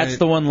 Matt's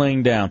the one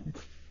laying down.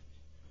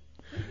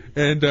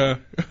 And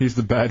he's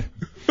the bed.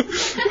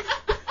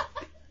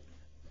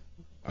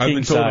 I've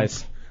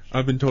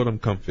been told I'm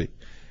comfy.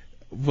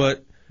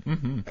 But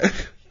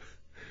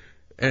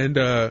and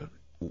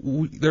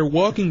they're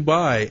walking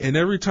by, and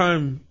every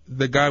time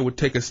the guy would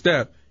take a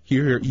step,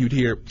 you'd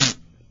hear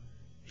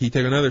he'd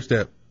take another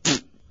step.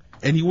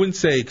 And he wouldn't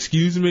say,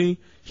 "Excuse me."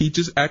 He'd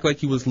just act like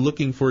he was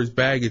looking for his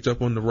baggage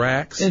up on the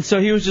racks. And so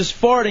he was just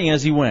farting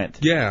as he went.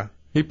 Yeah.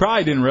 He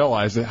probably didn't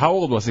realize it. How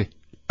old was he?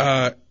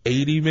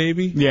 80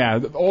 maybe. Yeah,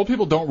 old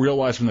people don't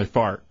realize when they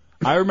fart.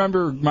 I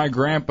remember my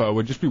grandpa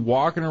would just be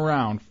walking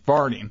around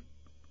farting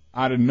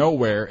out of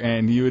nowhere,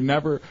 and he would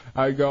never.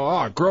 I'd go,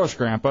 "Oh, gross,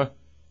 Grandpa."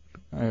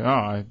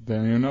 I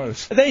didn't even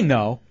notice. They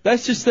know.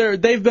 That's just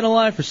they've been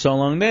alive for so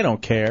long, they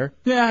don't care.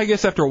 Yeah, I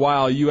guess after a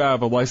while you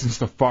have a license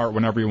to fart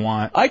whenever you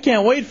want. I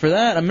can't wait for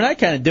that. I mean, I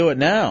kind of do it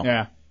now.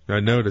 Yeah. I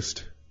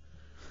noticed.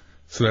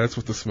 So that's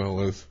what the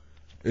smell is.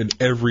 In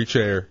every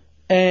chair.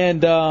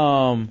 And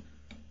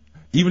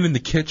even in the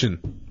kitchen.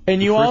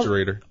 And you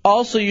refrigerator.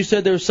 Also, you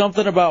said there was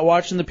something about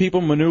watching the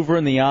people maneuver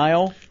in the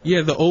aisle.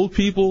 Yeah, the old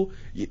people.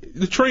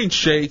 The train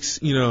shakes,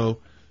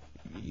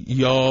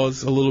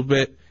 yaws a little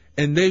bit,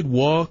 and they'd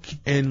walk,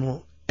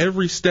 and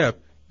every step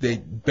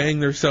they'd bang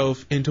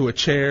themselves into a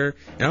chair,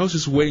 and I was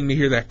just waiting to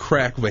hear that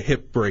crack of a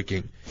hip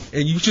breaking,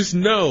 and you just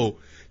know,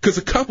 because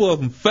a couple of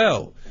them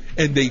fell,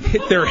 and they'd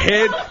hit their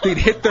head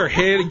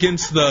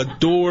against the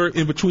door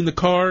in between the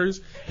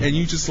cars, and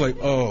you just like,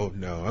 oh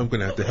no, I'm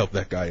gonna have to help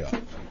that guy up.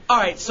 All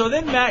right, so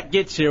then Matt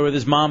gets here with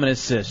his mom and his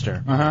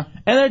sister, and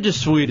they're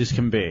just sweet as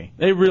can be.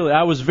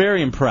 I was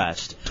very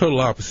impressed. Total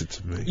opposites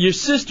of me. Your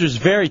sister's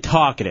very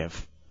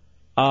talkative,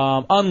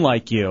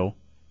 unlike you,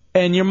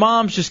 and your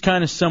mom's just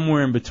kind of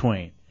somewhere in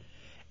between.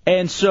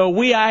 And so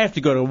I have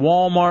to go to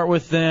Walmart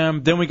with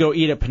them, then we go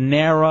eat at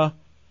Panera,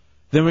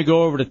 then we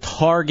go over to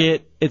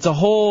Target. It's a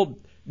whole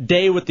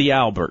day with the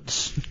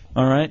Alberts.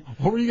 All right.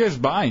 What were you guys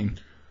buying?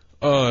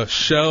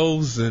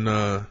 Shelves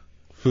and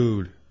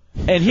food.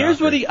 And here's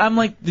what I'm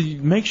like,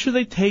 make sure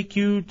they take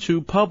you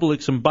to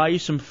Publix and buy you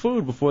some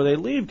food before they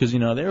leave, because, they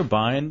were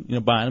buying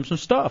them some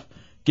stuff,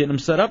 getting them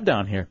set up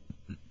down here.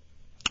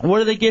 What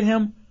did they get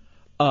him?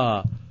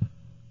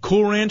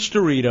 Cool Ranch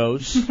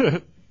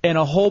Doritos and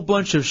a whole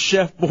bunch of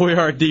Chef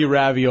Boyardee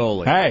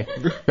ravioli. Hey,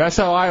 that's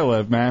how I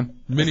live, man.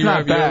 Mini it's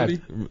not ravioli?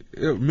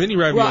 bad. Mini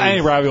ravioli. Well,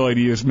 any ravioli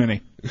to you is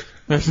mini.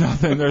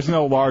 There's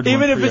no large one.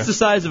 Even if for it's you. the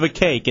size of a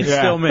cake, it's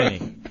still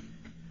mini.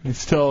 It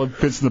still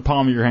fits in the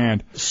palm of your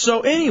hand.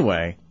 So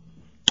anyway,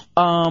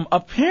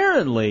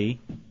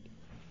 apparently,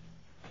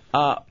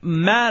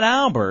 Matt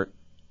Albert,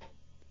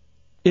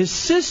 his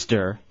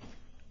sister,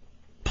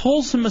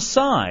 pulls him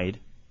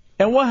aside,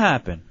 and what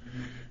happened?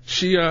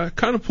 She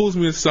kind of pulls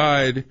me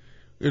aside.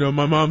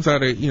 My mom's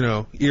out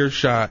of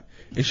earshot,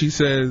 and she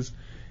says,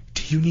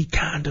 "Do you need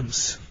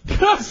condoms?"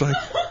 It's like,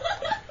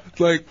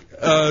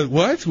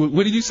 what?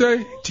 What did you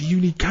say? Do you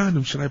need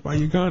condoms? Should I buy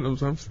you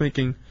condoms? I was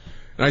thinking,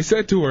 and I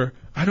said to her,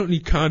 I don't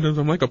need condoms.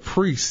 I'm like a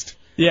priest.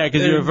 Yeah,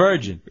 because you're a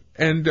virgin.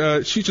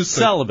 And she just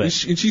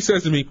celibate. And she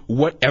says to me,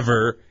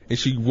 "Whatever," and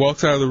she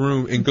walks out of the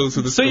room and goes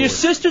to the store. So your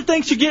sister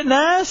thinks you're getting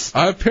ass?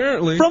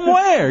 Apparently. From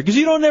where? Because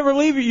you don't never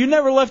leave. You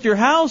never left your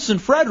house in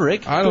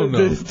Frederick. I don't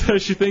know.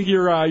 Does she think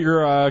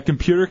your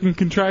computer can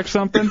contract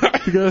something?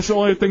 Because that's the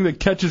only thing that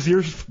catches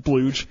your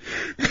splooge.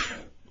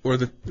 Or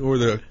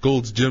the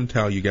Gold's Gym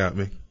towel you got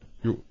me.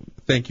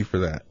 Thank you for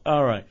that.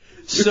 All right.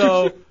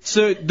 So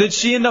did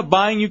she end up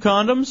buying you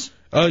condoms?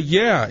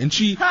 Yeah, and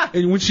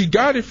when she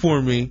got it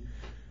for me,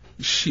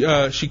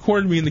 she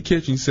cornered me in the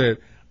kitchen and said,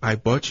 "I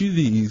bought you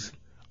these.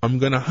 I'm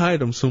gonna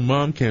hide them so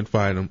Mom can't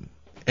find them."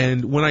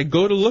 And when I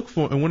go to look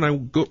for, and when I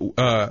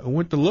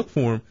went to look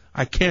for them,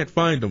 I can't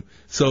find them.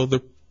 So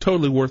the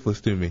totally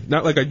worthless to me.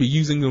 Not like I'd be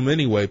using them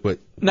anyway, but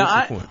Now,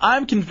 what's the point?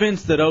 I'm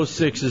convinced that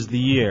 06 is the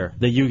year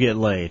that you get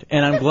laid,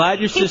 and I'm glad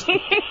your sister.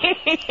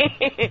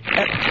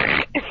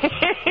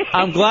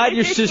 I'm glad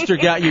your sister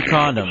got you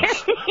condoms.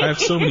 I have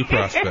so many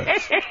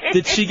prospects.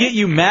 Did she get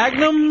you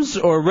magnums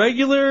or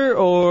regular,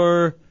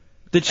 or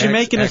did she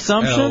make an XXL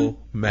assumption?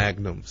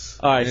 Magnums.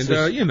 All right, and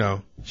so you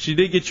know, she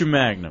did get you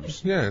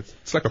magnums. yeah,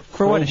 it's like a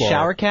For what, a crowbar.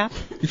 shower cap?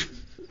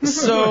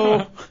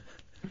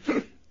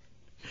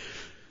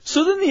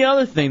 So then the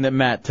other thing that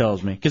Matt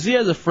tells me, because he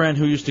has a friend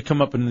who used to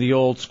come up in the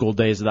old school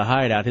days of the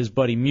Hideout, his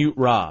buddy Mute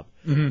Rob.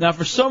 Now,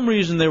 for some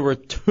reason, there were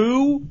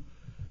two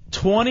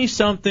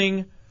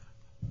 20-something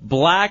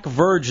black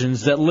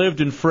virgins that lived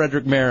in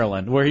Frederick,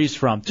 Maryland, where he's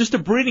from, just a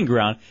breeding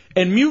ground.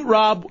 And Mute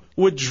Rob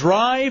would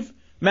drive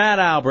Matt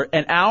Albert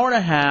an hour and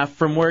a half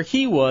from where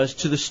he was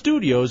to the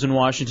studios in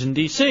Washington,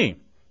 D.C.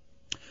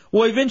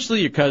 Well,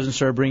 eventually your cousin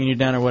started bringing you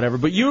down or whatever,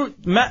 but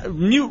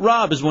Mute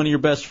Rob is one of your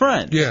best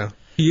friends. Yeah,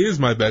 he is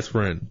my best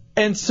friend.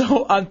 And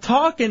so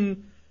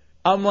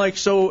I'm like,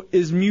 so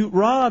is Mute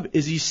Rob,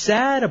 is he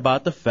sad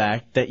about the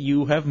fact that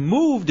you have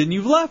moved and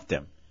you've left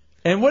him?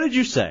 And what did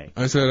you say?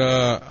 I said,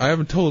 I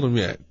haven't told him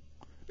yet.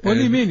 What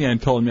do you mean you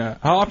hadn't told him yet?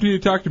 How often do you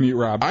talk to Mute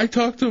Rob? I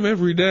talk to him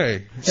every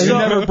day. And you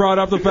never brought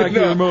up the fact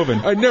that you're moving.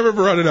 I never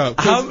brought it up.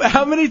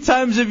 How many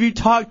times have you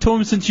talked to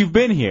him since you've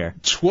been here?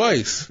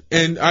 Twice.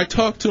 And I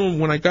talked to him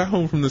when I got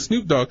home from the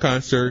Snoop Dogg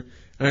concert,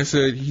 and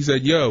he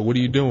said, yo, what are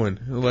you doing?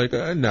 I'm like,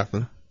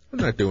 nothing. I'm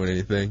not doing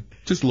anything.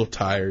 Just a little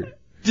tired.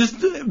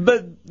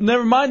 But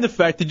never mind the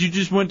fact that you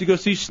just went to go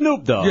see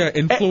Snoop Dogg. Yeah,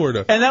 in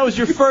Florida. And that was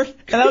your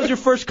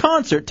first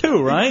concert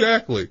too, right?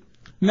 Exactly.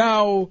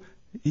 Now,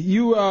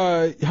 you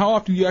how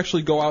often do you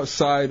actually go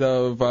outside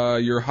of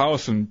your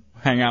house and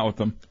hang out with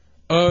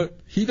them?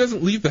 He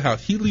doesn't leave the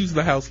house. He leaves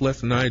the house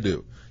less than I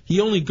do. He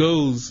only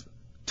goes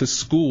to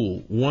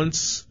school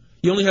once.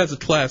 He only has a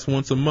class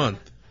once a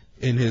month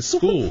in his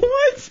school.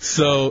 What?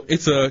 So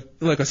it's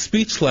like a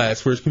speech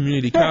class for his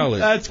community college.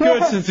 That's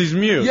good since he's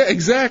mute. Yeah,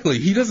 exactly.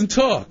 He doesn't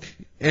talk.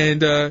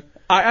 And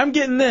I'm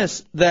getting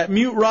this, that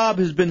Mute Rob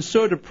has been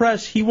so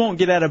depressed he won't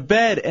get out of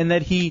bed, and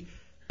that he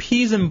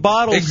pees in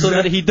bottles so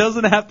that he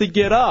doesn't have to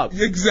get up.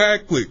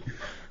 Exactly.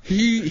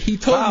 He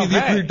told me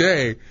the other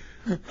day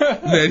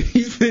that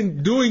he's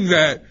been doing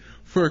that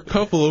for a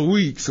couple of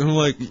weeks. I'm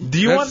like, do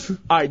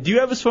you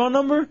have his phone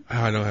number?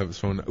 I don't have his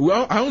phone number.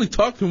 Well, I only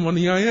talk to him on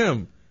the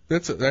IM.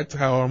 That's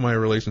how all my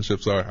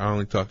relationships are. I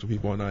only talk to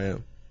people on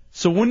IM.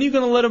 So when are you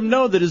going to let him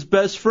know that his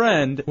best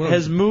friend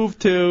has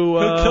moved to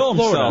He'll kill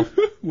Florida?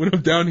 himself. When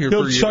I'm down here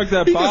He'll for a year. chug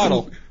that He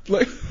bottle.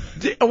 doesn't-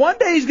 Like, One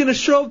day he's going to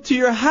show up to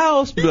your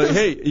house, be like,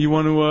 "Hey, you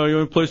want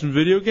to play some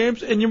video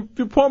games?" And your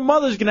poor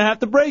mother's going to have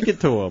to break it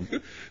to him.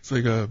 it's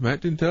like,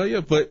 Matt didn't tell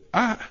you, but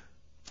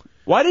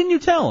Why didn't you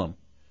tell him?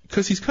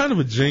 Because he's kind of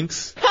a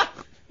jinx.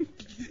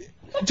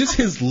 Just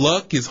his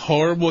luck is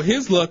horrible.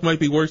 His luck might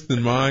be worse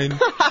than mine.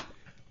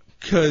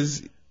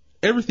 Because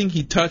everything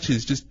he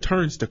touches just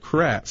turns to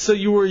crap. So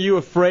were you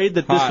afraid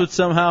that this would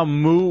somehow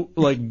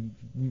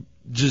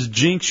just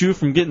jinx you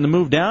from getting to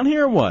move down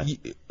here, or what?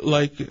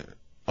 Like,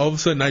 all of a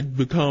sudden I'd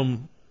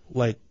become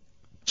like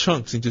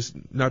chunks and just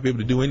not be able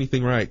to do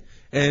anything right.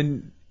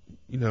 And,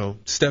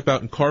 step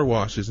out in car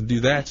washes and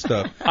do that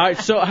stuff. All right,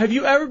 so have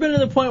you ever been to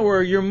the point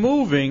where you're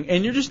moving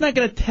and you're just not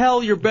going to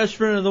tell your best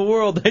friend in the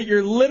world that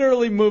you're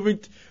literally moving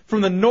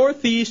from the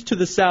northeast to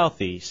the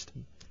southeast?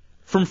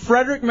 From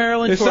Frederick,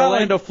 Maryland to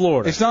Orlando,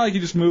 Florida. It's not like you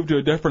just moved to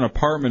a different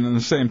apartment in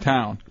the same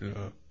town.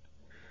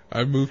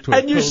 I moved to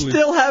and you're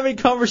still having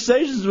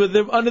conversations with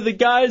him under the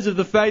guise of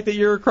the fact that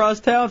you're across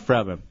town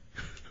from him.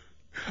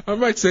 I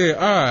might say,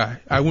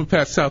 I went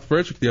past South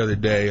Frederick the other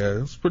day. It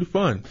was pretty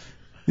fun.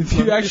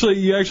 You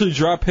actually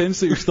drop hints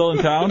that you're still in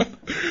town?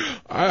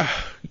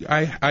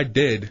 I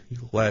did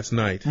last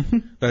night.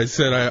 I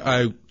said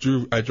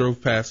I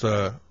drove past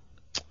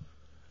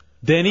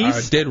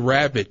Denny's? Dead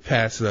Rabbit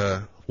past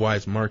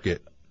Wise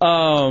Market. I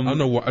don't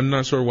know. I'm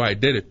not sure why I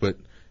did it, but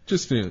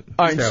just to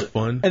have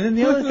fun. And then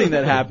the other thing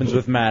that happens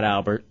with Matt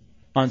Albert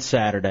on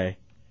Saturday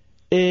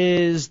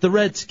is the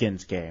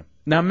Redskins game.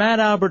 Now, Matt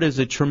Albert is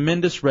a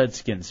tremendous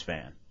Redskins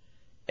fan.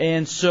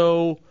 And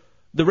so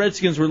the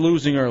Redskins were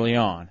losing early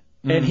on.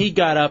 And he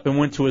got up and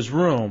went to his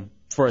room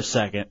for a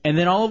second. And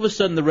then all of a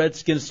sudden the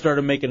Redskins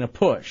started making a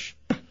push.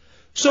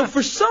 So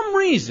for some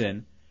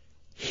reason,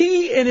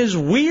 he in his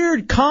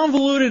weird,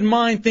 convoluted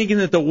mind thinking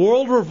that the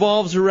world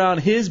revolves around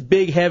his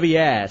big, heavy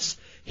ass,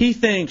 he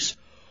thinks,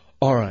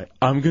 all right,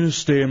 I'm going to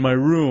stay in my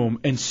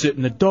room and sit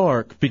in the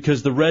dark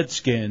because the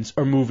Redskins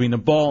are moving the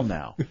ball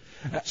now.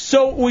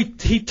 So we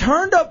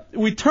turned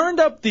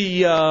up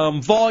the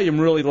volume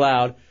really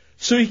loud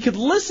so he could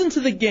listen to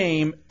the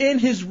game in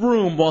his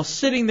room while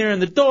sitting there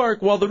in the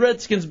dark while the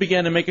Redskins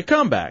began to make a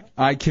comeback.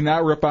 I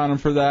cannot rip on him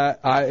for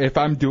that. If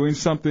I'm doing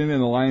something and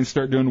the Lions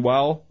start doing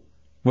well,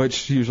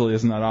 which usually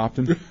isn't that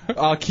often,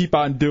 I'll keep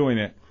on doing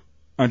it.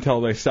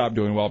 until they stop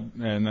doing well,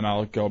 and then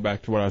I'll go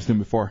back to what I was doing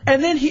before.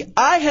 And then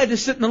I had to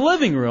sit in the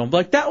living room.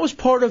 Like, that was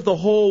part of the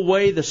whole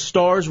way the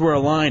stars were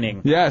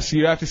aligning. Yes,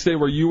 you have to stay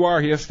where you are.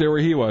 He has to stay where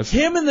he was.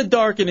 Him in the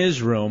dark in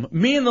his room,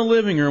 me in the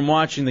living room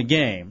watching the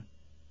game.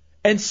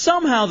 And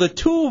somehow the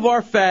two of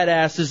our fat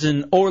asses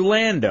in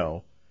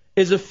Orlando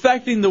is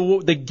affecting the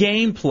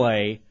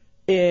gameplay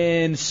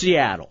in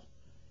Seattle.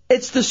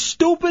 It's the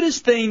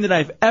stupidest thing that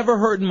I've ever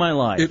heard in my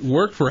life. It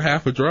worked for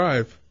half a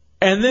drive.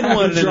 And then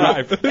what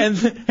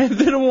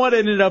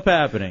ended up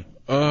happening?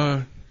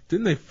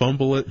 Didn't they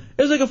fumble it?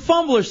 It was like a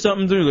fumble or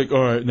something. They're like,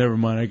 all right, never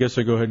mind. I guess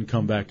I go ahead and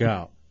come back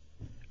out.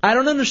 I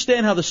don't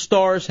understand how the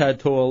stars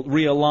had to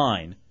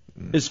realign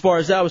as far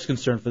as that was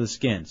concerned for the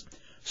Skins.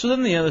 So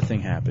then the other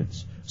thing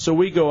happens. So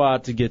we go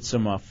out to get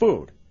some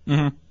food.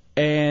 Mm-hmm.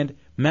 And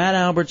Matt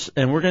Alberts,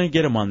 and we're going to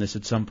get him on this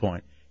at some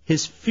point,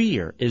 his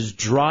fear is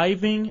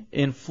driving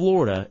in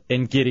Florida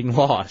and getting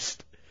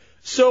lost.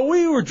 So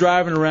we were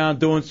driving around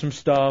doing some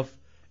stuff,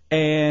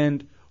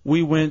 and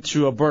we went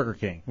to a Burger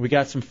King. We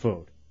got some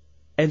food.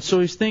 And so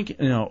he's thinking,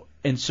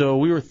 and so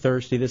we were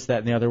thirsty, this, that,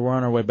 and the other. We're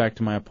on our way back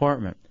to my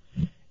apartment.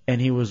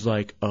 And he was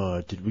like,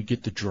 did we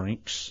get the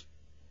drinks?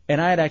 And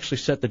I had actually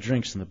set the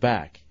drinks in the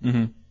back.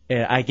 Mm-hmm.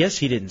 And I guess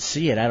he didn't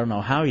see it. I don't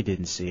know how he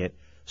didn't see it.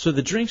 So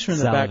the drinks are in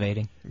the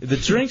Salivating. back. The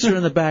drinks are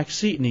in the back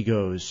seat, and he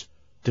goes,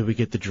 did we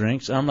get the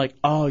drinks? And I'm like,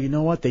 oh, you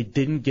know what? They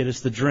didn't get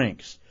us the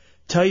drinks.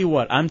 Tell you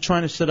what, I'm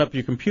trying to set up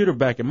your computer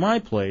back at my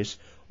place.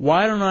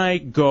 Why don't I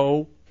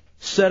go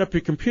set up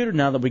your computer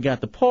now that we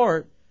got the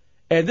part?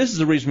 And this is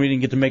the reason we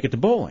didn't get to make it to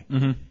bowling.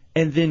 Mm-hmm.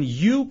 And then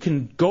you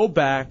can go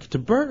back to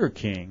Burger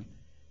King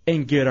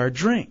and get our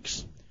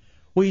drinks.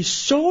 Well, he's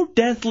so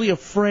deathly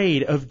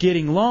afraid of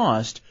getting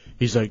lost.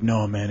 He's like,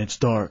 no, man, it's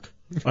dark.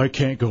 I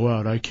can't go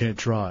out. I can't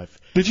drive.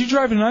 Did you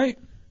drive tonight?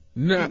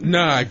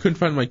 No, I couldn't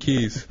find my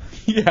keys.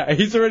 Yeah,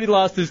 he's already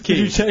lost his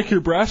keys. Did you take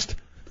your breast?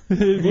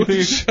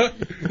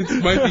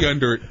 It might be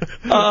under it.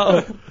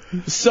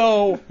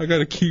 So I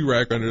got a key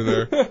rack under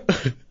there.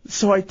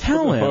 So I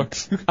tell him,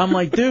 I'm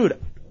like, dude,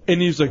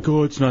 and he's like,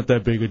 oh, it's not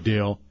that big a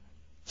deal.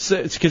 So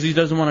it's because he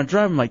doesn't want to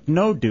drive. I'm like,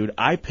 no, dude,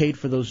 I paid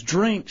for those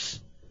drinks.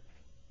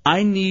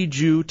 I need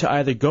you to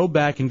either go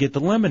back and get the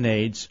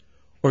lemonades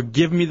or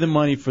give me the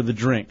money for the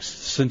drinks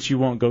since you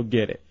won't go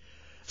get it.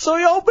 So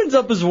he opens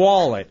up his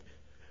wallet,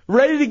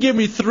 ready to give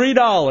me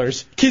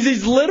 $3 because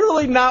he's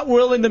literally not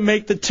willing to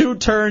make the 2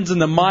 turns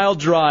and the mile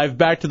drive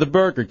back to the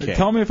Burger King.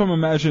 Tell me if I'm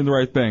imagining the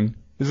right thing.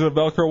 Is it a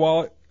Velcro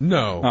wallet?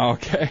 No. Oh,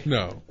 okay.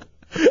 No.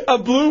 A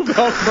blue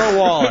Velcro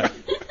wallet.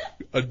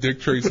 A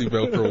Dick Tracy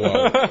Velcro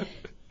wallet.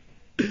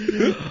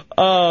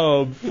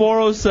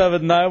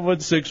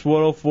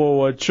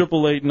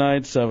 407-916-1041,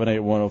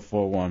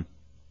 888-978-1041.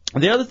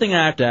 The other thing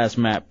I have to ask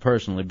Matt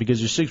personally,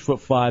 because you're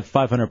 6'5",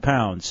 500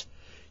 pounds,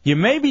 you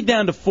may be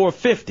down to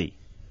 450,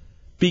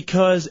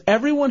 because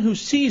everyone who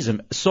sees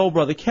him, Soul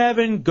Brother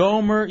Kevin,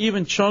 Gomer,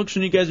 even Chunks,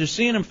 when you guys are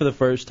seeing him for the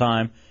first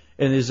time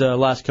in his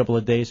last couple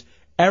of days,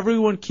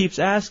 everyone keeps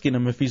asking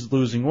him if he's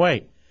losing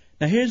weight.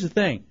 Now here's the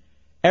thing: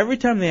 every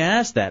time they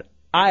ask that,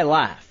 I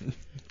laugh.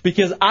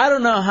 Because I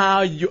don't know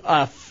how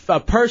a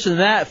person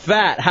that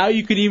fat, how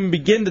you could even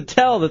begin to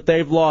tell that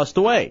they've lost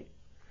weight.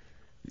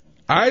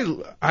 I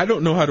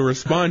don't know how to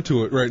respond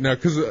to it right now,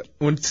 because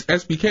when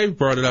SBK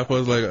brought it up, I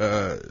was like,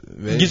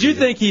 Because you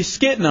think he's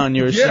skitting on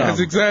you or something. Yes,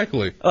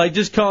 exactly. Like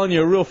just calling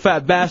you a real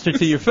fat bastard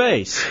to your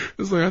face.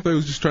 It's like, I thought he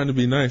was just trying to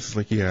be nice. It's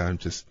like, yeah, I'm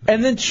just...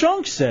 And then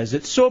Chunk says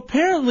it, so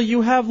apparently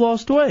you have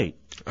lost weight.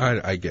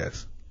 I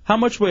guess. How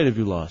much weight have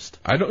you lost?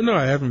 I don't know.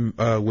 I haven't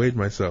weighed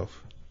myself.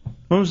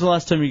 When was the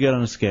last time you got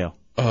on a scale?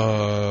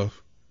 I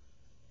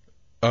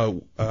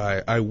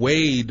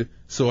weighed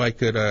so I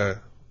could...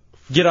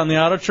 Get on the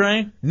auto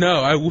train?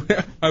 No, I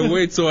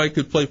weighed so I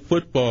could play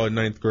football in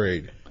 9th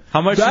grade. How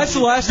much? That's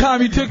the last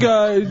time you took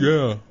a...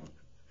 Yeah.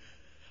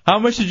 How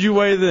much did you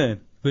weigh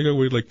then? I think I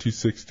weighed like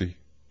 260.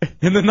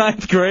 In the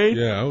 9th grade?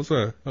 Yeah, I was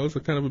a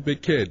kind of a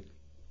big kid.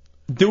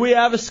 Do we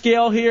have a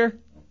scale here?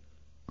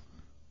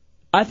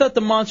 I thought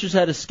the Monsters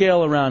had a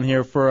scale around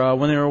here for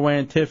when they were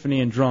weighing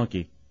Tiffany and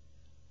Drunky.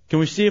 Can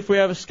we see if we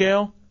have a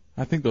scale?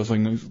 I think those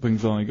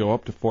things only go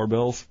up to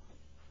 $4.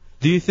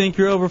 Do you think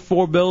you're over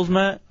 $4,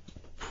 Matt?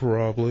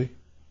 Probably.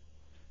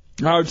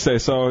 I would say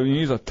so. I mean,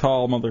 he's a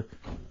tall mother.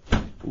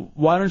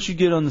 Why don't you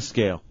get on the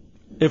scale?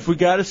 If we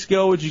got a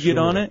scale, would you get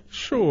on it?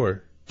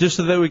 Sure. Just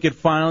so that we could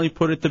finally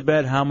put it to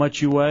bed how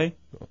much you weigh?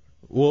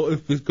 Well,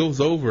 if it goes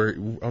over,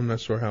 I'm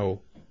not sure how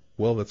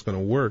well that's going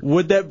to work.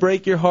 Would that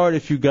break your heart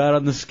if you got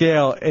on the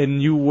scale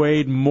and you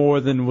weighed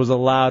more than was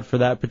allowed for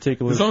that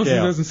particular scale? As long scale?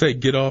 as it doesn't say,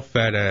 get off,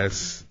 fat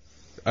ass,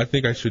 I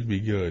think I should be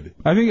good.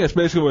 I think that's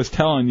basically what it's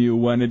telling you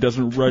when it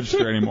doesn't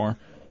register anymore.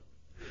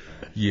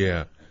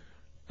 Yeah.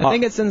 I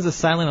think it sends a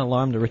silent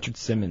alarm to Richard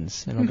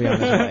Simmons, and he'll be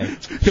on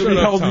his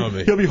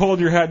way. He'll be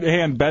holding your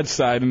hand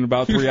bedside in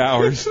about 3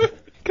 hours,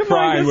 Come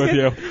crying on, with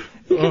you.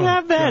 You can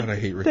have that. God, I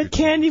hate that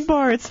candy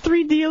bar. It's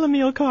 3 deal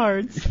meal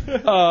cards.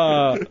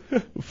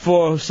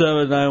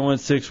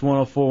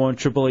 407-916-1041,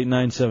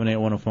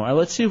 888-978-1041. All right,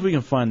 let's see if we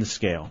can find the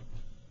scale.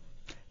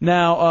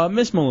 Now,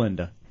 Miss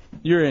Melinda,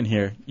 you're in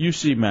here. You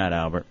see Matt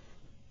Albert,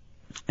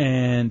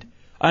 and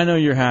I know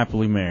you're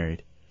happily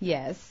married.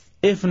 Yes.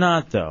 If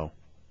not, though,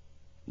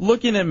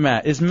 looking at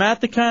Matt, is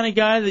Matt the kind of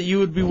guy that you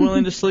would be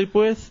willing to sleep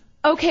with?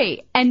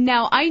 Okay, and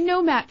now I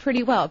know Matt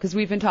pretty well because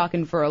we've been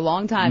talking for a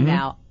long time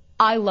now.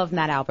 I love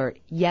Matt Albert.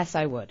 Yes,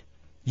 I would.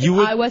 If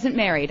I wasn't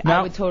married,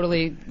 I would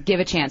totally give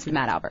a chance to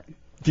Matt Albert.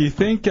 Do you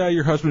think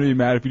your husband would be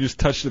mad if you just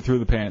touched it through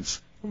the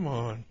pants? Come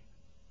on.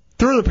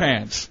 Through the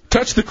pants.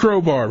 Touch the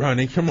crowbar,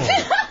 honey. Come on.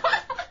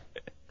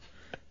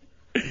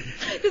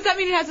 Does that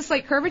mean it has a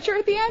slight curvature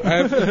at the end?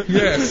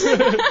 Yes.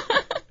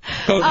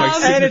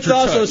 And it's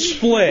also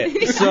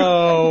split,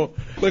 so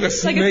like a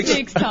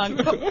snake's tongue.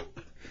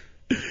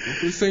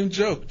 The same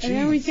joke. And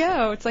there we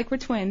go. It's like we're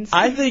twins.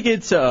 I think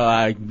it's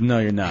no,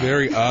 you're not.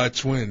 Very odd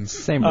twins.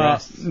 Same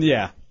breasts.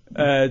 Yeah,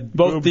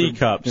 both D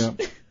cups. Yeah.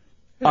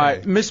 All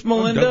right, Miss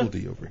Melinda. double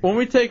D over here. When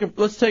we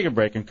let's take a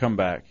break and come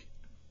back.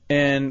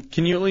 And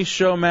can you at least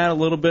show Matt a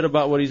little bit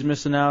about what he's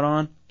missing out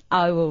on?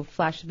 I will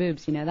flash the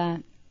boobs. You know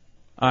that.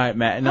 All right,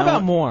 Matt. And How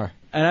about more?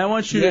 And I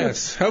want you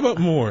Yes. How about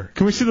more?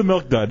 Can we see the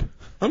milk dud?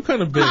 I'm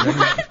kind of big.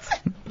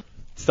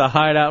 It's the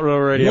Hideout Row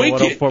Radio Wink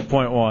it.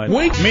 104.1.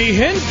 Wink me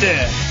gente.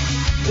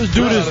 Let's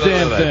do this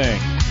damn thing.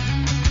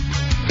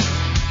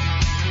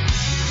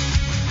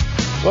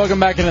 Welcome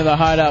back into the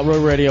Hideout Row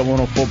Radio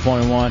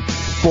 104.1.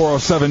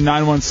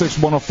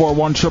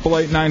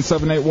 407-916-1041,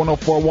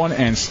 888-978-1041,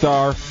 and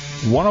star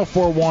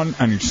 1041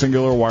 on your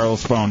singular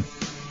wireless phone.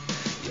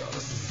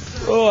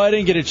 Oh, I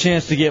didn't get a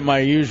chance to get my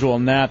usual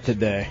nap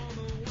today.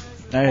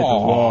 I hit the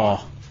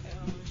wall.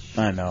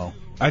 I know.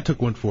 I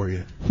took one for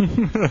you.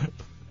 I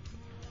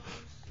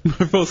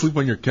fell asleep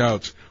on your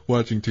couch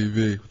watching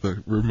TV with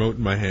a remote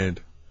in my hand.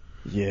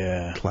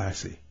 Yeah.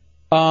 Classy.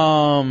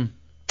 All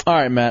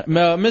right, Matt.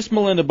 Miss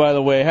Melinda, by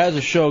the way, has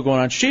a show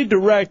going on. She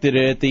directed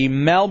it at the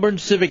Melbourne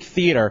Civic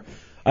Theater,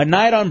 A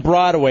Night on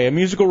Broadway, a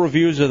musical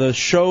reviews of the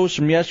shows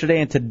from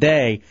yesterday and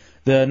today,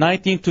 the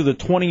 19th to the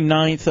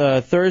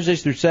 29th,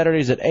 Thursdays through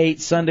Saturdays at 8,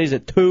 Sundays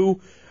at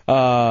 2,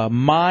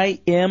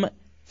 mymct.org.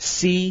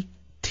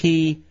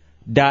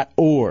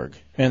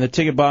 And the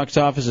ticket box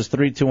office is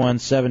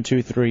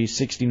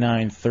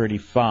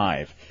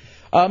 321-723-6935.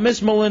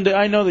 Miss Melinda,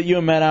 I know that you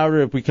and Matt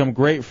Albert have become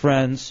great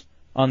friends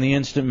on the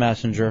Instant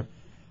Messenger.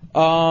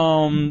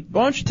 Why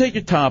don't you take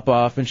your top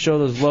off and show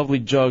those lovely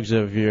jugs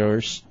of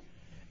yours?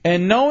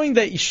 And knowing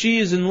that she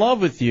is in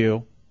love with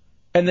you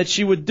and that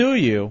she would do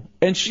you,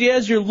 and she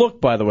has your look,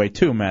 by the way,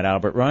 too, Matt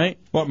Albert, right?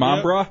 What,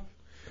 mom bra?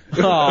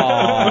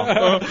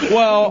 Aw.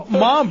 Well,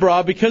 mom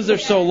bra because they're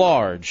so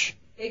large.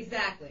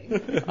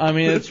 Exactly. I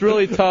mean, it's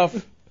really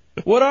tough.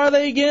 What are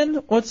they again?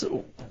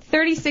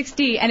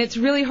 36D, and it's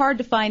really hard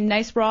to find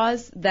nice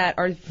bras that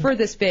are for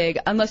this big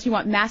unless you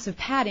want massive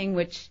padding,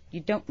 which you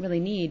don't really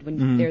need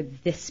when they're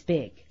this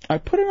big. I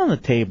put it on the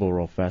table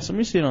real fast. Let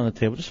me see it on the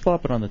table. Just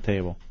flop it on the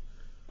table.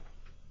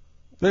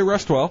 They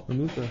rest well.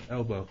 Move the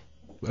elbow.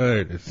 There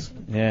it is.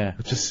 Yeah.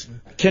 Just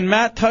Can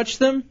Matt touch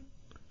them?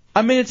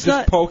 I mean, it's Just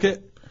not. poke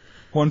it.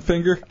 One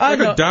finger. I like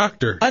know, a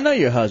doctor. I know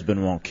your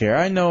husband won't care.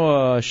 I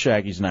know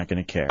Shaggy's not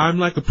going to care. I'm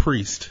like a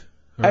priest.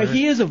 all right?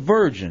 He is a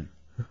virgin.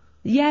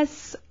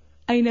 Yes,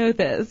 I know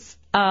this.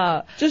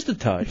 Just a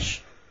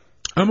touch.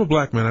 I'm a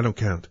black man. I don't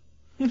count.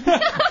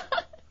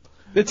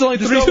 It's only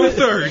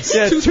two-thirds.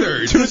 Yeah,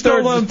 Two-thirds. Just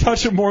don't let him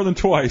touch it more than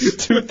twice.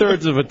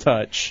 2/3 of a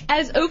touch.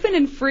 As open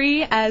and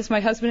free as my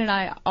husband and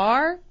I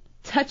are,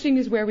 touching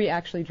is where we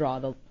actually draw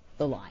the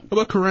line. How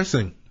about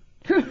caressing?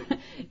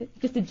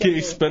 Just a Can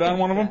you spit on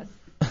one of them?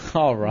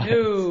 All right.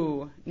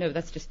 No,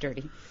 that's just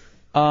dirty.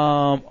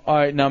 All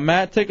right, now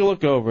Matt, take a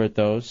look over at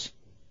those.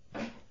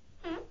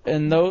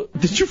 And those,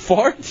 did you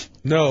fart?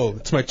 No,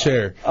 it's my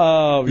chair.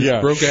 Oh, This yeah,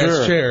 broke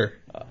sure. ass chair.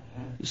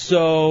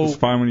 So It's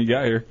fine when you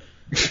got here.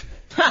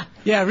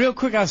 Yeah, real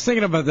quick, I was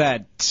thinking about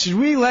that. Should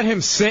we let him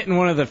sit in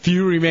one of the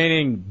few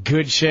remaining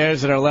good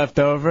chairs that are left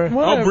over?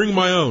 I'll bring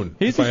my own.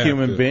 He's if I a have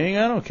human to. being.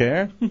 I don't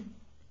care.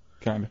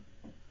 Kind of.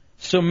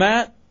 So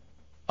Matt,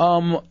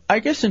 I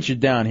guess since you're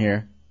down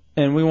here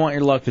and we want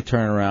your luck to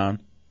turn around,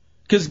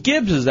 because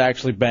Gibbs is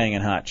actually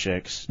banging hot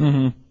chicks.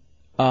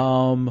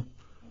 Mm-hmm.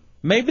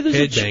 Maybe there's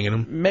Head banging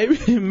 'em.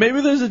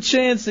 Maybe there's a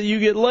chance that you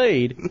get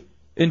laid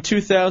in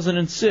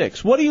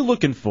 2006. What are you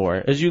looking for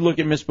as you look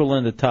at Miss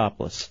Belinda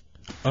topless?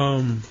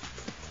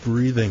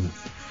 Breathing.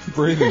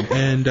 Breathing.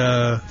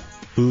 And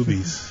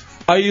boobies.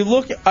 Are you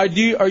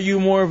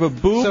more of a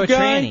boob So a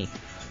guy?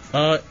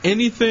 tranny.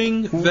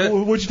 Anything that.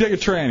 Would you take a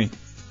tranny?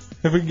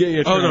 If we can get you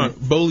a Oh tranny. no,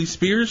 Boley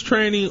Spears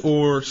tranny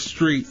or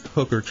street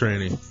hooker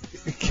tranny?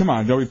 Come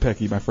on, don't be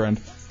picky, my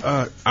friend.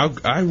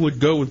 I would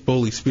go with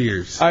Boley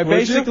Spears.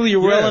 Basically,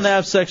 you're willing to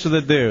have sex with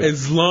a dude.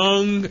 As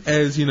long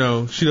as, she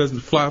doesn't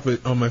flop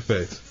it on my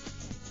face.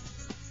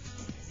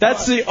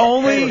 That's the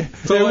only.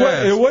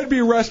 It would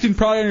be resting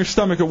probably on your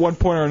stomach at one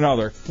point or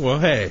another. Well,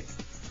 hey.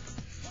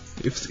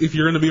 If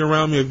you're going to be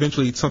around me,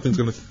 eventually something's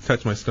going to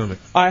touch my stomach.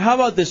 All right, how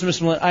about this,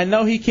 Mr. Melinda? I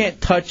know he can't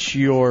touch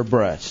your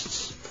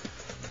breasts.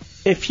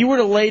 If you were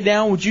to lay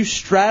down, would you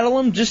straddle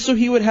him just so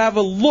he would have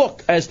a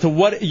look as to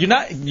what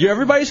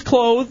everybody's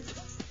clothed,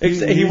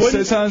 He wouldn't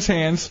sits on his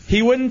hands.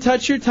 He wouldn't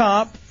touch your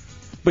top,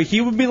 but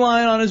he would be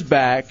lying on his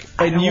back,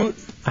 and you.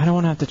 I don't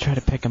want to have to try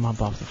to pick him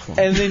up off the floor.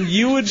 And then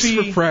you would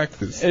be for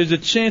practice. There's a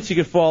chance he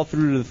could fall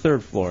through to the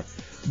third floor,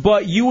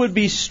 but you would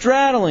be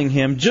straddling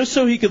him just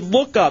so he could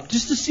look up,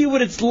 just to see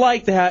what it's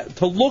like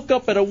to look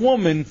up at a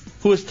woman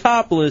who is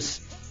topless,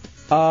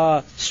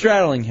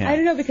 straddling him. I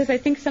don't know, because I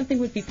think something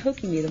would be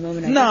poking me the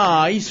moment I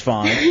Nah, he's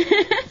fine.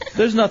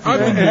 There's nothing.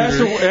 It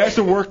has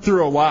to work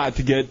through a lot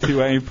to get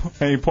to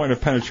any point of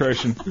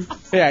penetration.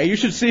 Yeah, you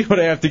should see what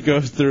I have to go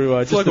through.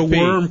 It's just like a to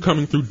pee. worm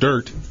coming through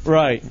dirt.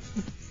 Right.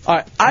 All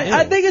right.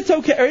 I think it's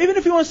okay, or even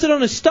if you want to sit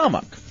on his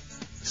stomach.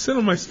 Sit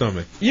on my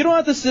stomach. You don't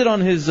have to sit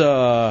on his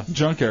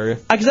junk area.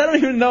 Because I don't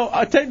even know.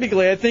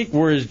 Technically, I think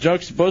where his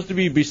junk's supposed to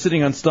be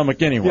sitting on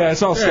stomach anyway. Yeah,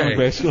 it's all stomach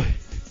basically.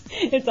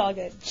 It's all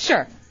good.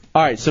 Sure.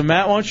 All right, so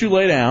Matt, why don't you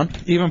lay down?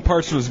 Even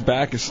parts of his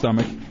back is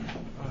stomach.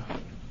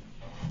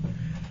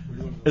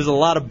 There's a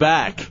lot of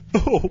back.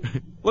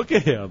 Look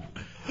at him.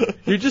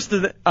 You're just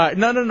no.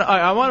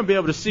 I want to be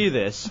able to see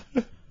this.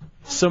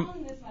 To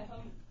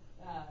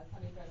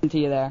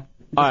you there.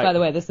 All right. By the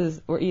way,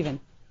 we're even.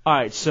 All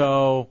right,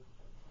 so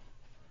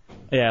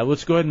yeah,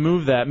 let's go ahead and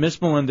move that. Miss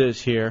Melinda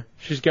is here.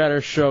 She's got her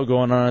show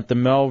going on at the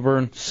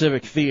Melbourne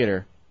Civic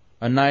Theater,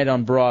 A Night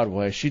on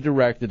Broadway. She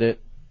directed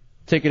it.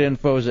 Ticket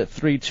info is at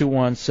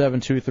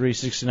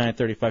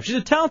 321-723-6935. She's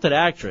a talented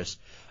actress.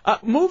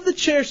 Move the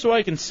chair so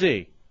I can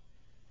see.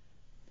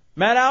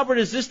 Matt Albert,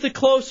 is this the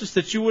closest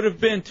that you would have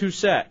been to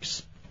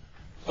sex?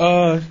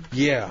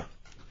 Yeah,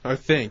 I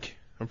think.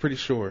 I'm pretty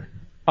sure.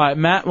 All right,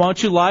 Matt, why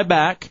don't you lie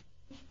back?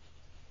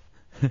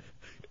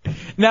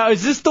 Now,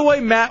 is this the way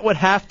Matt would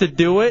have to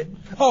do it?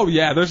 Oh,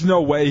 yeah, there's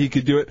no way he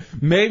could do it.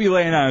 Maybe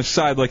laying on his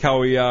side like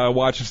how he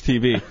watches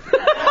TV.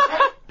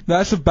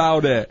 That's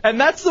about it. And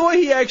that's the way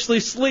he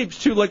actually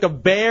sleeps, too, like a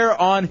bear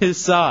on his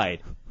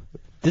side.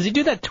 Does he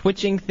do that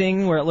twitching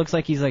thing where it looks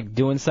like he's like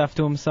doing stuff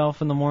to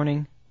himself in the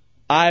morning?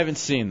 I haven't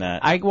seen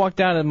that. I walked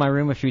out of my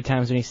room a few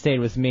times when he stayed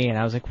with me, and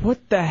I was like,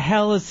 what the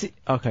hell is he?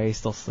 Okay, he's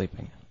still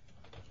sleeping.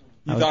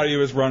 You thought he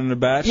was running a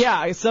batch?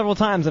 Yeah, several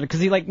times, because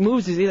he like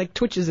moves, he like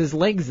twitches his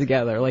legs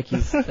together like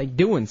he's like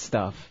doing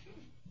stuff.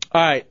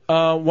 All right,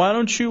 why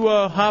don't you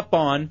hop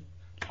on?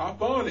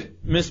 Hop on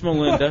it, Miss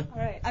Melinda. All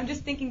right. I'm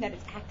just thinking that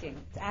it's acting.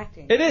 It's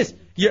acting. It is.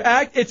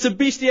 It's a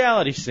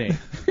bestiality scene.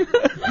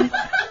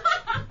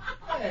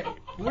 Hey,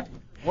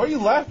 why are you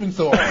laughing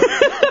so hard?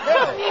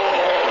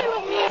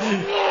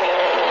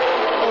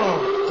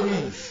 Oh,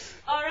 jeez.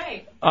 All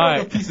right. All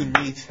right. A piece of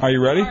meat. Are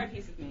you ready? Or a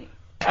piece of meat.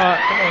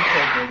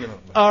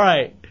 All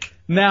right.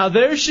 Now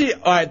there she.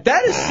 All right.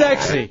 That is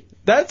sexy.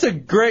 That's a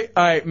great.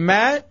 All right,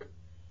 Matt.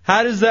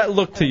 How does that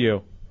look to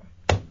you?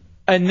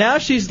 And now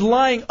she's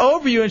lying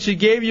over you, and she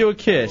gave you a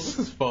kiss.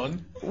 This is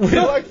fun. We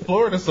like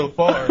Florida so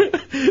far.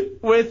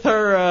 with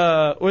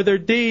her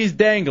D's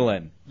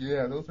dangling.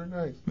 Yeah, those are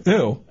nice.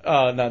 Ew.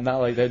 Oh no, not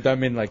like that. I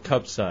mean like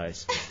cup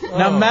size.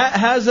 Now, Matt,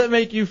 how does that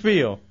make you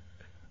feel?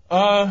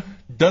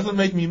 Doesn't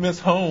make me miss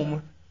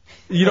home.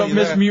 You don't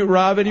miss Mute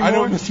Rob anymore? I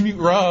don't miss Mute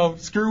Rob.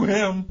 Screw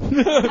him.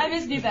 I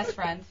miss new best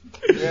friend.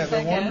 Yeah,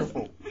 they're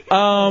wonderful.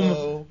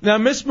 Now,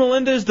 Miss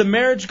Melinda, is the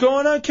marriage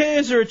going okay?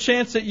 Is there a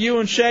chance that you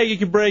and Shaggy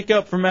could break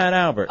up for Matt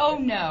Albert? Oh,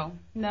 no.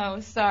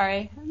 No,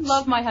 sorry. I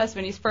love my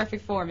husband. He's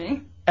perfect for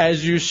me.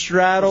 As you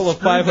straddle a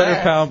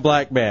 500-pound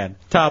black man,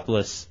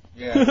 topless.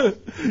 Yeah.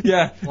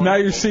 Yeah, now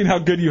you're seeing how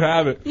good you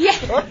have it.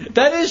 Yeah.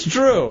 That is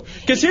true.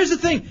 Because here's the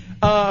thing.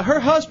 Her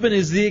husband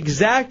is the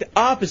exact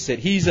opposite.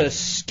 He's a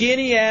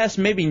skinny-ass,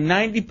 maybe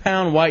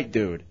 90-pound white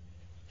dude.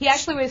 He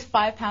actually weighs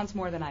 5 pounds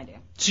more than I do.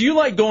 So you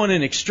like going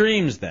in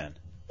extremes then?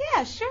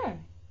 Yeah, sure. All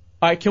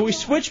right, can we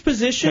switch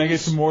positions? Can I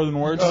get some more than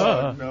words?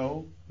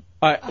 No.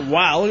 All right,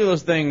 wow, look at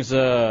those things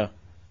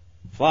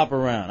flop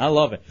around. I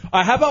love it. All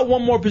right, how about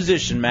one more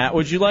position, Matt?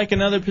 Would you like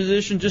another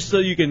position just so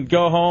you can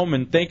go home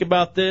and think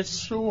about this?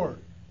 Sure.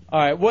 All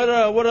right,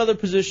 what other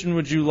position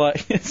would you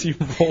like? As he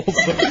rolls,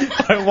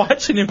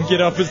 watching him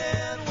get up is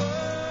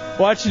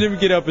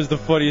the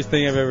funniest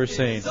thing I've ever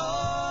seen.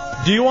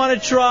 Do you want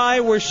to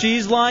try where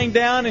she's lying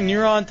down and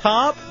you're on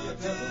top?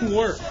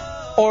 Work.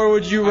 Or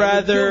would you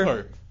rather? I would kill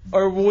her.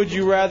 Or would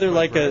you rather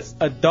like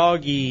a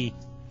doggy,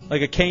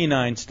 like a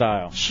canine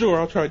style? Sure,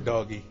 I'll try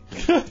doggy.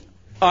 All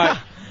right.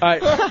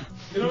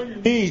 Get on your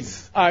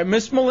knees. All right,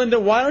 Miss Melinda,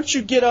 why don't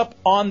you get up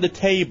on the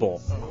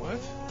table? Oh, what?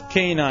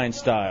 Canine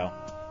style.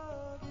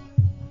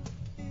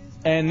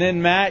 And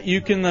then Matt,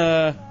 you can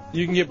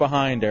get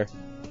behind her.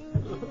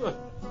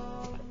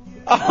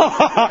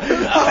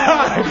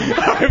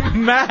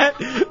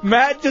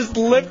 Matt just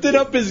lifted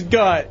up his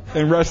gut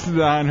and rested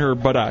on her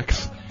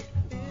buttocks.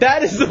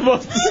 That is the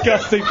most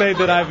disgusting thing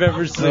that I've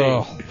ever seen.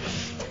 Oh.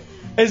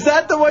 Is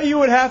that the way you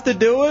would have to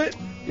do it?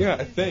 Yeah,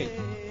 I think.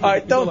 All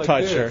right, don't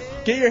touch her.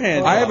 Get your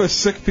hands I off. have a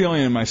sick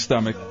feeling in my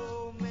stomach.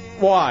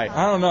 Why?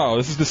 I don't know.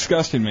 This is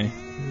disgusting me.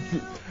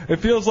 It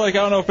feels like I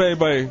don't know if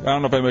anybody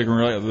can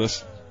relate to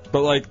this,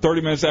 but like 30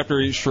 minutes after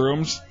you eat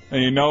shrooms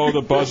and you know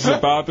the buzz is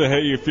about to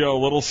hit, you feel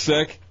a little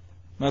sick.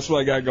 That's what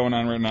I got going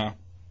on right now.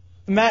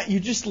 Matt,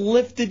 you just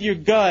lifted your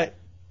gut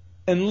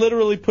and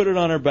literally put it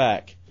on her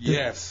back.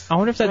 Yes. I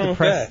wonder if that What's wrong with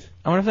depresses.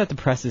 I wonder if that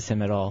depresses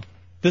him at all.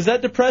 Does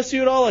that depress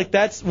you at all? Like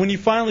that's when you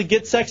finally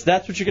get sex,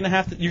 that's what you're gonna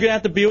have to. You're gonna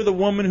have to be with a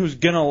woman who's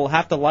gonna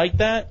have to like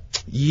that.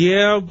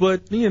 Yeah,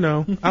 but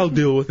I'll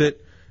deal with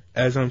it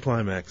as I'm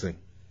climaxing.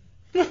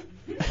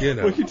 You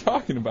know. What are you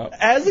talking about?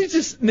 As he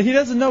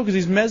doesn't know because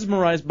he's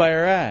mesmerized by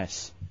her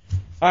ass.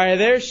 All right,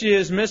 there she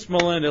is, Miss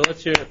Melinda.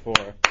 Let's hear it for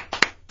her.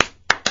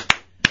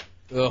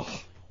 Ugh.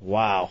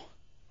 Wow.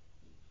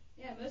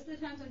 Yeah, most of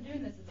the times I'm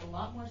doing this, it's a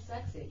lot more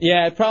sexy.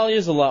 Yeah, it probably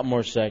is a lot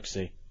more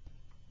sexy.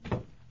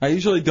 I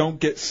usually don't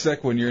get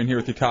sick when you're in here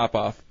with your top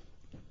off.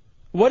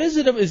 What is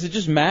it? Is it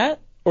just Matt?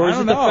 Or is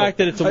it the fact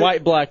that it's a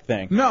white-black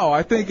thing? No,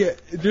 I think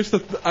just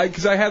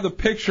because I have the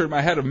picture in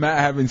my head of Matt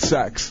having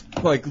sex,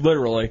 like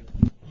literally,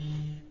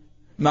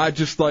 not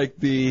just like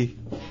the.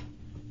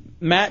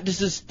 Matt, does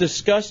this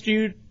disgust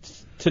you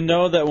to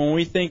know that when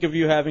we think of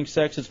you having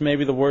sex, it's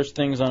maybe the worst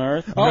things on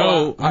earth?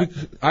 No, I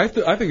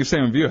think the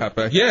same of you,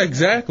 Hefe. Yeah,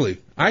 exactly.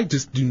 I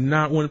just do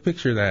not want to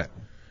picture that.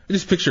 I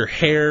just picture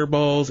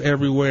hairballs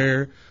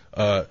everywhere.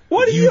 What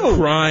are you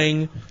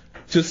crying?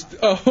 Just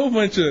a whole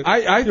bunch of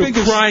I think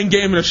crying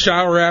game in a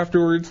shower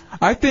afterwards.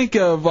 I think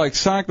of like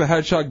Sonic the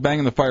Hedgehog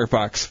banging the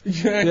Firefox.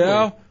 Exactly.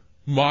 Yeah.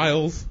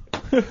 Miles.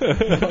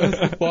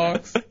 the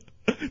Fox.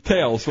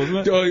 Tails,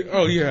 wasn't it?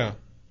 Oh yeah.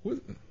 All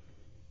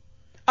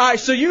right,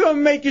 so you're gonna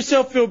make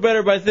yourself feel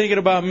better by thinking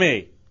about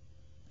me.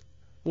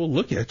 Well,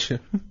 look at you.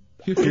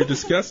 You're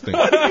disgusting.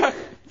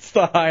 It's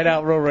the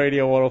Hideout Real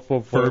Radio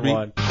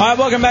 104.1. All right,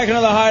 welcome back to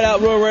another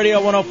Hideout Real Radio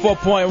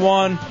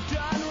 104.1.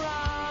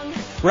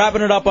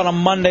 Wrapping it up on a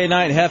Monday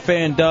night, Hefe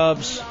and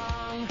Dubs.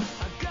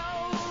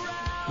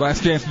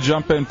 Last chance to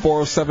jump in,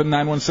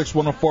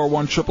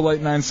 407-916-1041,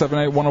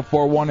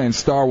 888-978-1041, and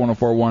star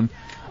 1041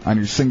 on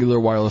your singular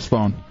wireless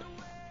phone.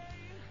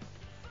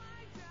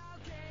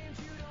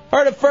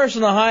 Heard it first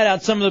in the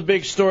Hideout. Some of the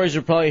big stories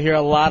you'll probably hear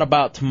a lot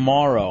about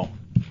tomorrow.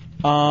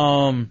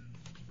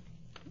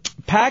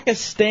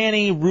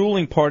 Pakistani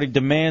ruling party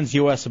demands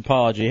U.S.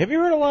 apology. Have you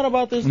heard a lot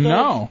about this, Dubs?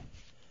 No.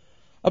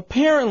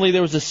 Apparently,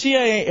 there was a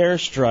CIA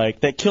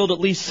airstrike that killed at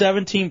least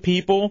 17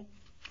 people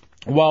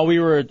while we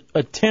were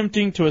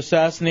attempting to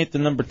assassinate the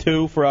number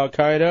 2 for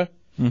Al-Qaeda.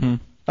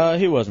 Mm-hmm.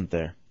 He wasn't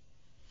there.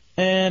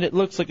 And it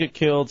looks like it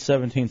killed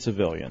 17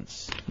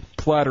 civilians.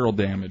 Collateral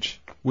damage.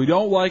 We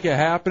don't like it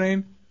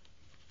happening,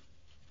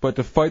 but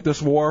to fight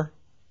this war,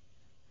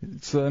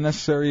 it's a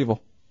necessary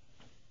evil.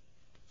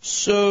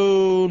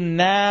 So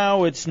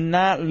now it's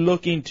not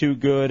looking too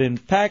good,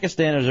 and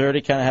Pakistan is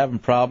already kind of having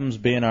problems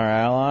being our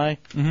ally.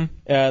 Mm-hmm.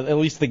 At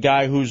least the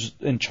guy who's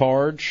in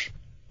charge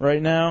right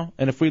now.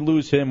 And if we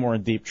lose him, we're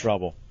in deep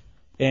trouble.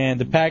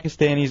 And the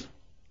Pakistanis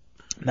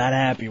not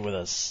happy with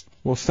us.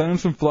 We'll send them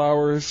some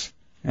flowers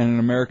and an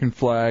American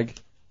flag,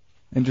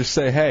 and just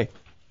say, hey,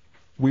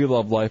 we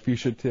love life, you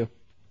should too.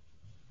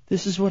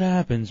 This is what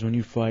happens when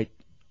you fight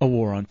a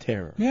war on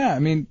terror. Yeah, I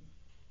mean,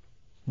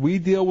 we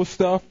deal with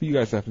stuff, you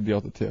guys have to deal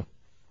with it too.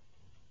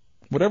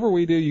 Whatever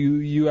we do,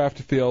 you have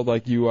to feel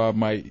like you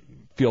might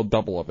feel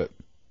double of it.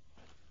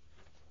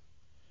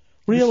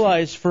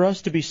 Realize for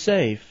us to be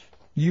safe,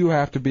 you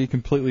have to be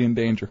completely in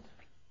danger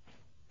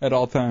at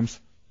all times.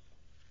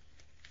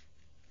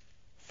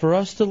 For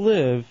us to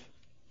live,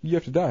 you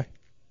have to die.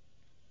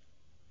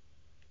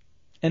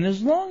 And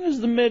as long as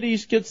the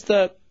Mideast gets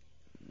that,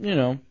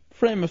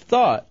 frame of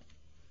thought,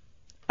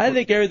 I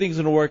think everything's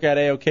going to work out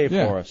A-OK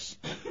for us.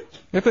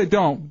 If they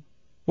don't,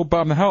 we'll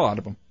bomb the hell out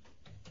of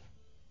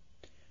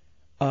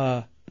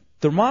them.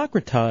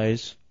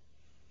 Democratize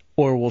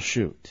or we'll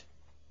shoot.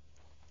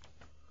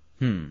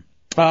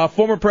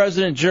 Former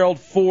President Gerald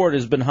Ford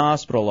has been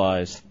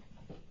hospitalized.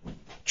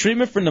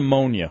 Treatment for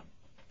pneumonia.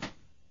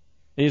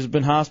 He's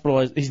been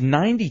hospitalized. He's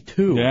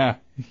 92. Yeah,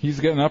 he's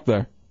getting up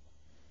there.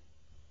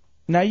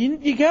 Now,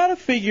 you got to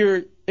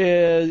figure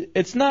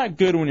it's not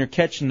good when you're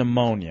catching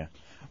pneumonia.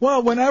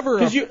 Well, whenever...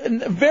 Because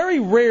very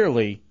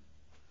rarely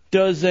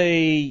does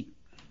a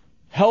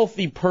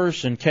healthy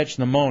person catch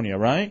pneumonia,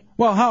 right?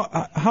 Well,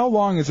 how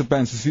long has it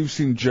been since you've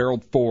seen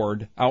Gerald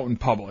Ford out in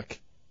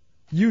public?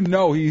 You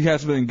know he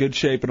hasn't been in good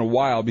shape in a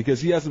while because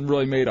he hasn't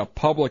really made a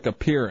public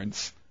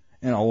appearance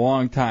in a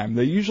long time.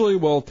 They usually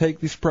will take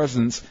these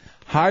presidents,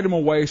 hide them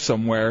away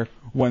somewhere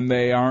when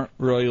they aren't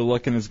really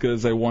looking as good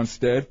as they once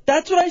did.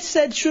 That's what I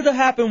said should have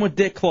happened with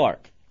Dick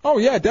Clark. Oh,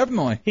 yeah,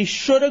 definitely. He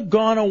should have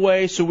gone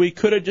away so we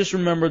could have just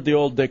remembered the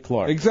old Dick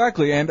Clark.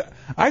 Exactly, and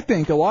I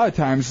think a lot of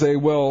times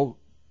the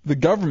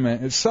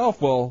government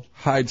itself will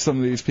hide some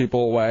of these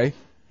people away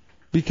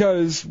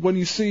because when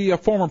you see a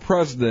former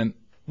president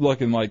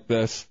looking like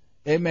this,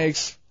 it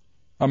makes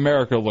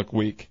America look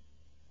weak.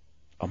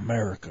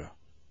 America.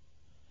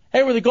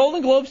 Hey, were the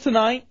Golden Globes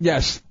tonight?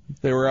 Yes.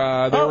 They were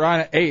on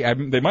at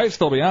 8. They might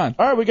still be on.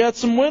 All right, we got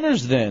some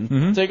winners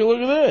then. Take a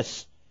look at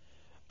this.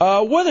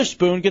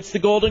 Witherspoon gets the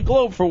Golden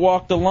Globe for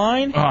Walk the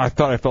Line. Oh, I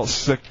thought I felt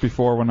sick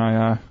before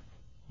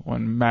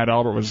when Matt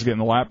Albert was getting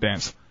the lap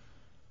dance.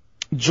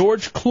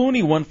 George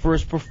Clooney won for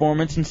his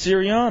performance in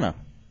Syriana.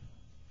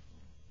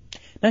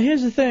 Now,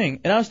 here's the thing,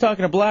 and I was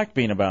talking to Black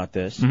Bean about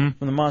this from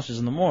the Monsters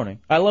in the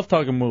Morning. I love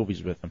talking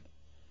movies with him.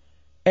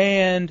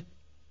 And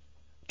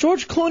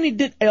George Clooney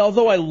did,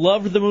 although I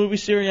loved the movie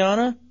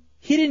Syriana,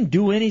 he didn't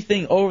do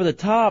anything over the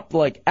top,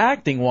 like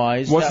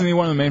acting-wise. Wasn't he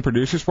one of the main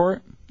producers for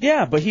it?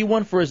 Yeah, but he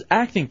won for his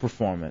acting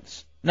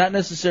performance, not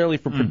necessarily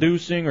for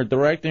producing or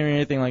directing or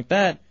anything like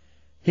that.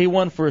 He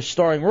won for a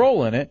starring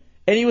role in it,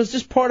 and he was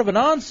just part of an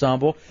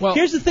ensemble.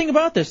 Here's the thing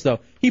about this,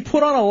 though. He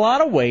put on a lot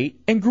of weight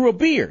and grew a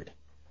beard.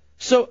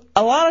 So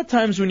a lot of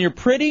times when you're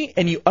pretty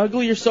and you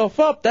ugly yourself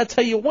up, that's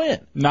how you win.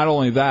 Not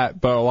only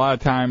that, but a lot of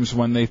times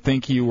when they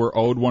think you were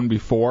owed one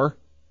before,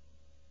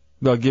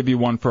 they'll give you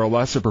one for a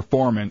lesser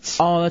performance.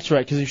 Oh, that's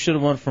right, because he should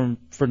have won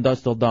from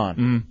Dusk Till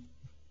Dawn.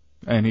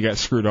 And he got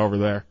screwed over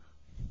there.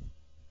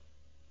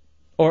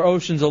 Or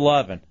Ocean's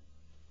 11.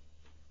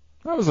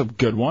 That was a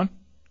good one.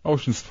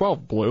 Ocean's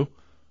 12 blew.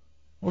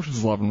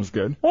 Ocean's 11 was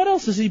good. What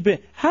else has he been?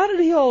 How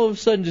did he all of a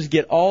sudden just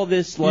get all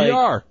this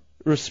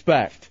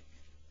respect?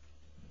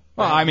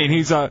 Well, I mean,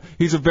 he's a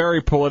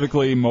very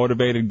politically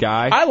motivated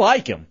guy. I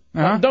like him.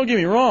 Don't get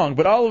me wrong,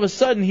 but all of a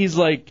sudden he's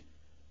like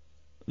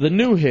the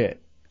new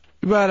hit.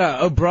 But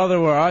Oh Brother,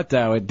 Where Art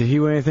Thou? Did he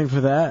win anything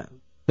for that?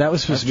 That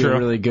was supposed to be a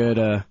really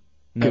good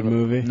good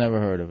movie. Never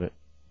heard of it.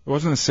 It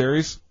wasn't a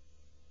series?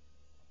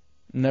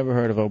 Never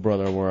heard of Oh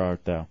Brother, Where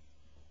Art Thou?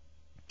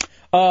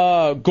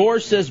 Gore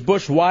says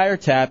Bush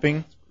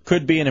wiretapping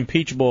could be an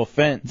impeachable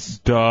offense.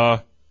 Duh.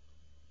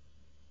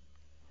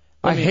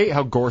 I hate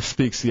how Gore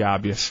speaks the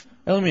obvious.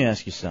 Now, let me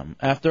ask you something.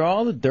 After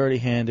all the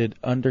dirty-handed,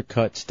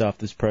 undercut stuff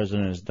this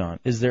president has done,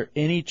 is there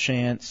any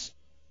chance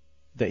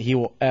that he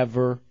will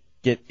ever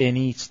get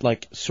any,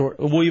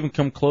 will even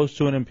come close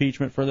to an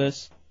impeachment for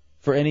this?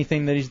 For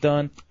anything that he's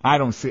done? I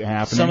don't see it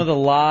happening. Some of the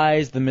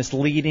lies, the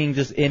misleading,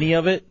 just any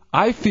of it?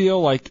 I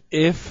feel like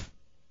if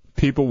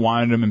people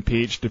wanted him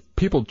impeached, if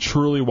people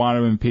truly wanted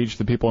him impeached,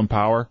 the people in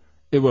power,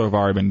 it would have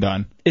already been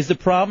done. Is the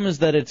problem is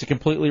that it's a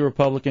completely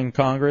Republican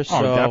Congress?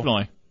 Oh, so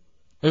definitely.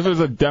 If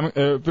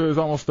it was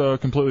almost a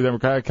completely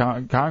Democratic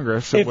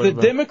Congress. If the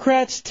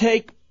Democrats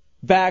take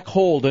back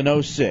hold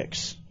in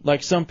 06,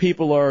 like some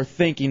people are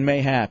thinking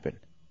may happen,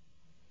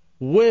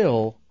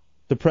 will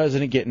the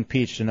president get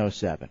impeached in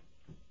 07?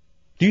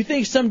 Do you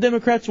think some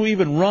Democrats will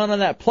even run on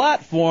that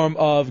platform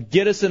of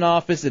get us in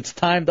office, it's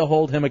time to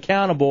hold him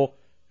accountable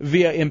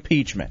via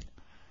impeachment?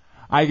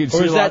 Or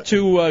is that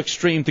too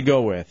extreme to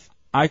go with?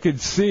 I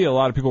could see a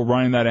lot of people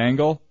running that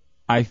angle.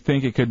 I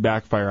think it could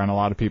backfire on a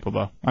lot of people,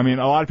 though. I mean,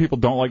 a lot of people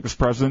don't like this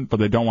president, but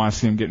they don't want to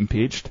see him get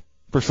impeached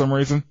for some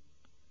reason.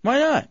 Why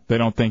not? They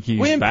don't think he's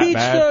we that bad. We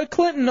impeached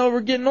Clinton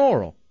over getting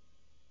oral.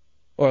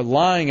 Or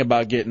lying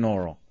about getting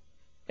oral.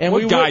 And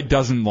what guy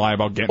doesn't lie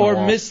about getting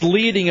oral? Or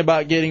misleading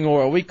about getting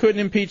oral. We couldn't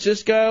impeach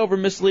this guy over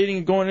misleading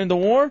and going into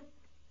war?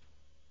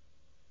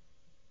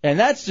 And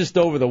that's just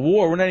over the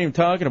war. We're not even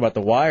talking about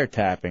the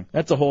wiretapping.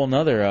 That's a whole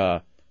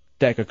other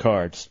deck of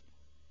cards.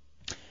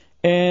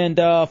 And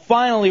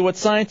finally, what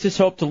scientists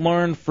hope to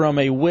learn from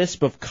a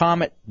wisp of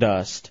comet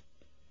dust.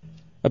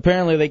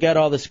 Apparently, they got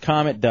all this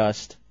comet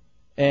dust,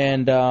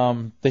 and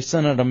they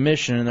sent out a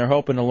mission, and they're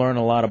hoping to learn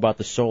a lot about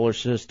the solar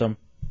system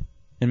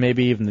and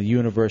maybe even the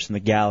universe and the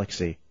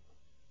galaxy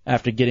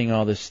after getting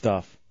all this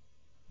stuff.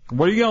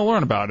 What are you going to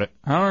learn about it?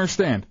 I don't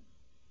understand.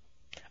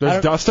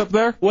 There's dust up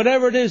there?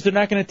 Whatever it is, they're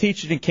not going to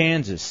teach it in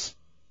Kansas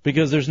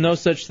because there's no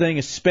such thing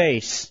as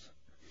space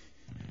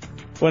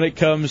when it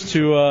comes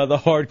to the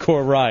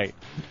hardcore right.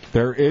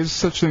 There is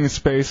such thing as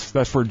space.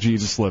 That's where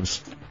Jesus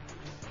lives.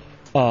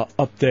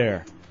 Up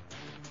there.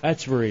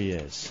 That's where he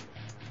is.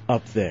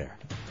 Up there.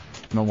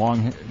 And a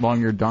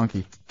long-eared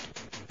donkey.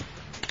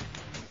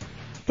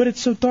 But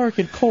it's so dark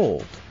and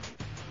cold.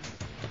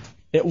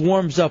 It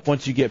warms up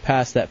once you get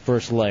past that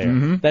first layer.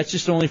 Mm-hmm. That's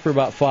just only for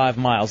about 5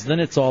 miles. Then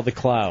it's all the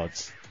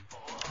clouds.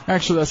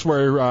 Actually, that's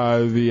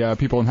where the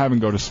people in heaven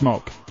go to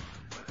smoke.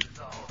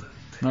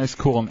 Nice,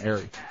 cool, and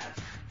airy.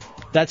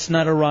 That's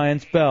not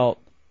Orion's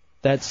Belt.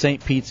 That's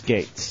St. Pete's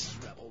Gates.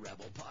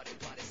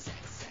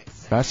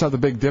 That's not the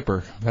Big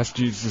Dipper. That's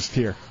Jesus'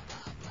 tear.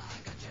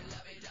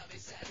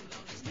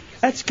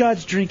 That's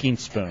God's drinking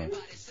spoon.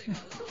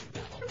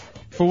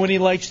 For when he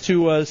likes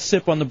to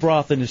sip on the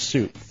broth in his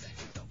soup.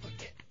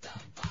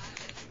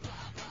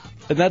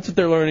 And that's what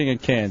they're learning in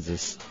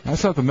Kansas.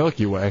 That's not the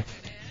Milky Way.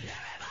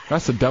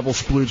 That's the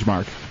devil's splooge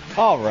mark.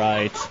 All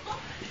right.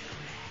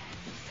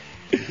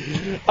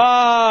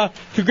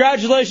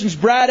 Congratulations,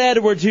 Brad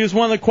Edwards. He was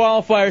one of the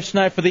qualifiers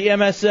tonight for the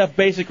MSF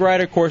Basic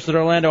Rider course at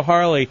Orlando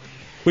Harley.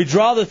 We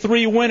draw the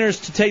 3 winners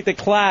to take the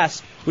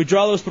class. We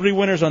draw those 3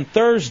 winners on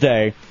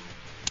Thursday.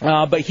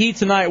 But he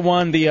tonight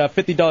won the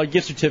 $50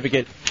 gift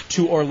certificate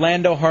to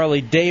Orlando Harley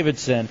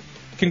Davidson.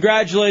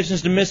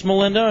 Congratulations to Miss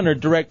Melinda on her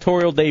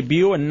directorial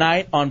debut, A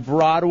Night on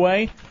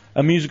Broadway,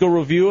 a musical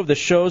review of the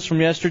shows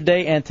from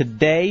yesterday and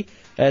today.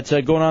 That's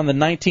going on the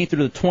 19th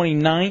through the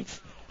 29th.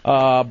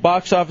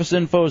 Box office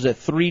info is at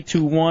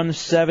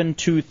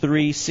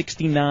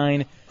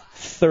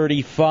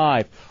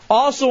 321-723-6935.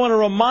 Also want to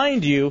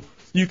remind you,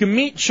 you can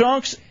meet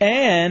Chunks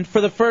and,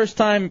 for the first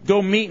time, go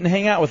meet and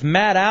hang out with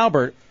Matt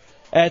Albert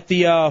at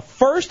the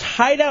first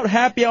Hideout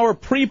Happy Hour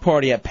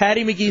pre-party at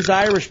Patty McGee's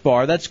Irish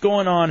Bar. That's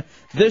going on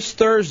this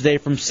Thursday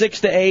from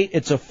 6 to 8.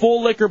 It's a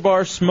full liquor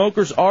bar.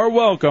 Smokers are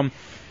welcome.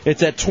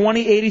 It's at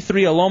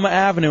 2083 Aloma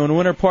Avenue in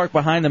Winter Park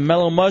behind the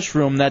Mellow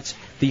Mushroom. That's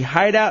the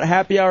Hideout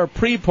Happy Hour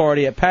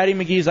pre-party at Patty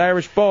McGee's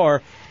Irish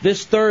Bar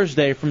this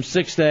Thursday from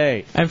 6 to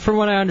 8. And from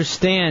what I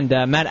understand,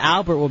 Matt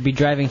Albert will be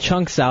driving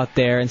Chunks out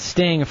there and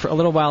staying for a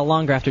little while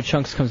longer after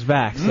Chunks comes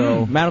back.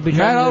 So Matt will be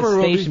driving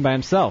the station by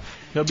himself.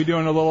 He'll be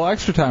doing a little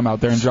extra time out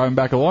there and driving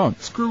back alone.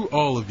 Screw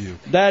all of you.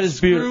 That is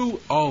beautiful.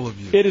 Screw all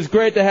of you. It is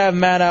great to have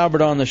Matt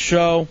Albert on the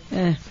show.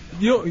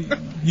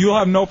 You'll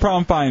have no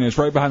problem finding it. It's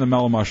right behind the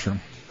Mellow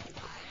Mushroom.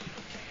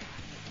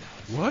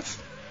 What?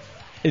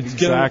 It's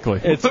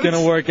exactly. It's going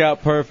to work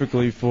out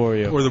perfectly for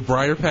you. Or the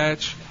Briar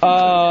Patch?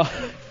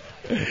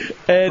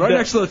 And, right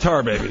next to the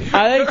Tar Baby.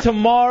 I think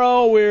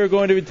tomorrow we're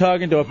going to be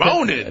talking to a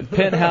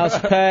Penthouse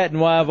Pet,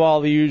 and we'll have all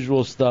the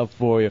usual stuff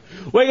for you.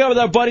 Wake up with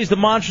our buddies, the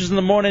Monsters in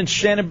the morning,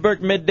 Shannon Burke,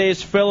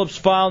 middays, Phillips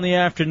File in the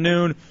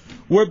afternoon.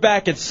 We're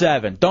back at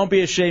 7. Don't be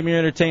ashamed you're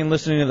entertained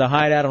listening to the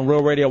Hideout on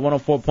Real Radio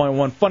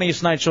 104.1,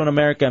 funniest night show in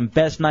America and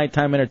best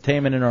nighttime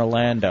entertainment in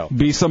Orlando.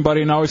 Be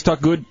somebody and always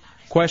talk good.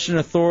 Question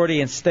authority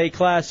and stay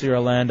classy,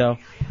 Orlando.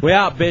 We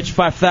out, bitch.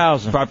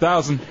 5,000.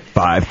 5,000.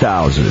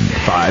 5,000.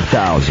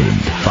 5,000.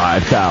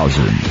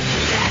 5,000.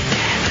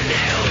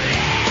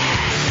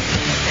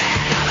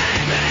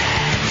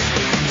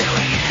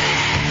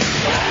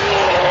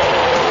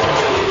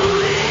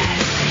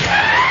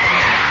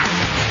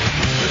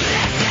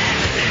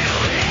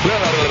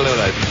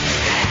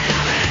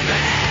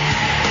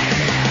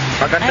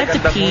 I have to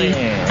pee. I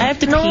have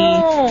to pee.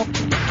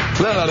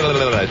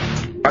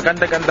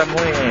 Maganda-ganda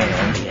mo eh.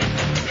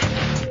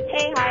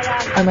 Hey,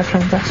 Hideout. I'm a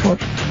transsexual.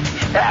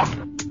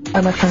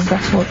 I'm a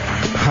transsexual.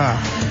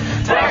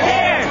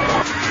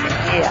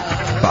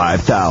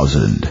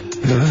 5,000.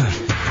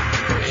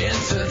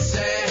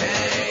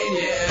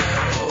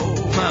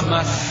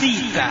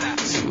 Mamacita.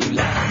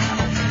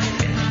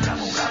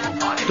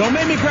 Don't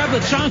make me grab the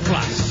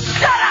chancla.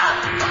 Shut up!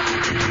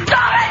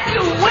 Stop it,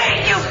 you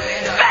weed, you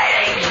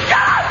baby! Shut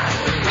up!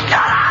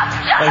 Shut up!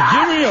 Shut up!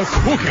 Give me a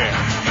cookie.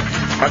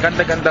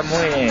 Maganda-ganda mo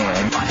eh.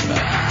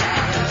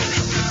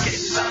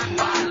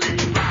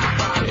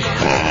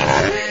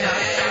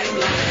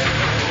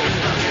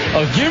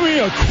 Give me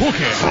a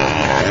cookie.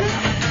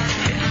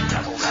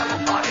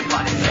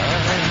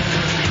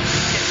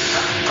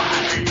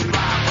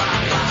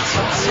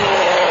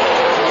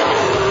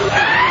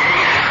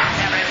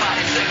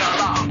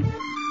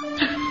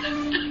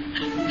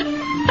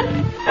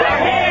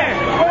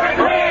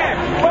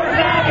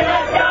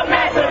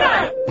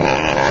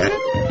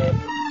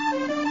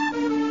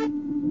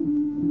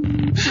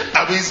 I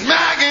be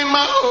smacking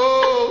my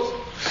hoes.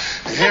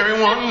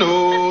 Everyone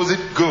knows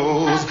it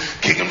goes.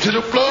 Kick 'em to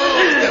the floor.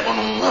 Step on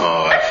them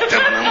hard.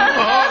 Step on them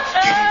hard.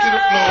 Kick 'em to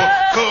the floor.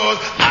 'Cause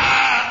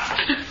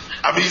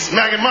I be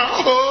smacking my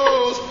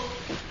hoes.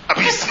 I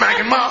be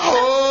smacking my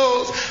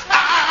hoes.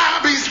 I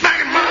be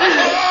smacking my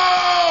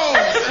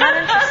hoes. Not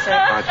interested.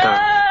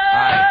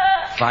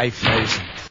 5,000.